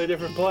entirely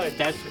different play.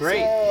 That's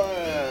great.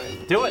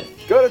 Do it.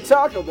 Go to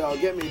Taco Bell,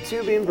 get me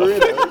 2 bean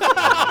burritos.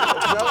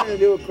 It's nothing to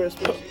do with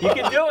Christmas. You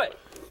can do it.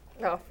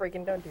 Oh,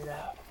 freaking don't do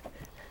that.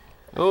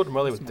 Oh,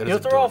 Marley was dead You'll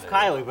as a throw off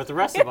doornail. Kylie, but the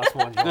rest of us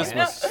will enjoy This it.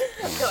 must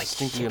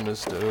distinctly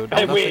understood.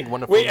 Hey, Nothing we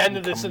wonderful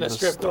ended can this in come a of the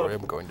strip story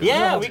club. I'm going to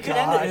Yeah, tell. we could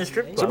end it in a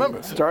strip So club.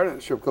 remember, Started at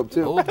a strip club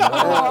too. old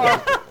Marley.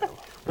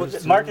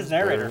 Marc is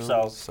narrator,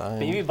 so Sign.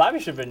 maybe Bobby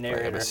should have been I have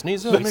narrator. a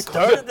sneezer. We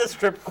started the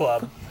strip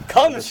club.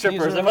 Come,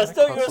 strippers, I must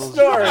tell you a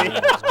story.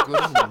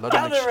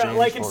 Now they're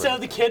like, instead of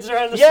the kids are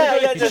on the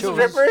yeah, the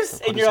strippers,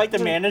 and you're like the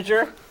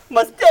manager.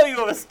 Must tell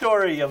you a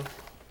story of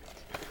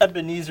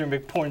Ebenezer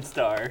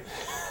McPornstar.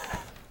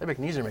 They make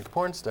Neezer make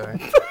porn star.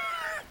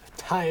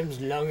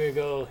 Times long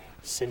ago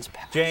since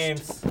past.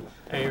 James,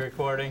 are you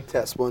recording?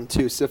 Test 1,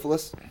 2,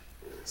 syphilis.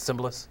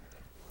 Symbolist.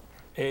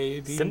 A,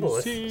 B,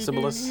 Symbolist. C, D,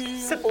 Symbolist. E,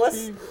 F,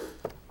 Syphilis. G.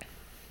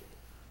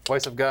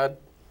 Voice of God.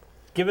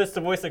 Give us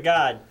the voice of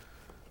God.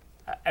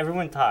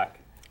 Everyone talk.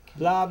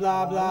 Blah,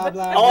 blah, blah,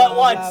 blah. All at blah,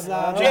 once.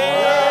 blah, blah,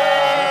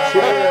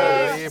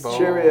 James!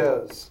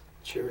 Cheerios.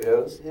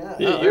 Cheerios. Yeah.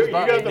 You, Oh, there's you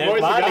Bobby. got the There's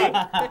voice Bobby. of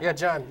God. Yeah,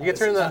 John. You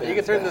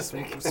can turn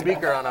the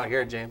speaker on out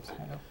here, James.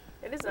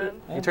 It is on.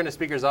 You can turn the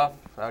speakers off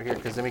out here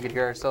because then we could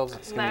hear ourselves.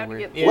 It's gonna Now be to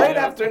weird. get Yeah. Late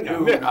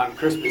afternoon on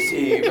Christmas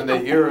Eve in the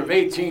year of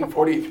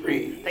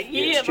 1843. The The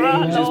year of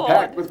exchange our is Lord.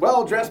 packed with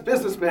well-dressed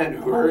businessmen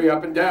who hurry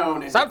up and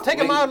down. and Stop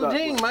taking claim my the-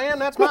 ding, man.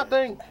 That's my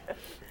thing.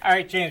 All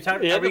right, James, how,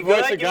 He are had we the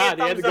voice good? of Give me a God.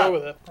 He had to thumbs go up.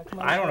 with it.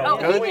 I don't know.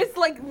 Oh, he just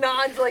like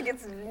nods like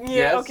it's yeah,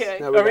 Yes. okay.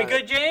 Now Are we got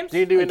good, it. James? Do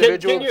you do Can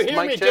individual you hear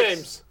mic me, checks?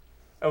 James?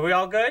 Are we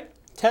all good?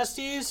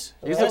 Testes.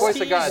 Use the voice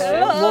of God, Testes.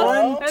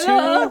 James.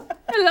 Hello. 1, 2.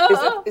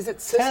 Hello. Is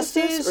it Sisyphus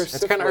Testes? or It's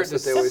kinda hard to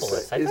syphilis that they always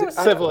syphilis. say? I Is thought it- it was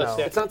I don't syphilis, know.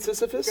 yeah. It's not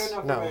Sisyphus?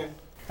 No.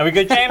 Are we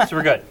good, James?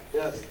 We're good.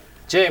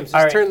 James,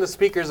 All just right. turn the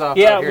speakers off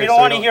Yeah, out here. we don't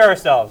want to hear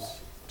ourselves.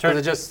 Turn Turn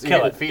it just kill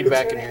you it. get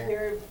feedback in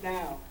here.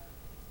 now.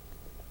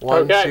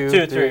 1, Okay. 2,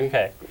 2, 3.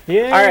 Okay.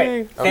 Yay. All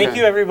right. Thank Okay.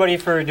 you everybody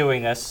for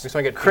doing this. Just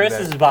wanna get Chris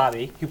feedback. is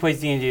Bobby. He plays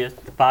D&D.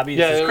 Bobby,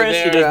 Yeah, this is they were Chris.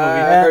 He there. does I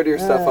movies. heard your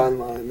stuff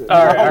online.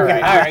 All right, all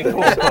right,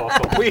 cool, cool,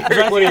 cool. We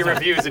heard one of your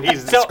reviews and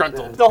he's So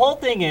disgruntled. the whole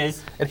thing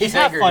is, And just he's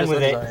have angry fun just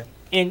with like it. Zion.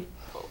 And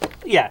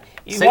yeah,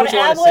 you Say want what to you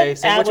wanna ad-lib, say.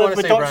 Say what you ad-lib, wanna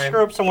but say, don't Bryon.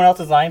 screw up someone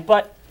else's line.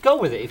 But go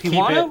with it if you Keep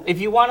want it. to.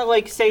 If you want to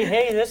like say,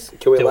 hey, this.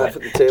 Can we do laugh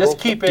it. at the table? Just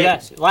keep it.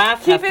 Yes, laugh,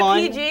 Keep have it fun.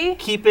 PG?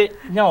 Keep it.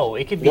 No,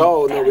 it could be.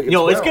 No, we can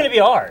No, it's swear. gonna be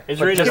R. It's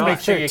But rated just R. make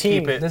sure you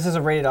keep it. This is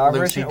a rated R Lucy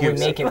version, or we gives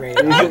make it. it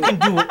rated You R. can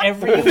do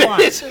whatever you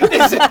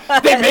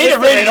want. They made a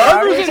rated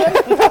R version.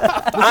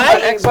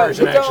 X But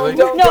version actually.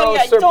 Don't No, go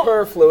yeah, don't-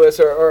 superfluous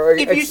or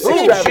If you say a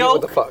extravagant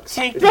joke, with the fucks.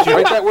 take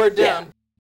Write that word down.